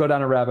 it can go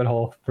down a rabbit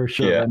hole for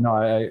sure. Yeah.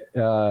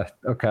 No,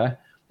 okay.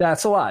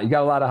 That's a lot. You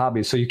got a lot of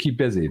hobbies, so you keep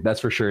busy. That's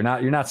for sure.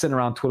 You're not sitting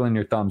around twiddling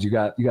your thumbs. You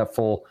got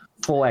full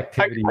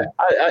activity.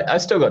 I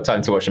still got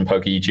time to watch some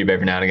poker YouTube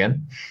every now and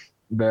again.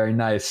 Very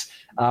nice.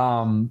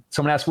 Someone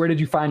asked, where did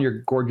you find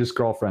your gorgeous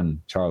girlfriend,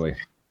 Charlie?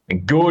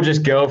 Gorgeous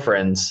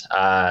girlfriend.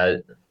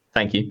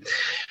 Thank you.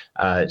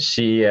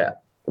 She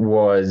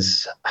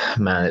was,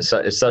 man,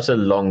 it's such a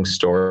long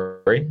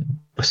story.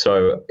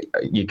 So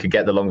you could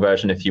get the long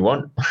version if you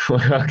want.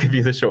 I'll give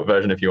you the short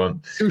version if you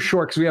want. Too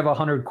short because we have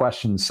 100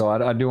 questions. So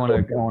I do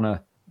want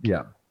to,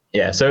 yeah.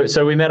 Yeah.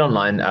 So we met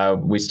online.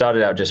 We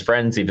started out just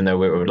friends, even though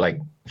we were like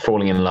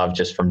falling in love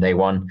just from day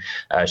one.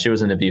 She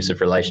was in an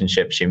abusive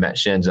relationship. She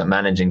ended up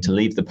managing to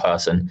leave the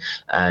person.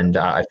 And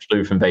I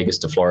flew from Vegas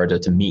to Florida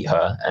to meet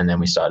her. And then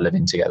we started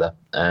living together.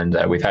 And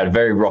we've had a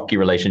very rocky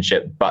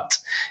relationship, but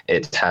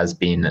it has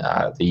been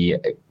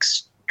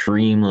it's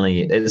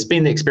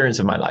been the experience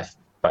of my life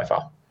by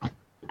far.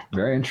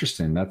 Very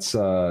interesting. That's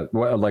just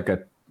one of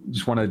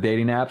the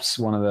dating apps,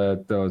 one of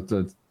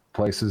the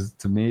places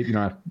to meet.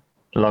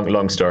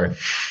 Long story.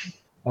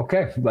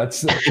 Okay,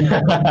 let's. Listen,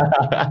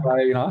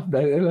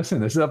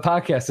 this is a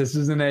podcast. This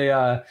isn't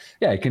a.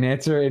 You can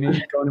answer and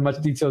go into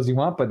much details you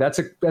want, but that's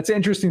an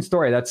interesting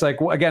story. That's like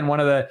again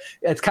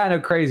it's kind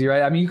of crazy,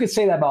 right? I mean, you could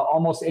say that about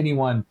almost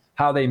anyone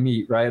how they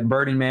meet, right?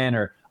 Burning Man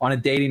or on a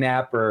dating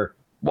app or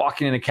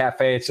walking in a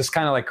cafe. It's just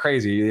kind of like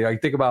crazy. You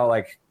think about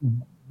like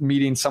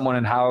meeting someone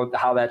and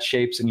how that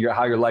shapes and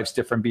how your life's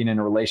different being in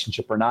a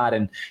relationship or not,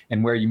 and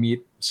where you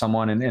meet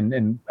someone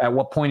and at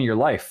what point of your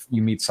life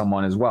you meet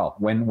someone as well,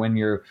 when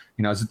you're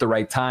is it the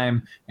right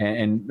time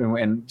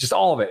and just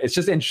all of it. It's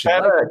just interesting.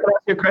 Can I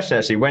ask you a question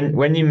actually?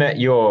 When you met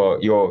your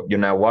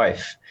now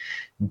wife,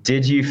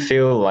 did you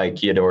feel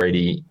like you'd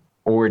already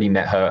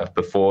met her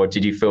before?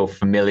 Did you feel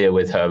familiar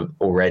with her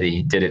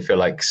already? Did it feel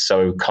like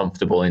so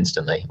comfortable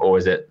instantly, or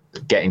was it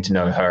getting to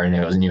know her and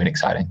it was new and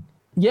exciting?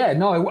 Yeah,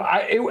 no,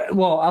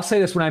 well, I'll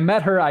say this. When I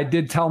met her, I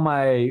did tell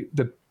I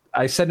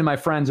said to my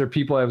friends or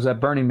people I was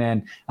at Burning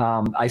Man,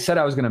 I said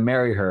I was going to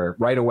marry her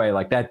right away,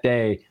 like that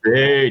day.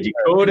 Dude, you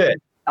called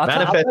it. I'll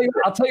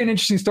tell you an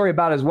interesting story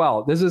about it as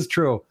well. This is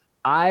true.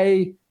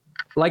 I,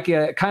 like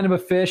a kind of a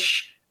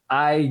fish,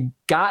 I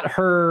got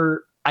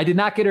her. I did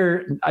not get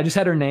her. I just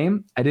had her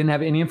name. I didn't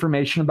have any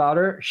information about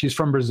her. She's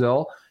from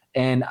Brazil.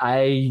 And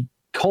I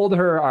told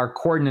her our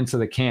coordinates of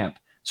the camp.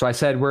 So I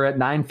said, we're at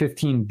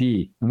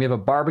 915D and we have a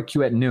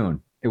barbecue at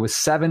noon. It was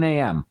 7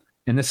 a.m.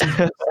 And this is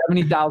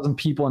 70,000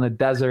 people in a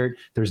desert.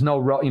 There's no,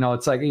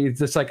 it's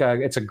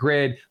a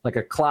grid, like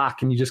a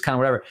clock, and you just kind of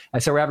whatever. I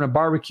said, we're having a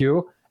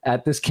barbecue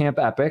at this Camp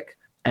Epic.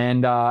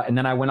 And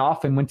then I went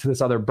off and went to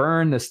this other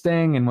burn, this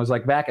thing, and was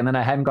like back. And then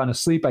I hadn't gone to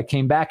sleep. I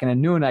came back, and at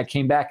noon I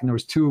came back and there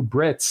was two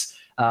Brits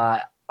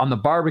on the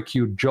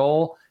barbecue,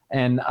 Joel,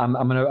 and I'm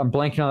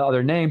blanking on the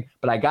other name,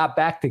 but I got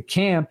back to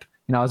camp.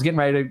 I was getting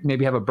ready to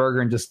maybe have a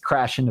burger and just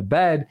crash into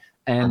bed.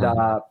 And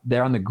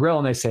they're on the grill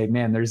and they say,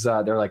 man, there's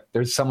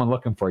someone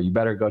looking for you. You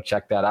better go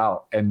check that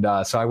out. And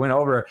so I went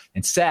over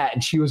and sat,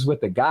 and she was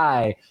with the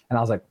guy. And I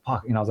was like,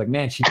 fuck, I was like,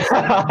 man, she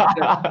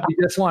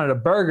just wanted a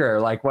burger,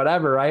 like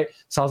whatever. Right.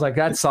 So I was like,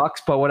 that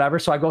sucks, but whatever.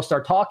 So I go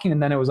start talking.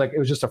 And then it was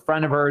just a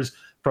friend of hers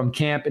from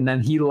camp. And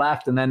then he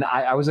left. And then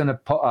I was in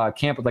a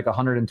camp with like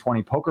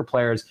 120 poker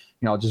players,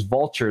 just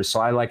vultures. So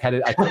I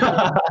took her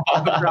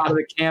out of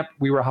the camp.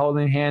 We were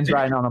holding hands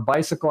riding on a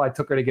bicycle. I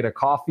took her to get a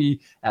coffee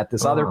at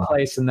this other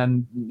place. And then,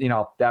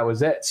 that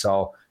was it.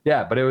 So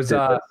yeah, but it was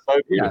so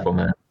beautiful,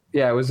 man.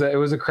 Yeah, it was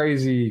a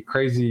crazy,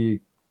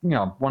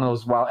 one of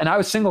those wild. And I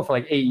was single for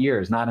like 8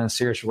 years, not in a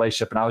serious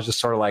relationship. And I was just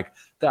sort of like,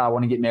 I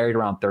want to get married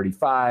around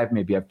 35,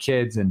 maybe have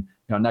kids. And,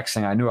 next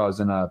thing I knew, I was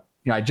in a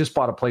I just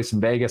bought a place in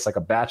Vegas, like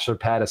a bachelor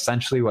pad,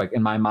 essentially, like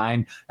in my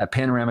mind at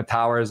Panorama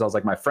Towers. I was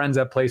like, my friends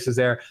have places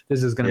there.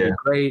 This is going to be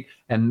great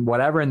and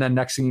whatever. And then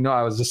next thing you know,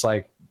 I was just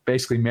like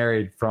basically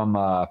married from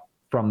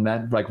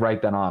that, like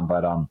right then on.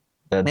 But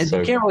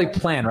you can't really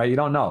plan, right? You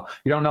don't know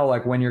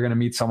like when you're going to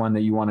meet someone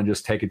that you want to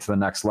just take it to the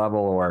next level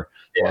or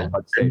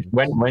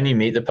when you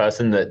meet the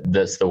person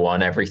that's the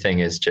one, everything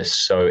is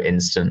just so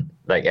instant.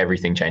 Like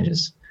everything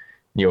changes.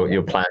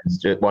 Your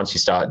plans, once you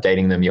start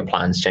dating them, your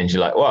plans change. You're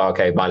like, well,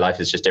 okay, my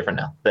life is just different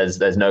now.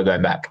 There's no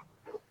going back.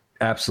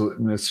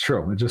 Absolutely. It's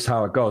true. It's just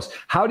how it goes.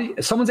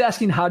 Someone's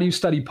asking, how do you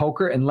study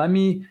poker? And let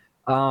me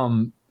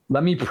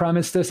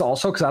premise this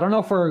also, because I don't know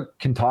if we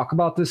can talk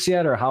about this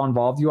yet or how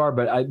involved you are,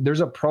 but there's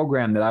a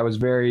program that I was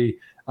very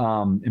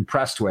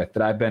impressed with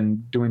that I've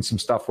been doing some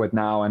stuff with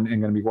now and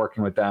going to be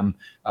working with them.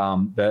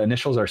 The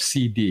initials are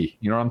CD.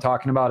 You know what I'm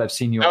talking about? I've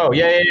seen you. Oh,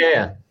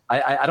 yeah.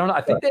 I don't know.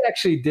 I think they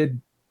actually did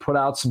put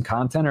out some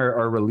content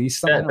or release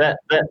something.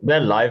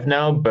 They're live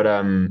now,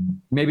 but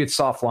maybe it's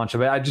soft launch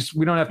of it.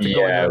 We don't have to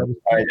go.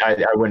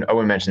 I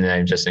wouldn't mention the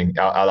name.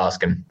 I'll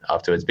ask him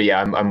afterwards. But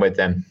yeah, I'm with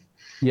them.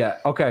 Yeah.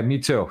 Okay. Me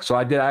too. So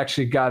I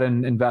actually got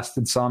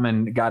invested some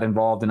and got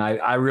involved, and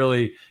I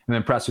really am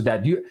impressed with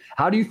that.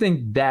 How do you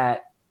think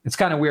that? It's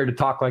kind of weird to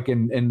talk like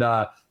in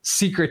the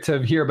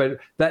secretive here, but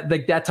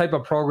that type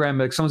of program,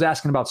 like someone's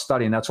asking about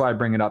studying. That's why I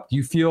bring it up. Do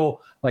you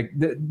feel like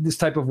this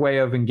type of way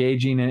of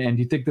engaging, and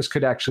do you think this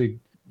could actually?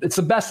 It's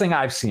the best thing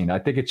I've seen. I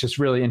think it's just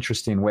really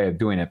interesting way of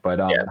doing it. But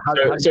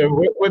so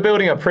we're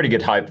building up pretty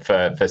good hype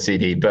for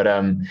CD. But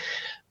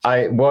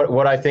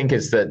what I think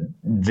is that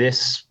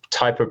this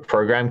type of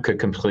program could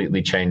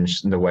completely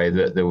change the way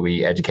that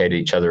we educate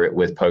each other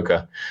with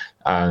poker.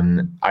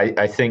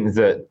 I think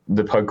that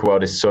the poker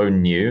world is so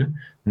new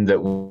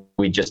that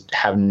we just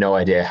have no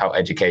idea how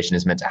education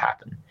is meant to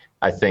happen.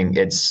 I think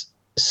it's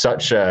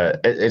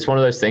one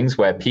of those things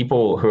where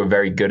people who are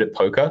very good at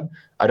poker,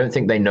 I don't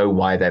think they know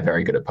why they're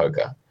very good at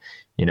poker.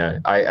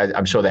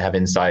 I'm sure they have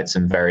insights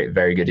and very,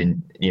 very good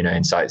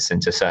insights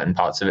into certain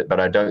parts of it, but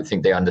I don't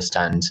think they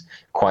understand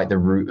quite the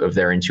root of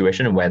their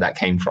intuition and where that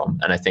came from.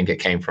 And I think it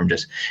came from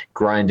just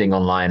grinding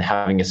online,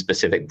 having a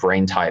specific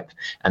brain type,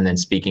 and then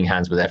speaking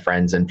hands with their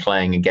friends and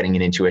playing and getting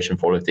an intuition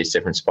for all of these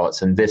different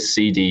spots. And this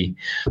CD,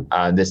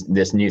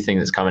 this new thing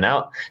that's coming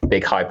out,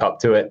 big hype up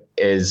to it,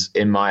 is,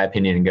 in my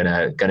opinion,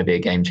 gonna be a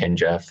game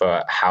changer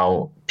for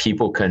how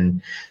people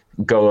can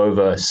go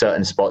over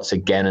certain spots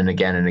again and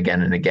again and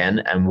again and again,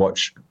 and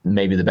watch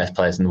maybe the best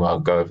players in the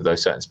world go over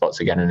those certain spots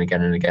again and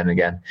again and again and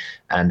again.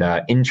 And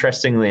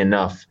interestingly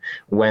enough,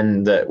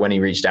 when he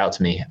reached out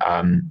to me,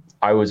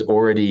 I was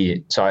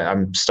already,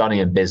 I'm starting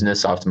a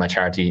business after my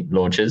charity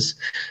launches,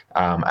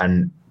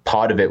 and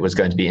part of it was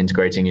going to be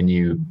integrating a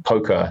new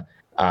poker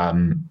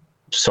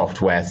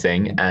software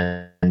thing,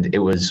 and it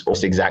was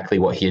also exactly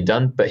what he had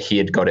done, but he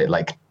had got it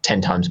like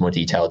 10 times more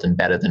detailed and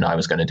better than I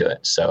was going to do it.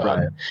 So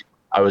right.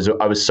 I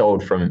was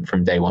sold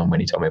from day one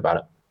when he told me about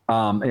it.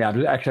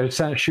 Actually,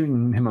 I was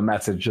shooting him a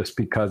message just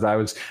because I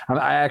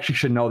actually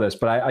should know this,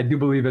 but I do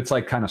believe it's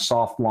like kind of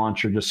soft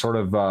launch or just sort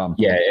of.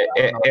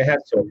 It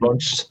has soft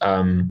launched.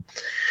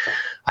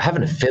 I have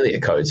an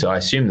affiliate code, so I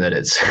assume that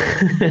it's.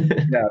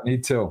 Yeah, me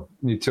too.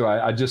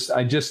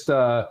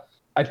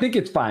 I think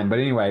it's fine, but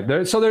anyway,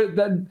 to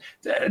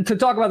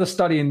talk about the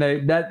study and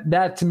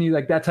that to me,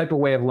 like that type of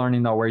way of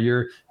learning though, where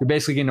you're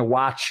basically getting to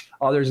watch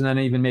others and then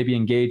even maybe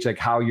engage like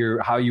how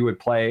you would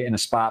play in a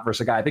spot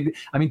versus a guy.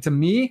 To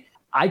me,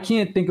 I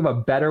can't think of a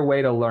better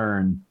way to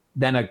learn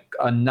than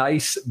a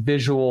nice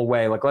visual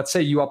way. Like let's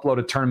say you upload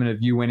a tournament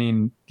of you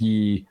winning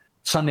the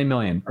Sunday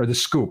Million or the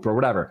Scoop or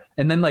whatever,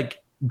 and then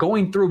like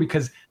going through,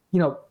 because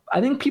I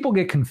think people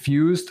get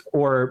confused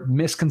or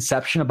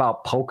misconception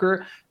about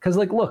poker because,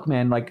 like, look,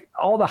 man, like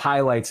all the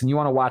highlights, and you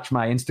want to watch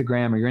my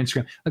Instagram or your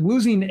Instagram,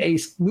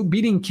 like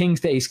beating kings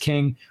to ace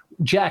king,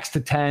 jacks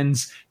to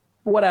tens,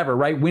 whatever,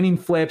 right? Winning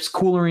flips,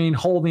 coolering,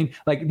 holding,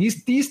 like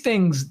these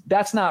things.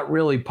 That's not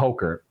really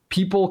poker.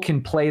 People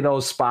can play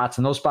those spots,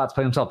 and those spots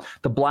play themselves.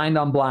 The blind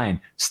on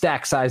blind,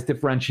 stack size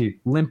differentiate,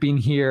 limping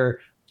here,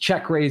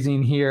 check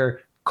raising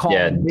here.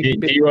 Do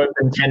you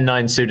open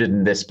 10-9 suited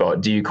in this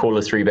spot? Do you call a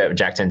 3-bet with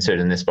Jack 10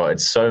 suited in this spot?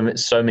 It's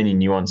so many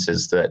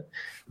nuances that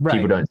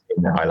people don't see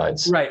in the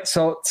highlights. Right.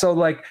 So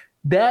like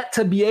that,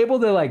 to be able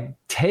to like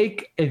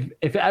take,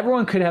 if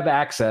everyone could have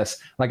access,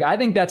 like I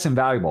think that's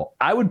invaluable.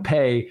 I would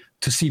pay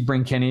to see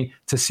Brinkini,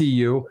 to see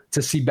you,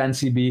 to see Ben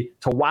CB,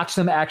 to watch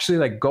them actually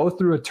like go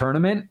through a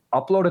tournament,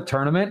 upload a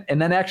tournament,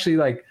 and then actually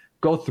like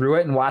go through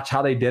it and watch how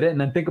they did it,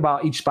 and then think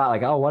about each spot,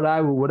 like, oh, what I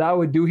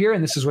would do here,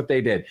 and this is what they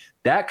did.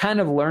 That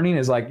kind of learning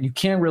is like, you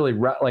can't really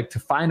like to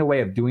find a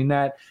way of doing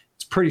that.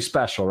 It's pretty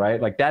special,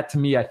 right? Like that to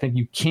me, I think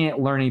you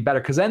can't learn any better,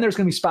 because then there's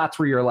going to be spots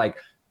where you're like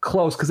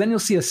close, because then you'll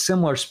see a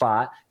similar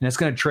spot and it's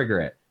going to trigger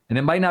it. And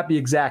it might not be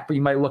exact, but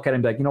you might look at it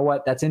and be like, you know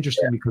what, that's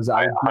interesting because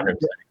I 100% agree.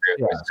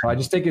 Yeah, so I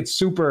just think it's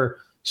super,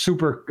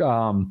 super.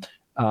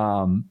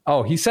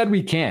 He said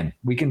we can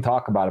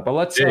talk about it, but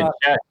let's. Do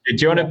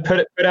you want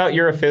to put out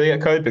your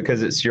affiliate code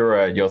because it's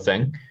your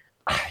thing?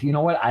 You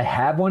know what? I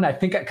have one. I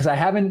think because I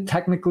haven't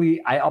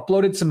technically, I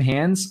uploaded some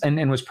hands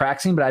and was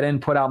practicing, but I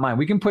didn't put out mine.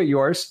 We can put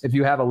yours. If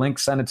you have a link,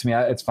 send it to me.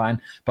 It's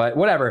fine. But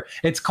whatever.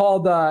 It's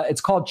called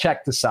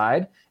Check the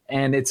Side,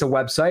 and it's a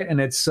website, and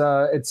it's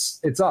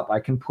up. I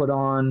can put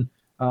on.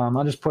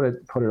 I'll just put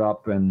it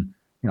up, and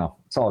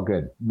it's all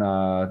good.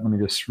 Let me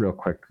just real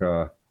quick.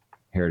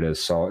 Here it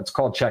is. So it's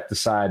called Check the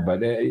Side,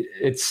 but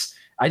it's.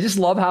 I just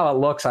love how it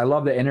looks. I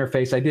love the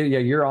interface. I did. Yeah,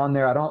 you're on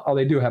there.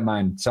 They do have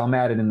mine. So I'm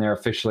added in there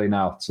officially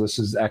now. So this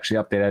is actually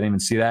updated. I didn't even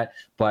see that,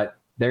 but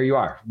there you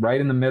are,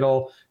 right in the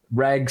middle.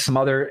 Reg, some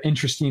other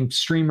interesting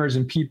streamers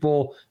and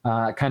people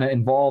kind of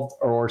involved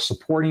or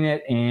supporting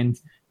it. And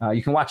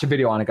you can watch a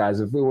video on it, guys.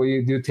 If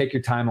you do, take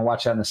your time and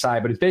watch that on the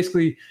side. But it's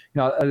basically,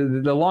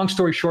 the long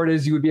story short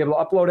is you would be able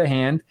to upload a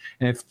hand.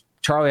 And if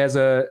Charlie has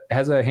a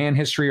hand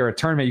history or a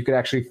tournament, you could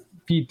actually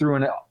feed through.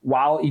 And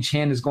while each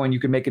hand is going,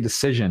 you can make a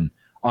decision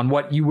on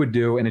what you would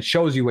do, and it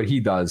shows you what he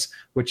does,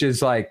 which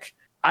is like,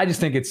 I just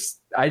think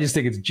it's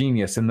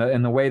genius in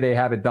the way they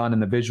have it done in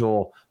the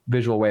visual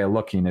way of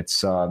looking.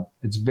 It's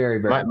very,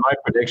 very. My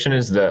prediction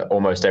is that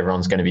almost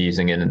everyone's going to be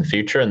using it in the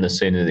future, and the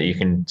sooner that you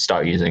can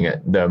start using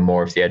it, the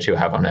more of the edge you'll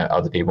have on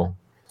other people.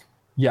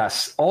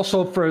 Yes.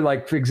 Also, for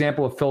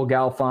example, of Phil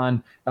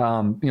Galfond,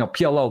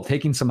 PLO,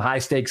 taking some high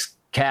stakes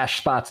cash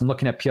spots and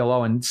looking at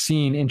PLO and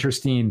seeing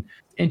interesting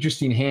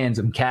hands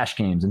and cash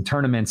games and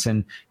tournaments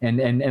and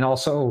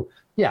also.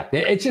 Yeah,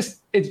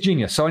 it's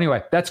genius. So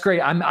anyway, that's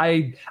great.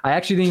 I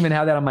actually didn't even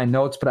have that on my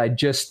notes, but I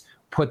just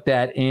put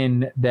that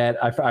in.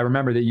 That I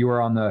remember that you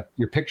were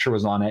your picture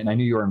was on it, and I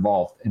knew you were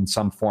involved in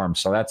some form.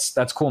 So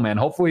that's cool, man.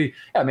 Hopefully,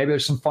 maybe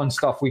there's some fun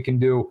stuff we can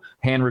do,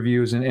 hand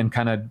reviews, and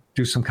kind of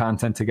do some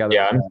content together.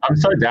 Yeah, I'm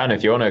so down.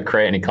 If you want to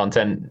create any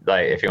content,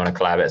 like if you want to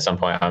collab at some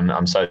point,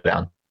 I'm so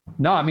down.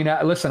 No, I mean,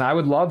 listen, I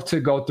would love to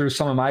go through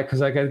some of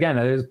because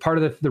again, part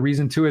of the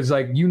reason too is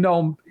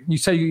you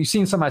say you've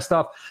seen some of my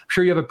stuff. I'm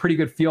sure you have a pretty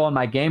good feel on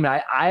my game.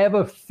 And I have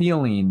a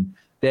feeling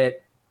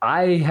that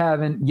I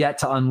haven't yet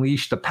to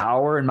unleash the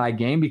power in my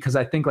game, because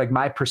I think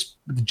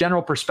the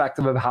general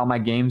perspective of how my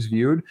game's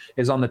viewed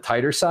is on the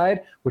tighter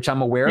side, which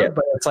I'm aware of,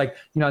 but it's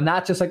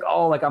not just I'm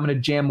going to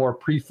jam more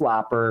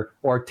pre-flop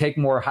or take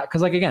more high.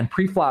 Cause again,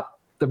 pre-flop,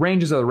 the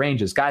ranges are the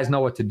ranges. Guys know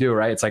what to do,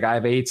 right? It's I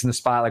have eights in the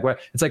spot.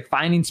 It's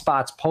finding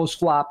spots post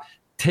flop,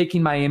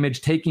 taking my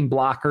image, taking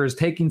blockers,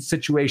 taking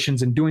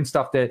situations, and doing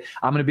stuff that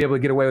I'm going to be able to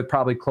get away with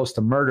probably close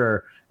to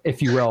murder,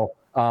 if you will.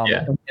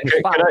 Can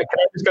I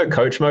just go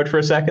coach mode for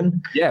a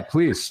second? Yeah,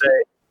 please.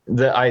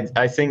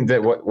 I think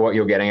that what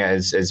you're getting at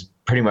is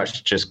pretty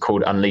much just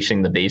called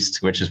unleashing the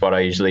beast, which is what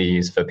I usually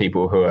use for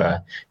people who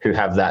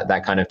have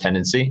that kind of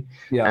tendency.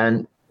 Yeah.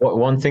 And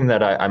one thing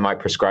that I might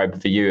prescribe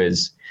for you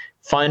is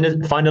find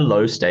a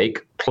low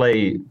stake,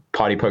 play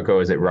party poker,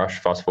 or is it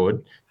rush, fast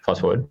forward,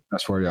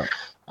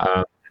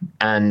 yeah.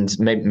 And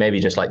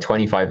maybe just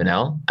 25 an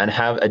hour, and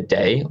have a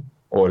day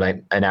or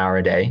an hour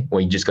a day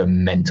where you just go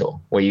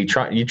mental, where you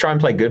try and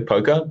play good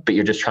poker, but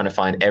you're just trying to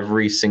find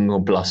every single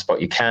bluff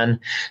spot you can,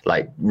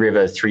 like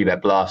river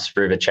 3-bet bluffs,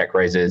 river check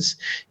raises,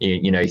 you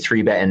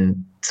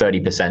 3-betting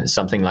 30%,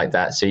 something like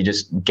that. So you're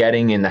just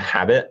getting in the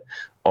habit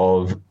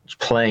of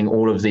playing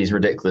all of these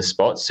ridiculous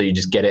spots, so you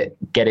just get it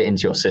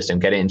into your system,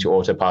 get it into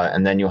autopilot,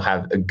 and then you'll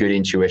have a good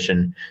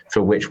intuition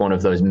for which one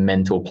of those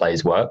mental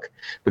plays work.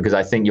 Because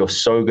I think you're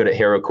so good at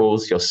hero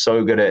calls, you're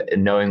so good at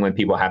knowing when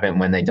people have it and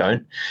when they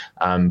don't.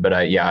 But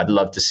I'd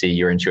love to see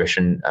your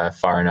intuition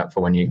firing up for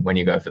when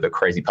you go for the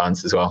crazy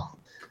punts as well.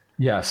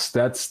 Yes,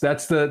 that's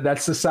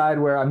the side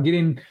where I'm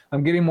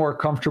getting more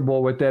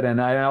comfortable with it,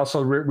 and I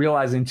also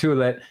realizing too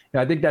that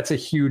I think that's a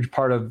huge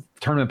part of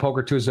tournament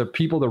poker too, is for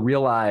people to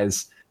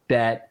realize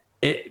that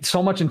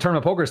so much in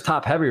tournament poker is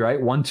top heavy, right?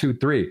 1, 2,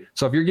 3.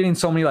 So if you're getting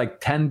so many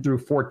 10 through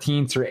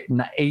 14s or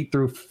 8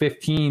 through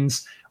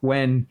 15s,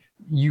 when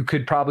you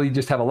could probably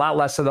just have a lot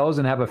less of those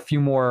and have a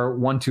few more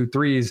 1, 2,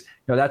 3s,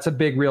 that's a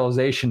big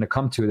realization to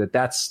come to,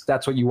 that's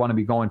what you want to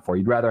be going for.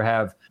 You'd rather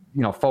have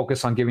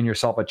focus on giving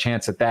yourself a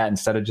chance at that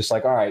instead of just all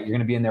right, you're going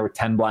to be in there with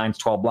 10 blinds,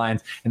 12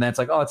 blinds. And then it's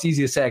it's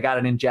easy to say, I got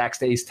it in jacks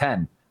to ace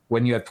 10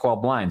 when you have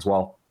 12 blinds.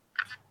 Well,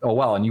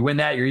 and you win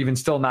that, you're even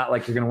still not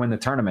you're going to win the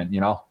tournament.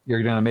 You're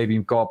going to maybe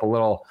go up a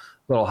little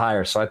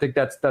higher. So I think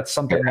that's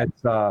something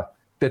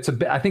that's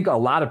I think a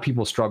lot of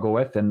people struggle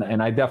with. And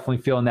I definitely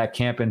feel in that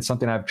camp, and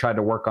something I've tried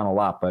to work on a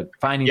lot, but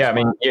finding. Yeah. I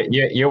mean,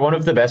 you're one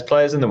of the best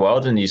players in the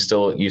world, and you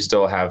still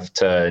have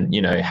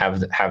to,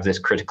 have this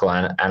critical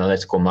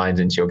analytical mind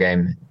into your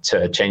game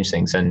to change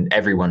things. And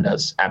everyone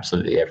does.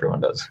 Absolutely.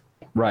 Everyone does.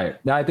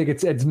 Right. Now, I think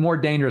it's more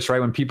dangerous,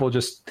 right? When people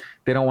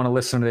they don't want to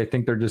listen, or they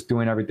think they're just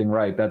doing everything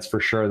right. That's for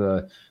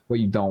sure what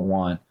you don't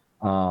want.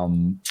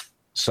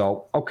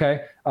 So,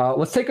 okay.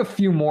 Let's take a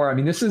few more. I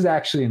mean, this is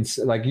actually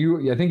I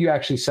think you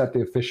actually set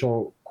the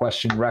official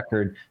question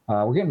record.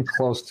 We're getting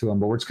close to them,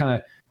 but we're just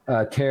kind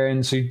of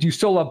tearing. So do you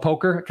still love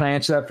poker? Can I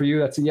answer that for you?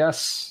 That's a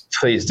yes.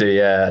 Please do.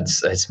 Yeah.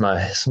 It's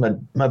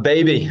my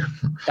baby.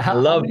 I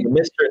love the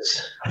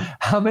mistress.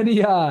 How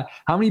many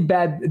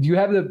bad, do you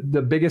have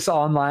the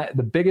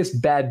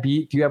biggest bad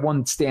beat? Do you have one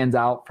that stands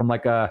out from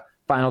a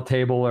final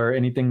table or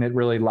anything that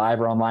really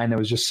live or online that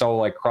was just so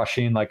like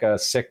crushing, like a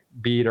sick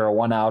beat or a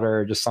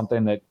 1-outer, or just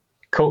something that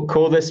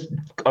call this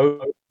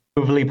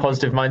overly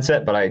positive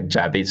mindset, but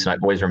jab beats and I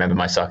always remember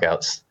my suck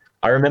outs.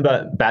 I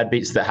remember bad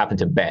beats that happened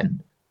to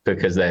Ben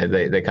because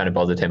they kind of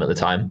bothered him at the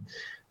time.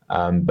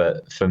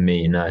 But for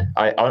me, no.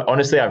 I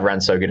honestly, I've ran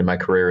so good in my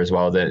career as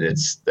well that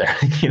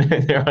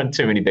there aren't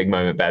too many big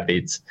moment bad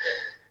beats.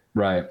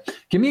 Right.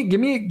 Give me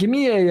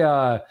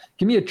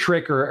a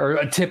trick or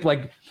a tip,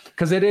 like,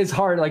 because it is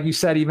hard, like you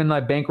said, even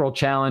like Bankroll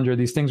Challenge or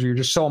these things where you're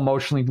just so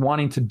emotionally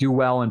wanting to do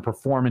well and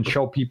perform and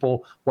show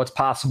people what's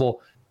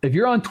possible. If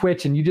you're on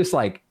Twitch and you just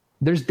like,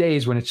 there's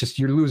days when it's just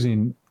you're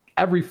losing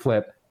every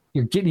flip,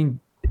 you're getting,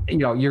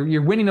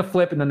 you're winning a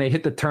flip and then they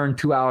hit the turn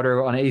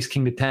 2-outer on ace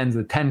king to tens,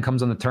 the 10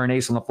 comes on the turn,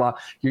 ace on the flop,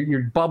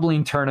 you're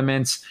bubbling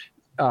tournaments,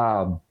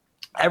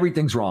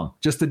 everything's wrong.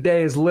 Just the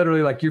day is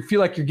literally like you feel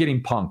like you're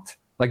getting punked.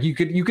 Like you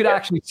could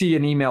actually see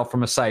an email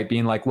from a site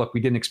being like, look, we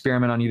did an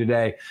experiment on you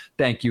today.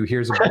 Thank you.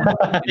 Here's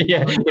a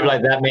yeah, you're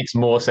like, that makes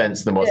more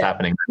sense than what's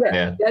happening.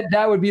 Yeah.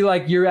 That would be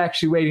like you're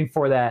actually waiting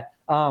for that.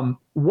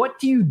 What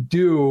do you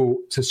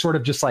do to sort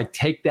of just like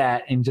take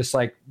that and just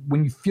like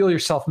when you feel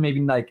yourself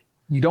maybe like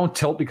you don't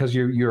tilt because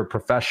you're a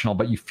professional,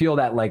 but you feel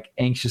that like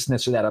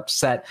anxiousness or that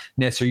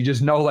upsetness, or you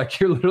just know like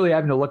you're literally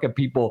having to look at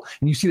people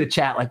and you see the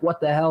chat like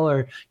what the hell,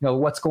 or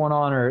what's going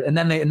on, or and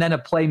then a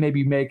play maybe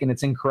you make and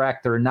it's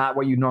incorrect or not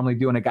what you normally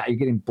do, and you're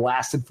getting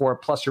blasted for it,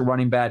 plus you're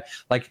running bad.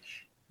 Like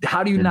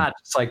how do you not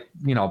just like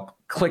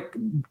click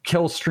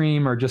kill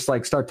stream or just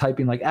like start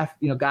typing like F,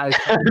 guys.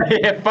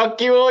 Yeah,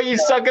 fuck you all, you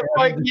suck at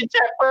poker, you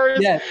chat pros.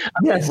 Yeah,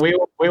 yes. We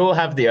will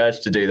have the urge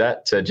to do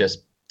that, to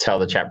just tell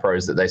the chat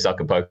pros that they suck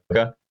at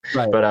poker.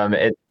 Right.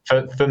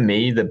 But for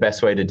me, the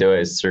best way to do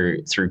it is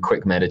through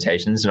quick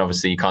meditations, and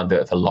obviously you can't do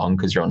it for long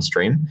because you're on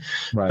stream.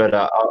 Right. But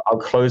I'll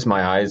close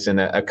my eyes,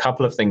 and a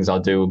couple of things I'll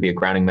do will be a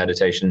grounding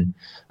meditation,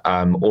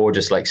 or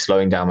just like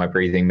slowing down my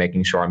breathing,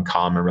 making sure I'm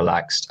calm and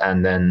relaxed.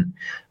 And then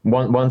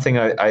one thing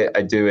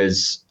I do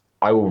is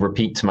I will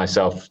repeat to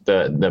myself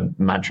the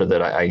mantra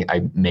that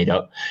I made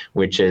up,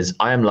 which is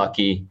I am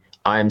lucky,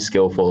 I am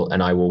skillful,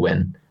 and I will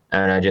win.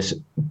 And I just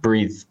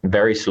breathe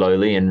very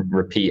slowly and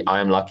repeat,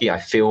 I am lucky. I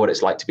feel what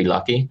it's like to be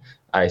lucky.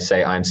 I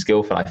say I'm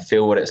skillful. I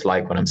feel what it's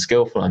like when I'm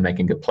skillful. I'm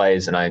making good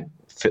plays. And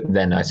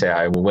then I say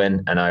I will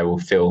win, and I will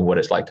feel what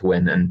it's like to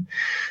win. And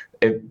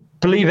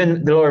believe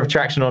in the law of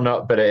attraction or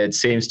not, but it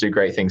seems to do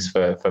great things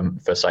for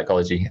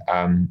psychology.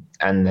 And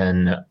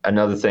then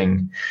another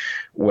thing,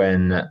 what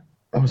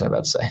was I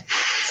about to say?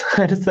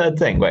 I had a third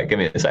thing. Wait, give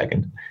me a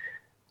second.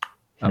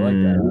 I like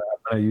that. I'm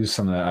going to use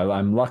some of that.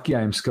 I'm lucky.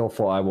 I'm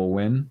skillful. I will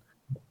win.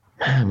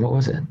 What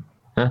was it?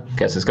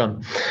 Guess it's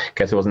gone.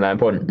 Guess it wasn't that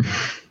important.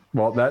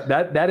 Well,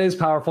 that is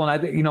powerful. And I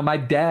think, my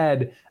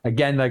dad,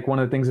 again, like one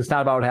of the things, it's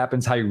not about what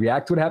happens, how you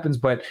react to what happens,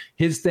 but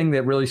his thing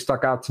that really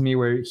stuck out to me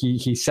where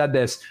he said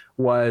this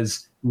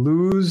was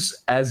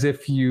lose as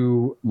if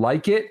you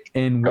like it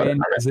and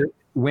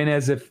win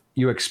as if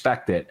you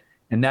expect it.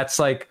 And that's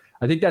like,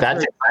 I think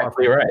that's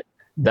exactly right.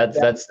 That's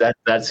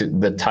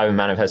the type of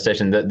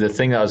manifestation. The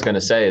thing that I was going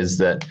to say is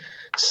that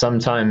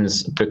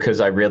sometimes, because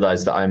I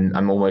realize that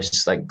I'm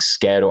almost like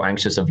scared or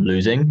anxious of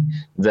losing,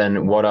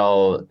 then what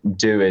I'll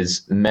do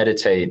is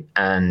meditate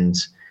and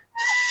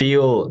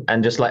feel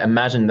and just like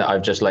imagine that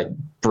I've just like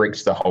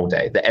bricked the whole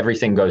day, that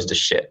everything goes to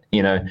shit.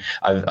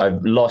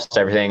 I've lost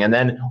everything, and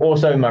then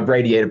also my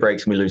radiator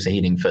breaks and we lose the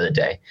heating for the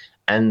day,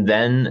 and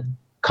then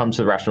come to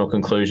the rational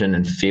conclusion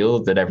and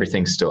feel that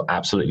everything's still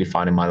absolutely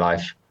fine in my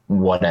life,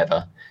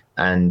 whatever.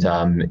 And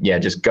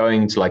just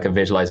going to like a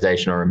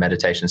visualization or a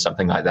meditation,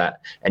 something like that,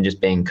 and just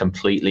being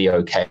completely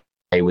okay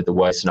with the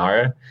worst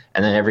scenario,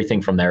 and then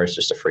everything from there is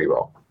just a free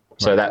roll.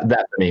 So that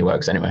for me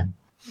works anyway.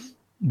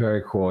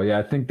 Very cool. Yeah,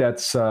 I think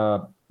that's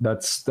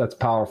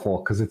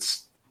powerful,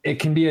 because it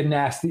can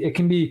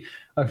be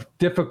a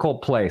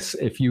difficult place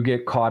if you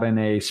get caught in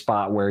a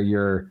spot where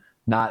you're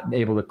not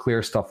able to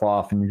clear stuff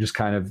off and you're just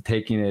kind of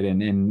taking it and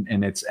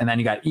then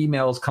you got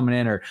emails coming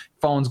in or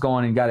phones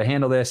going and you got to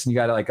handle this and you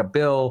got like a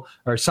bill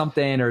or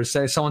something, or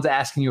say someone's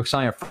asking you, some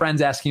of your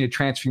friends asking you to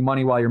transfer you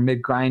money while you're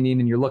mid grinding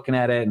and you're looking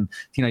at it, and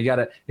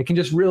it can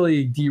just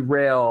really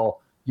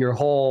derail your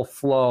whole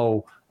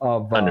flow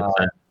of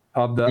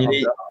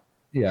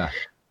yeah.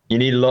 You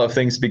need a lot of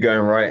things to be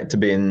going right to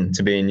be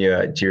in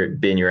your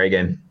A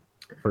game.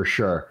 For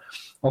sure.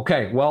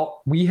 Okay,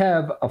 well, we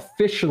have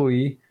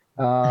officially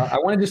I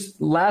want to just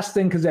last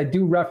thing, because I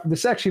do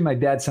this. Actually, my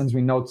dad sends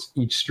me notes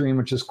each stream,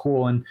 which is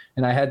cool. And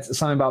I had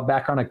something about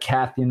background of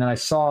Kathy, and then I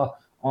saw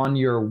on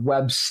your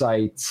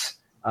website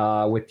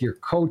with your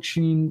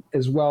coaching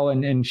as well.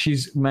 And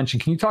she's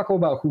mentioned, can you talk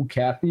about who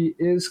Kathy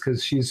is?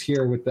 Because she's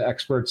here with the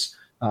experts,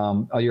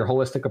 your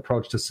holistic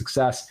approach to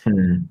success.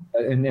 And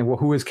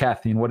who is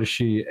Kathy and what is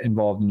she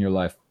involved in your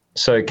life?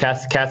 So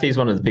Kathy's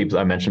one of the people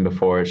I mentioned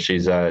before.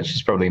 She's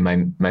probably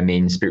my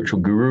main spiritual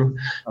guru.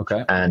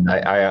 Okay. And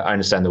I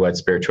understand the word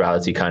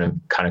spirituality kind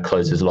of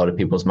closes a lot of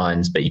people's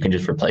minds, but you can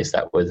just replace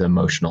that with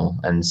emotional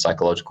and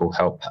psychological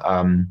help.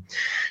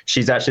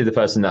 She's actually the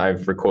person that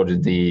I've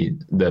recorded the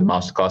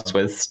masterclass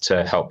with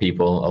to help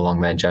people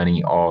along their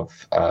journey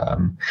of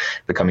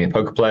becoming a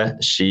poker player.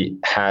 She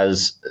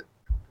has,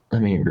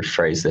 let me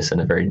rephrase this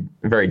in a very,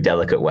 very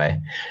delicate way.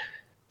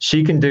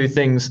 She can do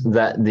things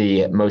that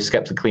the most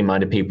skeptically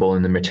minded people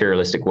in the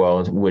materialistic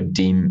world would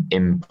deem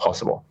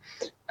impossible.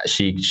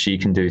 She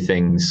can do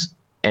things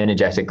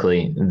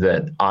energetically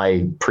that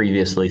I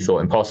previously thought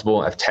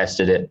impossible. I've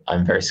tested it.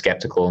 I'm very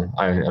skeptical.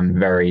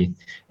 I'm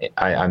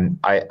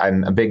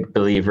a big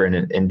believer in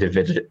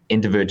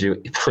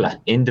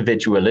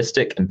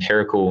individualistic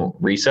empirical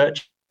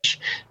research.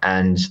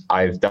 And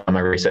I've done my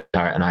research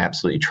and I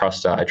absolutely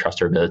trust her. I trust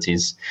her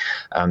abilities.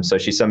 So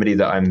she's somebody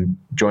that I'm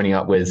joining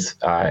up with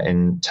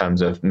in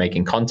terms of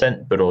making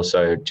content, but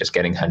also just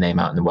getting her name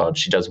out in the world.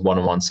 She does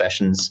one-on-one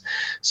sessions.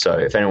 So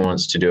if anyone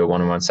wants to do a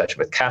one-on-one session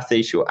with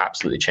Kathy, she will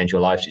absolutely change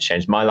your life. She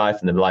changed my life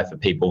and the life of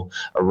people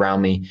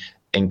around me,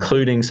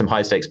 including some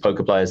high-stakes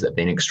poker players that have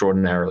been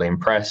extraordinarily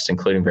impressed,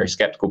 including very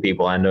skeptical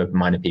people and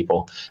open-minded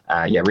people.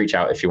 Reach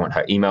out if you want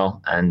her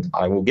email and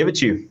I will give it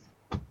to you.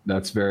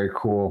 That's very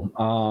cool.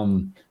 All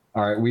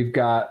right, we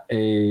have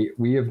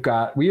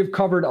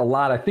covered a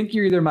lot. I think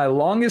you're either my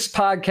longest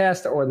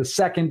podcast or the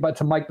second, but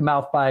to Mike the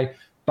Mouth by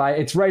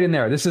it's right in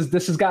there. This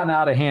has gotten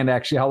out of hand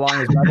actually. How long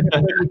is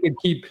it? We could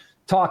keep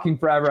talking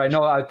forever. I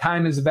know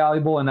time is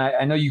valuable, and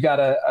I know you you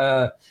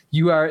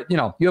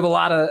have a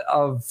lot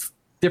of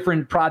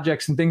different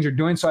projects and things you're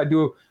doing. So I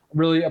do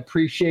really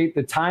appreciate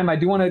the time. I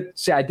do want to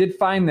say I did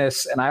find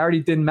this, and I already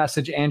did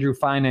message Andrew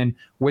Finan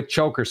with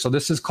Choker. So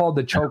this is called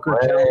the Choker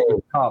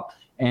Cup,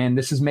 and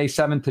this is May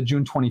 7th to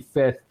June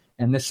 25th.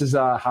 And this is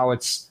how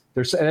it's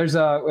there's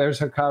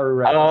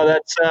Hikaru. Oh,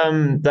 that's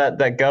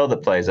that girl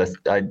that plays.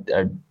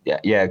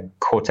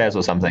 Cortez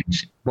or something.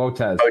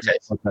 Botez.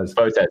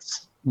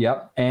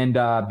 Yep, and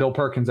Bill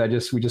Perkins.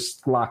 We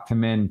just locked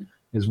him in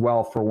as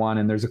well for one,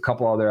 and there's a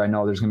couple other. I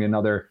know there's gonna be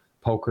another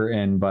poker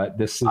in, but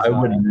this is I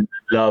would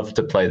love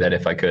to play that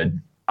if I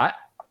could. I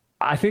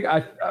think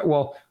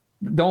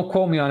don't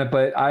quote me on it,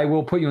 but I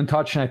will put you in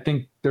touch, and I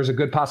think there's a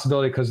good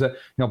possibility because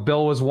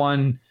Bill was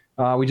one.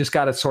 We just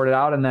got it sorted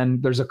out, and then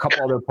there's a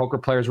couple other poker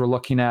players we're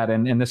looking at,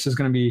 and this is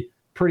going to be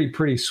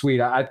pretty sweet.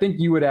 I think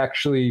you would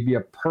actually be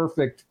a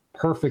perfect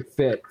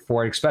fit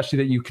for it, especially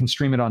that you can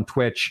stream it on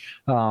Twitch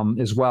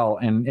as well,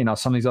 and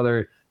some of these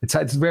other.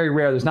 It's very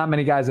rare. There's not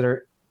many guys that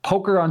are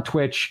poker on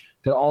Twitch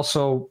that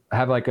also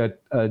have like a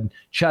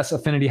chess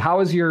affinity.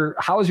 How is your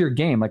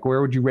game? Like, where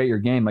would you rate your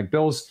game? Like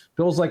Bill's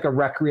like a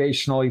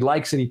recreational. He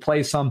likes it. He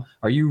plays some.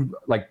 Are you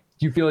like?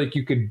 Do you feel like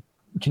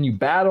can you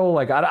battle?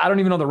 Like, I don't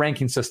even know the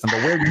ranking system,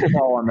 but where do you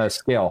fall on the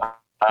scale?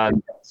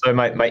 So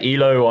my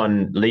ELO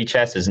on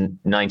Lichess is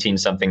 19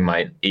 something.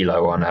 My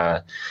ELO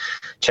on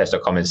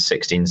chess.com is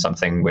 16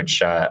 something,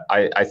 which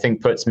I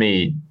think puts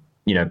me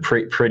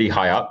pretty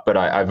high up, but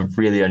I've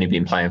really only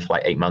been playing for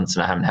like 8 months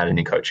and I haven't had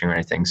any coaching or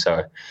anything.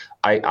 So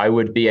I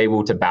would be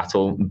able to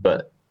battle,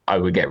 but I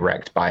would get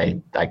wrecked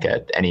by like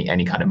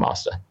any kind of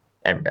master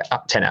 10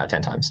 out of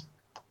 10 times.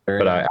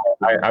 But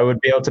I would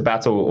be able to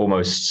battle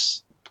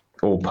almost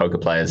all poker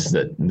players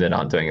that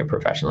aren't doing it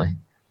professionally,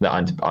 that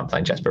aren't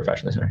playing chess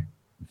professionally. Sorry.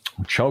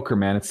 Choker,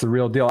 man, it's the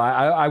real deal.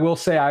 I will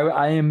say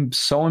I am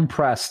so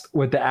impressed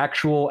with the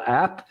actual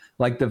app,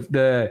 like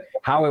the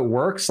how it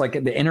works, like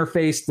the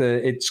interface.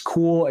 It's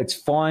cool, it's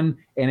fun,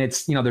 and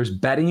it's there's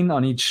betting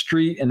on each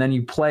street, and then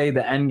you play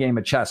the end game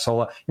of chess.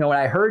 So when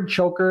I heard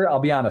Choker, I'll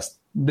be honest,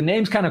 the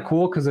name's kind of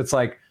cool because it's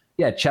like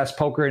chess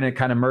poker, and it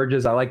kind of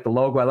merges. I like the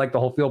logo, I like the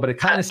whole feel, but it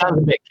kind of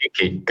sounds a bit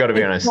kicky. Got to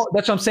be honest.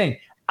 That's what I'm saying.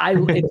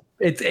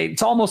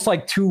 It's almost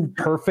like too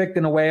perfect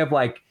in a way of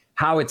like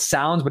how it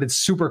sounds, but it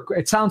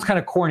sounds kind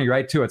of corny,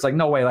 right? Too. It's like,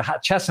 no way, like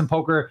chess and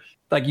poker,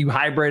 like you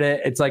hybrid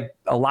it. It's like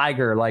a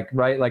Liger, like,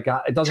 right? Like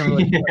it doesn't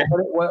really,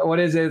 what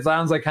is it? It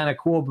sounds like kind of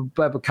cool,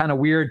 but kind of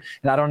weird.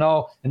 And I don't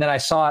know. And then I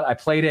saw it, I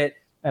played it,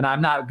 and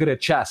I'm not good at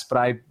chess, but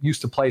I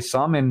used to play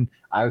some, and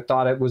I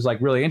thought it was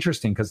like really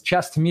interesting because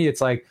chess to me,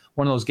 it's like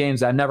one of those games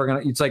that I'm never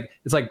going to, it's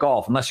like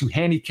golf. Unless you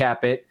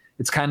handicap it,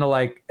 it's kind of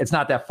like, it's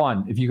not that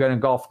fun. If you go to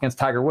golf against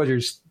Tiger Woods, you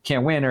just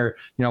can't win or,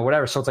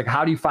 whatever. So it's like,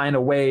 how do you find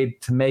a way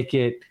to make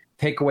it,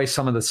 take away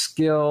some of the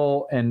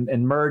skill and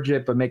merge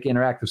it, but make it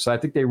interactive? So I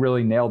think they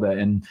really nailed it.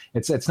 And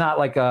it's not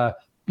like a,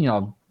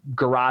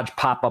 garage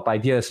pop-up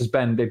idea. This has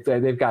been,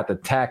 they've got the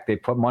tech, they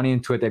put money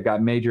into it. They've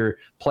got major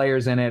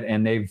players in it,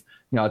 and they've,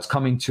 it's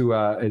coming to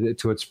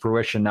its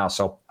fruition now.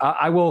 So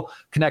I will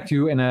connect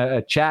you in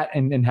a chat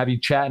and have you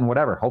chat and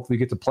whatever. Hopefully you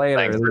get to play it.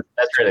 Thanks.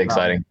 That's really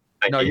exciting.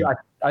 Thank you.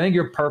 I think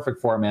you're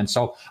perfect for it, man.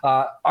 So,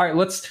 all right,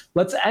 let's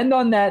end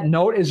on that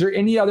note. Is there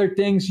any other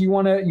things you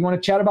want to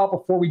chat about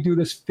before we do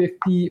this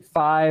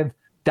 $55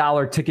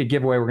 ticket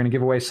giveaway? We're going to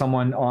give away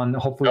someone on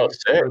hopefully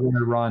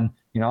run.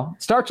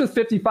 It starts with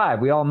 55.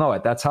 We all know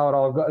it. That's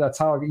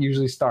how it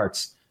usually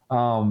starts.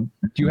 Do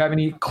you have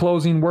any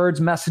closing words,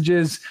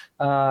 messages,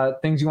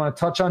 things you want to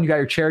touch on? You got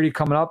your charity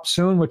coming up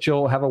soon, which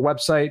you'll have a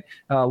website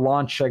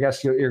launch. I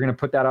guess you're going to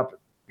put that up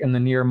in the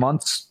near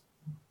months.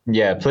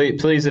 Yeah,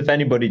 please, if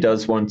anybody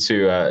does want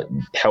to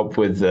help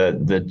with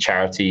the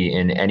charity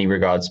in any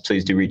regards,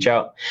 please do reach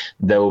out.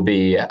 There will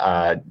be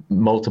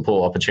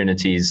multiple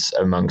opportunities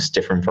amongst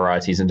different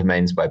varieties and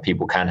domains where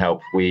people can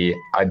help. We,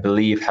 I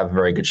believe, have a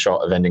very good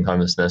shot of ending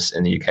homelessness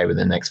in the UK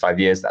within the next 5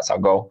 years. That's our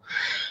goal.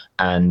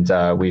 And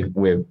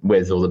we're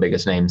with all the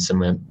biggest names,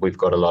 and we've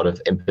got a lot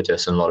of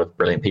impetus and a lot of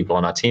brilliant people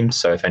on our team.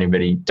 So if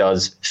anybody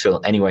does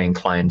feel any way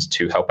inclined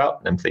to help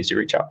out, then please do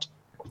reach out.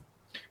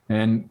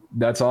 And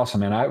that's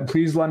awesome, man.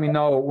 Please let me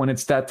know when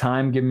it's that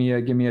time. Give me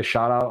a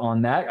shout out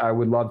on that. I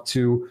would love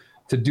to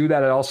do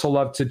that. I'd also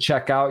love to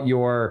check out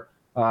your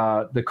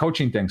the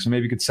coaching thing. So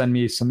maybe you could send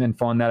me some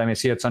info on that. I may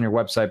see it's on your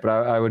website, but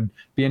I would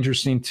be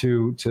interesting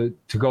to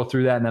go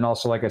through that. And then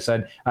also, like I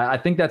said, I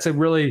think that's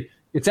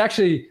it's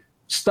actually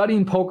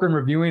studying poker and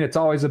reviewing. It's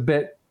always a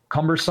bit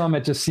cumbersome.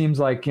 It just seems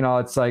like,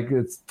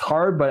 it's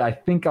hard, but I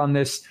think on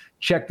this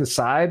Check the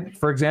Side,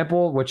 for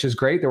example, which is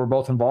great that we're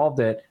both involved,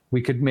 that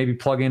we could maybe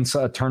plug in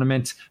a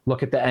tournament,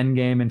 look at the end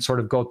game and sort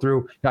of go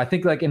through. I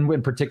think like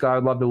in particular, I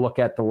would love to look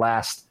at the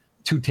last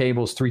 2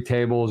 tables, 3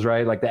 tables,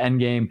 right? Like the end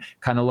game,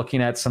 kind of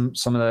looking at some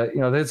of the,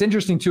 it's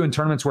interesting too in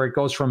tournaments where it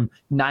goes from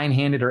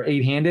 9-handed or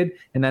 8-handed.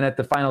 And then at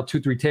the final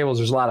 2-3 tables,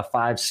 there's a lot of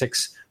 5,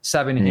 6,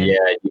 7-handed.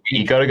 Yeah.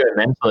 You got to go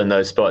mental in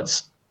those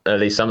spots, at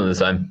least some of the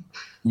time.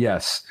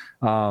 Yes.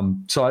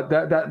 So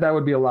that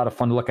would be a lot of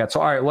fun to look at.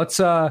 So, all right, let's,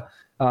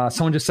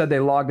 someone just said they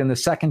logged in the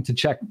second to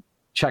check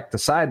the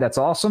side. That's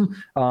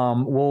awesome.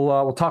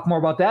 We'll talk more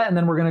about that. And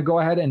then we're going to go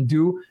ahead and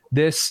do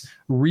this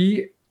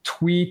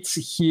retweets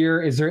here.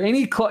 Is there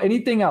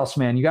anything else,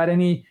 man? You got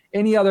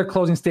any other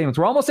closing statements?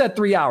 We're almost at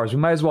 3 hours. We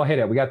might as well hit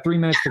it. We got 3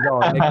 minutes to go.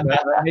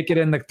 Make it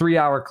in the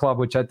 3-hour club,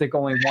 which I think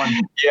only one.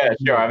 Yeah,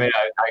 sure. I mean,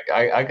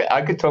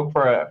 I could talk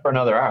for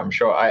another hour. I'm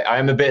sure.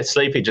 I'm a bit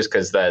sleepy just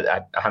because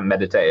I haven't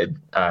meditated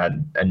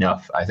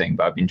enough, I think.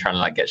 But I've been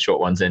trying to get short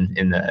ones in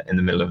the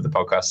middle of the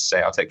podcast to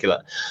stay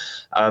articulate.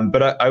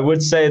 But I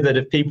would say that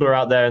if people are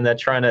out there and they're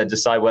trying to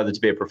decide whether to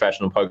be a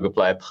professional poker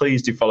player,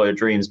 please do follow your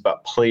dreams,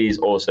 but please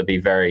also be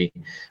very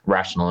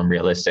rational and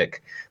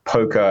realistic.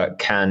 Poker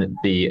can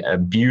be a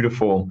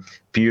beautiful,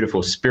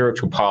 beautiful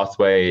spiritual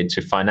pathway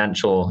to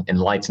financial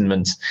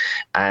enlightenment,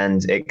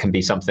 and it can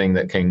be something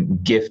that can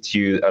gift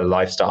you a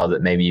lifestyle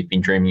that maybe you've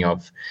been dreaming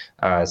of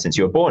since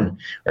you were born,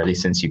 or at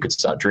least since you could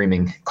start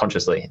dreaming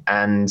consciously.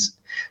 And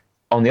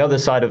on the other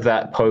side of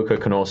that, poker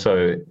can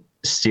also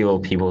steal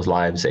people's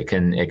lives. It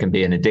can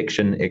be an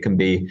addiction. It can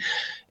be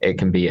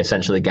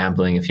essentially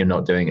gambling if you're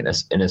not doing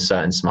it in a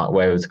certain smart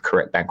way with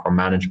correct bankroll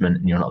management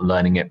and you're not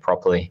learning it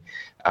properly.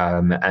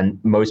 And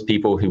most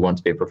people who want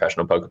to be a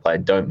professional poker player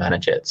don't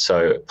manage it.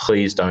 So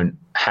please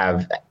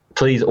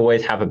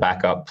always have a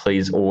backup.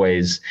 Please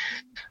always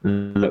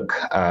look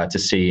to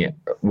see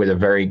with a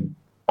very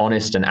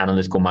honest and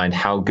analytical mind,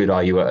 how good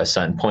are you at a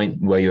certain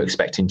point? Were you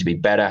expecting to be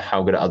better?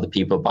 How good are other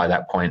people by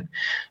that point?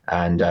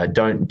 And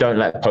don't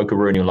let poker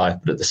ruin your life,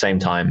 but at the same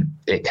time,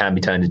 it can be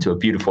turned into a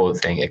beautiful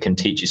thing. It can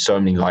teach you so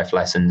many life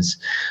lessons.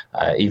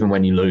 Even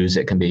when you lose,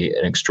 it can be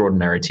an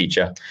extraordinary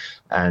teacher.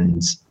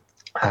 And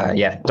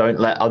don't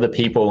let other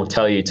people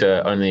tell you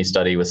to only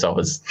study with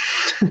solvers.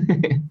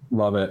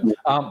 Love it.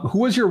 Who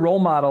was your role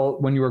model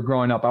when you were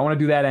growing up? I want to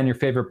do that and your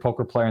favorite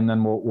poker player, and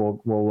then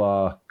we'll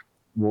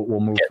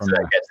move from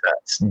there. Get to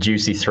that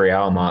juicy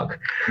 3-hour mark.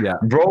 Yeah.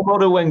 Role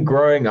model when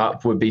growing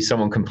up would be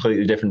someone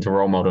completely different to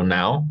role model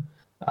now.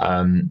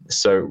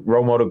 So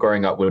role model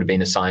growing up would have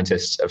been a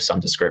scientist of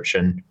some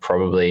description,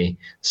 probably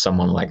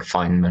someone like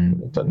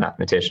Feynman, the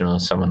mathematician, or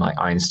someone like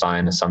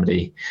Einstein, or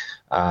somebody.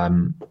 I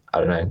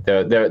don't know.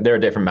 There are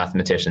different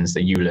mathematicians,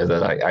 the Euler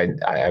that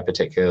I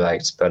particularly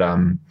liked, but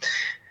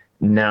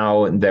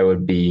now there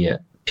would be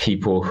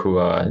people who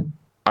are,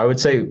 I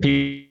would say,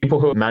 people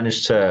who have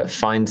managed to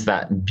find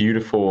that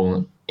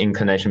beautiful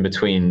inclination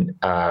between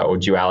or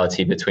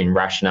duality between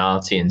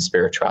rationality and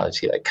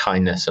spirituality, like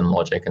kindness and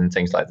logic and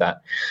things like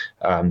that.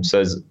 So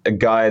there's a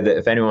guy that,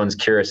 if anyone's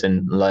curious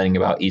in learning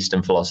about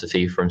Eastern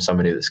philosophy from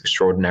somebody that's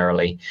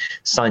extraordinarily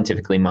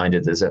scientifically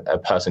minded, there's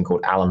a person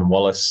called Alan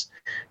Wallace,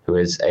 who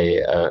is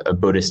a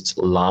Buddhist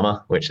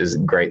Lama, which is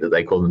great that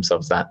they call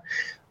themselves that.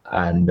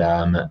 And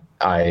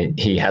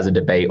he has a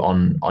debate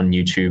on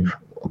YouTube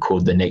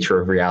called The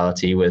Nature of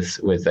Reality with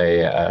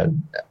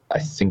I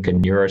think a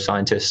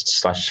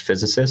neuroscientist /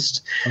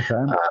 physicist. Okay.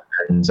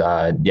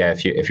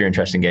 If you're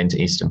interested in getting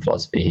into Eastern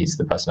philosophy, he's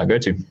the person I go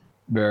to.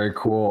 Very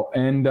cool.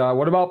 And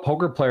what about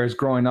poker players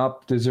growing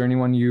up? Is there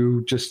anyone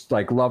you just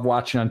love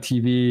watching on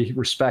TV,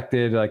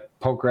 respected, like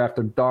Poker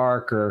After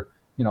Dark, or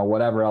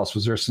whatever else?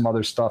 Was there some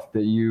other stuff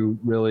that you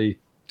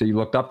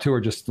looked up to, or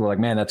just like,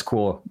 man, that's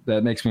cool,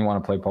 that makes me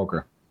want to play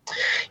poker?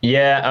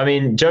 Yeah, I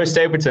mean, Joe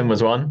Stapleton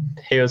was one.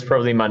 He was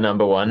probably my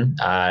number one.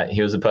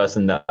 He was the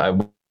person that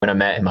when I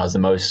met him, I was the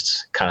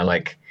most kind of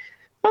like,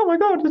 oh my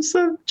God, it's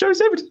Joe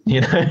Stapleton,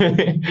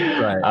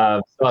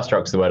 Right.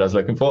 Starstruck's the word I was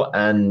looking for.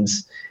 And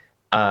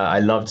I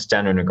loved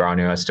Daniel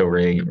Negreanu. I still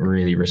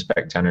really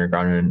respect Daniel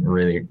Negreanu and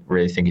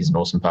really think he's an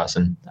awesome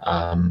person.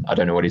 I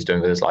don't know what he's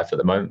doing with his life at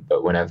the moment,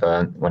 but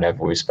whenever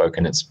we've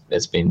spoken,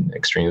 it's been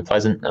extremely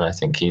pleasant, and I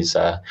think he's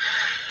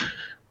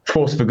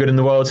force for good in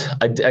the world.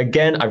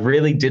 I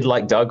really did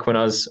like Doug when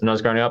I was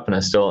growing up, and I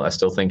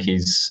still think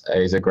he's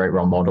a great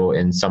role model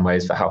in some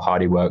ways for how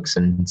hard he works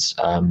and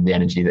the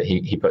energy that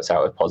he puts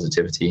out with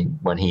positivity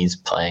when he's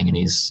playing, and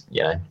he's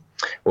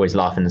always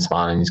laughing and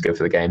smiling. He's good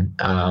for the game.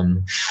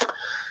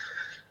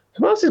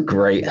 Who else is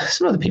great?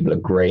 Some other people are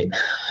great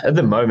at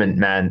the moment,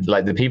 man.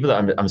 Like the people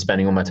that I'm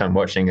spending all my time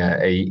watching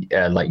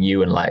are like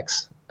you and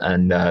Lex,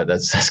 and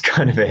that's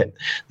kind of it.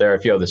 There are a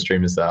few other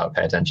streamers that I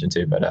pay attention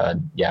to, but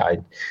I'm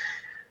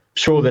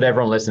sure that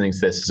everyone listening to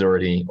this has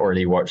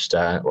already watched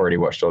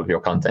all of your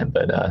content.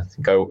 But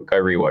go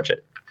rewatch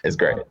it. It's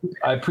great.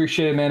 I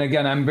appreciate it, man.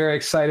 Again, I'm very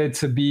excited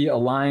to be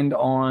aligned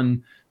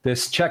on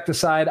this Check the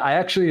Side. I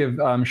actually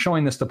have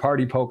showing this to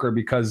Party Poker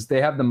because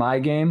they have the My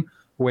Game,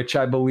 which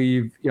I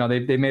believe,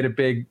 they made a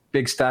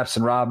big steps,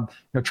 and Rob,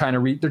 they're trying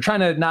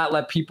to not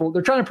let people,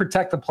 they're trying to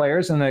protect the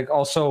players. And like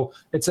also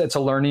it's a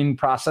learning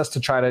process to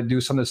try to do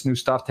some of this new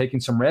stuff,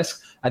 taking some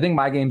risks. I think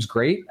My Game's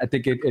great. I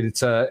think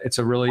it's a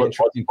really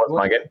interesting. What's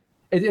My Game?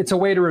 It's a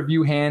way to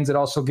review hands. It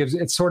also gives,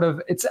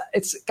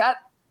 it's got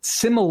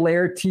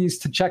similarities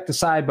to Check the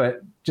Side,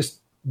 but just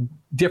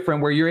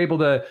different, where you're able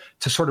to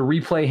sort of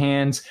replay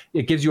hands.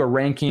 It gives you a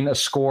ranking, a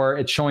score.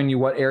 It's showing you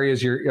what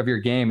areas of your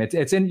game.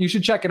 It's in. You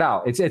should check it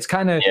out. It's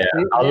kind of. Yeah,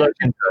 I'll look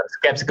into it.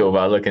 Skeptical, but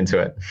I'll look into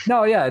it.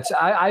 No, yeah,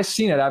 I've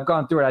seen it. I've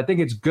gone through it. I think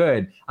it's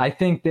good. I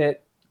think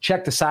that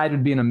Check the Side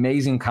would be an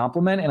amazing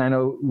compliment, and I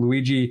know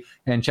Luigi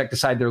and Check the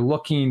Side, they're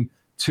looking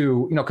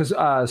to, because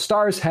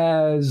Stars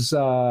has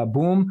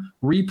Boom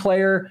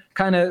Replayer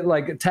kind of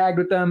like tagged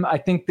with them. I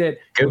think that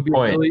good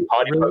point.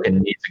 Party Poker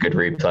needs a good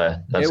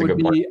replayer. That's a good point.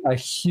 It would be a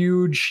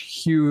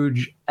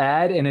huge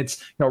ad, and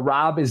it's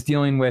Rob is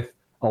dealing with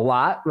a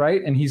lot,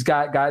 right? And he's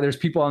got there's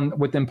people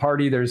within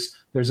Party. There's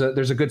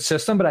a good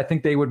system, but I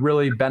think they would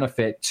really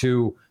benefit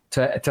to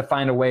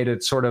find a way to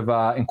sort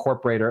of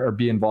incorporate or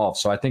be involved.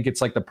 So I think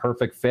it's like the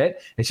perfect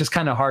fit. It's just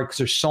kind of hard because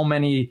there's so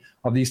many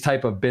of these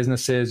type of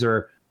businesses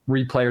or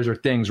replayers or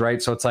things,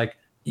 right? So it's like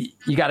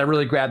you got to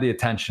really grab the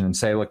attention and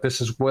say, look, this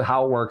is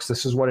how it works.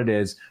 This is what it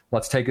is.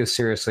 Let's take this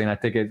seriously. And I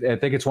think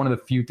it's one of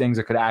the few things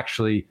that could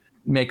actually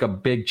make a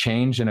big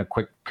change in a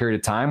quick period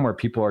of time where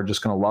people are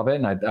just going to love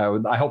it.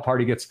 And I hope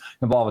Party gets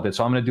involved with it.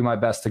 So I'm going to do my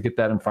best to get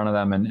that in front of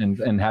them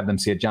and have them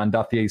see it. John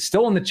Duffy is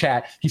still in the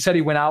chat. He said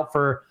he went out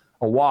for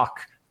a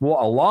walk. Well,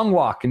 a long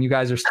walk, and you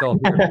guys are still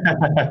here.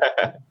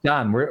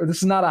 John, this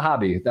is not a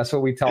hobby. That's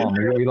what we tell them.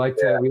 We like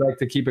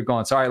to keep it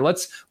going. So, all right,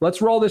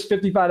 let's roll this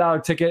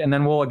 $55 ticket, and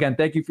then we'll again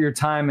thank you for your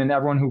time and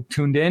everyone who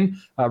tuned in.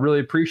 Really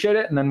appreciate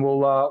it, and then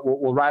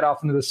we'll ride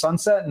off into the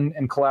sunset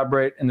and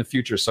collaborate in the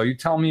future. So you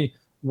tell me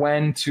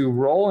when to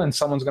roll, and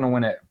someone's going to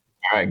win it.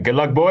 All right, good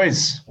luck,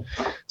 boys.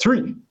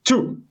 3,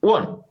 2,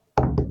 1.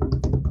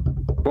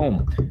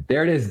 Boom!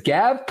 There it is.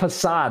 Gav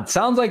Passad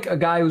sounds like a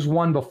guy who's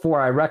won before.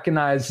 I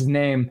recognize his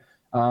name.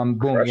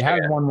 Boom, he has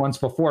won once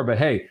before, but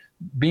hey,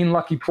 being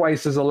lucky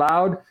twice is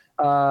allowed.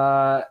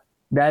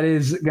 That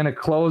is going to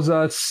close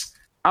us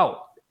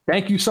out.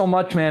 Thank you so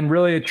much, man.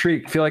 Really a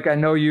treat. Feel like I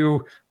know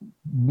you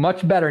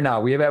much better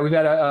now. We've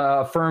had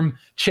a firm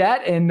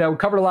chat, and we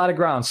covered a lot of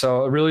ground.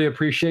 So I really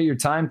appreciate your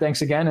time.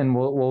 Thanks again, and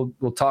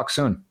we'll talk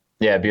soon.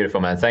 Yeah,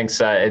 beautiful, man.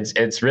 Thanks.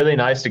 It's really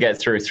nice to get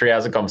through 3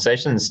 hours of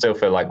conversation and still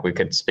feel like we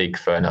could speak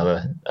for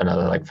another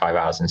like 5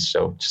 hours and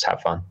still just have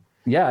fun.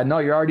 Yeah, no,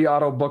 you're already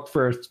auto booked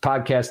for a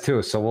podcast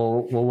too, so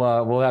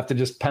we'll have to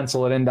just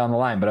pencil it in down the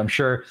line. But I'm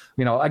sure,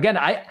 again,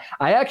 I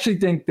actually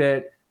think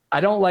that I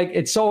don't like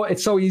it's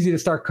so easy to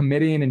start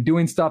committing and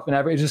doing stuff and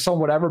it's just so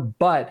whatever,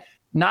 but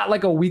not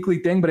like a weekly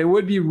thing. But it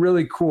would be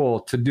really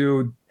cool to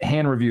do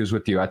hand reviews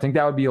with you. I think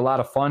that would be a lot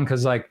of fun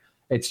because like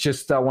it's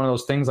just one of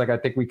those things. Like I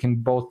think we can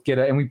both get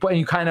it, and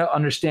you kind of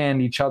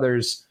understand each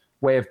other's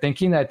way of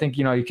thinking. I think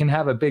you can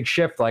have a big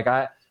shift. Like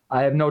I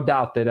have no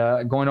doubt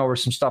that going over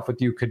some stuff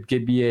with you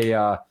could be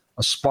a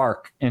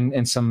spark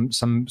and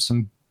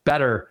some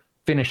better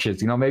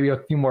finishes. Maybe a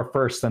few more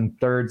firsts and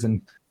thirds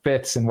and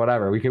fifths and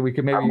whatever. We could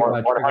maybe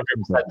 100%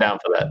 down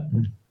for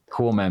that.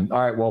 Cool, man.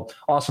 All right, well,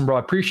 awesome, bro.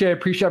 Appreciate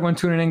everyone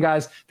tuning in,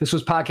 guys. This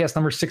was podcast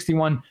number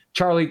 61.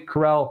 Charlie,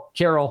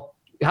 Carol,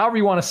 however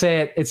you want to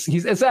say it.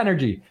 It's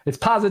energy. It's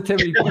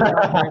positivity.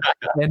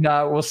 And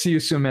we'll see you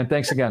soon, man.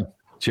 Thanks again.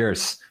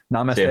 Cheers.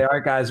 Namaste. Yeah. All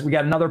right, guys, we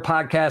got another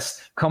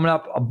podcast coming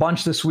up a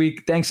bunch this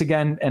week. Thanks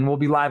again. And we'll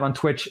be live on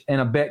Twitch in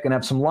a bit. Gonna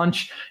have some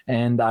lunch,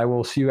 and I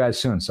will see you guys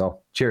soon.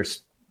 So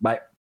cheers. Bye.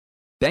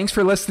 Thanks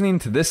for listening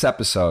to this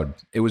episode.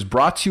 It was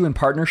brought to you in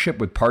partnership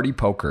with Party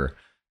Poker.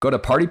 Go to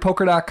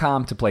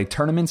partypoker.com to play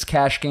tournaments,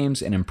 cash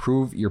games, and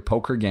improve your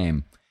poker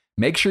game.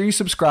 Make sure you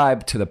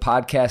subscribe to the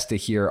podcast to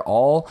hear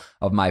all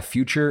of my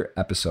future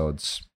episodes.